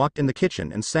Sasuke walked in the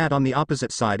kitchen and sat on the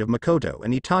opposite side of Makoto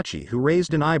and Itachi, who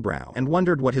raised an eyebrow and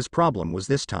wondered what his problem was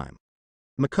this time.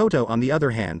 Makoto, on the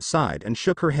other hand, sighed and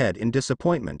shook her head in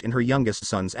disappointment in her youngest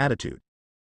son's attitude.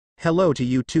 Hello to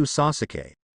you too,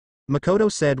 Sasuke.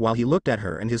 Makoto said while he looked at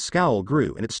her, and his scowl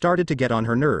grew and it started to get on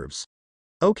her nerves.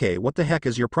 Okay, what the heck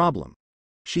is your problem?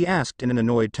 She asked in an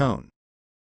annoyed tone.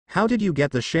 How did you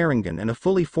get the Sharingan, and a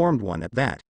fully formed one at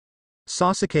that?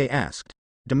 Sasuke asked.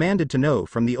 Demanded to know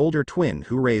from the older twin,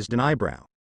 who raised an eyebrow.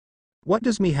 What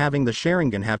does me having the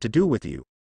Sharingan have to do with you?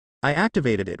 I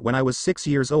activated it when I was 6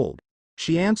 years old,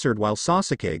 she answered, while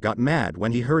Sasuke got mad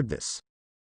when he heard this.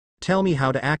 Tell me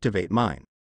how to activate mine,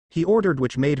 he ordered,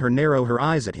 which made her narrow her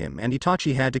eyes at him, and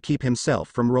Itachi had to keep himself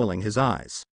from rolling his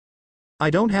eyes. I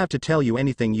don't have to tell you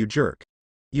anything, you jerk.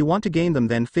 You want to gain them,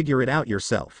 then figure it out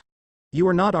yourself. You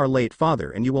are not our late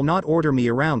father, and you will not order me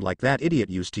around like that idiot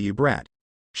used to, you brat.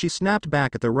 She snapped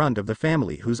back at the runt of the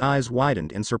family, whose eyes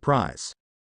widened in surprise.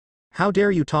 How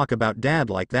dare you talk about dad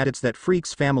like that? It's that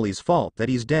freak's family's fault that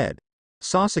he's dead,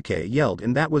 Sasuke yelled,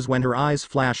 and that was when her eyes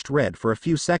flashed red for a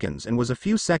few seconds and was a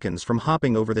few seconds from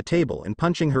hopping over the table and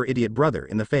punching her idiot brother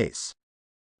in the face.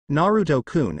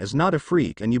 Naruto-kun is not a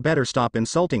freak, and you better stop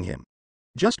insulting him.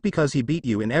 Just because he beat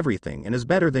you in everything and is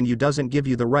better than you doesn't give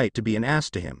you the right to be an ass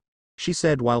to him, she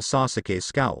said while Sasuke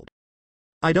scowled.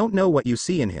 I don't know what you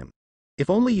see in him.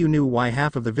 If only you knew why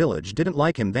half of the village didn't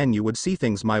like him, then you would see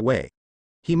things my way,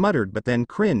 he muttered, but then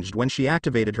cringed when she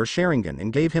activated her Sharingan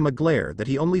and gave him a glare that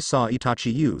he only saw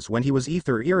Itachi use when he was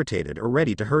either irritated or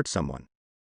ready to hurt someone.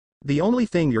 The only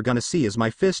thing you're gonna see is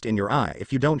my fist in your eye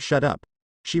if you don't shut up,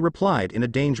 she replied in a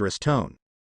dangerous tone.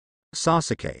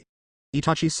 Sasuke,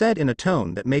 Itachi said in a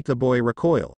tone that made the boy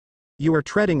recoil. You are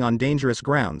treading on dangerous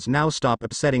grounds, now stop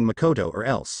upsetting Makoto or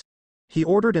else, he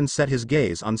ordered, and set his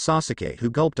gaze on Sasuke, who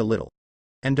gulped a little.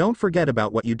 And don't forget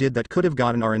about what you did that could have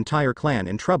gotten our entire clan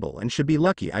in trouble, and should be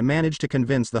lucky I managed to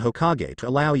convince the Hokage to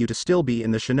allow you to still be in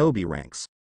the shinobi ranks,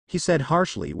 he said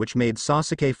harshly, which made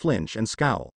Sasuke flinch and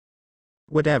scowl.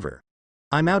 Whatever.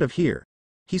 I'm out of here,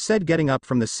 he said, getting up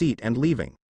from the seat and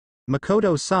leaving.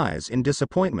 Makoto sighs in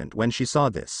disappointment when she saw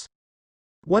this.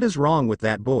 What is wrong with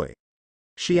that boy?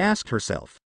 She asked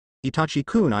herself.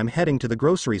 Itachi-kun, I'm heading to the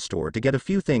grocery store to get a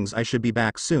few things. I should be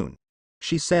back soon,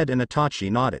 she said, and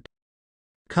Itachi nodded.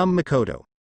 Come, Makoto.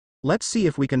 Let's see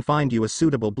if we can find you a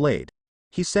suitable blade,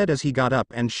 he said as he got up,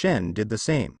 and Shen did the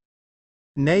same.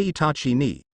 Nay, Itachi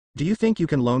ni, do you think you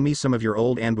can loan me some of your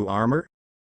old Anbu armor?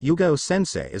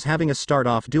 Yugo-sensei is having us start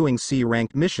off doing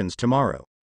C-ranked missions tomorrow,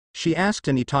 she asked,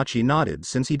 and Itachi nodded,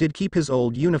 since he did keep his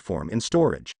old uniform in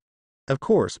storage. Of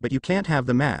course, but you can't have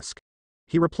the mask,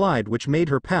 he replied, which made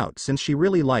her pout, since she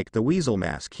really liked the weasel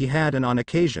mask he had and on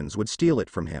occasions would steal it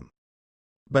from him.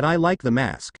 But I like the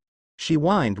mask, she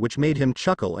whined, which made him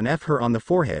chuckle and F her on the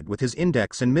forehead with his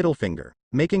index and middle finger,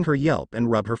 making her yelp and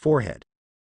rub her forehead.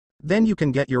 Then you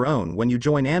can get your own when you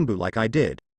join Anbu like I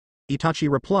did, Itachi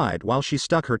replied while she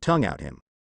stuck her tongue out him.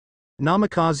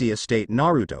 Namikaze Estate.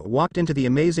 Naruto walked into the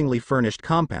amazingly furnished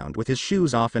compound with his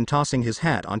shoes off and tossing his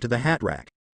hat onto the hat rack.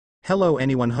 Hello,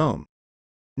 anyone home?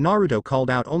 Naruto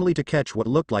called out, only to catch what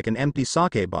looked like an empty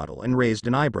sake bottle, and raised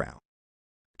an eyebrow.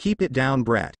 Keep it down,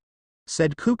 brat,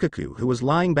 said Kukaku, who was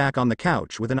lying back on the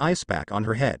couch with an ice pack on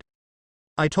her head.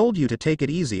 I told you to take it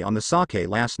easy on the sake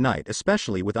last night,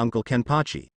 especially with Uncle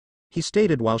Kenpachi, he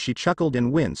stated while she chuckled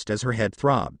and winced as her head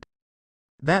throbbed.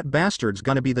 That bastard's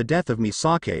gonna be the death of me,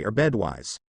 sake or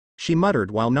bedwise, she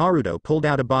muttered while Naruto pulled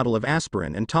out a bottle of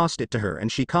aspirin and tossed it to her,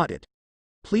 and she caught it.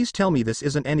 Please tell me this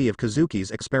isn't any of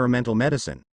Kazuki's experimental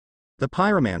medicine, the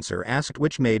pyromancer asked,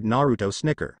 which made Naruto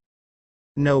snicker.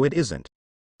 No, it isn't.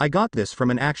 I got this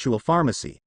from an actual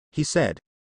pharmacy, he said.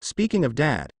 Speaking of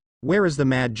dad, where is the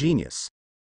mad genius?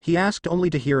 He asked,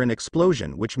 only to hear an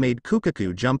explosion which made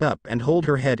Kukaku jump up and hold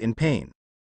her head in pain.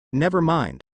 Never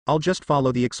mind, I'll just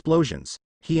follow the explosions,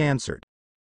 he answered.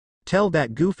 Tell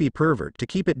that goofy pervert to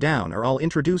keep it down, or I'll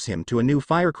introduce him to a new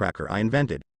firecracker I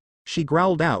invented, she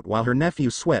growled out while her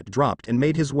nephew's sweat dropped and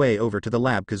made his way over to the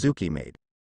lab Kazuki made.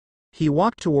 He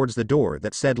walked towards the door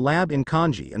that said lab in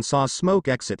kanji and saw smoke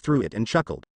exit through it and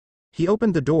chuckled. He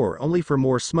opened the door only for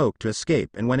more smoke to escape,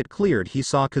 and when it cleared he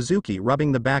saw Kazuki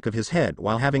rubbing the back of his head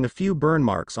while having a few burn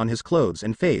marks on his clothes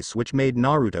and face which made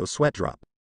Naruto sweat drop.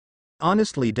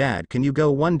 Honestly Dad, can you go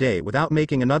one day without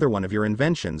making another one of your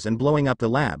inventions and blowing up the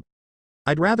lab?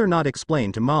 I'd rather not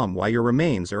explain to Mom why your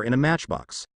remains are in a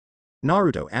matchbox.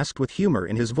 Naruto asked with humor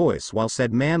in his voice while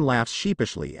said man laughs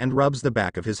sheepishly and rubs the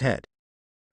back of his head.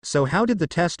 So how did the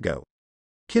test go?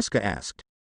 Kisuke asked.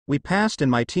 We passed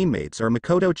and my teammates are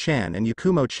Makoto-chan and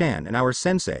Yakumo-chan and our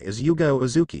sensei is Yugo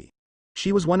Uzuki.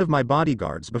 She was one of my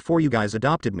bodyguards before you guys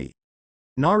adopted me.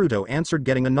 Naruto answered,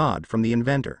 getting a nod from the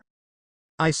inventor.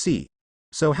 I see.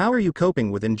 So how are you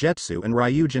coping with Injetsu and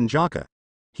Ryujin Jaka?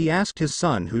 He asked his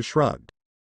son, who shrugged.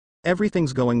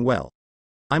 Everything's going well.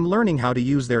 I'm learning how to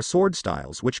use their sword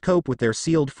styles which cope with their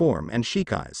sealed form and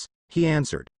shikais, he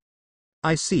answered.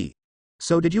 I see.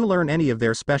 So did you learn any of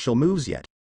their special moves yet?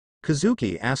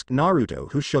 Kazuki asked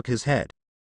Naruto, who shook his head.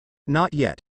 Not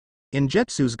yet.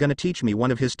 Injetsu's gonna teach me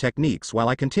one of his techniques while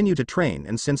I continue to train,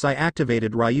 and since I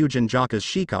activated Ryujin Jaka's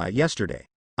shikai yesterday,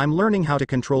 I'm learning how to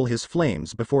control his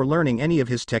flames before learning any of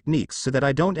his techniques so that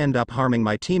I don't end up harming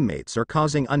my teammates or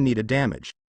causing unneeded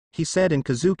damage, he said, and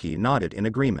Kazuki nodded in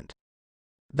agreement.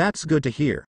 That's good to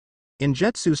hear.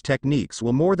 Injetsu's techniques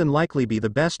will more than likely be the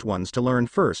best ones to learn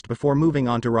first before moving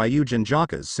on to Ryujin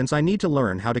Jaka's, since I need to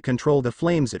learn how to control the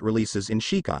flames it releases in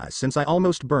shikai since I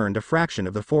almost burned a fraction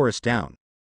of the forest down.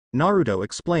 Naruto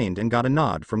explained and got a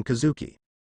nod from Kazuki.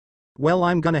 Well,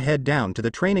 I'm gonna head down to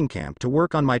the training camp to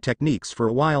work on my techniques for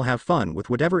a while. Have fun with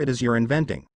whatever it is you're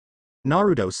inventing,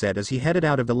 Naruto said as he headed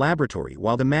out of the laboratory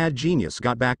while the mad genius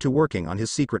got back to working on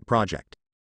his secret project.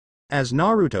 As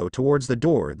Naruto towards the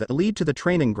door that lead to the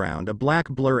training ground, a black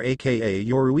blur aka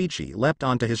Yoruichi leapt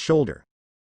onto his shoulder.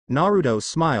 Naruto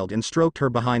smiled and stroked her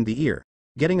behind the ear,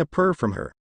 getting a purr from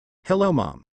her. Hello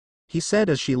Mom, he said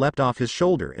as she leapt off his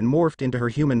shoulder and morphed into her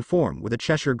human form with a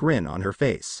Cheshire grin on her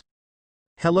face.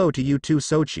 Hello to you too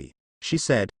Sochi, she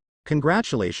said.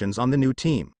 Congratulations on the new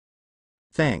team.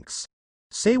 Thanks.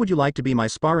 Say, would you like to be my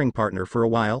sparring partner for a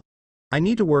while? I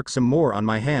need to work some more on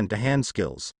my hand-to-hand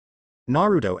skills,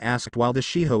 Naruto asked while the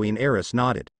Shihoin heiress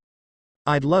nodded.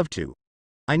 I'd love to.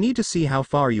 I need to see how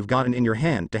far you've gotten in your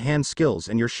hand-to-hand skills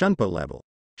and your Shunpo level,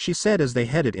 she said as they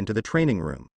headed into the training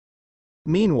room.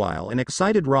 Meanwhile, an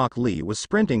excited Rock Lee was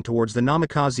sprinting towards the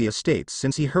Namikaze estates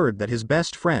since he heard that his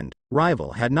best friend,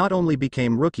 rival, had not only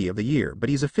become Rookie of the Year but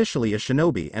he's officially a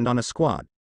shinobi and on a squad.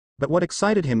 But what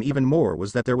excited him even more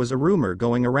was that there was a rumor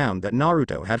going around that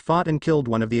Naruto had fought and killed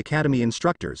one of the academy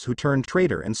instructors who turned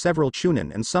traitor, and several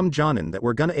Chunin and some Jonin that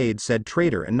were gonna aid said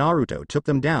traitor, and Naruto took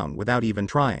them down without even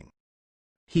trying.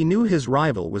 He knew his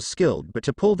rival was skilled, but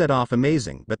to pull that off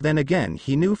amazing, but then again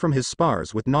he knew from his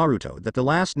spars with Naruto that the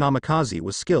last Namikaze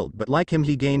was skilled, but like him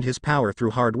he gained his power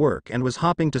through hard work and was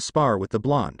hopping to spar with the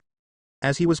blonde.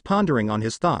 As he was pondering on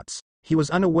his thoughts, he was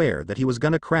unaware that he was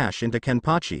gonna crash into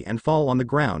Kenpachi and fall on the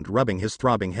ground rubbing his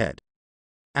throbbing head.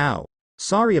 Ow.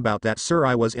 Sorry about that sir,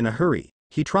 I was in a hurry,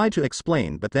 he tried to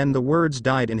explain, but then the words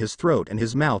died in his throat and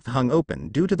his mouth hung open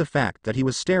due to the fact that he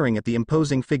was staring at the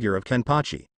imposing figure of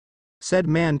Kenpachi. Said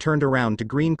man turned around to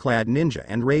green-clad ninja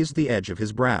and raised the edge of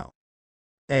his brow.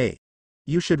 Hey.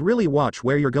 You should really watch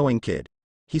where you're going, kid,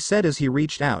 he said as he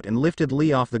reached out and lifted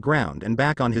Lee off the ground and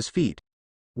back on his feet.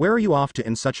 Where are you off to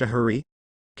in such a hurry?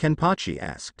 Kenpachi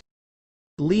asked.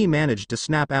 Lee managed to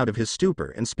snap out of his stupor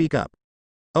and speak up.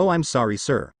 Oh, I'm sorry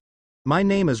sir. My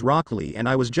name is Rock Lee and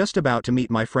I was just about to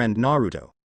meet my friend Naruto.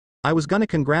 I was gonna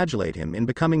congratulate him in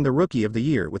becoming the Rookie of the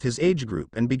Year with his age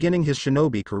group and beginning his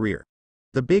shinobi career,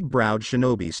 the big-browed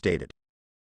shinobi stated.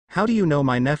 How do you know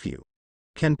my nephew?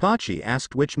 Kenpachi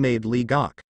asked, which made Lee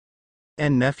gawk.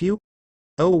 And nephew?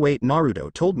 Oh wait,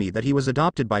 Naruto told me that he was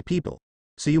adopted by people,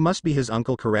 so you must be his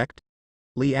uncle, correct?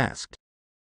 Lee asked.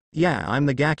 Yeah, I'm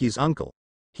the Gaki's uncle,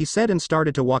 he said and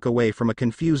started to walk away from a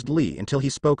confused Lee until he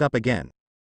spoke up again.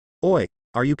 Oi,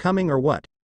 are you coming or what?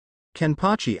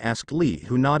 Kenpachi asked Lee,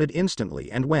 who nodded instantly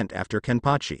and went after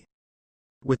Kenpachi.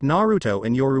 With Naruto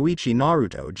and Yoruichi,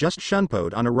 Naruto just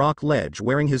shunpoed on a rock ledge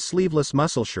wearing his sleeveless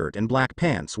muscle shirt and black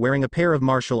pants, wearing a pair of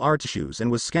martial arts shoes,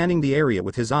 and was scanning the area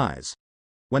with his eyes.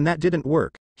 When that didn't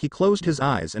work, he closed his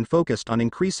eyes and focused on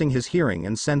increasing his hearing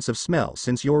and sense of smell,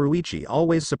 since Yoruichi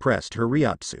always suppressed her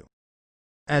Ryutsu.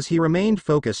 As he remained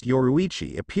focused,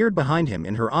 Yoruichi appeared behind him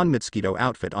in her Onmitsukido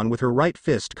outfit on, with her right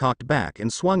fist cocked back,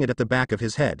 and swung it at the back of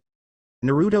his head.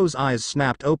 Naruto's eyes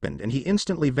snapped open and he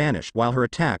instantly vanished while her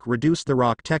attack reduced the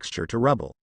rock texture to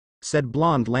rubble. Said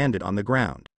blonde landed on the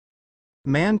ground.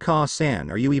 Man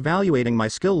Ka-san, are you evaluating my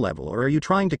skill level or are you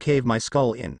trying to cave my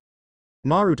skull in?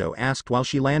 Naruto asked while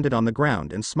she landed on the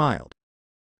ground and smiled.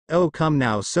 Oh come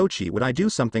now Sochi, would I do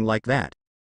something like that?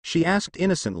 She asked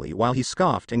innocently while he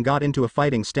scoffed and got into a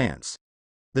fighting stance.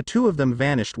 The two of them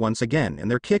vanished once again and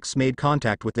their kicks made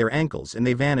contact with their ankles and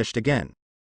they vanished again.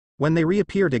 When they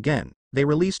reappeared again, they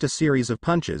released a series of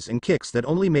punches and kicks that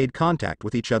only made contact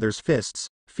with each other's fists,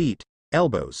 feet,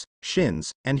 elbows,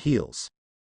 shins, and heels.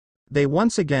 They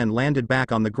once again landed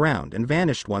back on the ground and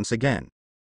vanished once again.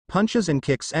 Punches and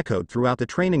kicks echoed throughout the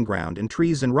training ground and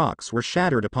trees and rocks were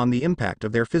shattered upon the impact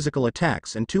of their physical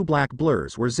attacks and two black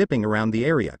blurs were zipping around the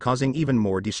area causing even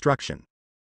more destruction.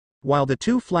 While the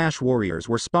two flash warriors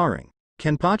were sparring,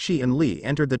 Kenpachi and Lee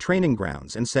entered the training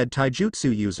grounds and said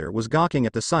taijutsu user was gawking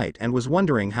at the sight and was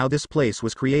wondering how this place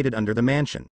was created under the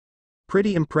mansion.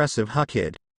 Pretty impressive huh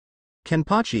kid?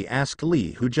 Kenpachi asked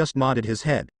Lee, who just nodded his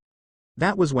head.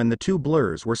 That was when the two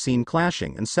blurs were seen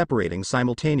clashing and separating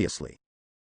simultaneously.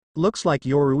 Looks like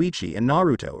Yoruichi and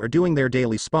Naruto are doing their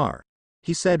daily spar,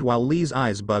 he said while Lee's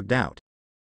eyes bugged out.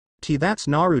 That's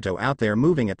Naruto out there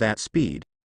moving at that speed?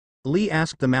 Lee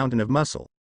asked the mountain of muscle.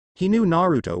 He knew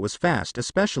Naruto was fast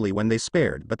especially when they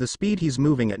spared, but the speed he's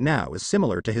moving at now is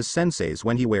similar to his sensei's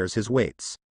when he wears his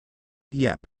weights.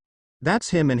 Yep. That's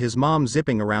him and his mom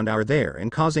zipping around out there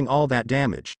and causing all that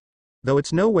damage. Though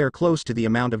it's nowhere close to the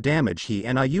amount of damage he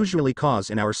and I usually cause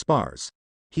in our spars,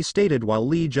 he stated while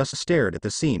Lee just stared at the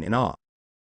scene in awe.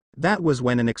 That was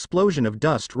when an explosion of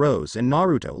dust rose and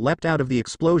Naruto leapt out of the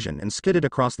explosion and skidded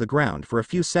across the ground for a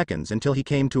few seconds until he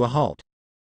came to a halt.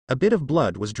 A bit of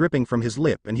blood was dripping from his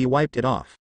lip and he wiped it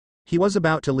off. He was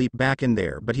about to leap back in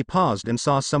there but he paused and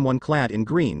saw someone clad in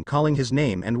green calling his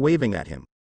name and waving at him.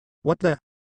 What the?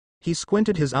 He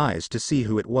squinted his eyes to see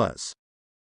who it was.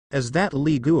 Is that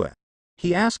Lee Gua?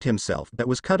 He asked himself, but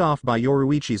was cut off by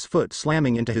Yoruichi's foot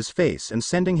slamming into his face and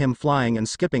sending him flying and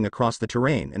skipping across the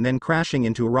terrain and then crashing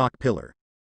into a rock pillar.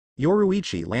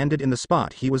 Yoruichi landed in the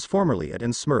spot he was formerly at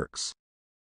and smirks.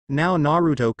 Now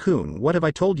Naruto-kun, what have I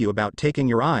told you about taking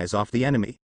your eyes off the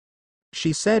enemy?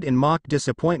 She said in mock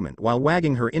disappointment while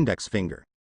wagging her index finger.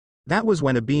 That was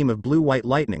when a beam of blue-white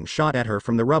lightning shot at her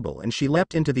from the rubble and she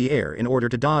leapt into the air in order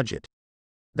to dodge it.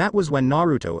 That was when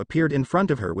Naruto appeared in front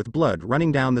of her with blood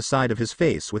running down the side of his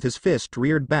face with his fist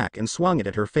reared back and swung it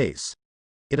at her face.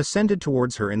 It ascended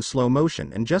towards her in slow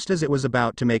motion and just as it was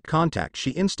about to make contact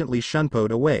she instantly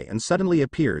shunpoed away and suddenly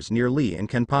appears near Lee and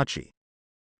Kenpachi.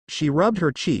 She rubbed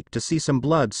her cheek to see some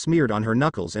blood smeared on her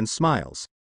knuckles and smiles.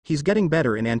 He's getting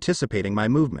better in anticipating my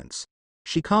movements,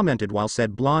 she commented while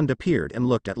said blonde appeared and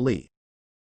looked at Lee.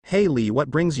 Hey Lee, what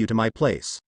brings you to my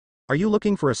place? Are you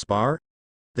looking for a spar?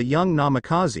 The young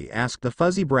Namikaze asked the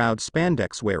fuzzy-browed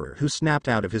spandex wearer who snapped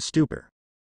out of his stupor.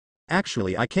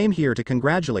 Actually I came here to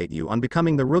congratulate you on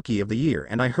becoming the Rookie of the Year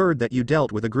and I heard that you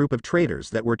dealt with a group of traitors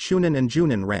that were Chunin and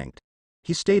Junin ranked,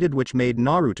 he stated, which made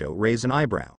Naruto raise an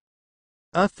eyebrow.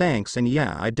 Thanks, and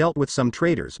yeah, I dealt with some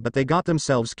traitors but they got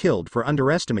themselves killed for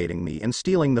underestimating me and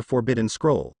stealing the Forbidden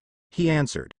Scroll, he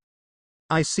answered.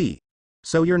 I see.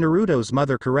 So you're Naruto's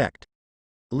mother, correct?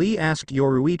 Lee asked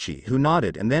Yoruichi, who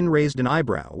nodded and then raised an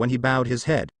eyebrow when he bowed his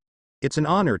head. It's an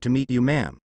honor to meet you,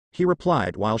 ma'am, he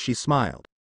replied while she smiled.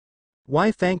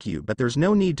 Why thank you, but there's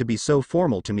no need to be so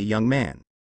formal to me, young man,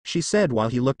 she said while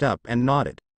he looked up and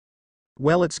nodded.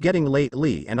 Well, it's getting late,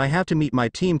 Lee, and I have to meet my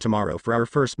team tomorrow for our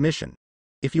first mission.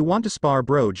 If you want to spar,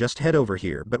 bro, just head over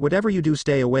here, but whatever you do,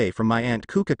 stay away from my Aunt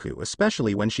Kukaku,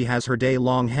 especially when she has her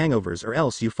day-long hangovers, or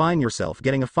else you find yourself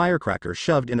getting a firecracker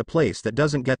shoved in a place that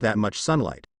doesn't get that much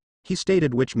sunlight, he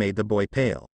stated, which made the boy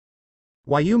pale.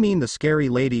 Why, you mean the scary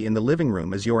lady in the living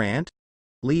room is your aunt?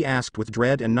 Lee asked with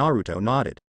dread and Naruto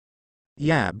nodded.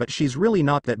 Yeah, but she's really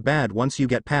not that bad once you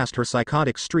get past her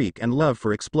psychotic streak and love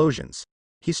for explosions,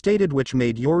 he stated, which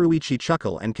made Yoruichi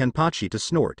chuckle and Kenpachi to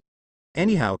snort.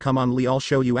 Anyhow, come on Lee, I'll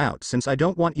show you out since I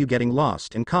don't want you getting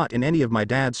lost and caught in any of my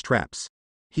dad's traps,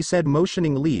 he said,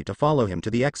 motioning Lee to follow him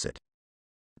to the exit.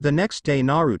 The next day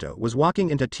Naruto was walking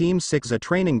into Team 6's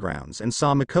training grounds and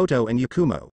saw Mikoto and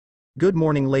Yakumo. Good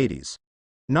morning, ladies,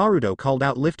 Naruto called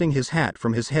out, lifting his hat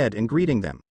from his head and greeting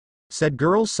them. Said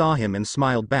girls saw him and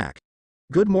smiled back.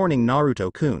 Good morning,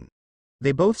 Naruto-kun,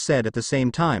 they both said at the same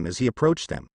time as he approached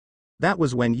them. That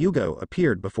was when Yugo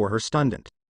appeared before her, stunned.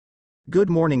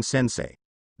 Good morning, sensei,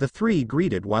 the three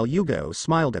greeted while Yugo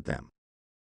smiled at them.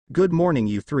 Good morning,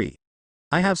 you three.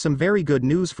 I have some very good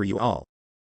news for you all.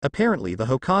 Apparently the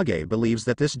Hokage believes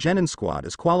that this Genin squad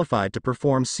is qualified to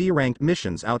perform C-ranked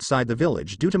missions outside the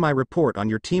village due to my report on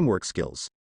your teamwork skills,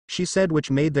 she said, which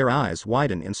made their eyes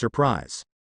widen in surprise.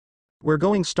 We're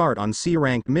going start on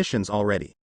C-ranked missions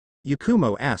already?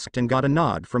 Yakumo asked and got a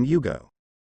nod from Yugo.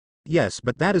 Yes,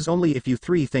 but that is only if you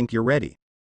three think you're ready.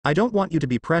 I don't want you to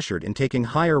be pressured in taking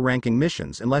higher-ranking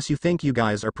missions unless you think you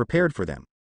guys are prepared for them,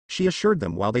 she assured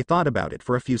them while they thought about it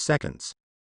for a few seconds.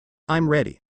 I'm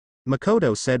ready,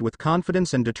 Makoto said with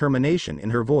confidence and determination in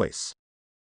her voice.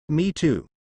 Me too,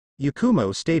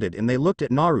 Yakumo stated, and they looked at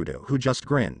Naruto, who just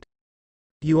grinned.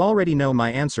 You already know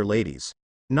my answer, ladies,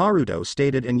 Naruto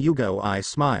stated, and Yugo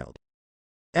smiled.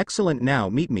 Excellent, now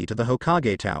meet me to the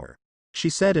Hokage Tower, she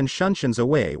said, and shunshuns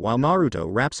away while Naruto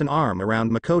wraps an arm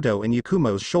around Makoto and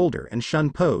Yakumo's shoulder and shun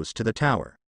pose to the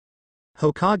tower.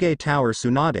 Hokage Tower.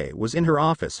 Tsunade was in her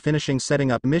office finishing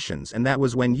setting up missions, and that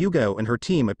was when Yugo and her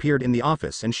team appeared in the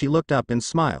office, and she looked up and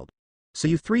smiled. So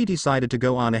you three decided to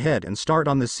go on ahead and start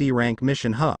on the C-rank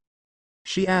mission, huh?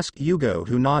 She asked Yugo,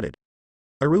 who nodded.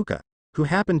 Iruka, who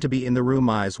happened to be in the room,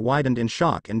 eyes widened in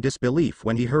shock and disbelief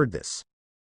when he heard this.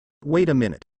 Wait a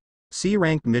minute.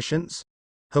 C-rank missions?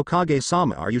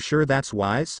 Hokage-sama, are you sure that's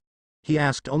wise? He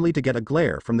asked, only to get a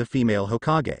glare from the female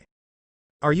Hokage.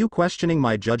 Are you questioning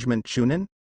my judgment, Chunin?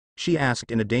 She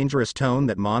asked in a dangerous tone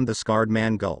that mourned the scarred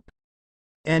man gulp.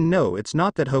 And no, it's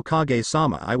not that,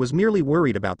 Hokage-sama, I was merely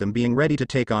worried about them being ready to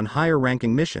take on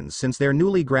higher-ranking missions since they're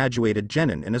newly graduated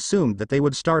genin, and assumed that they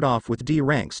would start off with D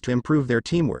ranks to improve their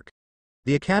teamwork.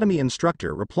 The academy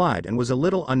instructor replied, and was a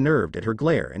little unnerved at her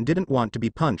glare and didn't want to be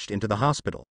punched into the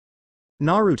hospital.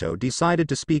 Naruto decided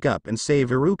to speak up and save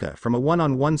Iruka from a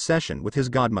one-on-one session with his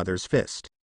godmother's fist.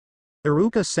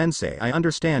 Iruka-sensei, I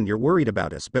understand you're worried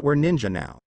about us, but we're ninja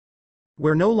now.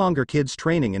 We're no longer kids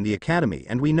training in the academy,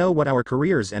 and we know what our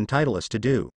careers entitle us to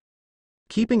do.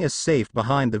 Keeping us safe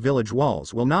behind the village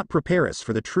walls will not prepare us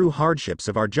for the true hardships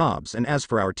of our jobs, and as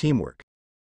for our teamwork,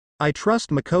 I trust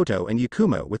Makoto and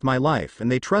Yakumo with my life,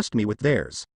 and they trust me with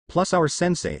theirs, plus our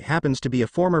sensei happens to be a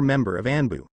former member of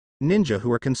Anbu, ninja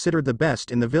who are considered the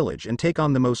best in the village and take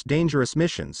on the most dangerous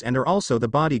missions and are also the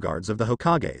bodyguards of the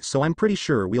Hokage, so I'm pretty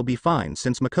sure we'll be fine,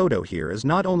 since Makoto here is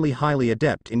not only highly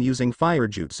adept in using fire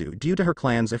jutsu due to her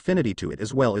clan's affinity to it,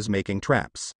 as well as making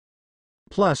traps.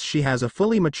 Plus she has a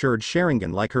fully matured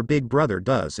Sharingan like her big brother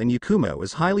does, and Yakumo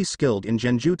is highly skilled in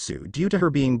genjutsu due to her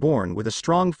being born with a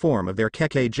strong form of their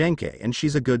Kekkei Genkai, and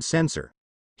she's a good sensor.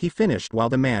 He finished while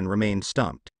the man remained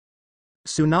stumped.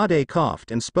 Tsunade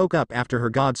coughed and spoke up after her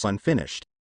godson finished.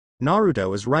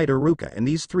 Naruto is right, Iruka and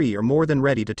these three are more than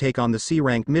ready to take on the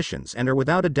C-rank missions and are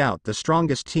without a doubt the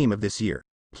strongest team of this year.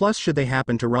 Plus should they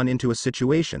happen to run into a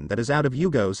situation that is out of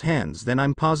Yugo's hands, then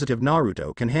I'm positive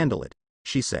Naruto can handle it,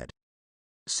 she said.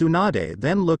 Tsunade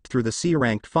then looked through the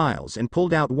C-ranked files and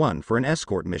pulled out one for an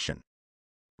escort mission.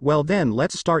 Well then,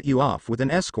 let's start you off with an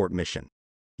escort mission.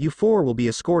 You four will be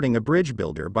escorting a bridge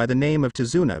builder by the name of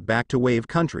Tizuna back to Wave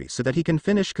Country so that he can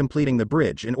finish completing the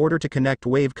bridge in order to connect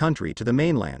Wave Country to the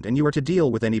mainland, and you are to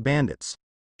deal with any bandits,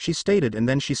 she stated, and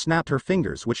then she snapped her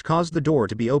fingers, which caused the door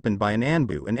to be opened by an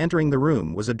Anbu, and entering the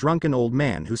room was a drunken old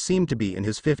man who seemed to be in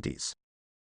his 50s.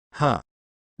 Huh.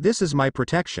 This is my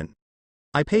protection.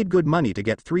 I paid good money to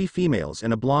get 3 females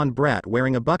and a blonde brat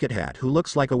wearing a bucket hat who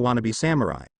looks like a wannabe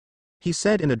samurai, he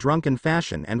said in a drunken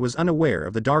fashion, and was unaware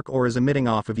of the dark auras emitting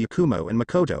off of Yakumo and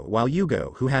Makoto, while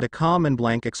Yugo, who had a calm and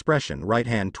blank expression, right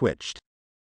hand twitched.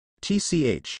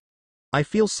 TCH. I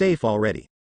feel safe already,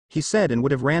 he said, and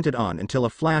would have ranted on until a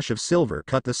flash of silver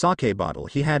cut the sake bottle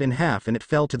he had in half and it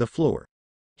fell to the floor.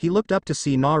 He looked up to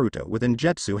see Naruto with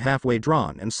Injutsu halfway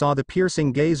drawn and saw the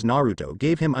piercing gaze Naruto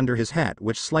gave him under his hat,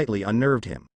 which slightly unnerved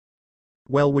him.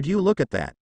 Well, would you look at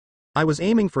that? I was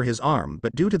aiming for his arm,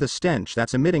 but due to the stench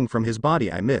that's emitting from his body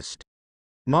I missed,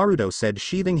 Naruto said,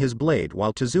 sheathing his blade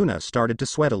while Tizuna started to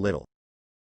sweat a little.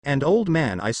 And old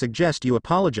man, I suggest you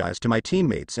apologize to my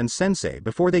teammates and sensei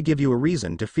before they give you a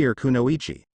reason to fear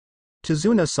Kunoichi.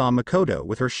 Tizuna saw Makoto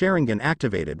with her Sharingan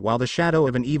activated while the shadow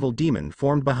of an evil demon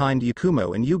formed behind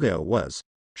Yakumo, and Yugo was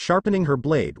sharpening her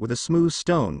blade with a smooth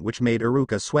stone, which made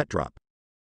Iruka sweat drop.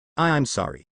 I'm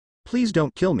sorry. Please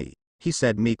don't kill me, he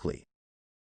said meekly.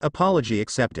 Apology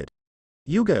accepted,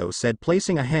 Yugo said,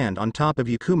 placing a hand on top of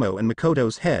Yakumo and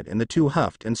Makoto's head, and the two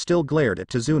huffed and still glared at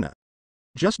Tizuna.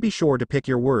 Just be sure to pick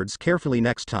your words carefully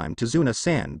next time,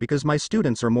 Tizuna-san, because my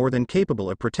students are more than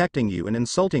capable of protecting you, and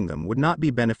insulting them would not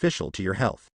be beneficial to your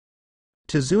health.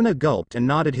 Tizuna gulped and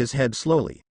nodded his head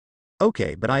slowly.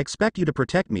 Okay, but I expect you to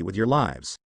protect me with your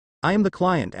lives. I am the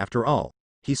client after all,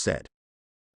 he said.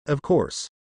 Of course.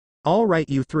 All right,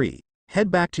 you three. Head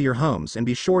back to your homes and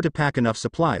be sure to pack enough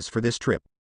supplies for this trip.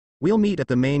 We'll meet at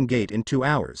the main gate in 2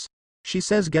 hours, she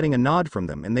says, getting a nod from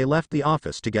them, and they left the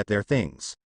office to get their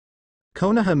things.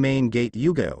 Konoha main gate.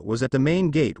 Yugo was at the main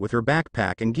gate with her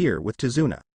backpack and gear with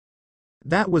Tizuna.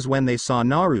 That was when they saw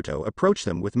Naruto approach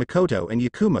them with Makoto and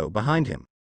Yakumo behind him.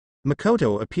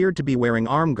 Makoto appeared to be wearing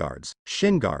arm guards,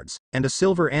 shin guards, and a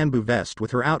silver anbu vest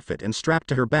with her outfit, and strapped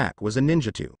to her back was a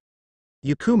ninjutsu.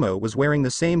 Yakumo was wearing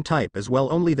the same type as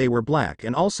well, only they were black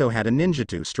and also had a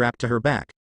ninjutsu strapped to her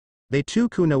back. They two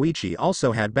kunoichi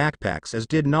also had backpacks, as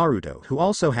did Naruto, who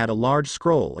also had a large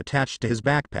scroll attached to his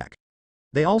backpack.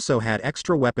 They also had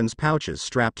extra weapons pouches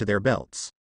strapped to their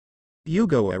belts.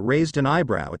 Yugo raised an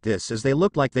eyebrow at this, as they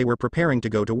looked like they were preparing to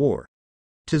go to war.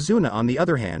 Tazuna on the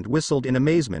other hand whistled in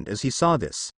amazement as he saw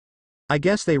this. I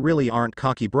guess they really aren't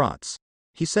cocky brats,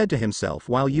 he said to himself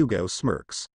while Yugo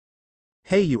smirks.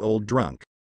 Hey you old drunk.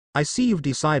 I see you've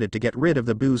decided to get rid of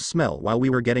the booze smell while we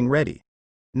were getting ready,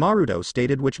 Naruto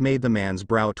stated, which made the man's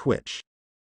brow twitch.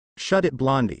 Shut it,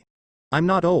 Blondie. I'm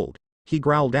not old, he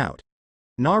growled out.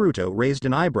 Naruto raised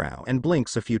an eyebrow and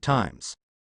blinks a few times.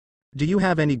 Do you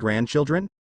have any grandchildren?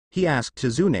 He asked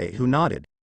Tazune, who nodded.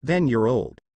 Then you're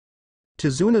old.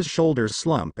 Tazuna's shoulders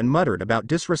slumped and muttered about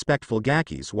disrespectful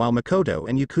gakis while Makoto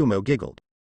and Yakumo giggled.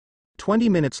 20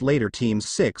 minutes later, Teams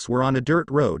 6 were on a dirt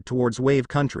road towards Wave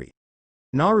Country.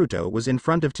 Naruto was in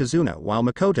front of Tazuna while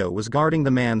Makoto was guarding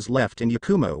the man's left and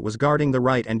Yakumo was guarding the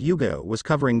right and Yugo was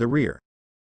covering the rear.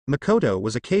 Makoto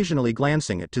was occasionally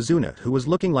glancing at Tazuna, who was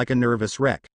looking like a nervous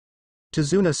wreck.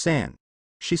 Tazuna-san.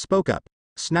 She spoke up,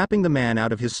 snapping the man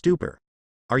out of his stupor.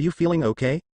 Are you feeling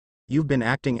okay? You've been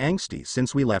acting angsty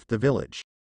since we left the village.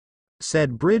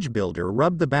 Said bridge builder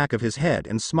rubbed the back of his head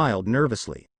and smiled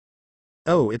nervously.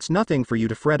 Oh, it's nothing for you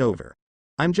to fret over.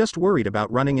 I'm just worried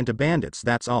about running into bandits,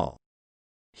 that's all.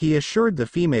 He assured the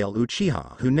female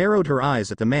Uchiha, who narrowed her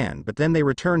eyes at the man, but then they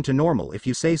returned to normal if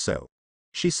you say so.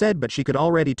 She said, but she could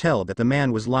already tell that the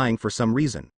man was lying for some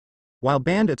reason. While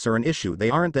bandits are an issue, they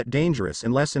aren't that dangerous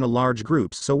unless in a large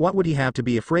groups, so what would he have to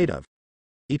be afraid of?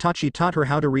 Itachi taught her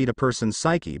how to read a person's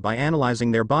psyche by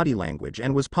analyzing their body language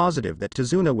and was positive that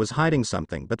Tazuna was hiding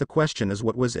something, but the question is,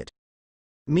 what was it?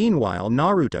 Meanwhile,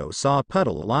 Naruto saw a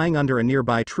puddle lying under a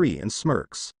nearby tree and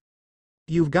smirks.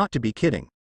 You've got to be kidding.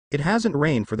 It hasn't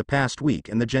rained for the past week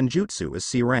and the genjutsu is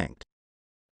C-ranked.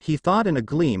 He thought, and a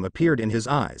gleam appeared in his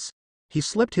eyes. He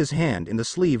slipped his hand in the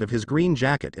sleeve of his green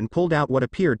jacket and pulled out what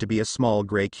appeared to be a small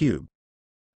gray cube.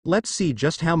 Let's see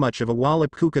just how much of a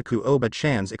wallop Kukaku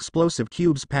Oba-chan's explosive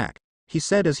cubes pack, he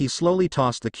said as he slowly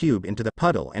tossed the cube into the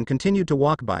puddle and continued to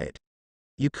walk by it.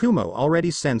 Yakumo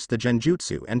already sensed the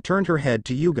genjutsu and turned her head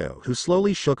to Yugo, who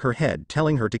slowly shook her head,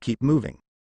 telling her to keep moving.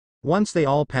 Once they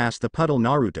all passed the puddle,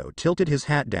 Naruto tilted his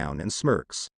hat down and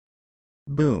smirks.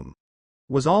 Boom.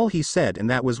 Was all he said, and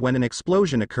that was when an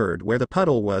explosion occurred where the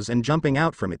puddle was, and jumping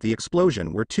out from it the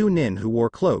explosion were two nin who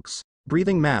wore cloaks,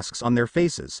 breathing masks on their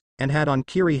faces, and had on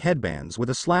kiri headbands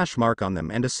with a slash mark on them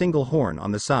and a single horn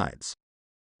on the sides.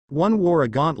 One wore a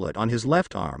gauntlet on his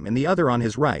left arm and the other on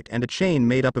his right, and a chain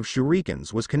made up of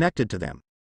shurikens was connected to them.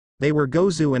 They were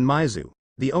Gozu and Maizu,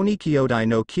 the Oni Kyodai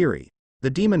no Kiri, the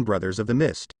demon brothers of the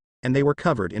mist, and they were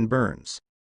covered in burns.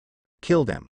 Kill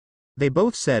them. They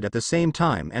both said at the same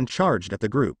time and charged at the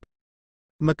group.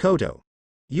 Makoto.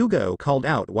 Yugo called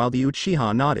out while the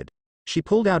Uchiha nodded. She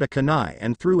pulled out a kunai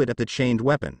and threw it at the chained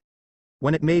weapon.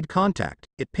 When it made contact,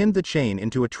 it pinned the chain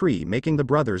into a tree, making the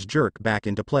brothers jerk back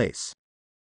into place.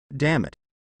 Damn it.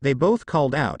 They both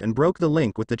called out and broke the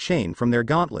link with the chain from their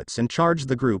gauntlets and charged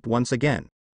the group once again.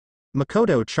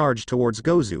 Makoto charged towards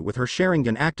Gozu with her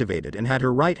Sharingan activated and had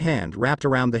her right hand wrapped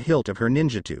around the hilt of her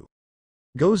ninjutsu.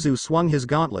 Gozu swung his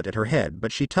gauntlet at her head,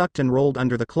 but she tucked and rolled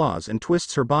under the claws and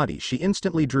twists her body. She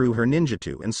instantly drew her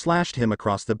ninjutsu and slashed him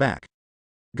across the back.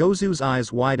 Gozu's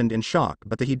eyes widened in shock,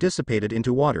 but he dissipated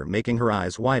into water, making her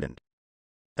eyes widened.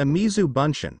 A Mizu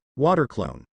Bunshin, water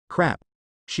clone, crap.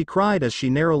 She cried as she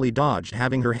narrowly dodged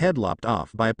having her head lopped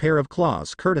off by a pair of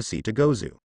claws courtesy to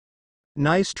Gozu.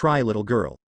 Nice try, little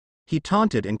girl. He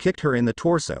taunted and kicked her in the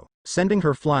torso, sending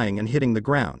her flying and hitting the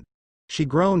ground. She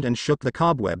groaned and shook the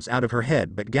cobwebs out of her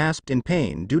head but gasped in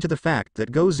pain due to the fact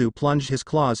that Gozu plunged his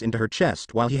claws into her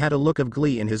chest while he had a look of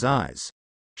glee in his eyes.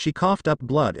 She coughed up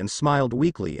blood and smiled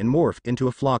weakly and morphed into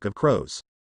a flock of crows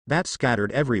that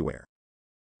scattered everywhere.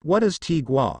 What is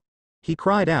Tigua? He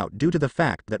cried out due to the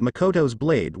fact that Makoto's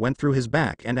blade went through his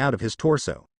back and out of his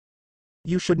torso.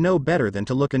 You should know better than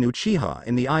to look an Uchiha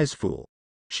in the eyes, fool,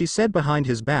 she said behind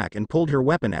his back and pulled her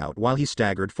weapon out while he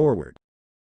staggered forward.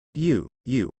 You.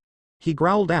 He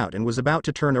growled out and was about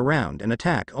to turn around and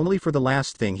attack, only for the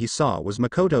last thing he saw was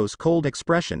Makoto's cold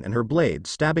expression and her blade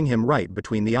stabbing him right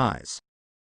between the eyes.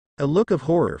 A look of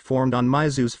horror formed on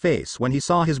Maizu's face when he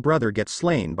saw his brother get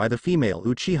slain by the female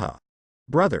Uchiha.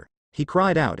 Brother, he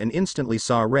cried out and instantly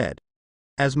saw red.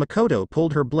 As Makoto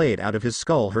pulled her blade out of his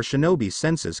skull, her shinobi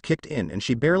senses kicked in and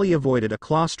she barely avoided a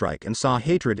claw strike and saw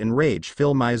hatred and rage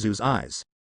fill Maizu's eyes.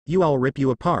 I'll rip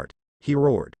you apart, he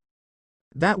roared.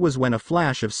 That was when a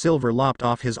flash of silver lopped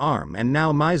off his arm and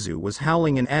now Maizu was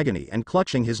howling in agony and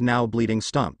clutching his now bleeding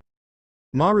stump.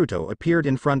 Naruto appeared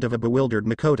in front of a bewildered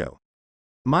Makoto.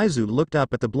 Maizu looked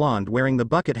up at the blonde wearing the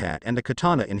bucket hat and a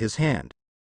katana in his hand.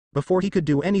 Before he could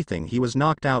do anything he was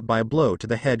knocked out by a blow to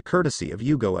the head courtesy of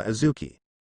Yugo Azuki.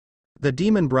 The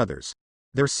Demon Brothers.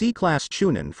 Their C-class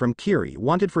Chunin from Kiri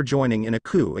wanted for joining in a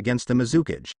coup against the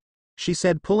Mizukage. She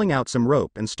said, pulling out some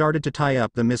rope and started to tie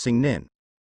up the missing nin.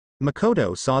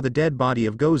 Makoto saw the dead body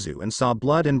of Gozu and saw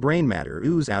blood and brain matter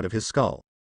ooze out of his skull.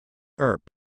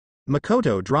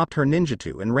 Makoto dropped her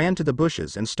ninjutsu and ran to the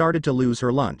bushes and started to lose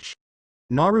her lunch.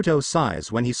 Naruto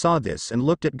sighs when he saw this and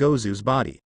looked at Gozu's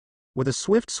body. With a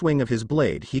swift swing of his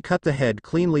blade he cut the head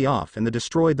cleanly off and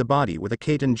destroyed the body with a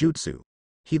kaiten jutsu.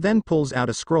 He then pulls out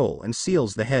a scroll and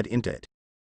seals the head into it.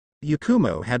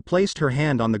 Yakumo had placed her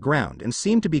hand on the ground and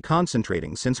seemed to be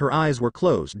concentrating since her eyes were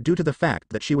closed due to the fact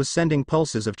that she was sending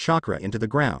pulses of chakra into the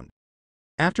ground.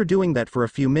 After doing that for a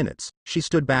few minutes, she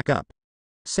stood back up.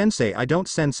 Sensei, I don't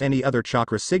sense any other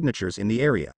chakra signatures in the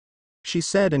area, she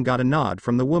said and got a nod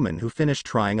from the woman who finished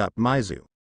trying up Maizu.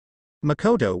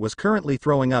 Makoto was currently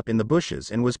throwing up in the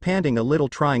bushes and was panting a little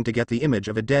trying to get the image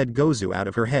of a dead Gozu out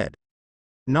of her head.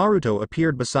 Naruto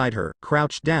appeared beside her,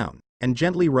 crouched down, and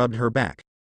gently rubbed her back.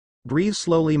 Breathe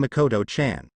slowly,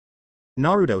 Makoto-chan,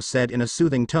 Naruto said in a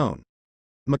soothing tone.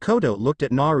 Makoto looked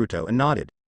at Naruto and nodded.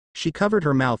 She covered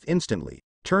her mouth instantly,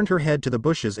 turned her head to the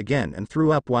bushes again and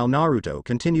threw up while Naruto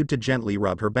continued to gently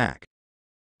rub her back.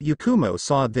 Yakumo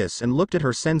saw this and looked at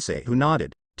her sensei who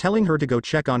nodded, telling her to go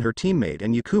check on her teammate,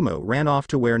 and Yakumo ran off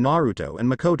to where Naruto and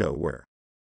Makoto were.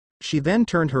 She then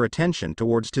turned her attention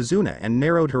towards Tazuna and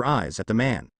narrowed her eyes at the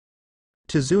man.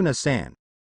 Tazuna-san,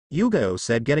 Yugo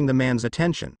said, getting the man's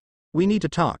attention. We need to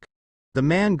talk. The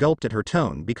man gulped at her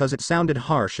tone because it sounded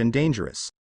harsh and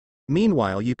dangerous.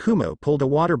 Meanwhile, Yakumo pulled a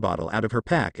water bottle out of her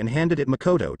pack and handed it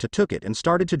Makoto to took it and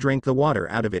started to drink the water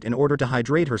out of it in order to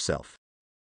hydrate herself.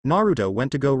 Naruto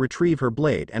went to go retrieve her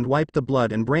blade and wiped the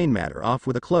blood and brain matter off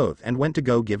with a cloth and went to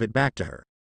go give it back to her.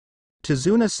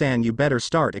 Tazuna-san, you better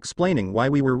start explaining why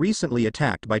we were recently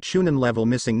attacked by Chunin level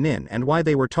missing nin and why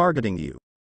they were targeting you,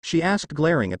 she asked,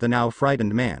 glaring at the now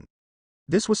frightened man.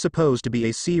 This was supposed to be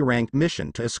a C-ranked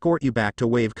mission to escort you back to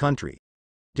Wave Country.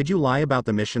 Did you lie about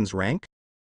the mission's rank?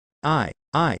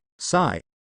 Sigh.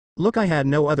 Look, I had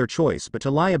no other choice but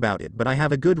to lie about it, but I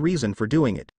have a good reason for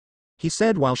doing it, he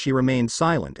said while she remained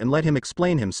silent and let him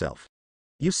explain himself.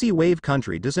 You see, Wave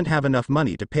Country doesn't have enough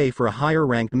money to pay for a higher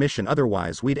ranked mission,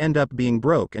 otherwise we'd end up being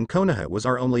broke and Konoha was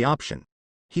our only option,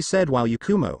 he said while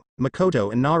Yakumo,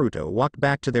 Makoto and Naruto walked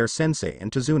back to their sensei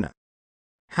and Tazuna.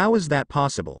 How is that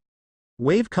possible?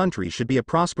 Wave Country should be a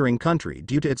prospering country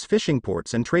due to its fishing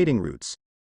ports and trading routes.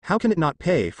 How can it not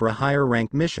pay for a higher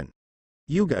ranked mission?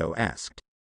 Yugo asked.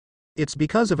 It's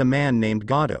because of a man named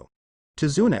Gado,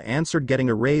 Tazuna answered, getting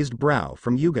a raised brow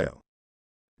from Yugo.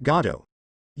 Gado?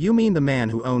 You mean the man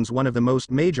who owns one of the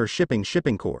most major shipping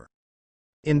corps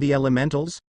in the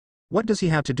elementals? What does he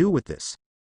have to do with this?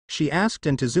 She asked,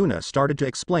 and Tazuna started to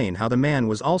explain how the man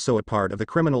was also a part of the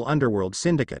criminal underworld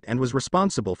syndicate and was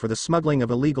responsible for the smuggling of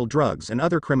illegal drugs and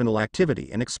other criminal activity,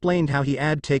 and explained how he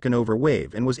had taken over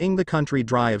Wave and was ing the country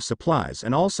dry of supplies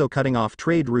and also cutting off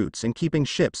trade routes and keeping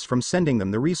ships from sending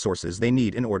them the resources they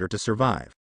need in order to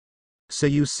survive. So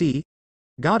you see,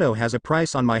 Gado has a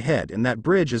price on my head, and that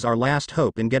bridge is our last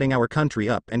hope in getting our country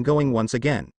up and going once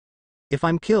again. If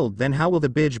I'm killed, then how will the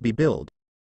bridge be built?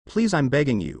 Please, I'm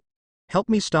begging you. Help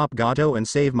me stop Gado and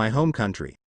save my home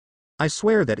country. I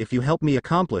swear that if you help me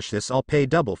accomplish this, I'll pay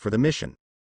double for the mission.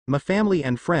 My family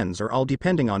and friends are all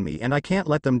depending on me and I can't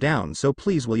let them down, so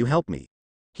please will you help me?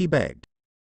 He begged.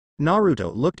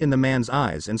 Naruto looked in the man's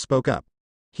eyes and spoke up.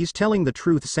 He's telling the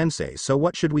truth, sensei, so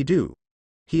what should we do?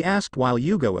 He asked while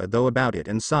Yugo thought about it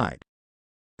and sighed.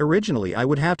 Originally I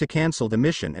would have to cancel the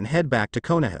mission and head back to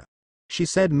Konoha, she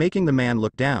said, making the man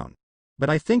look down. But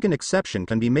I think an exception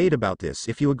can be made about this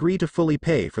if you agree to fully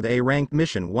pay for the A-ranked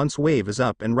mission once Wave is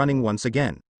up and running once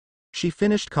again. She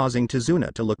finished, causing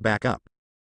Tazuna to look back up.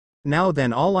 Now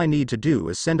then, all I need to do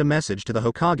is send a message to the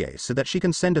Hokage so that she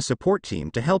can send a support team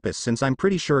to help us, since I'm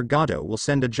pretty sure Gado will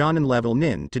send a Jonin level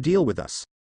nin to deal with us,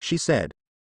 she said.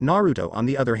 Naruto on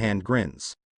the other hand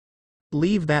grins.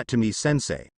 Leave that to me,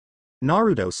 sensei,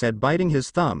 Naruto said, biting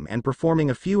his thumb and performing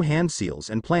a few hand seals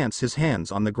and plants his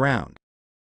hands on the ground.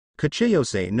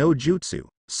 Kachiyose no jutsu,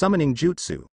 summoning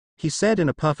jutsu, he said, in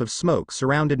a puff of smoke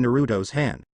surrounded Naruto's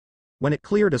hand. When it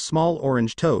cleared, a small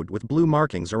orange toad with blue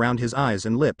markings around his eyes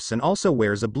and lips and also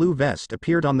wears a blue vest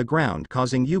appeared on the ground,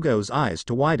 causing Yugo's eyes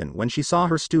to widen when she saw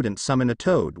her student summon a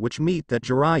toad, which meant that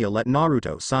Jiraiya let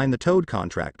Naruto sign the toad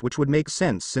contract, which would make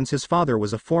sense since his father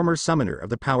was a former summoner of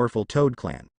the powerful Toad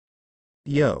clan.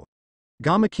 Yo!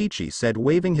 Gamakichi said,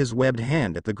 waving his webbed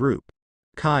hand at the group.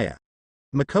 Kaya!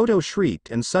 Makoto shrieked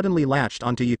and suddenly latched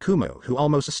onto Yakumo, who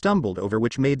almost stumbled over,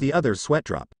 which made the others sweat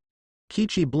drop.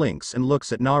 Kichi blinks and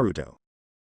looks at Naruto.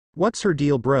 What's her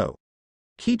deal, bro?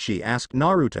 Kichi asked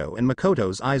Naruto, and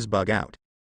Makoto's eyes bug out.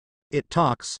 It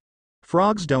talks.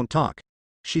 Frogs don't talk,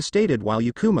 she stated while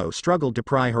Yakumo struggled to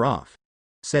pry her off.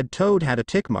 Said Toad had a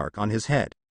tick mark on his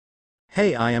head.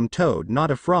 Hey, I am Toad,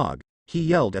 not a frog, he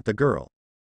yelled at the girl.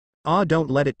 Ah, don't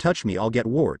let it touch me, I'll get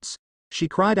warts, she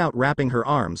cried out, wrapping her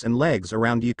arms and legs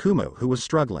around Yakumo, who was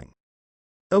struggling.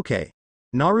 Okay,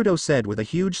 Naruto said with a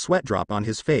huge sweat drop on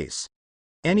his face.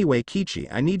 Anyway, Kichi,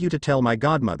 I need you to tell my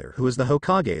godmother, who is the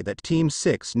Hokage, that Team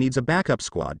 6 needs a backup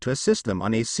squad to assist them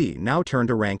on AC now turned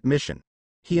a ranked mission,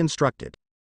 he instructed.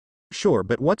 Sure,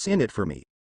 but what's in it for me?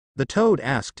 The Toad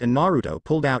asked, and Naruto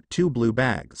pulled out 2 blue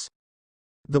bags.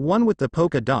 The one with the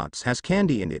polka dots has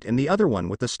candy in it, and the other one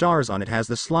with the stars on it has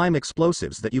the slime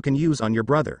explosives that you can use on your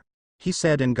brother, he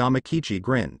said, and Gamakichi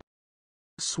grinned.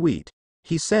 Sweet,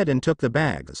 he said, and took the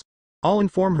bags. I'll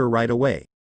inform her right away.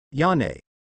 Yane.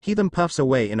 He them puffs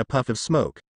away in a puff of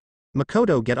smoke.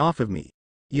 Makoto, get off of me,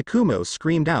 Yakumo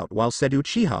screamed out while said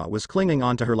Uchiha was clinging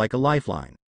onto her like a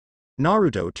lifeline.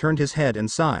 Naruto turned his head and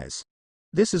sighs.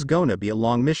 This is gonna be a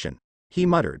long mission, he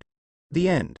muttered. The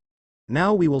end.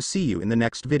 Now we will see you in the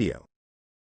next video.